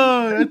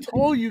good? I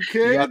told you,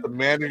 kid. You got the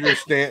manager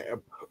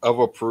stamp of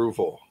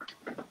approval.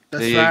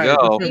 That's there right. You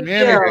go.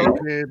 Manager,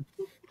 kid.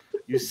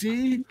 You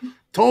see?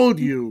 Told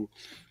you.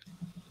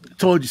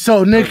 Told you.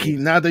 So, Nikki,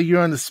 now that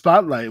you're on the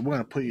spotlight, we're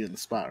gonna put you in the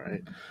spot,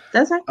 right?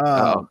 That's right.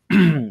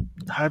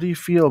 How do you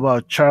feel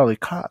about Charlie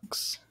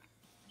Cox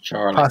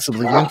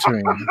possibly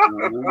entering?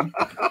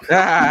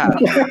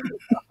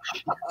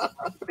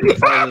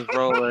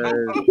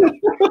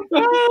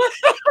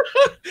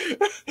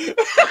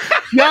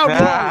 Y'all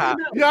wrong.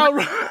 Y'all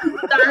wrong.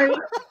 Sorry.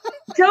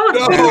 Don't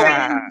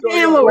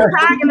understand what we're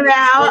talking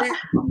about.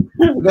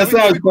 That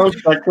sounds so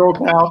spectral,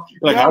 pal.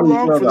 Like, how do you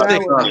feel about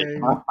that?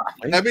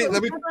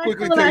 Let me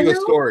quickly tell you a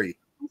story.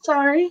 I'm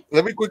sorry.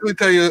 Let me quickly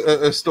tell you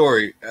a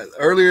story.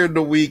 Earlier in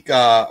the week,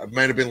 it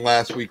might have been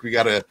last week, we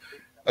got a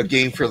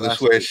game for the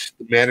Switch.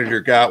 The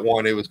manager got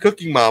one. It was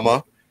Cooking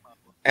Mama.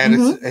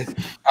 And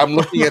I'm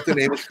looking at the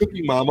name. It's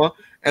Cooking Mama.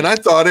 And I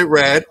thought it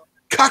read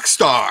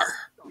Cockstar.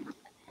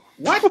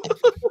 What?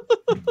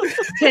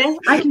 Okay,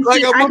 I can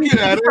like see, I'm I looking can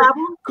at it.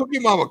 problem.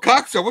 Cooking Mama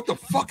Cockstar. What the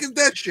fuck is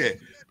that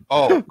shit?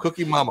 Oh,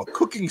 Cooking Mama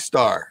Cooking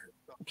Star.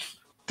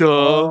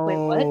 Duh. Wait,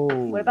 what?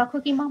 What about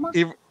Cookie Mama?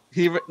 He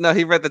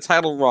read the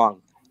title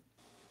wrong.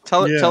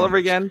 Tell her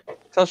again.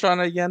 Tell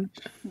Shawna again.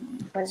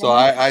 So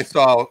I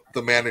saw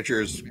the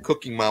manager's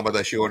Cooking Mama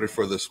that she ordered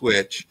for the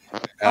Switch,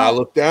 and I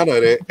look down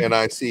at it and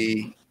I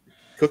see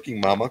Cooking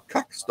Mama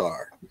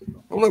Cockstar.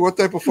 I'm like, what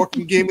type of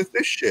fucking game is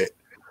this shit?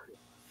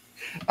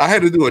 I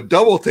had to do a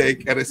double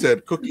take, and it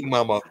said Cooking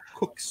Mama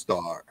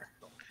Cookstar.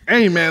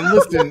 Hey man,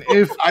 listen,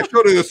 if I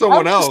showed it to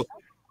someone else,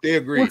 they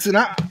agreed. Listen,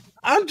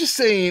 I'm just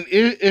saying,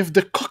 if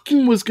the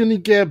cooking was gonna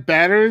get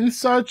better and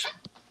such,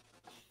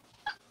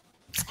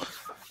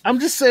 I'm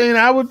just saying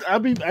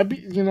I'd be like,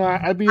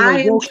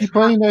 yo, keep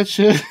playing that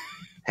shit.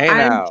 Hey,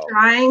 I'm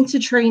trying to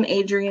train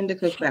Adrian to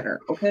cook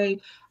better. Okay,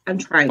 I'm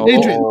trying.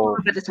 Adrian,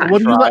 what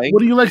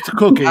do you like to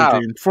cook,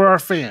 Adrian, for our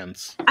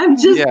fans? I'm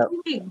just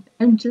kidding.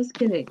 I'm just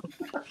kidding.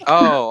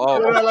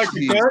 I like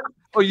to cook.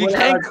 Oh, you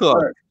can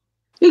cook.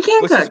 He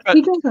can cook.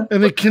 He can cook.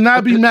 And it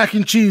cannot be mac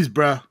and cheese,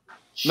 bro.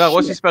 No,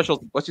 what's your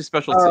specialty? Walk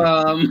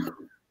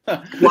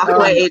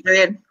away,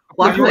 Adrian.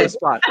 Walk away.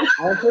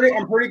 I'm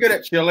pretty good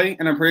at chili,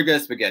 and I'm pretty good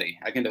at spaghetti.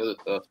 I can do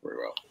those pretty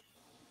well.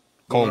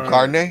 Con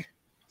carne?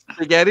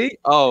 Spaghetti?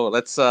 Oh,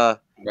 let's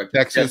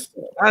Texas.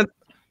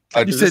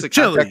 You said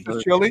chili.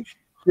 Texas chili?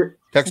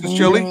 Texas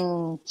chili?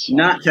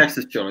 Not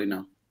Texas chili,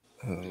 no.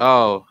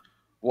 Oh,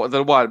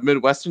 what?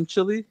 Midwestern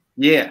chili?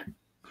 Yeah.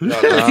 He's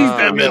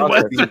that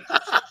Midwestern.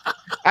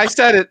 I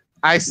said it.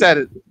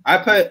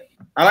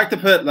 I like to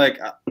put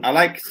I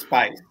like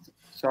spice.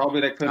 So I'll be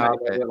like putting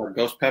like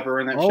ghost pepper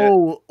in that shit.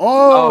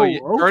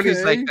 Okay.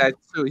 Ernie's like that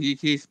too.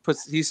 He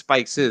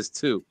spikes his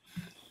too.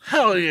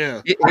 Hell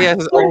yeah. He has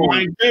his own.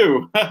 Mine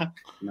too.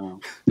 No.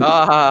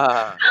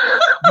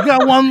 You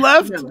got one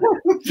left?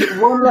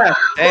 One left.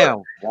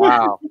 Damn.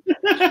 Wow.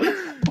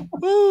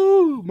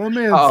 Ooh, my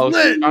man's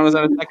lit. Shawna's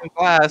in a second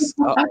class.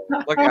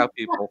 Look out,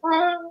 people.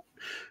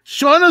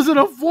 Shawna's in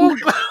a full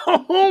class.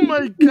 Oh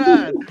my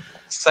god.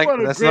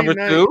 That's number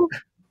night. 2.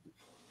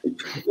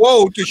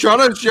 Whoa,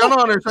 Shawna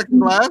on her second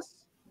class?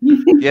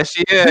 Yes,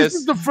 she is. This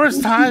is the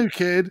first time,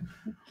 kid.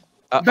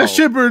 That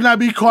shit better not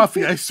be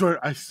coffee. I swear.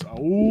 I swear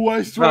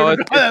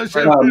to God.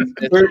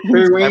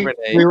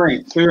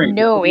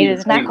 No, it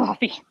is not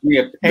coffee.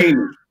 Yeah, pay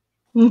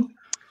me.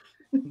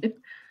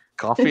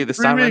 Coffee this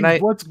time of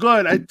night. What's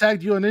good? I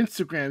tagged you on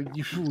Instagram.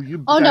 You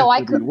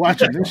I could be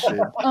watching this shit.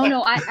 Oh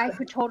no, I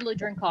could totally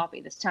drink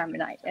coffee this time of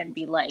night and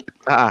be like,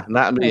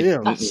 not me.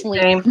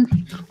 Asleep.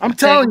 I'm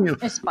telling you,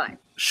 it's fine.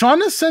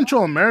 Shawna's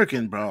Central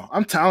American, bro.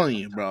 I'm telling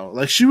you, bro.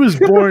 Like she was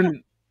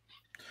born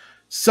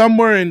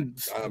somewhere in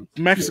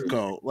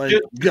Mexico. Like,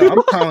 yeah,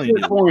 I'm telling you.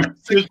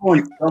 She was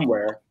born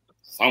somewhere.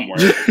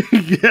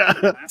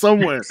 Yeah,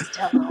 somewhere.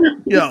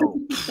 Yo,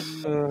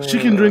 she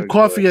can drink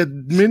coffee at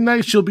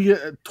midnight. She'll be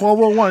at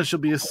 12:01. She'll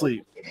be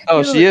asleep.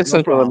 Oh, she is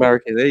Central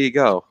American. There you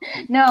go.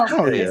 No,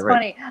 it's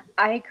funny.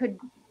 I could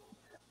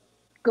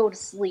go to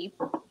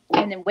sleep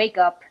and then wake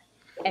up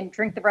and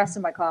drink the rest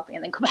of my coffee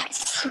and then go back to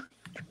sleep.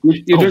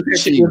 You drink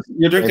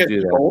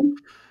it cold?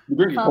 You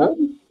drink it cold?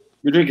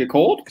 You drink it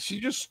cold? She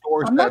just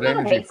stores that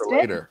energy for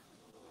later.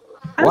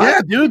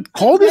 Yeah, dude,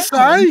 cold is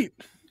right.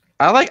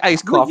 I like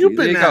iced coffee.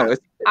 There you go.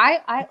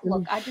 I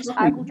will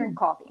drink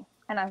coffee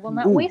and I will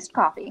not waste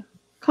coffee.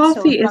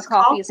 Coffee is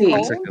coffee.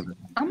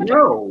 I'm gonna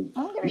drink.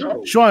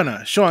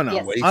 Shawna,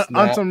 yes.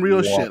 on some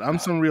real shit. I'm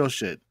some real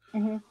shit.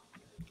 Mm-hmm.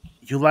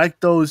 You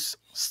like those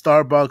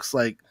Starbucks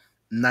like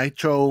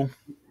nitro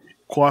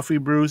coffee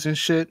brews and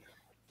shit?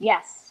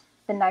 Yes.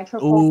 The nitro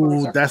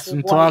brews. Ooh, that's what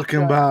I'm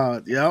talking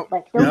about. Yep.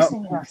 Like those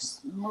things are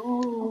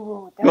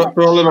smooth. Throw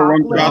a little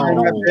rum chowder in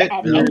that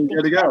bitch and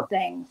you're good to go.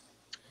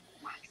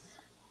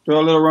 Throw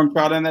a little rum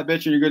chowder in that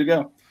bitch and you're good to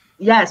go.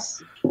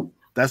 Yes.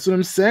 That's what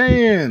I'm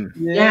saying.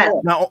 Yeah.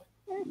 Now,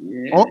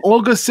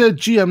 Olga said,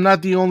 "Gee, I'm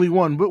not the only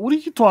one." But what are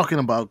you talking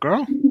about,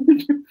 girl?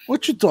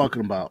 What you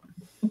talking about?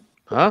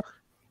 Huh?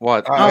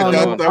 What?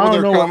 That was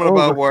her comment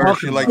about where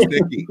she likes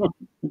Nikki.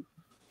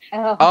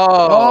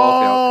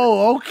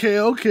 Okay.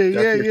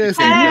 Yeah.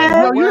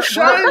 Yo, you're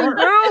shining,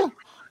 girl.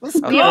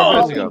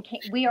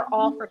 We are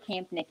all for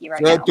Camp Nikki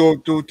right now. now.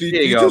 Do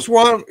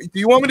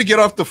you want me to get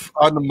off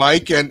on the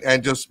mic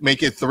and just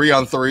make it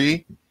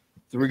 3-on-3?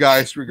 3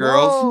 guys, 3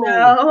 girls. Whoa.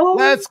 No,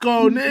 let's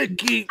go,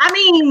 Nikki. I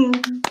mean,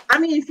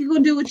 if you're gonna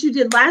do what you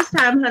did last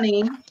time,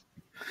 honey.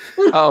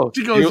 Oh,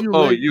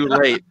 you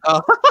late.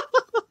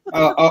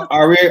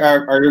 Are we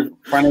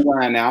finally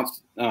going to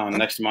announce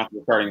next month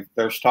regarding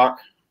Thirst Talk?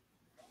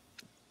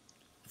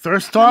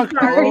 Thirst Talk? So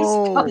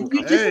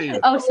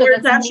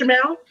that's your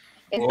mouth?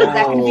 Is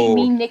that going to be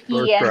me,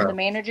 Nikki, and the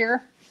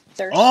manager?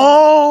 Thirst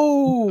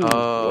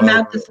Talk?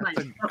 Not this night.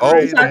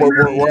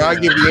 When I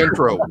give the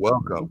intro,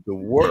 welcome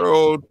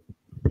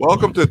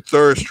to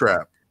Thirst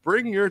Trap.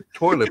 Bring your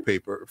toilet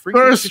paper.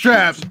 Thirst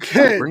Trap.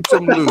 Bring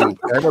some lube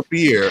and a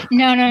beer.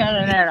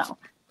 No.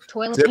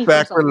 Toilet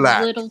paper is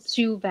a little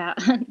too bad.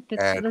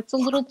 That's a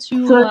little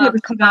too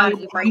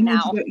commodity right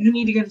now. You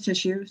need to get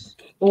tissues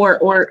or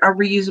a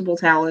reusable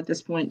towel at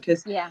this point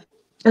because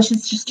that's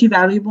just too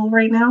valuable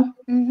right now.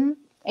 Mm-hmm.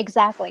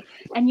 Exactly,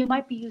 and you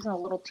might be using a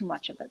little too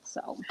much of it.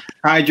 So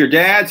hide your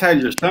dads,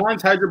 hide your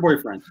sons, hide your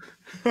boyfriends,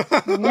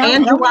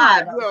 and your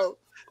wives.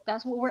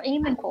 That's what we're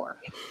aiming for.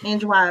 And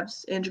your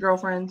wives, and your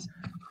girlfriends.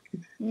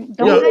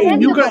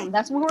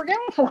 That's what we're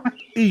going for.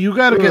 You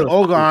got to get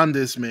Olga on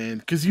this, man,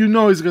 because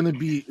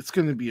it's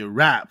gonna be a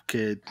wrap,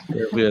 kid.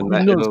 It's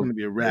gonna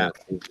be a wrap.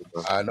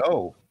 I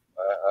know.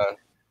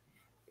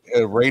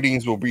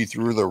 Ratings will be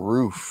through the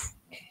roof.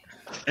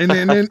 And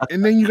then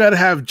you got to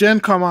have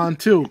Jen come on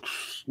too,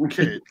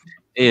 kid.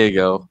 There you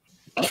go.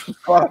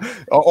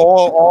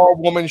 All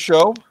woman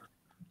show.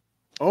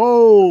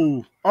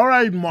 Oh, all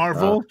right,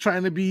 Marvel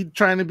trying to be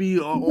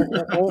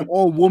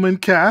all woman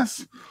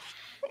cast.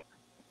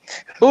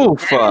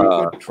 Oof!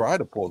 Try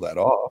to pull that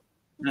off.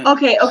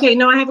 Okay.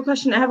 No, I have a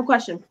question.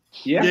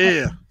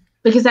 Yeah.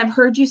 Because I've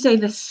heard you say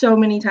this so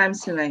many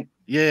times tonight.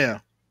 Yeah.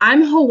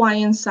 I'm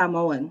Hawaiian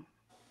Samoan.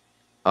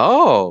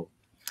 Oh.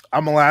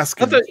 I'm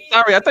Alaskan.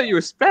 I thought you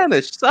were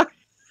Spanish. Sorry.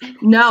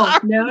 No. I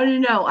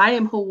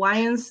am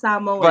Hawaiian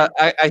Samoan. But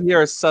I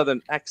hear a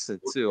southern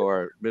accent too,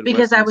 or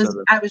because I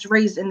was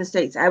raised in the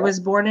States. I was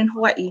born in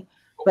Hawaii,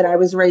 but I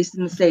was raised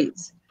in the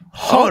States.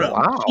 Hold on.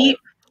 Wow.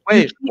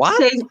 Wait, what?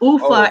 Saying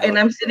ufa, and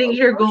I'm sitting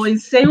here going,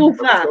 say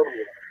ufa.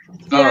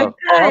 I'm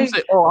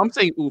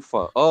saying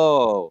ufa.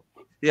 Oh,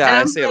 yeah,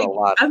 I say it a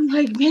lot. I'm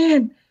like,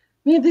 man,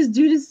 this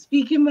dude is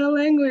speaking my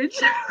language.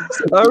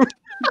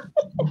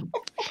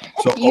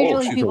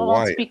 Usually people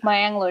don't speak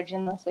my language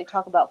unless they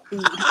talk about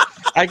food.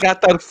 I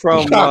got that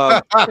from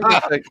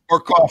or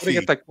coffee. I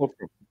get that quote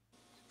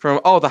from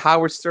the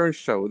Howard Stern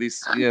show.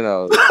 These,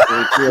 ufa.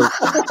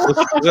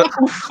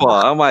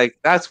 I'm like,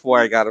 that's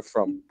where I got it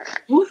from.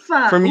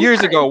 Ufa. From years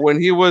ago when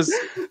he was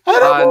in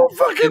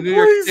New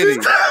York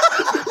City.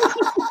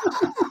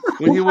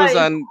 When he was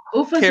on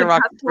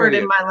K-Rock word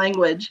in my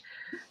language.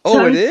 Oh,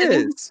 so it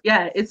is.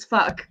 Yeah, it's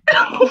fuck. So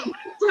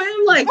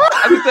I'm like,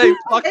 I've been saying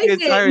fuck the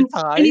entire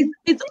time.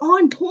 It's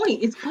on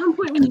point. It's on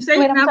point when you say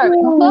it.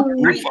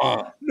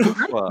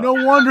 No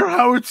wonder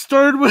Howard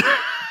Stern was.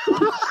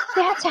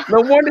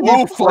 No wonder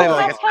he played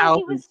like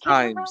 1,000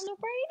 times.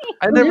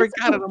 I never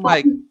got it. I'm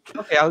like,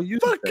 okay, I'll use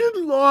it.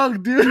 Fucking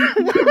long, dude.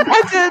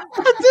 I did.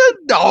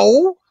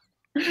 No.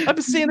 I've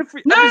been saying it for.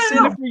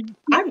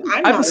 I've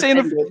been saying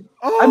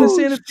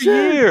it for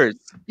years.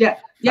 Yeah.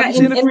 I've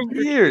been saying it for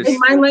years. In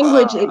my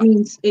language,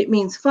 it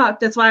means fuck.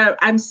 That's why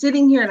I'm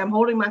sitting here and I'm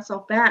holding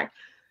myself back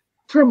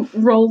from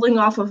rolling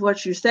off of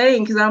what you're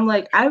saying because I'm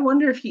like, I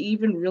wonder if he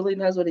even really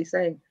knows what he's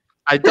saying.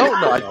 I don't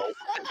know.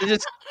 I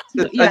just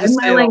say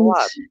it a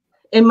lot.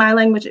 In my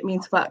language, it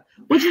means fuck,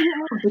 which is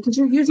wrong because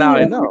you're using. Now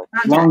I know.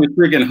 Long as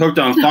freaking hooked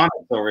on phonics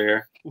over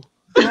here.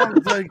 I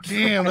was like,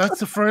 damn, that's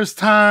the first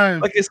time.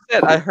 Like I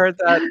said, I heard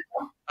that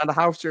on the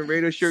Howard Stern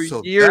radio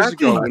show years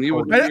ago when he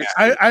was.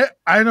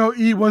 I know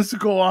E wants to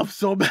go off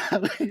so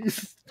badly.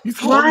 He's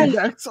holding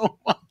back so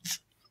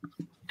much.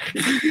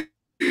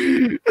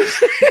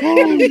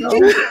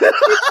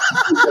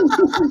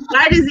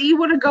 Why does E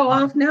want to go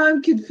off? Now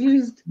I'm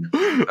confused.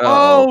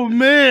 Oh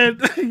man,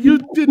 you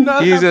did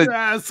not have to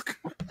ask.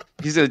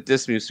 He's gonna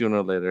diss me sooner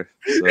or later.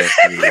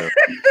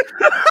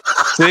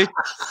 So,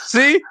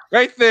 see,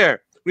 right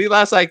there. When he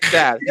laughs like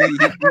that,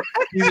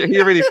 he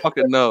already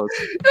fucking knows.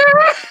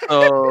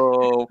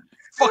 So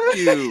fuck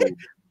you. Wait,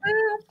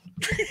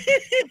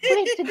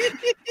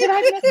 did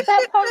I miss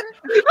that part?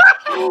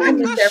 I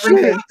missed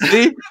everything.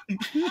 See?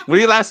 When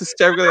he laughs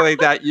hysterically like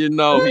that, you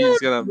know he's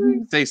gonna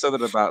say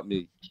something about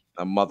me.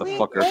 A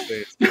motherfucker.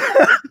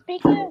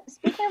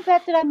 Speaking of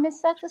that, did I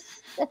miss that?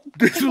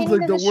 This was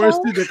like the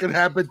worst thing that could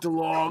happen to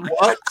Long.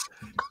 What?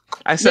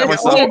 I set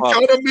myself up.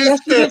 Yes,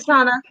 you did,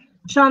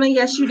 Shawna,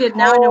 yes, you did.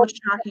 Now I know what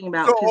you're talking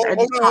about.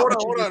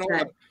 Hold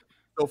on.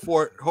 So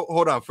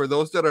hold on. For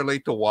those that are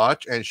late to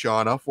watch, and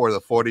Shawna for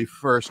the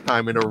 41st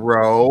time in a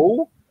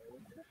row,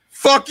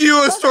 fuck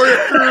you,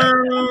 Astoria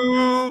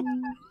Crew.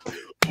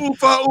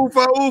 Oofa,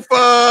 oofa,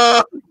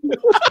 oofa.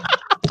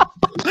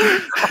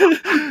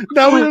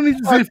 Now we don't need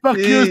to say fuck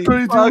you,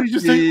 Astoria Crew. We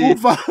just say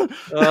oofa.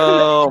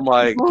 Oh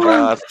my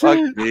god, fuck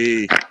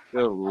me.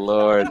 Good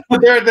lord.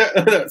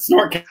 The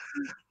snort.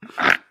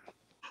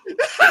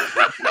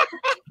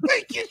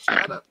 Thank you,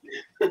 shut up.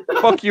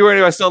 Fuck you,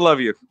 Ernie. I still love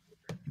you,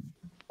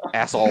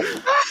 asshole.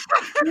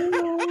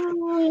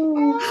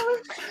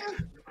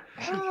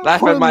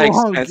 Laugh at my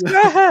expense.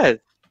 Go ahead,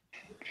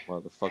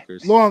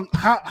 motherfuckers. Long.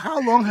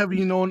 How long have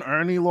you known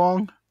Ernie?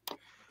 Long.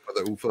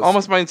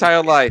 Almost my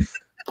entire life.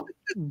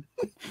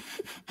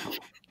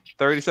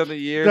 30-something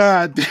years.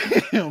 God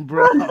damn,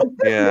 bro.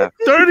 Yeah.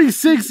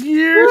 36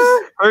 years?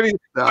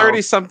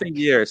 30-something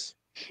years.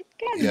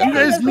 Yeah. You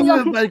guys meet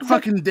at like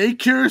fucking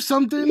daycare or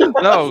something?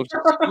 No,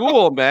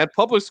 school, man.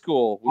 Public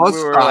school. We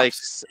were like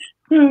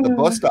the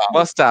bus stop.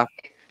 Bus stop.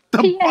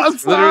 The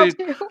bus stop.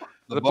 Literally,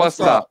 the bus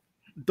stop.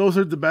 Those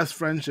are the best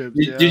friendships.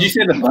 Did you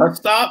say the bus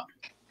stop?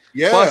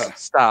 Yeah.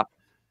 Bus stop.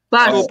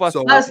 Bus. Bus.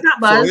 So, bus, not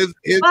bus. So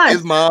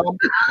his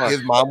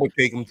mom would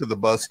take him to the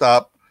bus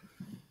stop.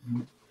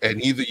 And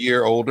he's a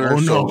year older.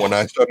 So when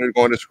I started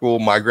going to school,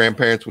 my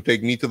grandparents would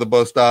take me to the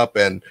bus stop,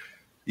 and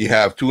you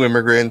have two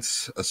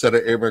immigrants, a set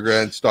of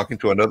immigrants talking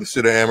to another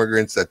set of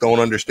immigrants that don't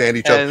understand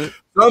each other.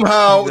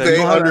 Somehow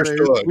they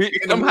understood.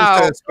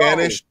 Somehow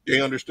Spanish, they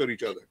understood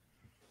each other.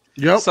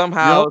 Yep.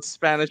 Somehow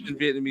Spanish and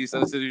Vietnamese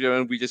understood each other,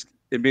 and we just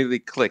immediately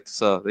clicked.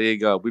 So there you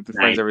go. We've been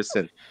friends ever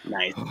since.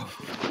 Nice.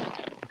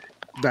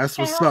 That's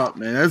what's up,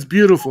 man. That's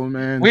beautiful,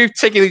 man. We've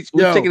taken each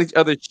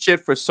other's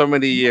shit for so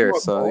many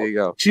years. So there you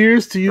go.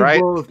 Cheers to you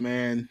both,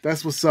 man.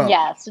 That's what's up.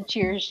 Yeah, so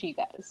cheers to you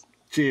guys.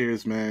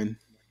 Cheers, man.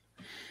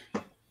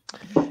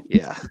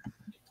 Yeah.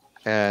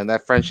 And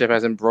that friendship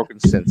hasn't broken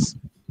since.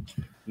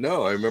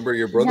 No, I remember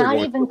your brother Not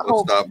going even to the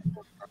bus stop.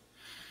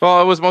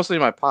 Well, it was mostly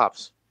my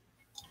pops.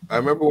 I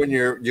remember when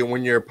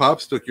your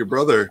pops took your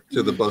brother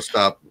to the bus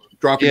stop,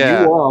 dropping you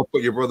off,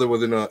 but your brother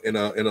was in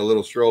a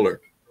little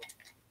stroller.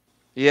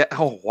 Yeah.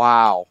 Oh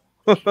wow.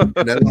 And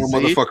that little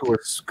motherfucker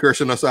was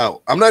cursing us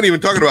out. I'm not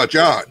even talking about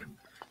John.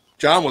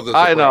 John was.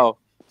 I know.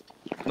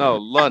 No,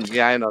 Lund.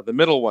 Yeah, I know. The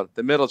middle one.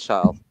 The middle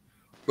child.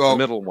 Well, the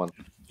middle one.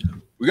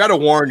 We got to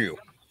warn you.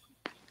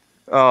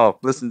 Oh,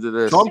 listen to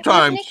this.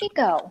 Sometimes. Where'd Nikki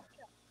go?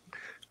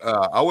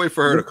 I'll wait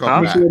for her to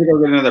come back. I'm to go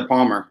get another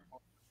Palmer.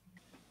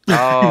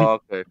 Oh,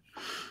 okay.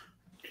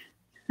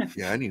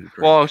 Yeah, I need to drink.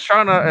 Well,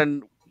 Shawna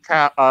and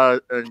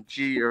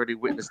G already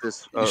witnessed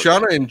this.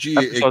 Shawna and G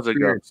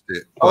experienced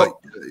it, but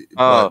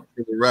for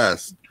the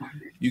rest,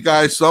 you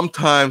guys,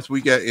 sometimes we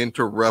get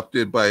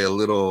interrupted by a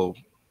little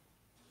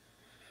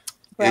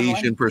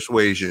Asian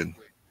persuasion.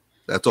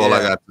 That's all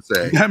I got to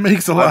say. That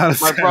makes a lot of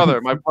sense.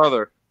 My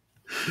brother.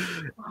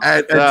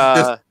 And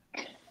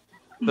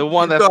the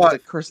one that's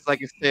like cursed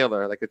like a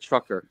sailor, like a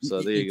trucker.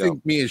 So there you go.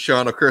 Think me and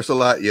Shawna curse a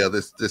lot? Yeah,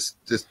 this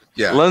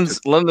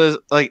Linda's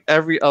like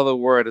every other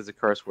word is a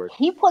curse word.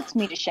 He puts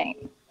me to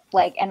shame.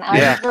 Like, and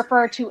I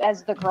refer to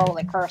as the girl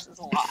that curses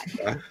a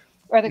lot,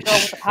 or the girl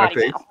with the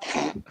potty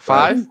mouth.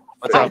 Five?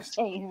 What's up?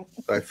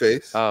 By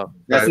face. Oh,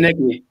 that's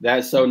Nikki.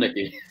 That's so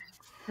Nikki.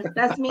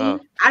 That's me.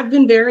 I've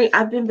been very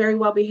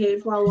well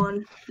behaved while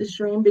on the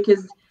stream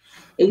because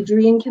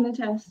Adrian can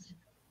attest.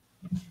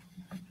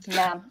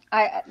 No,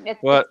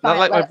 it's not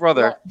like my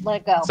brother.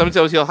 Let it go.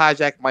 Sometimes he'll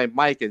hijack my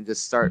mic and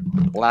just start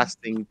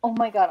blasting. Oh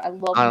my god, I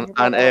love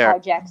on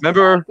air.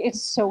 Remember?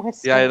 It's so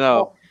hysterical. Yeah, I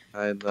know.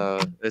 And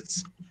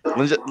it's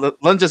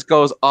Lynn just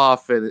goes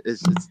off and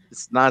it's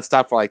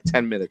nonstop for like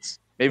 10 minutes,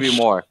 maybe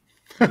more.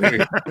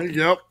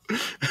 Yep.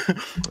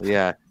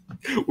 Yeah.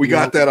 We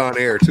got that on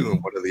air too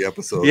in one of the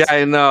episodes. Yeah,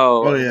 I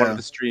know. Oh, yeah. One of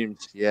the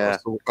streams. Yeah.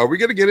 So are we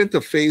gonna get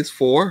into phase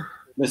 4?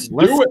 Let's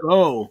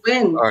go.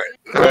 When? All right.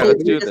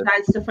 When he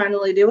decides to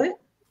finally do it.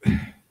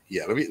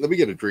 Yeah, let me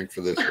get a drink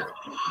for this one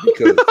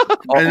because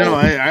I know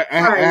I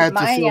had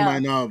to fill my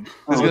knob.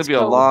 It's gonna be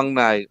a long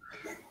night.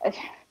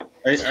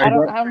 I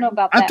don't know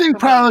about that. I think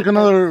probably like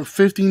another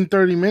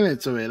 15-30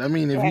 minutes of it. I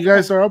mean, if you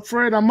guys are up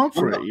for it, I'm up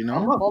for it, you know?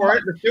 I'm up for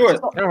it. Let's do it.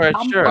 All right,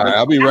 sure. All right,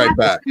 I'll be right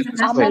back.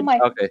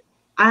 Okay.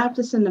 I have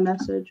to send a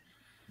message.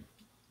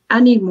 I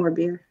need more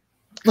beer.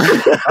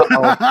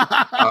 I'll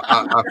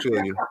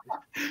show you.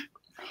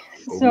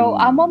 So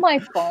I'm on my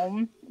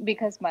phone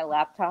because my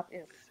laptop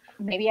is.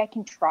 Maybe I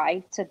can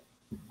try to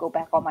go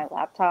back on my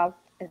laptop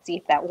and see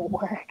if that will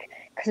work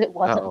because it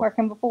wasn't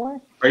working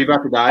before. Are you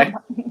about to die?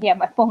 Yeah,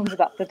 my phone's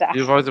about to die.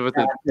 You've always about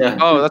to. Yeah.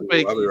 Oh, that's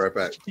why. I'll be right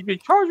back. Keep your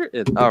charger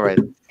in. All right.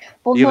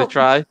 Well, you gonna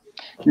try?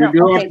 No,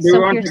 okay,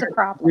 so here's the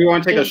problem. Do you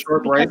want to take a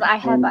short break? Because I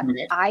have an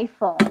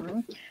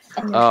iPhone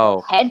and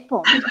there's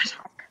headphones.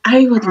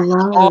 I would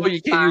love. Oh,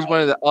 you can't use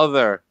one of the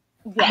other.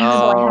 Yeah.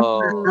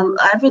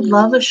 I would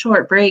love a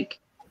short break.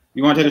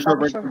 You want to take a short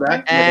break from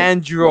back?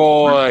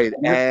 Android.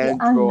 That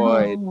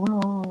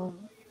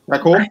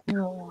cool?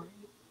 You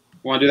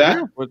want to do that?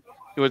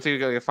 You want to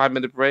take like a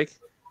 5-minute break?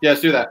 Yeah,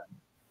 let's do that.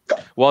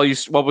 While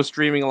we're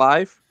streaming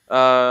live?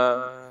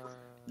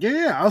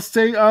 Yeah, I'll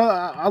stay.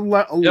 I'll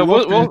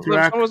we'll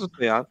interact.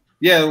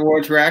 Yeah, we'll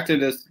interact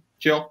and just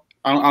chill.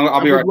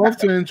 I'll be right back. I'd love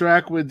to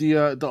interact with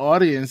the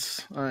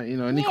audience.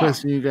 Any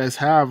question you guys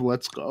have,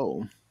 let's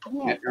go.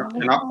 Yeah,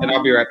 and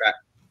I'll be right back.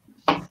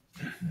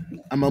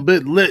 I'm a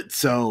bit lit,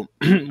 so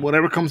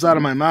whatever comes out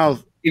of my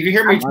mouth. If you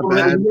hear me tumbling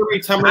down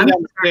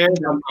the stairs,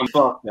 I'm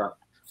fucked up.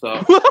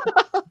 So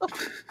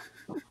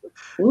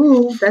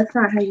Ooh, that's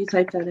not how you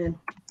type that in.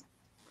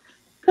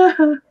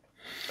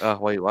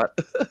 Wait, what?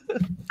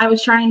 I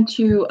was trying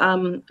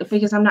to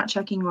because I'm not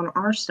checking on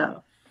our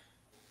stuff,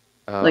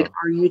 like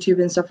our YouTube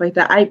and stuff like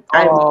that.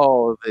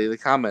 The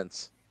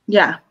comments.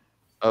 Yeah.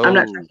 Oh. I'm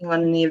not checking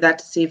on any of that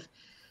to see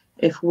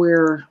if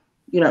we're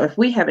if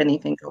we have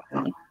anything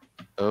going on.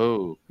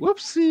 Oh,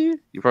 whoopsie!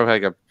 You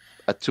probably had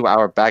a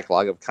 2-hour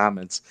backlog of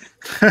comments.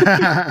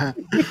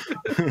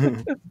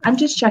 I'm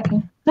just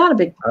checking. Not a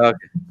big deal.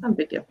 Okay. Not a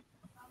big deal.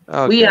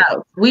 Okay.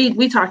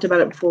 We talked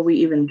about it before we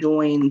even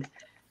joined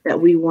that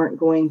we weren't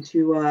going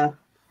to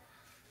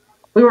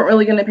we weren't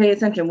really going to pay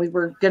attention. We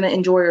were going to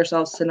enjoy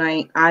ourselves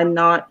tonight. I'm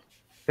not.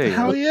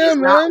 Hell yeah,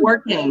 man! Not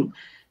working.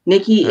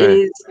 Nikki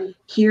is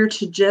here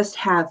to just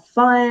have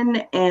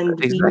fun and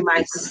be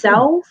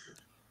myself.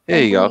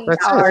 There you go.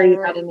 That's sorry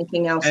about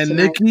anything else. And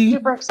tonight. Nikki,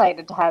 super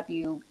excited to have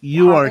you.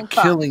 You are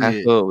killing it.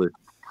 Absolutely.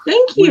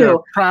 Thank you. We are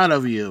proud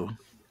of you.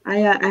 I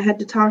had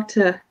to talk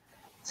to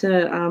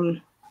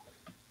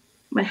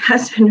my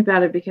husband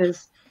about it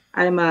because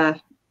I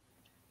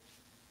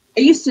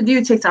used to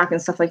do TikTok and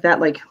stuff like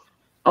that like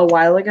a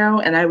while ago,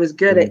 and I was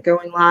good at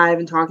going live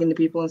and talking to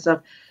people and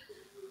stuff.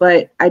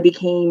 But I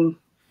became,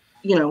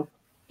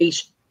 a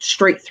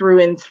straight through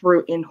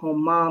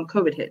in-home mom.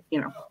 COVID hit,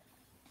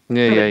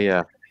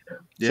 Yeah.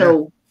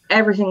 So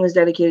everything was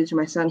dedicated to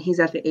my son. He's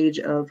at the age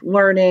of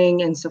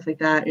learning and stuff like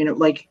that,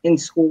 like in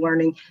school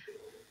learning.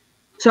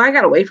 So I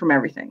got away from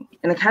everything,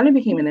 and I kind of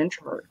became an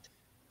introvert.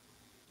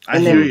 I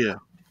hear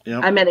you.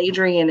 Yep. I met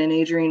Adrian, and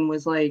Adrian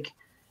was like,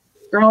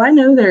 "Girl, I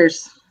know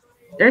there's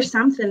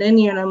something in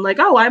you," and I'm like,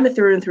 "Oh, I'm a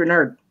through and through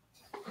nerd."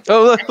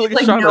 Oh, look at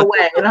like Shawna. No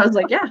way, and I was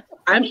like, "Yeah,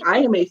 I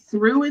am a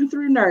through and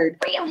through nerd.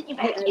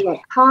 I love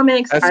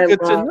comics. That's good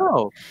to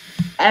know.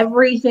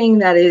 Everything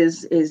that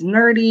is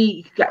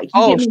nerdy."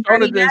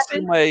 Shawna didn't see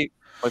my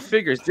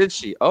figures, did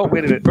she? Oh,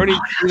 wait a minute, Ernie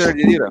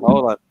didn't either.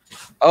 Hold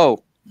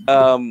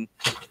on.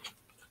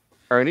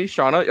 Ernie,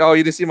 Shawna. Oh,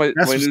 you didn't see my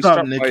That's new what's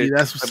up, Nikki.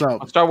 That's what's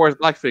up. Star Wars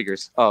Black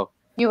figures. Oh.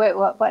 You wait,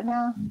 what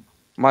now?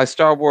 My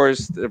Star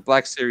Wars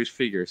Black Series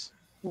figures.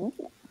 Ooh.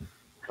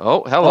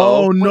 Oh,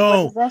 hello. Oh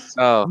no.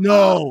 Oh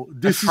no.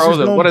 This is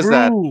frozen. What is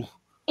that?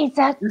 Is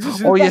that?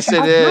 Oh yes,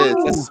 it is.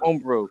 That's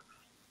homebrew.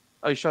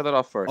 Oh, you shut that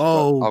off first.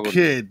 Oh,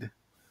 kid.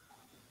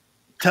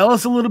 Tell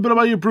us a little bit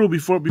about your brew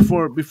before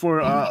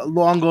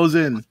Long goes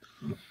in.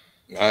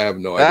 I have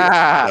no idea.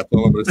 That's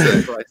all I'm gonna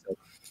say.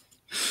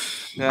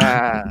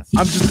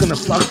 I'm just gonna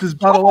fuck this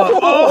bottle up.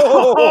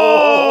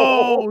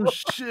 Oh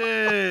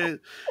shit!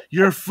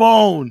 Your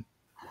phone.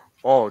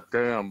 Oh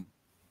damn!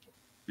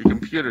 Your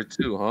computer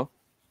too, huh?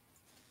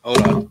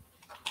 Hold on.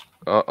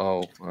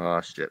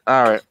 Oh shit!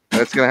 All right,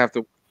 that's gonna have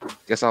to.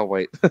 Guess I'll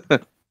wait. Oh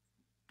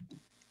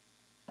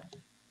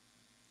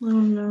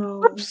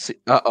no! Oopsie.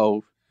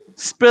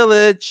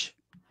 Spillage.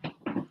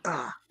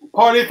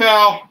 Party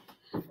foul.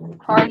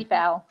 Party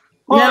foul.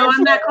 No,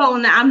 I'm not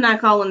calling that. I'm not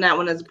calling that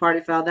one as a party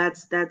foul.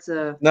 That's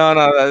a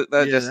no.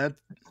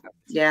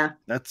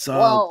 That's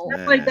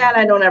stuff like that.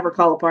 I don't ever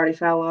call a party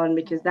foul on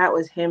because that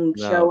was him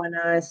showing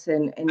us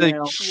and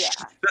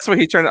That's why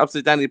he turned it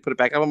upside down and he put it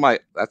back up. I'm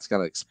like, that's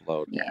gonna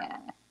explode.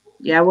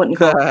 Yeah, I wouldn't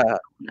call it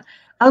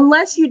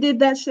unless you did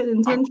that shit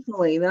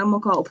intentionally. Then I'm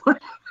gonna call it party.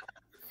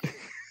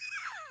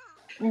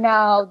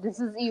 No, this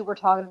is you we're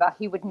talking about.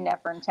 He would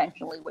never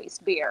intentionally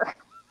waste beer.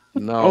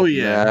 No. Oh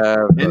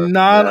yeah, and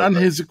not on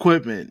his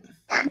equipment.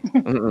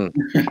 No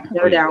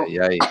doubt.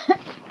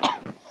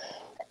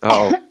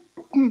 Oh.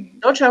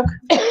 Don't choke.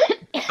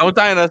 Don't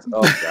die on us.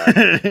 Oh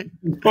god.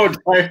 Don't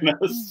die on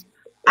us.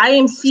 I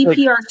am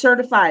CPR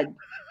certified.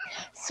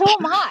 So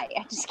am I.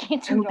 I just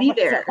can't be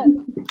there.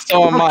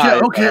 So am I.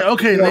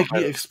 Okay,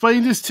 Nikki,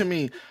 explain this to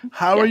me.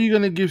 How are you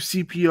gonna give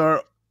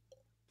CPR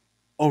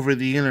over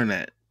the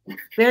internet?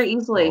 Very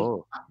easily.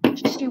 Oh.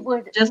 She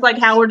would. Just like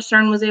Howard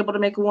Stern was able to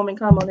make a woman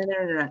come on the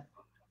internet.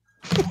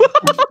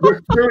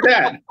 True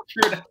that.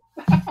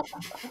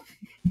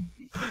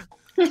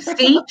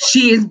 See,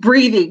 she is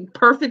breathing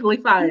perfectly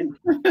fine.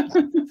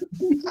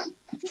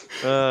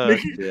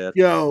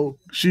 Yo,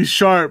 she's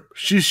sharp.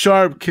 She's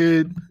sharp,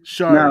 kid.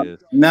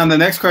 Sharp. Now the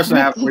next question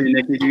I have for you,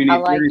 Nikki, do you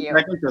need 30 you.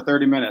 seconds or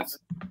 30 minutes?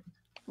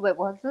 Wait,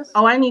 what's this?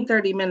 Oh, I need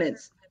 30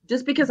 minutes.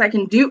 Just because I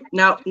can do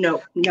no.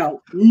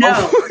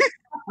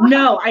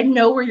 No, I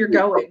know where you're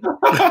going.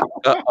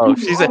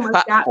 She said,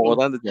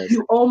 hold on to this.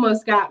 You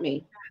almost got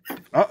me.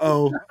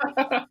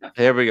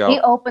 Here we go. He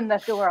opened the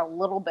door a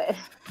little bit.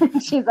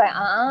 She's like,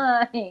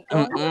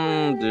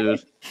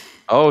 dude.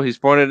 Oh, he's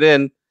pouring it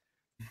in.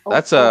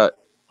 That's a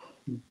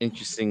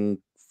interesting,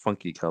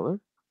 funky color.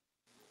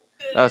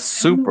 That's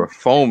super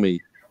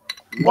foamy.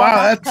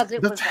 Wow,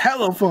 that's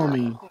hella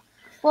foamy.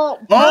 Well,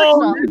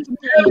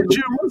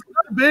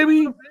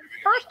 baby.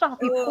 First off,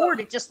 he poured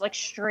it just like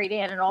straight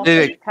in, and also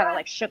he kind of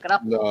like shook it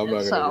up. No, I'm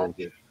not gonna drink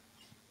it.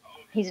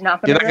 He's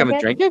not gonna. You're not gonna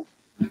drink it?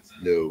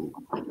 No.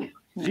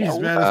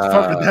 Jeez, man, it's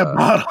fucking that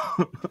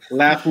bottle.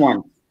 Last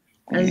one.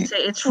 I'd say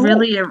it's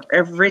really a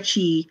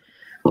richy.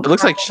 It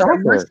looks like chocolate.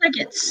 It looks like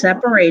it's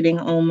separating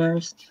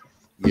almost.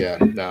 Yeah,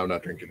 no, I'm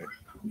not drinking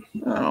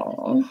it.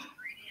 Oh.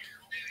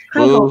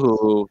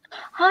 Boo-hoo.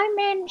 Hi,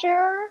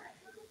 Manager.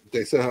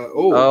 They said,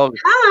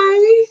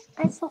 hi.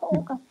 I saw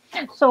Olga.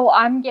 So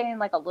I'm getting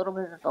like a little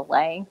bit of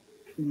delay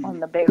on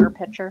the bigger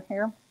picture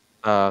here.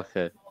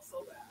 Okay.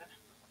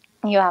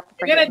 You have to.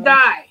 You're gonna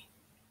die.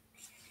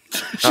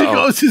 She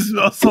goes, "It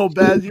smells so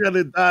bad, you're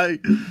gonna die."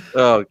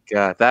 Oh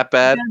God, that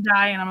bad? I'm gonna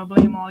die, and I'm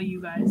gonna blame all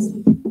you guys.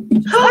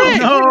 Oh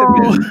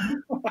no.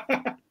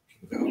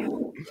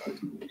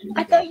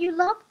 I thought you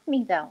loved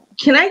me though.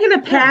 Can I get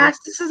a pass?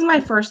 This is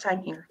my first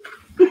time here.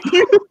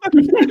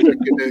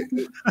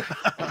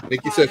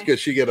 Nikki says, "Could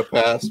she get a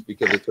pass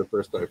because it's her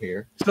first time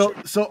here?" So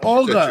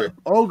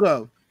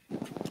Olga,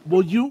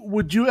 would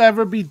you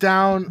ever be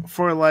down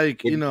for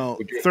like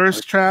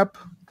thirst trap?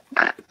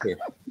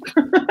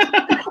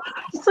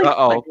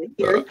 Uh-oh.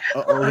 Here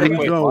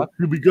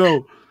we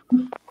go.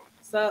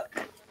 What's up?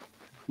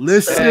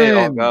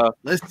 Listen.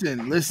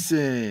 What's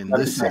going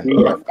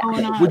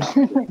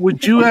on?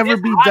 Would you ever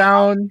be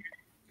down?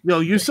 Yo,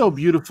 you're so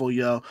beautiful,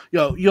 yo.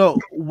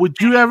 Would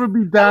you ever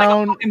be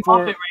down like a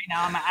for? Right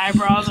now, my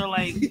eyebrows are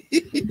like.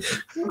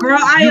 Girl,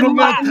 I am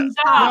not.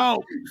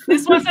 No.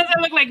 This one says I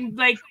look like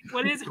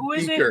what is? Who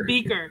is it?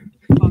 Beaker.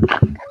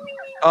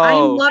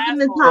 I'm loving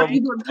the top.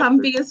 You look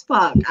comfy as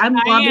fuck. I'm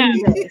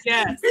loving this.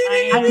 Yes,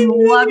 I'm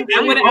loving.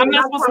 I'm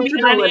not supposed to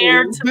be on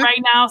air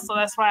right now, so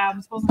that's why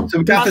I'm supposed to.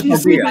 So got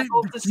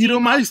the Tito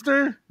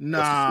Meister?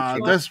 Nah,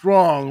 that's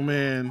wrong,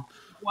 man.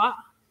 What?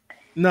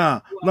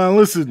 Nah,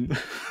 listen.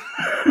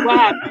 What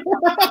happened?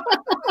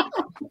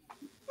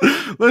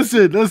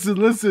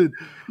 Listen.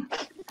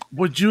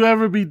 Would you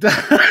ever be down?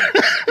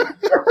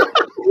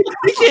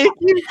 I can't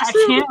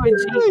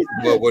with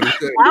you. What do you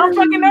think? I don't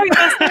fucking know. You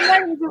best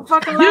thing you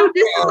fucking Dude,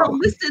 this is a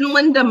listen,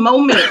 Linda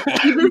moment.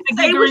 Either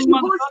say what you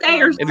want to say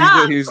or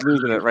stop. He's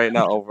losing it right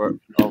now over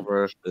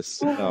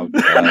this. Oh,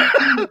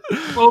 God.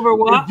 Over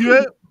what?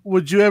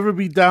 Would you ever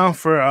be down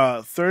for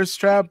a thirst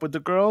trap with the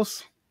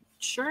girls?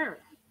 Sure.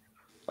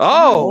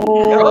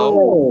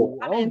 Oh,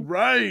 all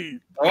right.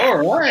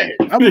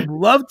 I would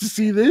love to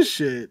see this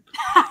shit.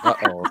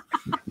 Uh-oh.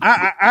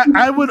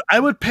 I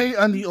would pay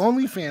on the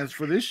OnlyFans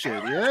for this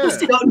shit. Yeah.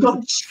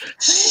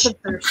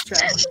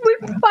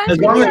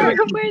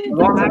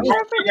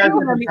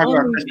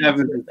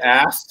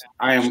 Ass,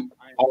 I am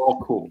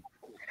all cool.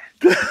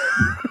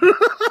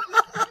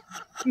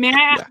 May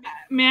I?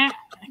 Can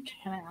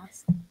I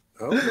ask?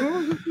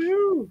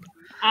 Oh,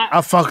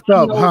 I fucked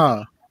up,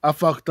 huh? I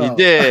fucked up. You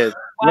did.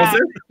 Wow.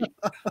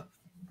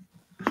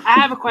 I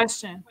have a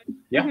question.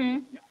 Yeah.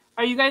 Mm-hmm.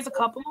 Are you guys a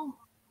couple?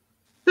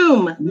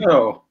 Whom?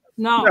 No.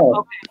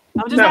 Okay.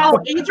 I'm just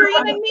asking.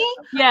 Adrian and me?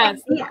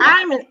 Yes.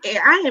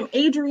 I am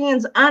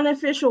Adrian's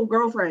unofficial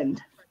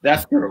girlfriend.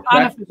 That's true.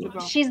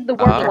 She's the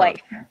work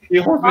wife.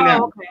 You hold me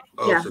down. Okay.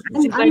 Yeah,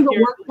 I'm the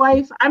work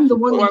wife. I'm the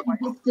one that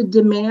gets to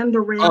demand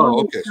around.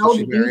 Oh, okay. So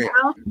she's married.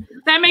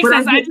 That makes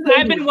sense.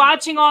 I've been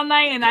watching all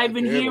night and I've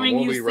been hearing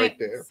you say. Right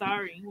there.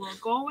 Sorry. Well,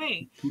 go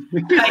away.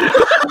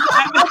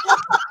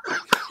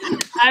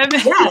 I've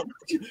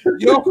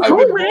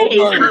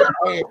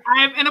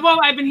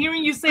been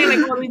hearing you say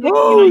like, well, you know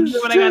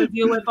what I got to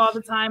deal with all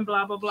the time,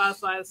 blah blah blah.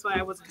 So that's why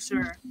I wasn't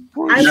sure.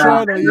 I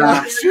know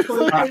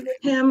with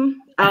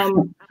him.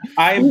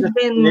 He's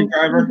been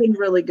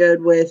really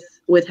good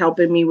with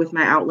helping me with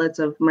my outlets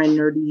of my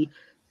nerdy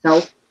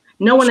self.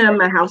 No one in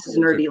my house is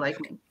nerdy like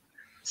me.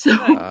 So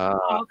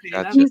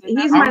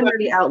he's my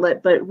nerdy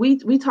outlet, but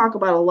we talk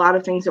about a lot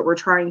of things that we're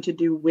trying to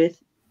do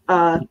with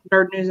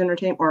Nerd News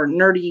Entertainment or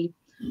Nerdy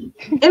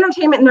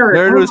Entertainment Nerd.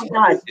 Oh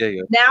my God.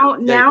 Now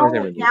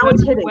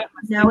it's hitting.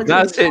 Now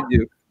it's hitting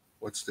you.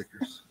 What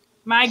stickers?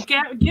 My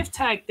gift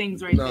tag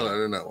things right there. No,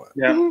 they're not one.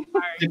 Yeah.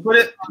 To put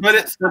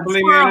it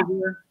simply,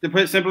 manager. To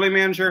put it simply,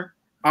 manager.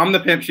 I'm the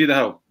pimp. She the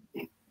hoe.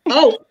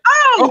 Oh.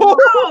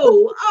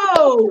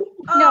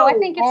 No, I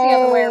think it's the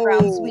other way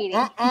around, sweetie.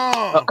 I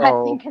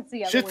think it's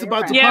the other Shit's way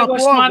about around. to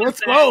pop off. Let's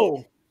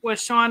go. What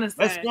Shawna said.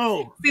 Let's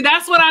go. See,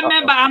 that's what I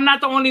meant, but I'm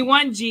not the only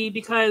one, G,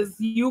 because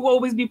you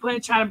always be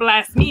trying to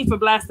blast me for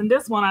blasting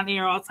this one on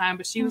air all the time,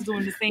 but she was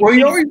doing the same thing.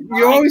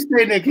 You always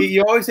say,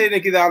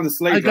 Nikki, that I'm the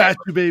slave driver. I got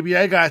you, baby.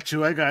 I got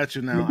you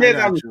now.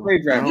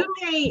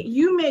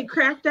 You may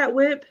crack that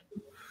whip,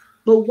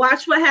 but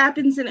watch what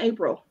happens in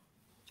April.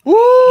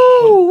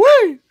 Ooh,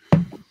 wait.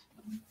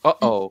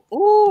 Uh-oh.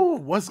 Ooh,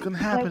 what's gonna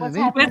happen in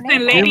April?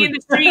 Listen, lady in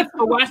the streets,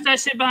 but watch that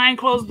shit behind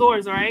closed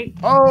doors, all right?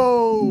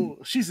 Oh,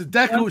 she's a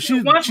Deku. She's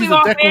a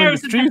Deku in the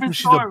streets, but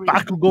she's a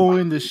Bakugo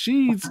in the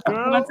sheets,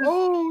 girl.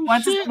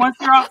 Once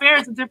you're off air,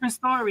 it's a different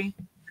story.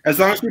 As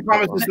long as she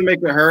promises to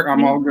make it hurt,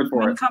 I'm all good for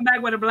when it. You come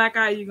back with a black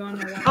eye, you're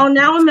gonna know. Oh,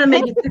 now I'm gonna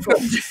make it tickle.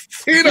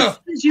 Tina,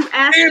 you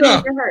asked me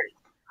to hurt.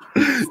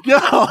 Yo.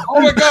 Oh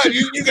my God,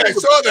 you guys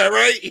saw that,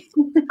 right?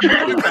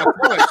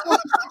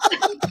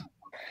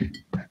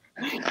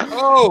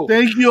 Oh,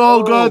 thank you,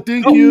 Olga.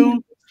 Thank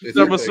you.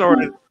 I'm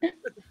sorry.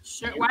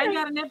 Sure. Why you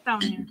got a nip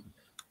down here?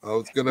 I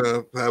was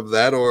gonna have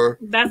that or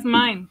that's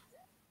mine.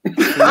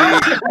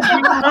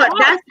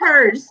 That's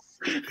hers.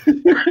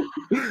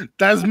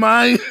 That's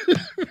mine.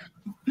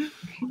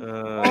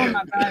 Oh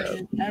my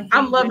God!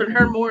 I'm loving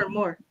her more and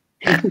more.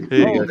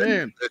 Oh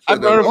man,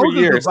 I've known her for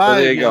years. So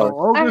there you go.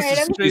 Olga's a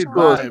straight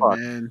vibe,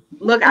 man.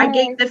 Look, I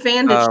gave the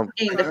fan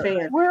the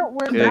fan. We're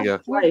There you go.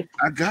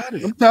 I got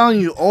it. I'm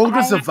telling you,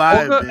 Olga's a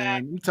vibe,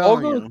 man. I'm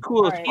telling you.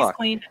 Cool as fuck.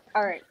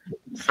 All right.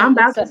 I'm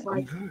about to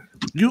fight.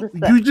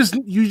 You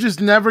just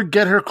never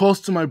get her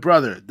close to my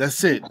brother.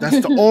 That's it.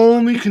 That's the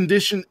only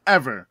condition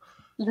ever.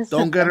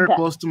 Don't get her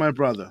close to my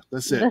brother.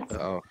 That's it.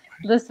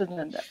 Listen,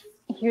 Linda.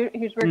 Here's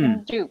what we're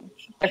gonna do.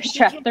 There's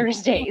Trap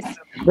Thursdays.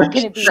 We're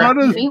gonna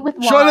be meat with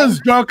wine. Shawna's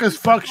drunk as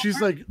fuck.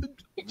 She's like,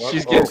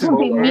 she's gonna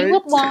be meat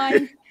with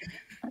wine.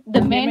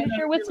 The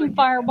manager with some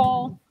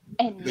Fireball,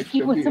 and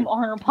Nikki with some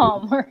Arnold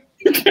Palmer.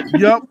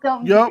 Yep.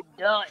 Done.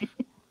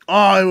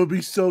 Oh, it would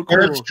be so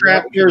cool. It's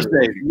Trap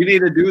Thursday. We need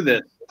to do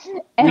this.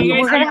 And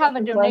we're gonna have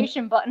a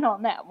donation button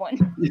on that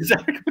one.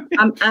 Exactly.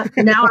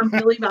 Now I'm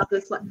really about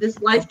this. This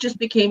life just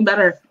became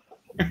better.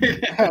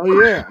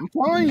 Hell yeah! I'm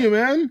telling you,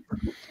 man.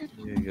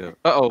 There you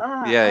go.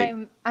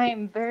 Yeah. I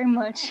am very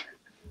much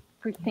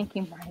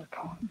rethinking my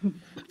opponent.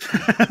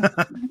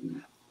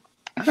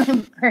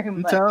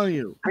 I'm telling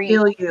you. I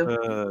feel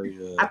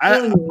you.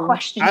 I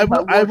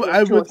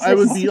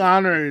would be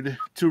honored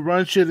to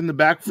run shit in the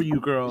back for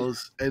you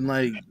girls, and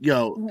like,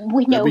 yo,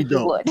 we know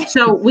you would.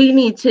 So we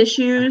need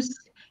tissues.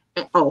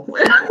 Oh.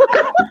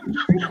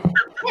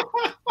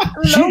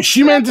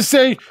 she meant to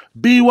say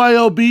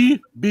BYOB,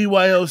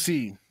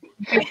 BYOC.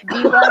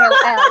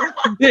 BYOL.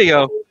 There you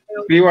go.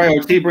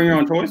 BYOT, bring your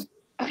own toys.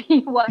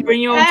 Bring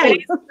your own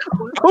toys.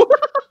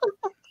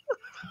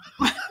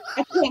 I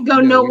can't go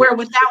nowhere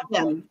without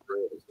them.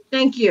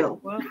 Thank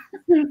you.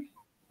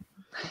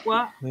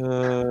 What?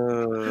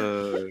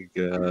 Oh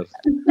God.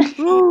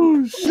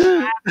 Oh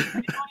shit.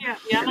 I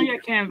know you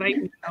can't invite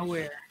me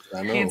nowhere.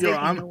 I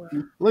know.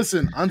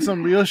 Listen, on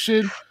some real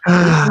shit,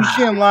 we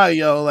can't lie,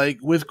 yo. Like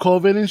with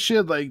COVID and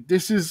shit, like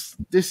this is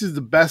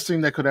the best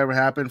thing that could ever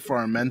happen for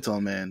our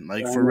mental, man.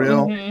 Like for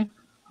real. Mm-hmm.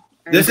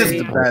 This is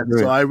the best.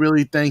 So I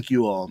really thank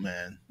you all,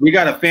 man. We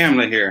got a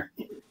family here.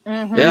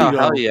 Mm-hmm. Yeah,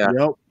 hell yeah.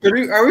 Yep.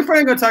 Are we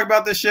finally gonna talk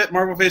about this shit,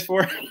 Marvel Phase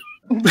 4?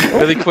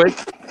 Really quick.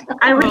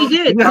 I already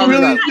did.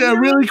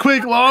 Really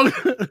quick, long.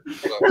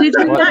 Did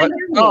you not hear me?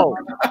 Oh,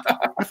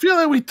 I feel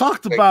like we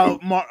talked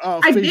about Phase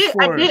 4. I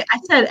did. I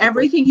said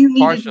everything you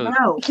needed to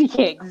know.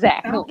 Yeah,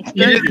 exactly.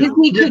 If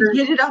we could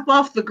get it up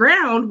off the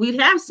ground, we'd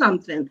have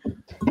something.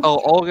 Oh,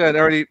 Olga and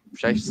Ernie.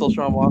 Should I still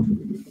show them off?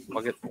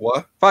 Fuck it.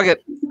 What? Fuck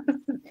it.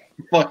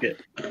 Fuck it.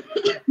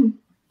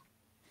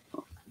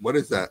 What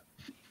is that?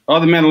 Oh,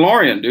 the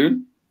Mandalorian,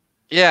 dude.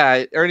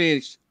 Yeah, Ernie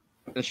and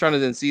Shawna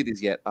didn't see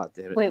these yet. Oh,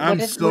 damn it. Wait,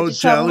 I'm so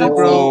jelly,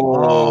 bro.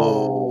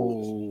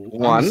 Oh,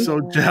 one. I'm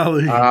so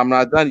jelly. I'm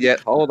not done yet.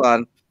 Hold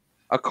on.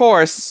 Of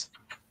course.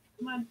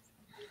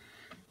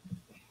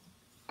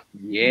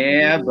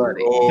 Yeah,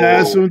 buddy.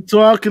 That's what I'm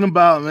talking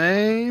about,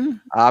 man.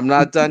 I'm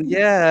not done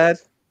yet.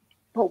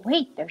 But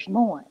wait, there's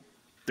more.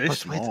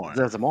 There's more.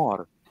 There's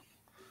more.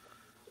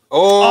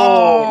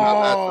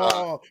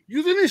 Oh,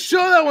 you didn't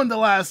show that one the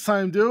last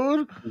time,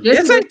 dude.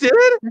 Yes, I did.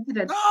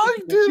 No,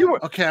 you did. You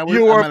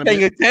weren't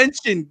paying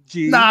attention,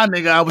 G. Nah,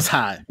 nigga, I was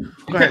high.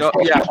 Go ahead.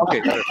 Yeah,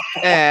 okay.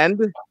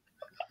 And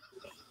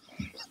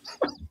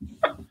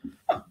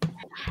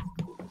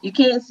you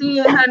can't see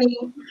it,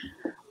 honey.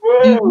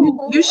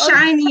 You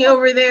shiny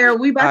over there.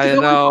 We about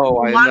to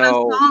go into a lot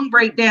of song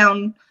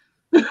breakdown.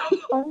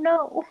 Oh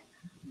no.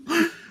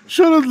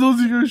 Shut up,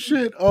 losing your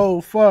shit.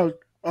 Oh fuck.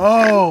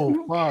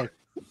 Oh fuck.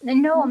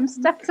 No, I'm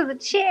stuck to the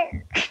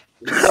chair.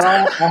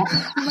 Boba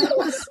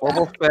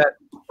Fett,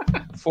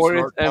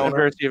 40th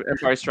anniversary of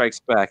Empire Strikes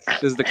Back.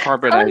 This is the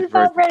carbonized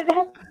version.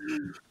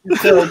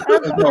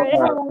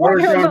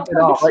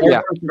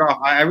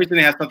 Everything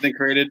has something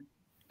created.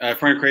 A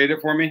friend created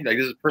it for me. Like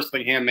this is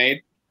personally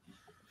handmade.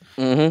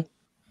 Mm-hmm.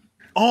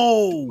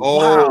 Oh,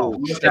 wow.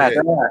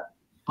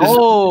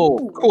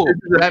 Oh, cool.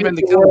 RatMan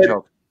the Killer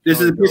Joke.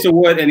 This is a piece of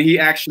wood, and he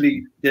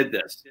actually did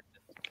this.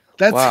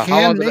 That's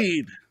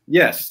handmade.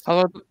 Yes.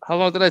 How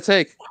long did I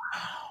take?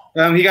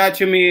 He got it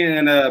to me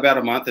in about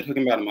a month. It took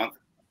him about a month.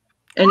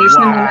 And you're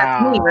sending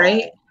that to me,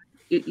 right?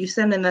 You're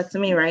sending that to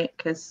me, right?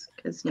 Because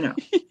you know.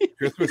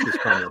 Christmas is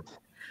coming.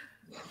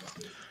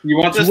 You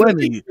want this?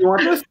 You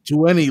want this?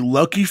 To any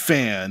lucky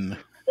fan,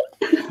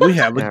 we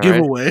have a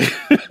giveaway.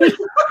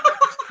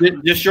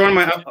 Just showing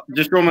my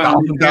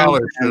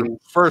 $1,000.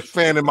 First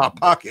fan in my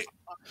pocket.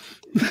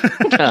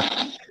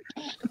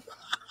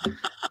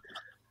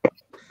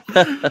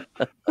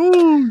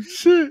 Oh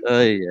shit!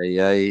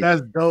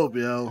 That's dope,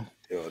 yo.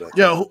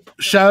 Yo,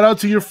 shout out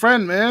to your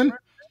friend, man.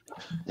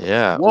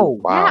 Yeah. Whoa,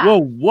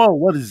 wow. Whoa!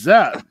 What is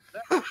that?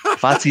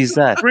 What is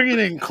that? Bring it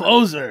in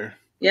closer.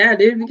 Yeah,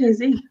 dude. Because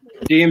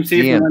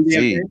DMC from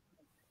DMC.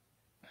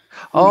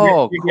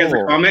 Oh, he has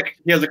a comic.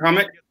 He has a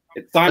comic.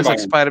 It's signed by like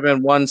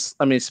Spider-Man 1.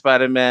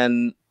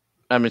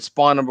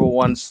 Spawn number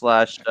 1 /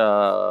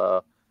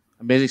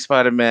 Amazing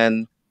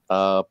Spider-Man.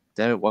 Damn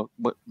it!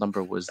 What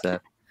number was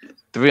that?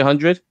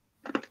 300?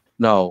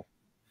 No.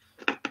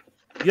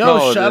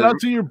 Yo, shout out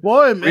to your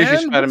boy, man.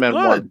 Amazing Spider-Man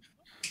 1.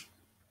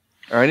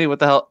 Ernie, what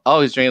the hell? Oh,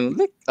 he's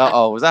drinking.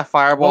 Was that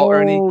Fireball,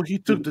 Ernie? Oh, he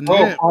took the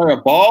nip.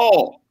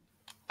 Fireball.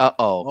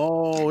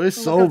 Oh,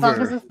 it's Well, as long as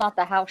over. it's not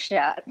the house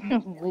shot,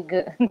 we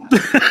good.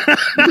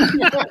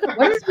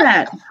 What is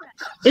that?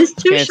 It's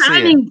too Can't see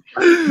shining.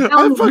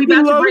 I We fucking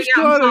about to love break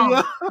out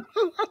Shawna,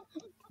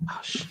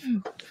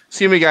 song.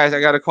 See me, guys.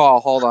 I got a call.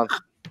 Hold on.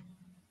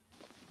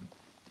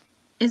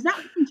 Is that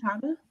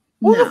Chaba?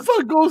 What No. the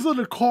fuck goes on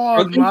the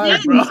call Okay,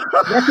 live, bro?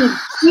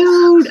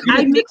 Dude,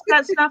 I mix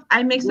that stuff.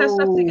 I mix that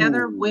stuff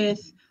together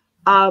with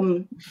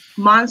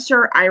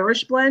Monster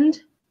Irish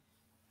Blend.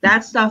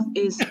 That stuff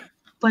is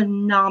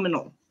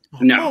phenomenal.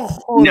 No,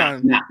 Hold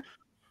on. no.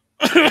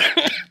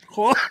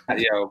 Hold on.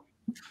 Yo,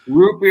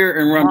 root beer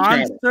and rum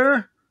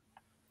chowder.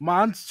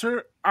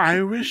 Monster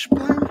Irish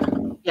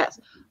blend? Yes.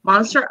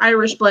 Monster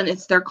Irish Blend.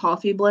 It's their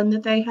coffee blend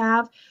that they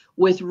have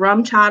with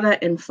rum chata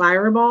and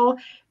Fireball.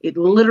 It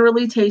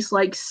literally tastes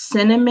like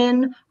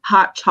cinnamon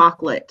hot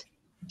chocolate.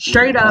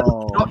 Straight up,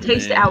 don't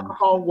taste the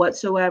alcohol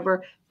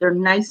whatsoever. They're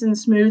nice and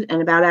smooth,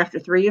 and about after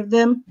 3 of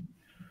them,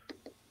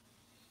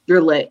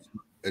 you're lit.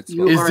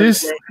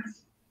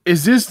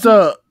 Is this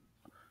the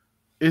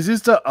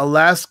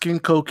Alaskan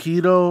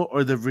Coquito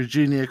or the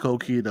Virginia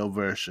Coquito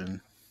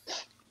version?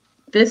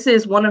 This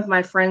is one of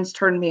my friends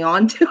turned me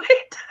on to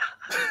it.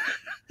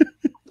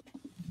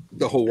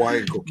 The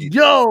Hawaiian Coquito.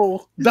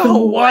 Yo, the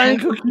Hawaiian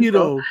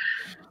Coquito.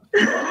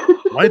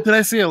 Why did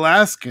I say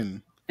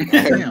Alaskan? I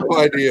have no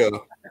idea.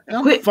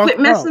 Quit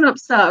messing up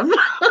stuff.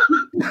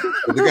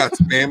 They got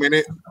spam in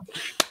it?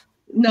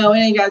 No, it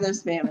ain't got no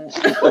spam in it.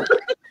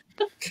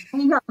 It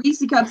ain't got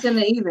Reese cups in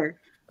it either.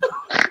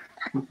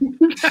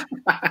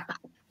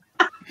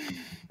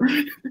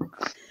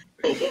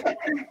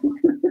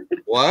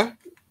 What?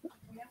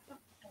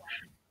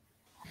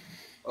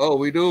 Oh,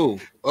 we do.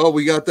 Oh,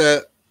 we got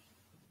that.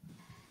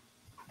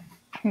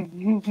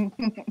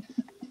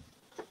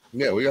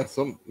 Yeah, we got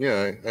some.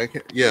 Yeah, I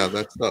can. Yeah,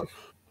 that stuff.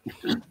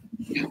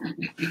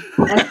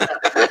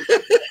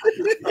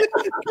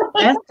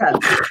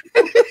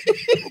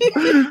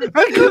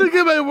 I couldn't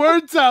get my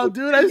words out,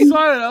 dude. I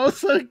saw it. I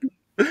was like,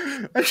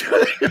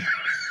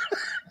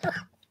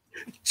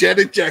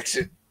 Janet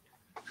Jackson.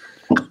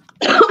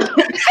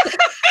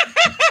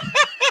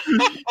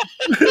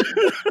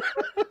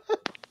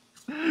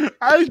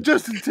 I'm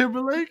Justin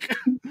Timberlake.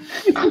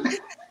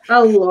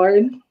 Oh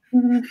Lord.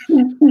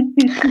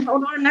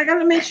 Hold on, I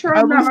gotta make sure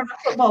I'm not on the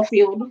football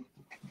field.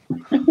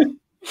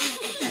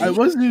 I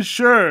wasn't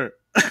sure.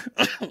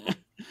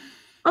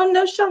 Oh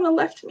no, Shawna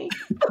left me.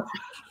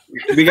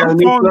 We got a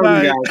new slogan,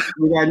 guys.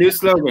 We got a new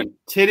slogan.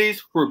 Titties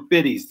for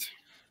biddies.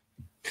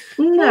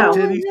 No.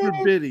 Titties for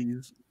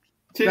biddies.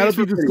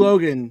 That'll be the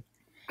slogan.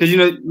 Because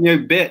you know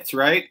bits,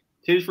 right?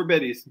 Titties for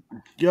biddies.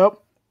 Yep.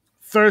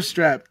 Thirst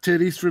strap.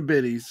 Titties for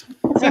biddies.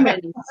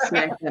 Somebody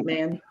smack that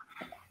man.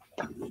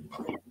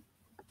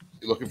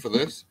 You looking for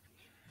this?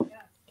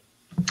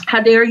 How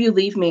dare you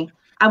leave me?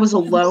 I was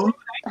alone.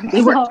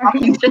 We were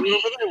talking to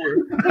me.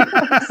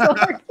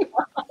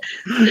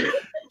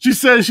 She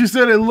said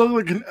it looked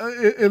like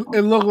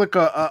it looked like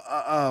a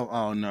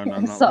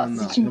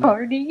sausage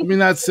party. Let me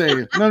not say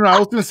it. No, I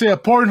was gonna say a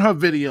Pornhub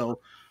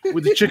video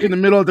with the chick in the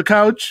middle of the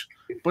couch,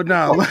 but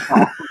no.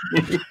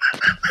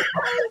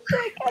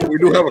 We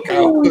do have a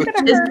cow.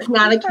 This is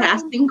not a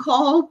casting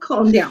call.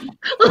 Calm down.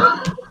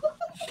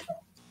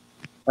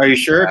 Are you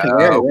sure? Because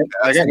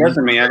I got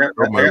resume. I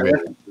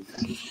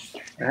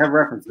have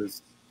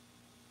references.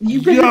 You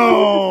been happy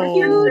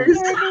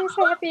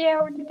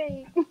hour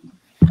today.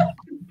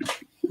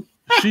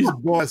 She's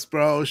boss,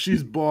 bro.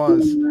 She's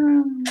boss.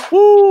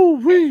 Woo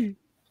wee.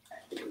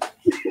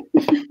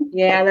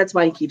 Yeah, that's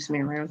why he keeps me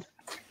around.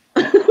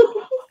 I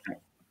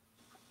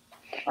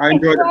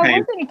enjoy the pain.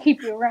 I'm going to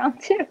keep you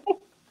around too.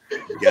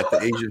 You got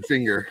the Asian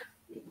finger.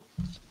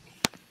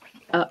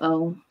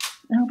 Uh-oh.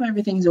 I hope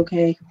everything's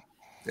okay.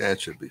 That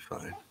should be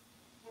fine.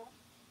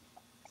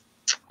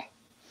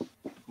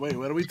 Wait,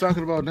 what are we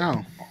talking about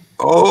now?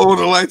 Oh,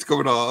 the light's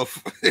coming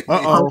off.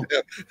 Uh-oh.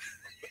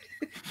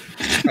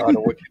 I don't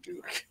know what you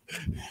do.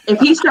 If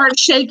he starts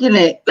shaking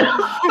it,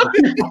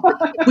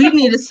 we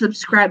need a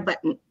subscribe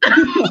button.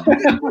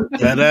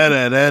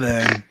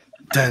 Da-da-da-da-da.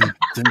 Dun,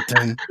 dun,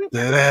 dun.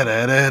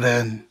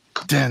 Da-da-da-da-dun.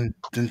 Dun,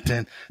 dun,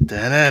 dun.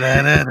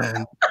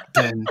 Da-da-da-da-dun.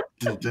 Dun,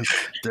 dun, dun.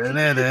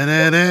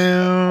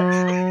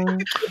 Da-da-da-da-dun.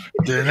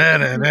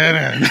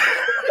 Da-da-da-da-dun.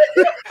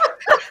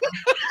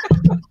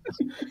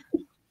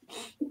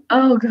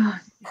 Oh God.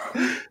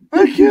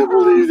 I can't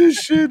believe this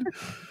shit.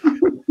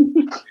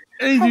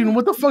 Adrian,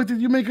 what the fuck did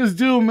you make us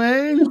do,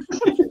 man?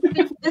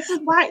 This is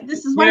why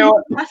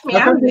you left me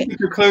out of it.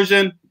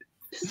 Conclusion.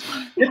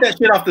 Get that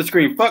shit off the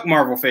screen. Fuck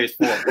Marvel Phase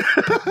 4.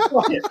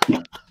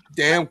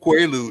 Damn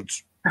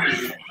Quaaludes.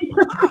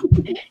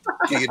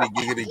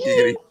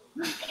 Giggity.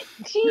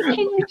 Gee, can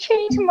you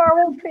change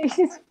Marvel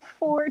Phase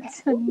 4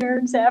 to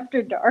Nerds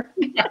After Dark?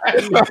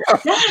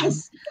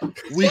 Yes.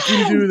 We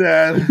can do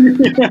that.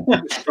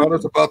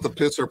 Shawna's about to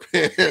piss her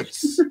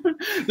pants.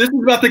 This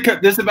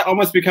is about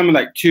almost becoming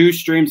like 2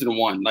 streams in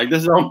one. Like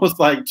this is almost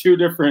like 2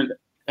 different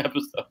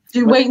episodes.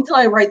 Dude, wait until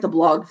I write the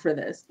blog for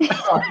this.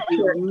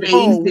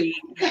 Amazing.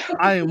 Oh,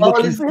 I am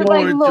looking forward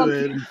to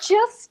it.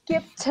 Just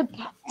skip to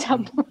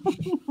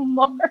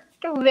mark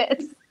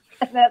this,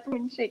 and that's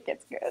when shit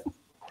gets good.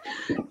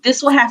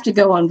 This will have to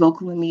go on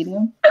Vocal and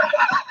Medium.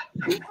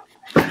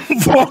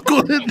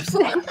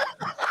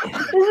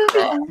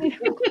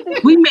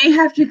 We may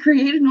have to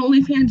create an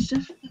OnlyFans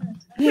just for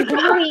this.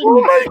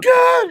 Oh my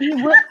god!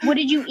 What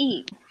did you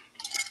eat?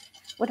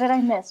 What did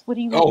I miss? What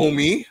do you eat? Oh,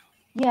 me?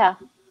 Yeah.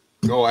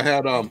 Oh, I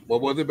had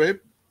what was it, babe?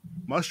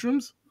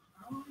 Mushrooms?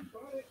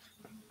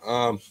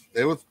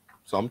 It was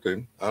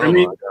something. I I don't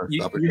mean, know.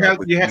 you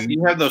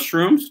have those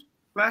shrooms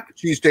back?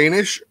 She's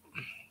Danish?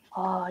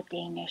 Oh,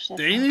 Danish.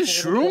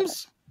 Danish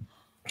shrooms?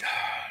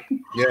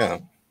 Yeah.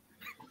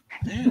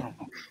 Damn.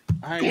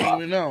 I didn't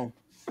even know.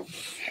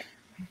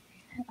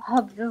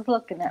 Hubs is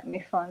looking at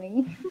me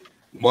funny.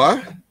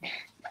 What?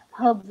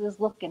 Hubs is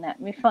looking at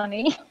me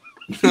funny.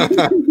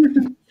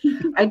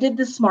 I did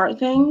the smart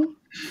thing.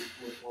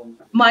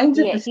 Mine's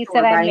at the he store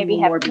said I buying maybe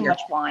more have too beer.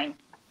 much wine.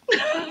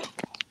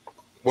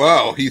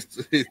 Wow,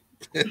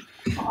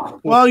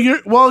 Well,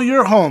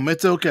 you're home.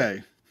 It's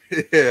okay.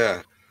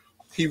 Yeah.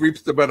 He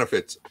reaps the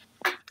benefits.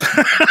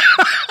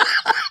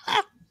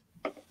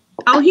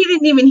 Oh, he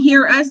didn't even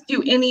hear us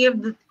do any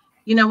of the.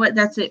 You know what?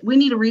 That's it. We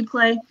need a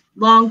replay.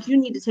 Long, you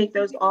need to take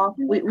those off.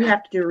 We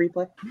have to do a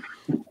replay.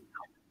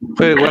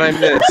 Wait, what I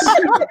missed?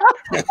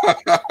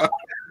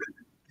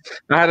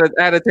 I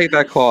had to take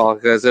that call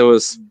because it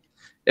was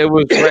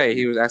Ray.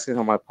 He was asking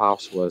how my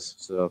pops was.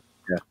 So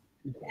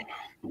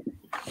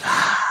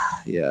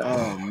yeah.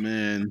 Oh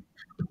man.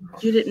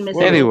 You didn't miss.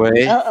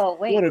 Anyway.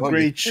 Wait. What a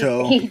great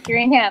show.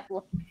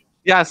 3.5.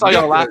 Yeah, I saw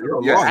y'all laughing.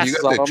 You got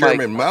that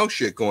German mouth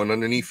shit going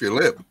underneath your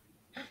lip.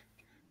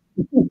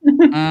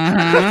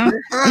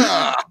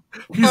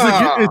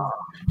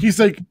 He's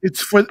like,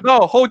 it's for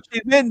no Ho Chi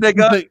Minh,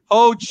 nigga. Like,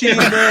 Ho Chi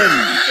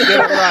Minh. Get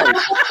it right.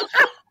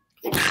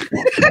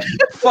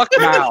 Fuck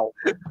now,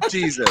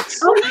 Jesus.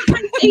 Oh,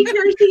 my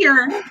figure's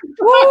here.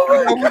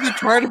 I wasn't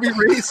trying to be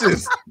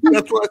racist.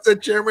 That's why I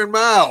said Chairman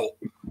Mao.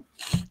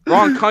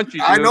 Wrong country.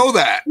 Dude. I know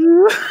that.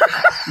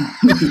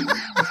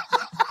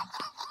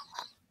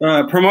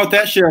 Promote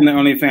that shit on the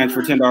OnlyFans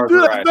for $10 a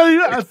ride.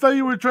 I thought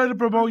you were trying to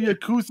promote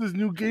Yakuza's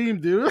new game,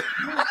 dude.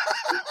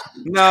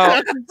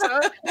 No,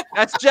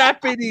 that's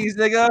Japanese,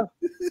 nigga.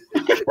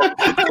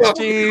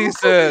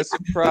 Jesus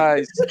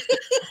Christ!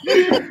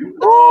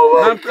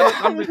 Oh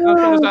I'm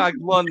gonna like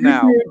one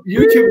now.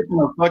 YouTube is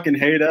gonna fucking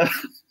hate us.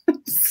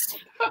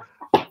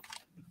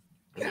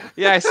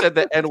 Yeah, I said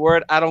the N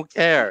word. I don't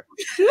care.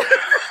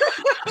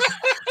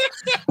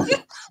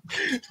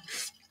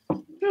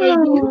 Hey,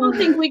 do you don't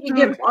think we could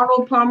get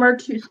Arnold Palmer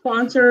to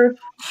sponsor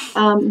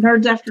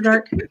Nerds After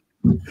Dark?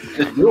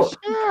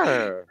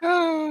 Sure.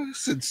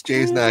 Since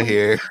Jay's not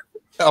here,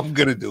 I'm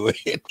gonna do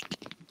it.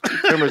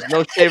 Remember, it's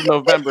No Shave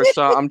November,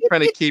 so I'm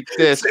trying to keep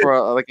this for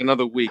like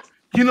another week.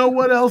 You know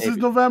what else is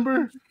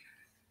November?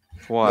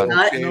 What?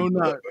 No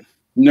nut.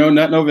 No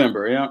nut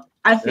November. Yeah.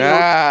 I failed.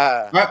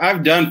 Yeah.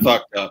 I've done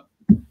fucked up.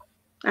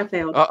 I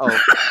failed.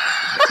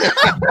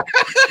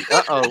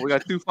 We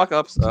got 2 fuck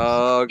ups.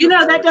 You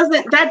know that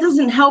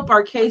doesn't help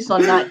our case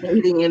on not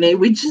dating any.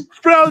 We just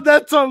bro,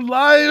 that's on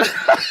live.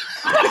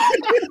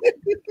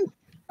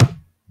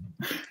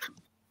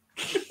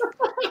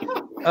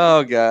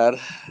 Oh god.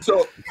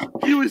 So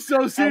he was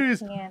so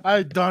serious.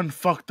 I done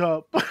fucked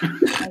up.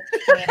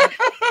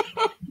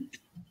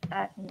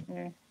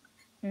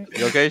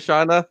 You okay,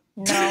 Shawna?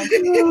 No.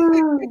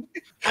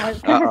 I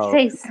was gonna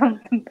say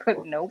something,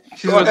 but nope.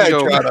 Go ahead,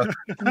 Shawna.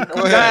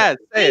 Go ahead.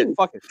 Say it.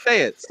 Fuck it.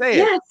 Say it. Say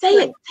it. Yeah, say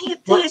it. Say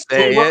it. Say it.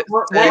 Say it.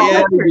 Say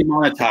it.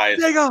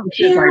 Demonetized.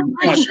 Sure.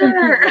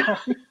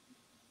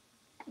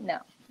 No.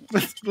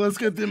 Let's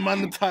get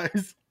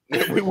demonetized.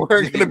 We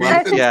weren't gonna be.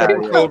 I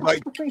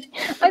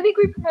think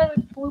we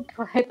probably flew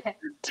right back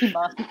to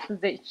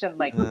demonetization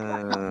like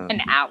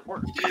an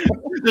hour.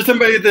 There's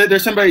somebody at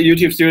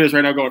YouTube Studios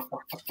right now going.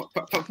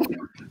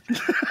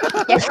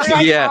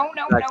 Yeah.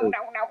 No.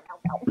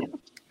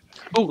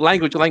 Oh,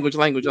 language. No.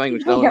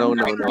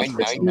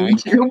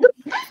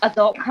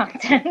 Adult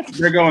content.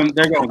 They're going.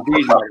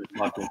 These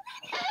motherfuckers.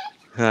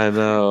 I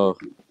know.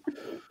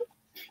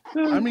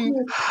 I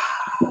mean.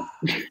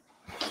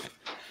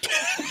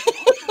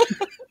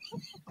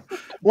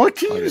 What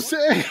can you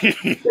say?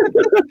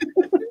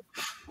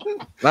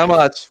 Not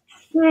much.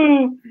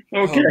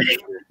 Okay.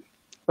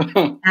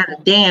 Not a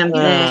damn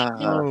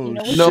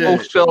thing. No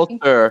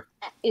filter.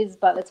 Is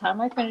by the time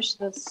I finish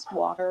this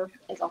water,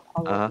 I'll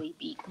probably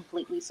be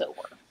completely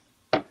sober.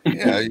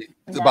 Yeah,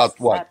 it's about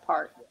what? That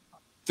part.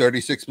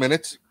 36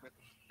 minutes.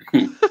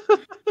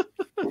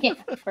 Yeah.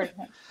 Pretty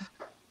much.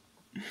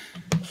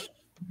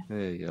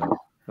 There you go.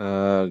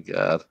 Oh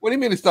god. What do you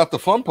mean it's not the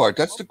fun part?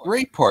 That's the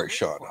great part,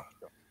 Shawna.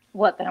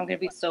 What? Then I'm gonna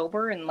be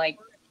sober in like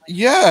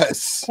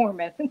yes 4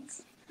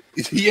 minutes.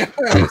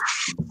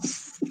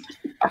 Yes.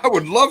 I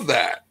would love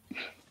that.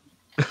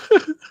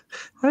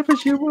 I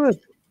bet you would.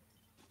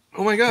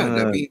 Oh my god,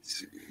 that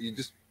means you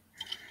just.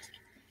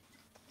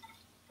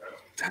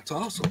 That's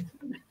awesome.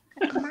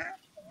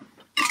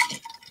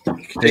 You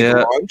can take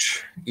a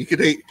lunch. You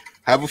could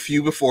have a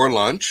few before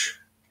lunch.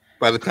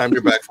 By the time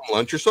you're back from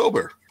lunch, you're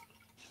sober.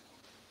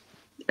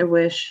 I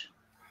wish.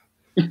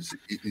 So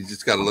you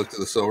just got to look to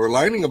the silver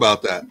lining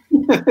about that.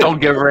 Don't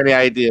give her any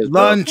ideas.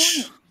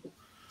 Lunch.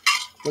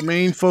 The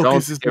main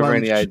focus is give her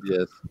lunch. any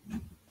ideas.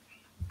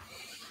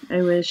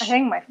 I wish. I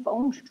think my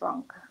phone's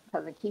drunk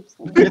because it keeps.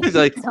 It's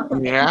like,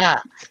 yeah.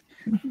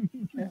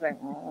 It's like,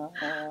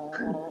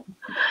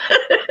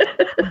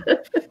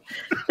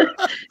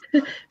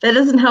 that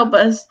doesn't help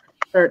us.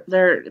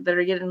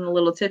 They're getting a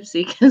little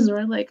tipsy because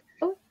we're like,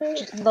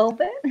 just a little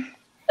bit.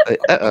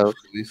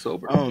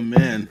 Sober. Oh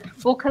man.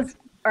 Well, because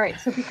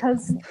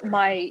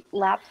my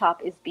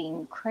laptop is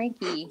being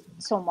cranky,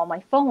 so I'm on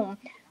my phone.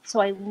 So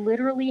I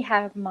literally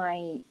have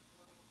my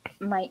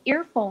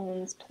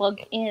earphones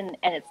plugged in,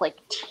 and it's like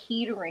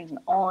teetering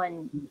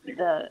on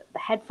the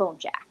headphone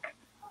jack.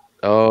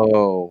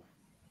 Oh.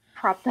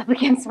 Propped up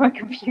against my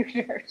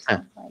computer.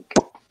 So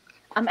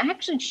I'm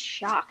actually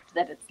shocked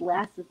that it's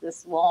lasted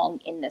this long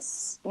in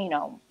this,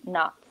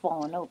 not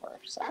falling over.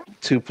 So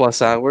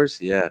 2+ hours?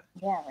 Yeah.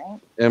 Yeah, right?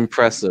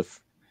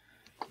 Impressive.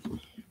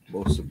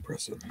 Most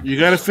impressive. You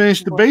got to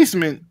finish the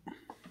basement.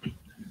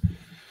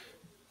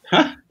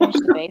 Finish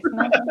the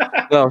basement?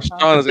 No,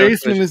 the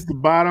basement is the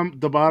bottom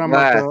of the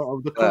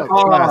cup.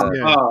 Wow.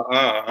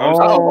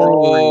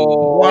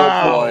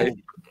 Boy.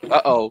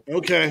 Uh-oh.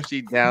 Okay.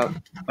 She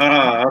down.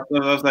 I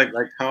was like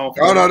how?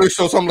 Oh no, there's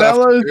still some left.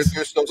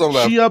 There's still some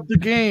left. She up the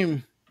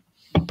game.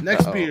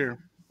 Next beer.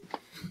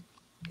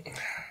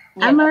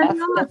 Yeah,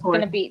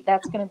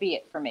 that's gonna be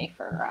it for me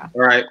for.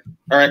 All right,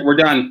 we're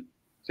done.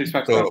 6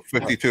 packs. So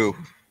 52.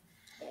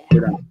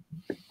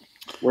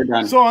 We're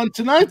done. So on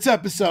tonight's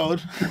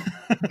episode.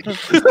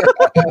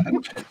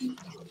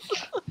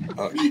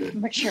 Oh shit.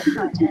 Mature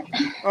content.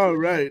 All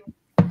right.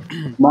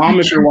 Mom,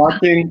 if you're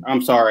watching,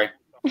 I'm sorry.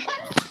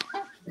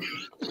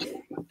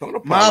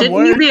 Mom,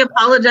 shouldn't you be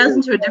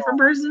apologizing to a different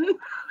person?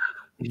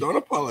 Don't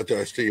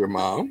apologize to your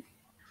mom.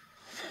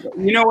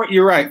 You know what?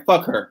 You're right.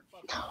 Fuck her.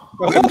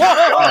 Yo,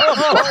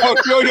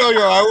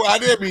 I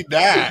didn't mean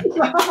that.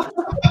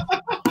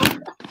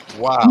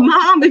 Wow.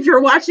 Mom, if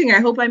you're watching, I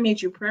hope I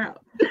made you proud.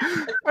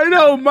 I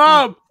know,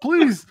 Mom.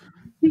 Please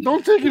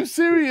don't take him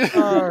serious.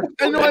 I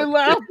know I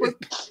laugh, but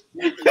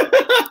Mom,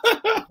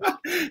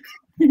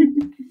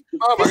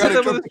 I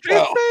gotta jump the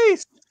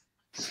face.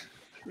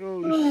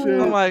 Oh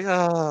shit! Oh my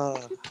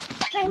god!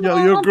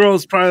 Yo, your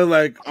girl's probably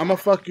like, "I'm gonna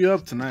fuck you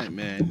up tonight,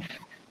 man."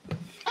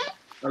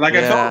 Like I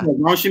told her, as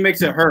long as she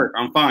makes it hurt,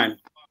 I'm fine.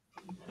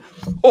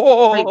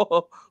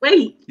 Oh,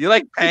 wait! You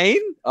like pain?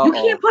 You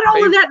can't put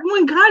all of that in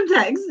one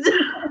context.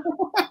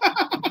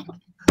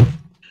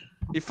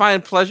 You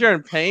find pleasure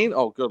in pain?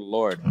 Oh, good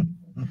lord!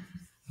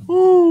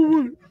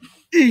 Oh,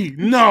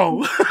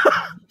 no!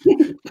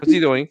 What's he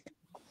doing?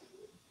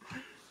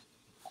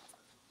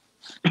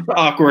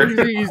 Awkward. What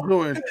do you think he's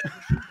doing?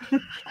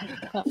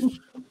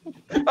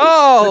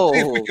 Oh!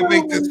 Let's see if we can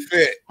make this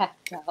fit.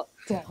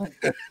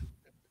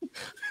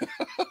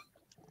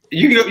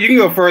 You can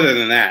go further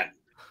than that.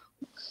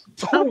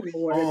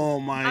 Oh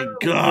my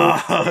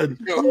god!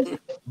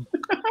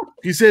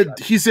 He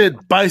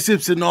said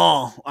biceps and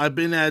all. I've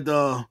been at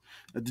the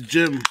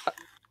gym.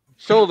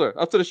 Shoulder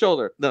up to the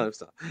shoulder. No,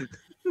 stop.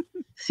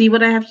 See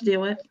what I have to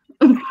deal with.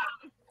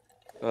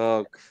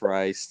 Oh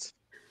Christ!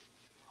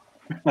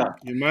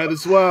 You might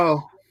as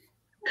well.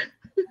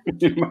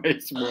 You might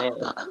as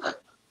well.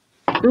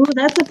 Ooh,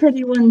 that's a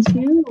pretty one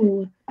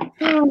too.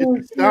 Oh,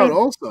 it's out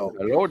also.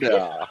 Hello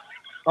there.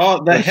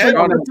 Oh, the head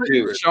on it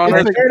too.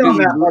 Shawna's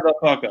that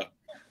motherfucker.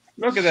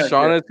 Look at that.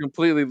 Shawna's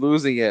completely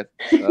losing it.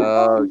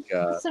 Oh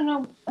god.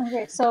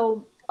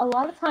 So a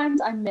lot of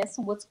times I miss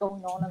what's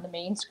going on the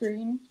main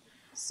screen.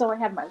 So I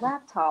have my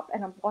laptop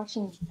and I'm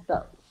watching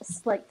the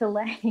slight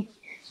delay.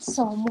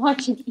 So I'm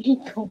watching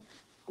Eagle.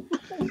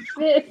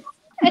 This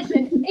and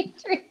then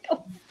Adrian.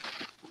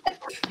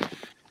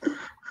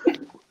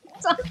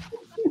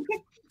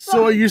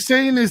 So what you're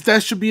saying is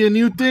that should be a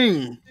new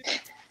thing.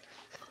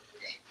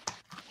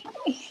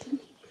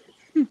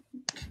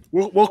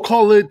 We'll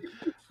call it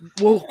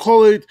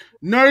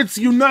Nerds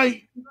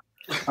Unite.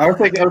 I was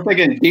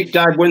thinking Deep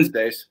Dive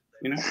Wednesdays.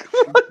 You know,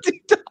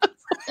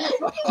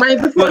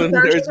 right before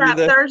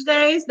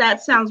Thursdays.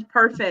 That sounds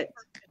perfect.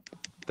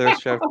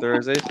 Thirst Trap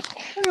Thursdays.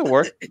 That'll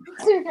work.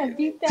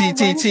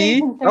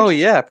 TTT. Oh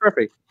yeah,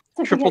 perfect.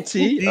 Triple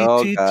T.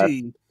 Oh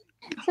god.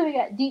 So we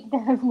got Deep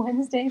Dive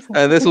Wednesdays.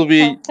 And this will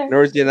be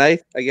Nerds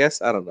Unite, I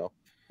guess. I don't know.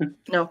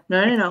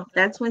 No.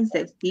 That's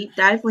Wednesdays. Deep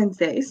Dive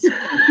Wednesdays.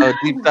 Oh,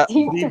 Deep Dive.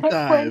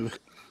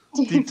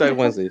 Deep Dive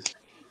Wednesdays.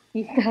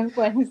 Deep Dive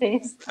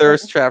Wednesdays.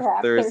 Thirst Trap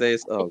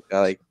Thursdays. Oh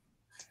god. Like...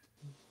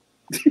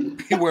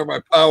 Beware my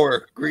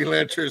power. Green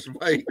Lantern's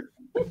white.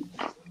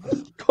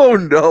 Oh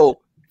no.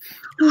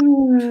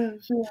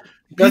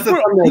 That's the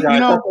thumbnail,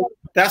 guys.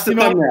 That's the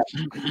thumbnail.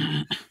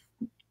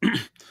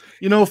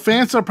 You know,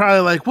 fans are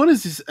probably like, "What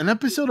is this? An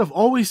episode of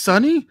Always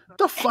Sunny?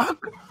 The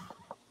fuck?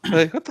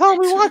 Like, what the hell are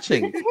we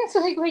watching?"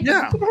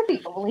 Yeah,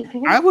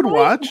 I would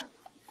watch.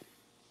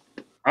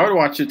 I would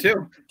watch it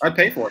too. I'd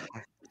pay for it.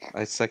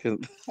 I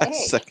second. Hey. I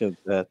second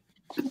that.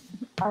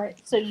 All right,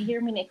 so you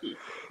hear me, Nikki?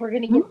 We're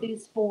gonna get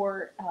these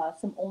for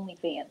some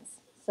OnlyFans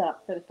stuff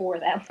for the four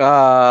of them.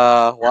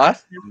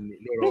 What?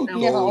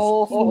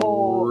 No, those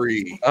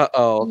three.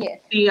 Uh-oh. Yeah.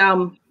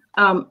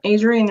 The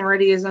Adrian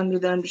already is under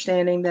the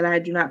understanding that I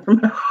do not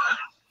promote.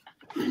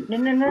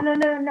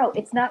 No.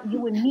 It's not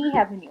you and me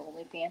having the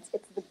OnlyFans.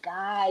 It's the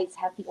guys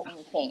have the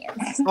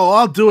OnlyFans. Oh,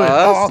 I'll do it.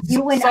 I'll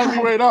You and sign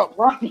you I right up.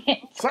 run it.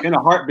 In a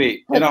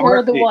heartbeat. Like In a we're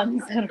heartbeat. the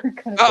ones that are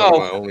gonna.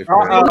 Oh, We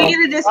get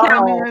a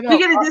discount. We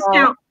get a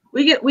discount.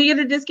 We get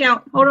a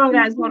discount. Hold on,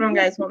 guys.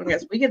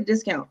 We get a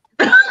discount.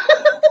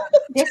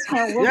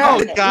 Discount. We'll Yeah,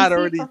 run it. God, We see it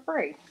already. for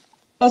free.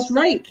 That's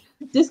right.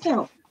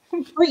 Discount.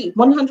 Free.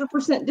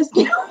 100%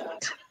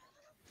 discount.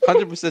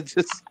 100%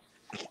 just.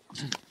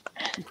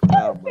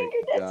 Oh my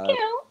God.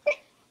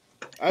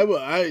 I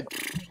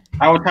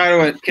will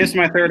title it "Kiss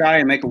My Third Eye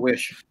and Make a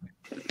Wish."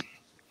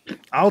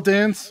 I'll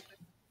dance.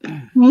 Oh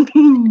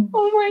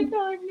my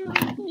God, no.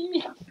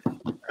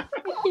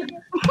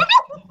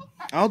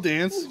 I'll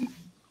dance.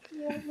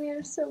 Yeah, we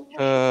are so.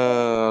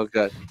 Oh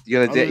God!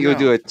 You gonna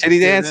do a titty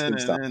dance and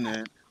stuff?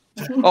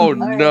 Oh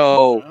right.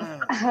 no!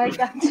 I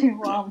got to.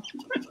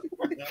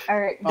 All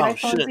right, my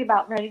phone's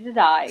about ready to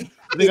die.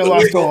 I think I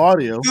lost all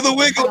audio. Do the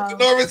wiggle to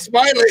Norman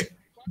Smiley.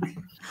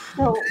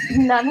 So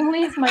not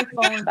only is my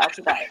phone about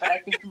to die, but I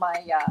think my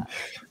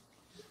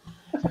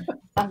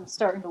I'm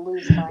starting to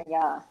lose my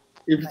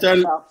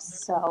myself.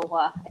 So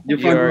I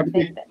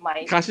think that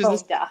my phone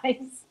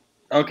dies.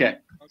 Okay.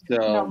 So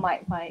no,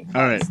 my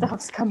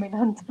stuff's coming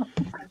undone.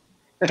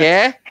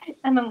 Yeah.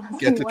 And unless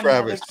Get to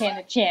Travis.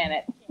 Can chant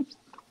it.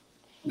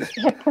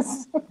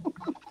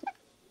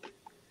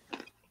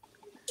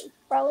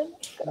 Probably.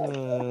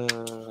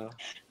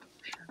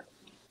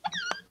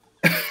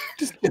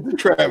 Just get to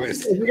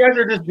Travis. If you guys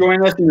are just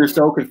joining us and you're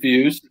so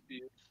confused,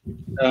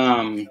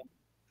 let me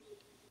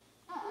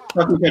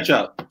catch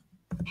up.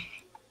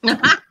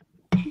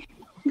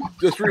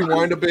 Just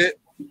rewind a bit.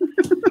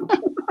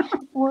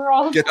 We're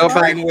all get the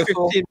train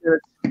whistle.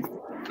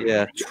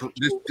 Yeah.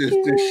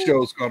 This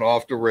show's gone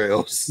off the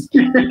rails.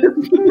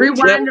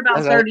 Rewind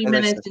about 30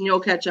 minutes and you'll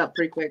catch up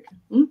pretty quick.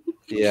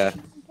 Yeah.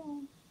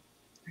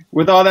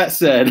 With all that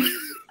said,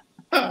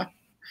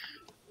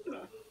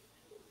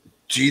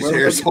 G's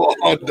hair's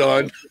all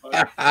done.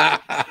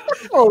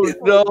 Oh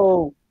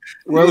no!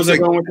 Where was I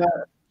going with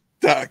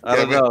that? I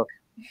don't know.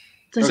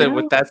 So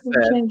with that said,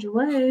 change your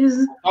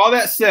ways. All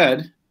that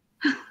said,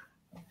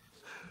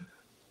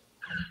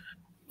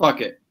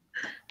 fuck it.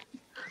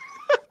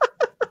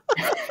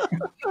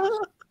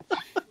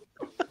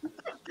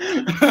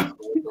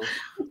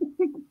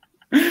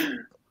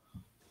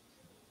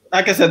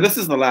 Like I said, this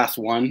is the last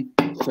one.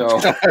 So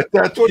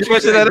that's what you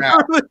said.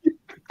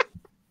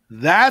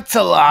 That's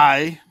a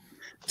lie.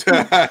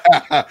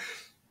 The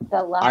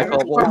lie.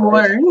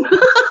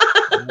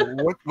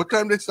 What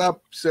time did they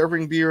stop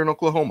serving beer in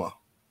Oklahoma?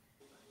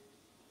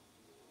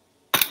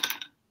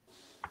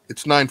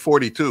 It's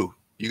 9:42.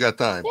 You got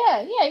time.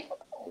 Yeah, you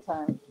got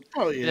time.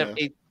 Oh yeah.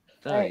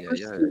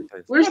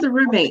 Where's the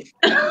roommate?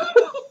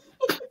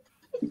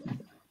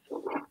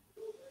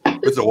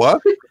 What's the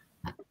what?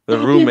 The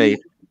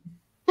roommate.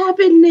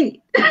 Happened,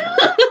 Nate.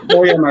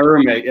 Oh yeah, my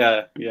roommate.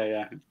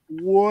 Yeah.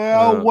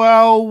 Well.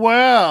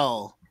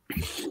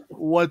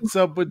 What's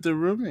up with the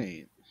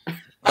roommate?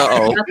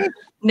 Uh-oh.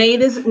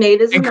 Nate is a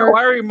nerd.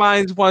 Inquiry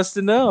Minds wants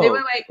to know.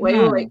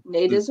 Wait.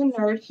 Nate is a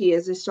nerd. He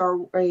is a Star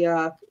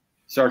Trek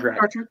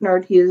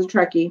nerd. He is a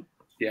Trekkie.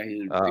 Yeah,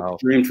 he's a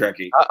extreme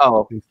Trekkie.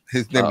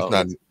 His name is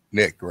not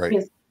Nick,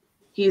 right?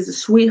 He's a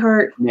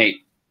sweetheart.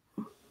 Nate.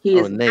 He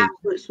is an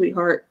absolute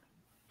sweetheart.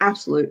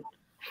 Absolute.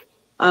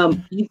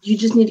 You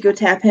just need to go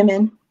tap him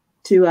in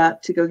to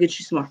go get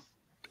you some more.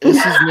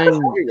 Is his name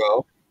There you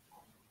go.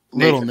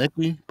 Little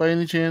Nicky by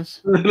any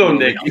chance? Little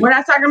Nicky. We're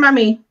not talking about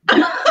me.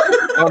 No.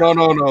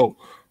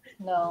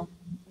 No,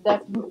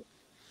 that's.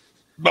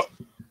 No.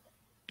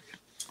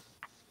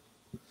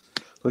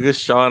 Look at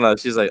Shawna.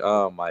 She's like,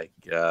 oh my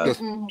God.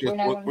 We're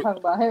not going to talk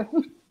about him.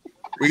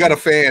 We got a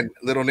fan,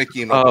 Little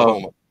Nicky in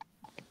Oklahoma.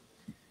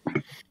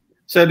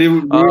 So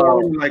do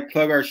we like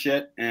plug our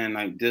shit and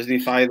like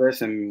Disney-fy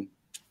this and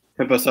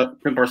pimp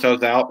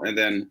ourselves out and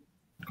then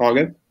call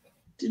it good?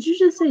 Did you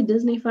just say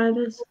Disney-fy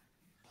this?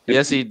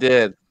 Yes, he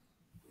did.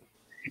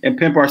 And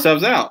pimp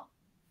ourselves out.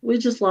 We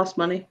just lost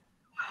money.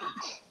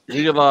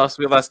 We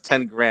lost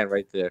 10 grand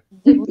right there.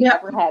 Did we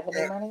ever have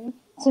any money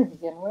to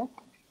begin with?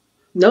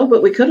 No,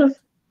 but we could have.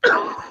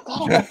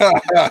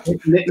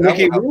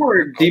 Nikki, we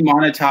were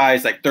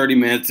demonetized like 30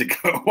 minutes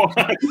ago.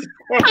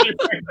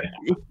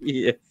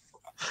 Yeah.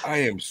 I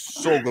am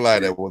so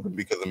glad that wasn't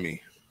because of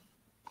me.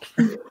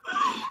 For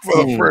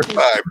the first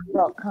time.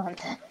 Well,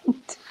 content.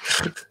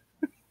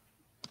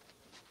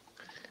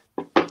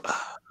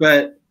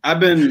 But I've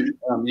been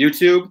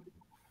YouTube.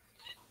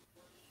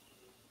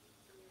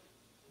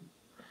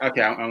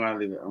 Okay, I'm gonna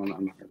leave it. I'm not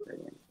gonna say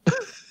it.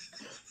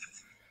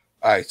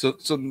 All right,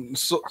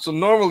 so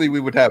normally we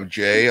would have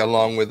Jay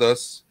along with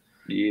us.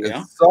 Yeah.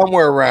 And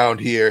somewhere around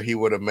here he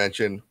would have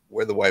mentioned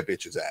where the white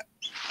bitch is at.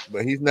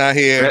 But he's not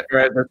here.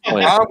 Right, I'm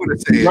gonna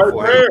say it for him,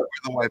 where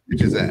the white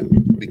bitch is at,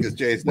 because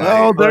Jay's not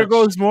here. There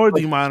goes more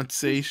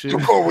demonetization.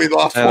 Before we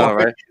lost one.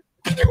 Right?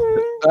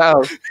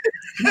 Wow.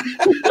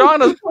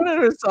 Shawna's putting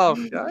herself,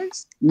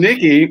 guys.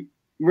 Nikki,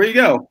 where you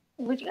go?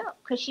 Where'd you go?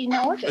 Because she's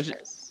no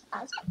bitches.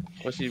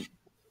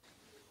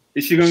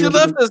 Is she going? She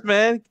left us,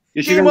 man.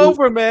 Is she Game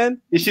over, man.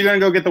 Is she gonna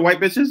go get the white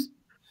bitches?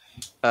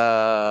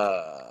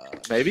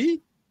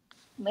 Maybe.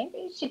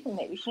 Maybe she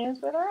knows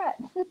where they're at.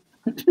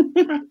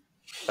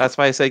 That's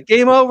why I say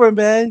game over,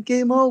 man.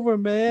 Game over,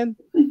 man.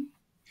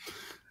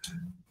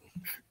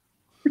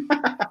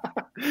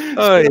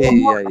 Oh yeah.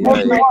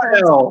 My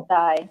parents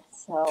died,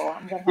 so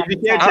I'm gonna have to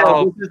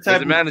tell, this is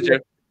the manager.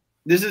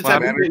 This is the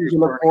type of shit you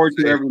look forward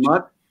to every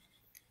month.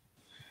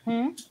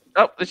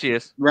 Oh, there she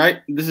is.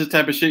 Right? This is the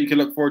type of shit you can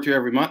look forward to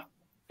every month.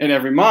 And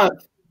every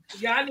month.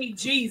 Y'all need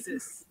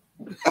Jesus.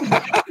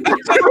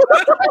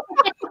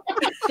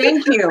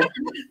 Thank you.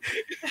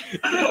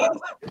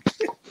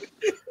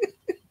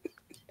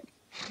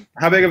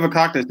 How big of a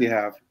cock does he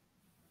have?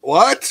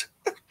 What?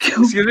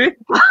 Excuse me?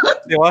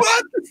 What?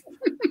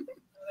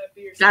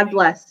 God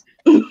bless.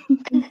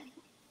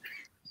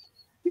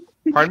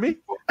 Pardon me?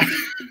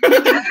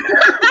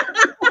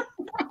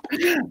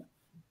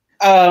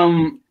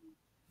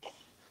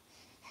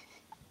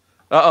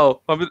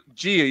 Uh-oh.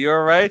 G, are you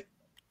all right?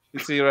 You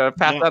see, you're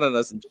pass out on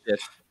us and shit.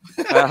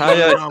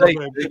 I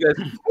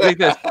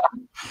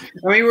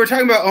mean, we're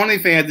talking about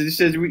OnlyFans. It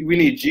says we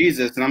need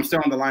Jesus, and I'm still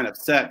on the line of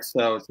sex.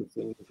 So it's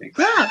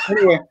yeah.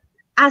 Anyway,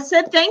 I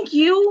said thank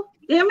you.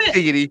 Damn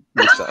it.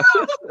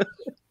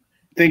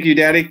 Thank you,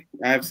 Daddy.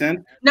 I have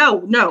sinned.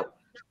 No.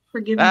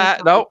 Forgive me.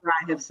 No.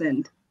 I have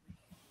sinned.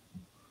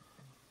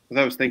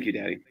 That was thank you,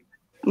 Daddy.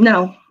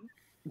 No.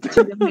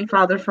 Forgive me,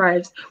 Father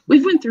Fives.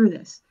 We've went through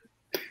this.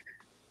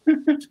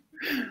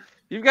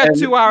 You've got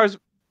 2 hours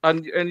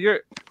and you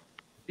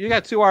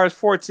got 2 hours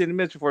 14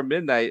 minutes before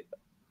midnight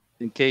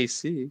in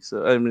KC.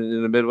 So I mean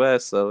in the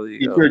Midwest. So there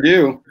you sure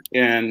do.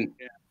 And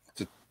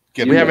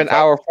we have an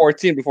hour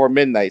 14 before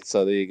midnight.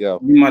 So there you go.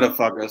 You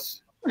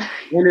motherfuckers.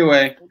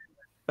 Anyway,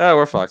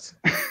 we're fucked.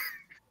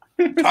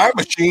 Time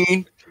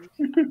machine.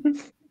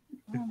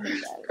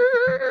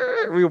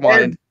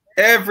 Rewind.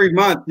 Every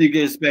month you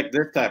can expect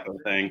this type of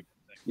thing.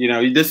 You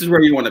know, this is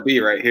where you want to be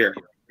right here.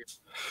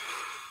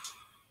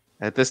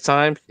 At this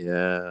time,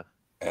 yeah.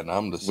 And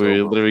I'm the sober.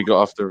 We literally go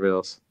off the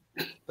rails.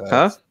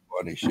 That's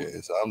funny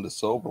shit. I'm the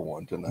sober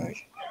one tonight.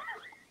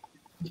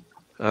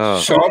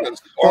 Oh,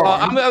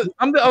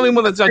 I'm the only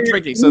one that's not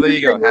drinking. So there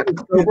you go.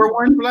 The sober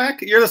one,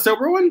 Black. You're the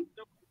sober one.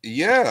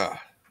 Yeah.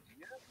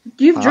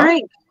 You've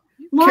drank.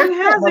 Long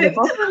has it.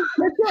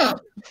 Yeah,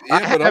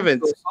 but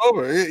haven't.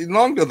 Sober.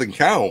 Long doesn't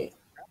count.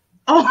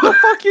 Oh, the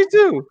fuck you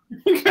do,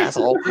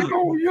 asshole!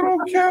 You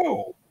don't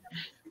count.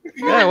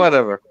 Yeah,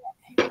 whatever.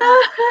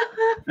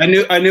 I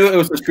knew it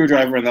was a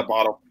screwdriver in that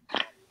bottle.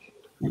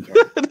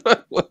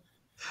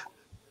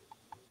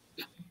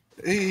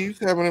 He's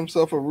having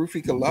himself a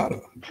roofie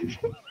colada.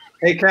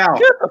 Hey, Cal.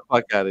 Get the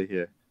fuck out of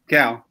here.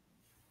 Cal.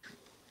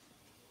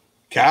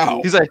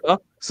 He's like, oh,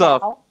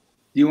 so.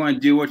 You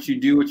want to do what you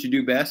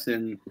do best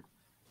and.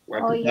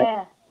 Oh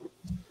yeah.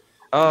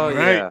 Oh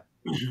yeah.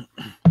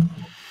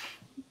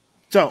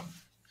 So,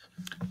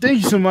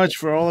 thank you so much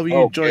for all of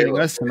you joining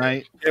us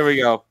tonight. Here we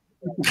go.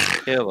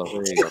 Calo,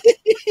 there you go.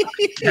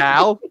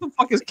 Cal? What the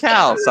fuck is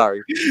Cal?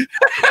 Sorry.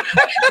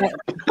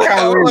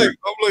 I'm like,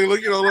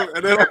 look,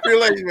 and then I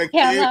realize you're like,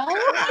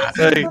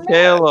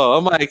 Calo.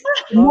 I'm like,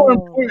 more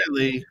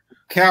importantly,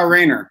 Cal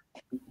Rayner.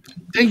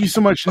 Thank you so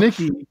much,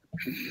 Nikki,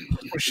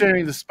 for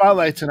sharing the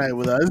spotlight tonight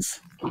with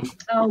us.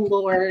 Oh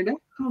Lord.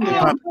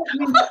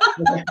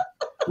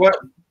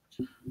 What?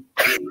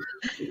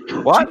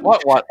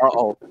 What?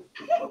 Uh-oh.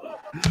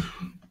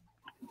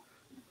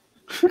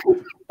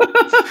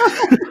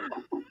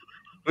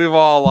 We've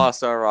all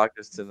lost our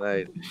rockets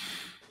tonight.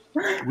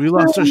 We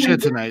lost our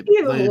shit tonight,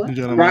 ladies and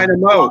gentlemen. Right a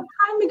long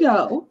time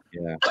ago.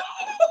 Yeah.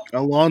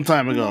 A long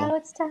time ago. Now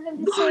it's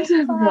time to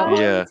say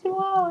goodbye to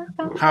our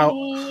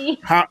company.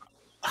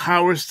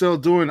 How we're still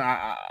doing,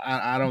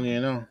 I don't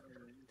even know.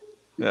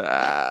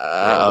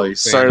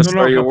 Sorry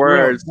for your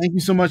words. Thank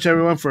you so much,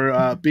 everyone,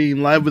 for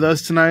being live with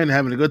us tonight and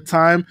having a good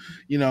time.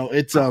 You know,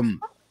 it's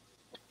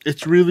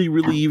really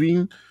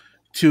relieving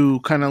to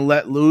kind of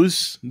let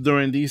loose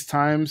during these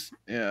times.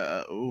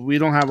 We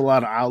don't have a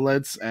lot of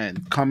outlets,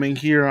 and coming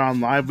here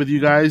on live with you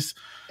guys,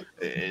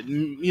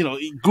 you know,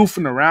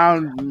 goofing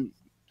around,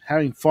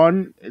 having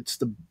fun, it's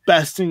the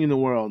best thing in the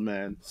world,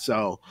 man.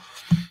 So,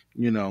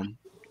 you know,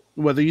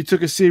 whether you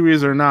took it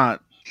serious or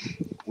not,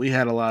 we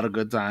had a lot of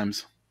good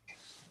times.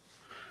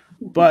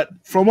 But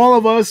from all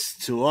of us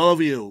to all of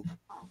you,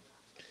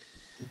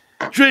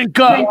 drink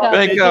up,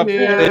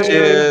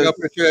 bitches.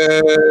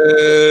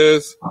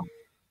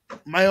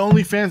 My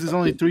OnlyFans is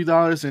only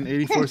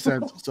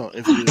 $3.84. So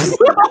if you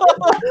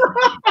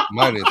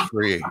mine is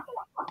free.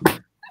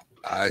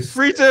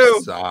 Free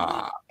too.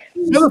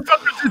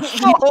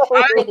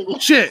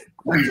 Shit.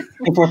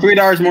 For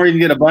 $3 more, you can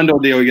get a bundle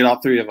deal. You get all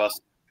three of us.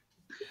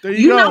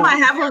 You know I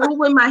have a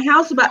rule in my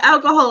house about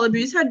alcohol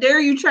abuse. How dare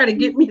you try to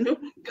get me to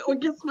go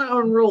against my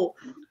own rule?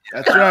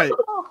 That's right.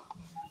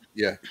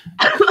 Yeah.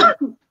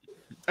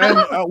 And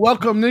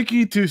welcome,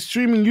 Nikki, to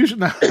streaming.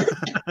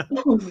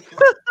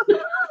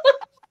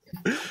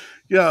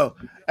 Yo,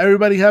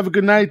 everybody have a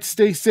good night.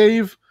 Stay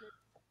safe.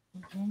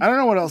 I don't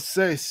know what else to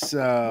say,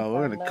 so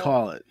we're gonna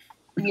call it.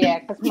 Yeah,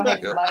 because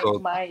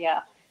my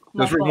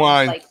just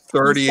rewind like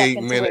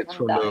 38 minutes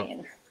from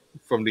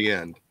the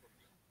end.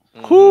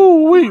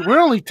 We're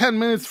only 10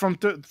 minutes from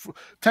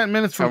 10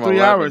 minutes from 3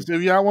 hours.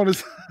 If y'all want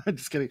to,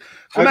 just kidding.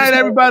 Good night,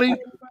 everybody.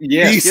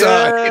 Yes.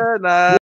 Good night.